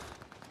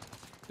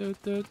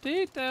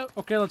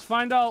 Okay, let's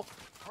find out.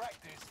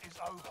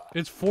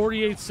 It's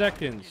 48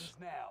 seconds.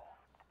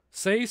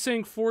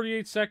 saying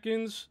 48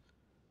 seconds.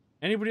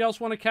 Anybody else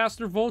want to cast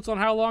their votes on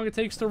how long it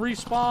takes to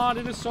respawn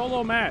in a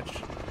solo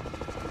match?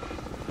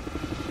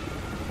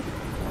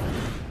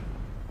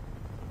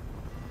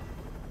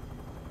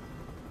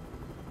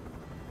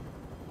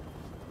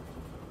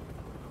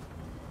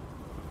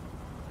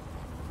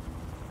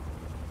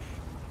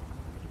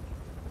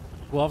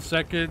 "12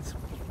 seconds.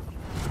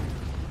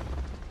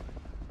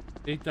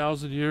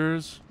 8,000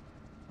 years."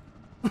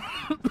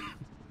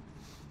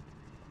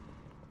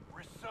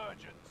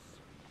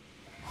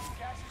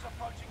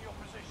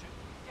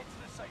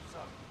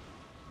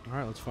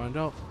 Alright, let's find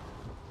out.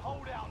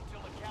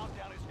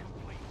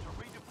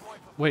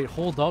 Wait,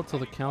 hold out till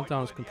the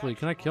countdown is complete.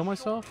 Can I kill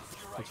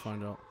myself? Let's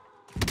find out.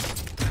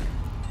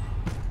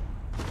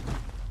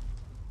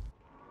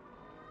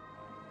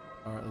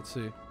 Alright, let's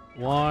see.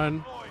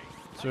 1,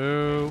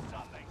 2,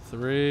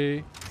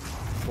 3,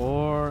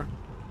 4,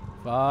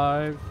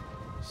 5,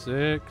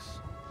 6,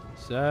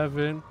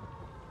 7,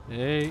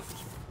 8,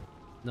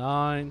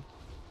 9,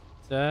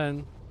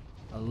 10,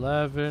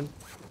 11,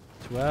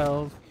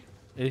 12.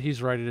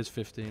 He's right, it is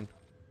 15.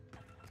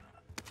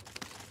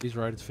 He's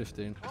right, it's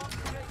 15.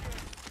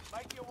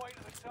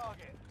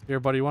 Here,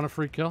 buddy, you want a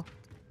free kill?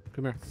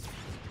 Come here.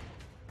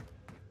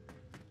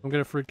 Come get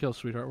a free kill,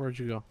 sweetheart. Where'd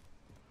you go?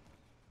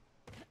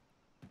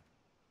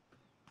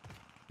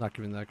 Not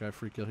giving that guy a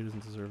free kill. He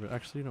doesn't deserve it.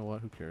 Actually, you know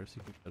what? Who cares?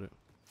 He can get it.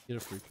 Get a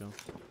free kill.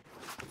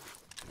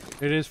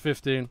 It is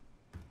 15.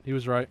 He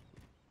was right.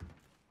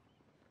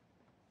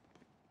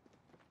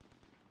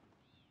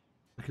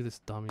 Look at this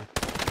dummy.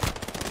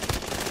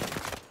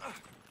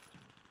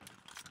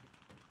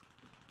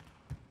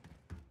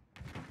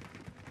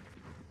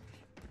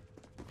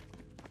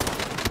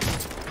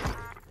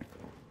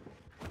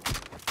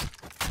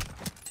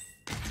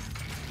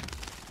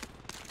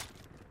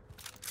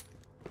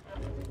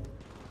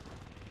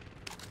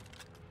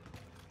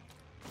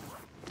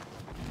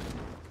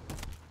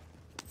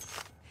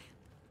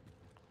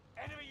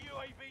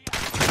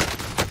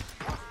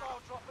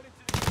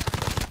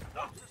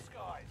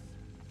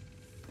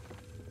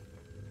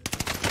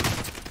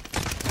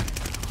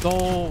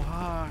 Oh,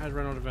 I had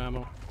run out of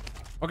ammo.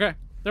 Okay,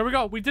 there we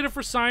go. We did it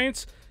for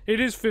science.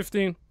 It is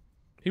 15.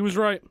 He was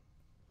right.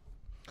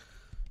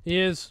 He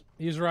is.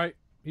 He's right.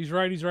 He's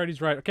right. He's right. He's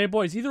right. Okay,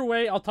 boys. Either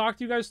way, I'll talk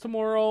to you guys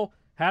tomorrow.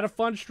 Had a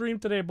fun stream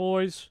today,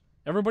 boys.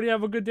 Everybody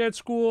have a good day at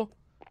school.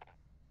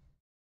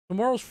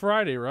 Tomorrow's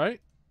Friday,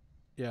 right?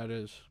 Yeah, it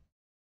is.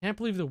 Can't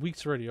believe the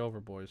week's already over,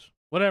 boys.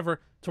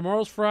 Whatever.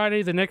 Tomorrow's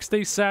Friday. The next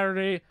day's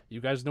Saturday.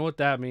 You guys know what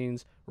that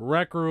means.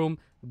 Rec Room.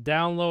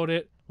 Download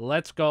it.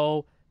 Let's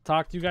go.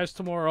 Talk to you guys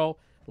tomorrow.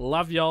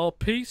 Love y'all.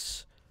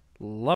 Peace. Love.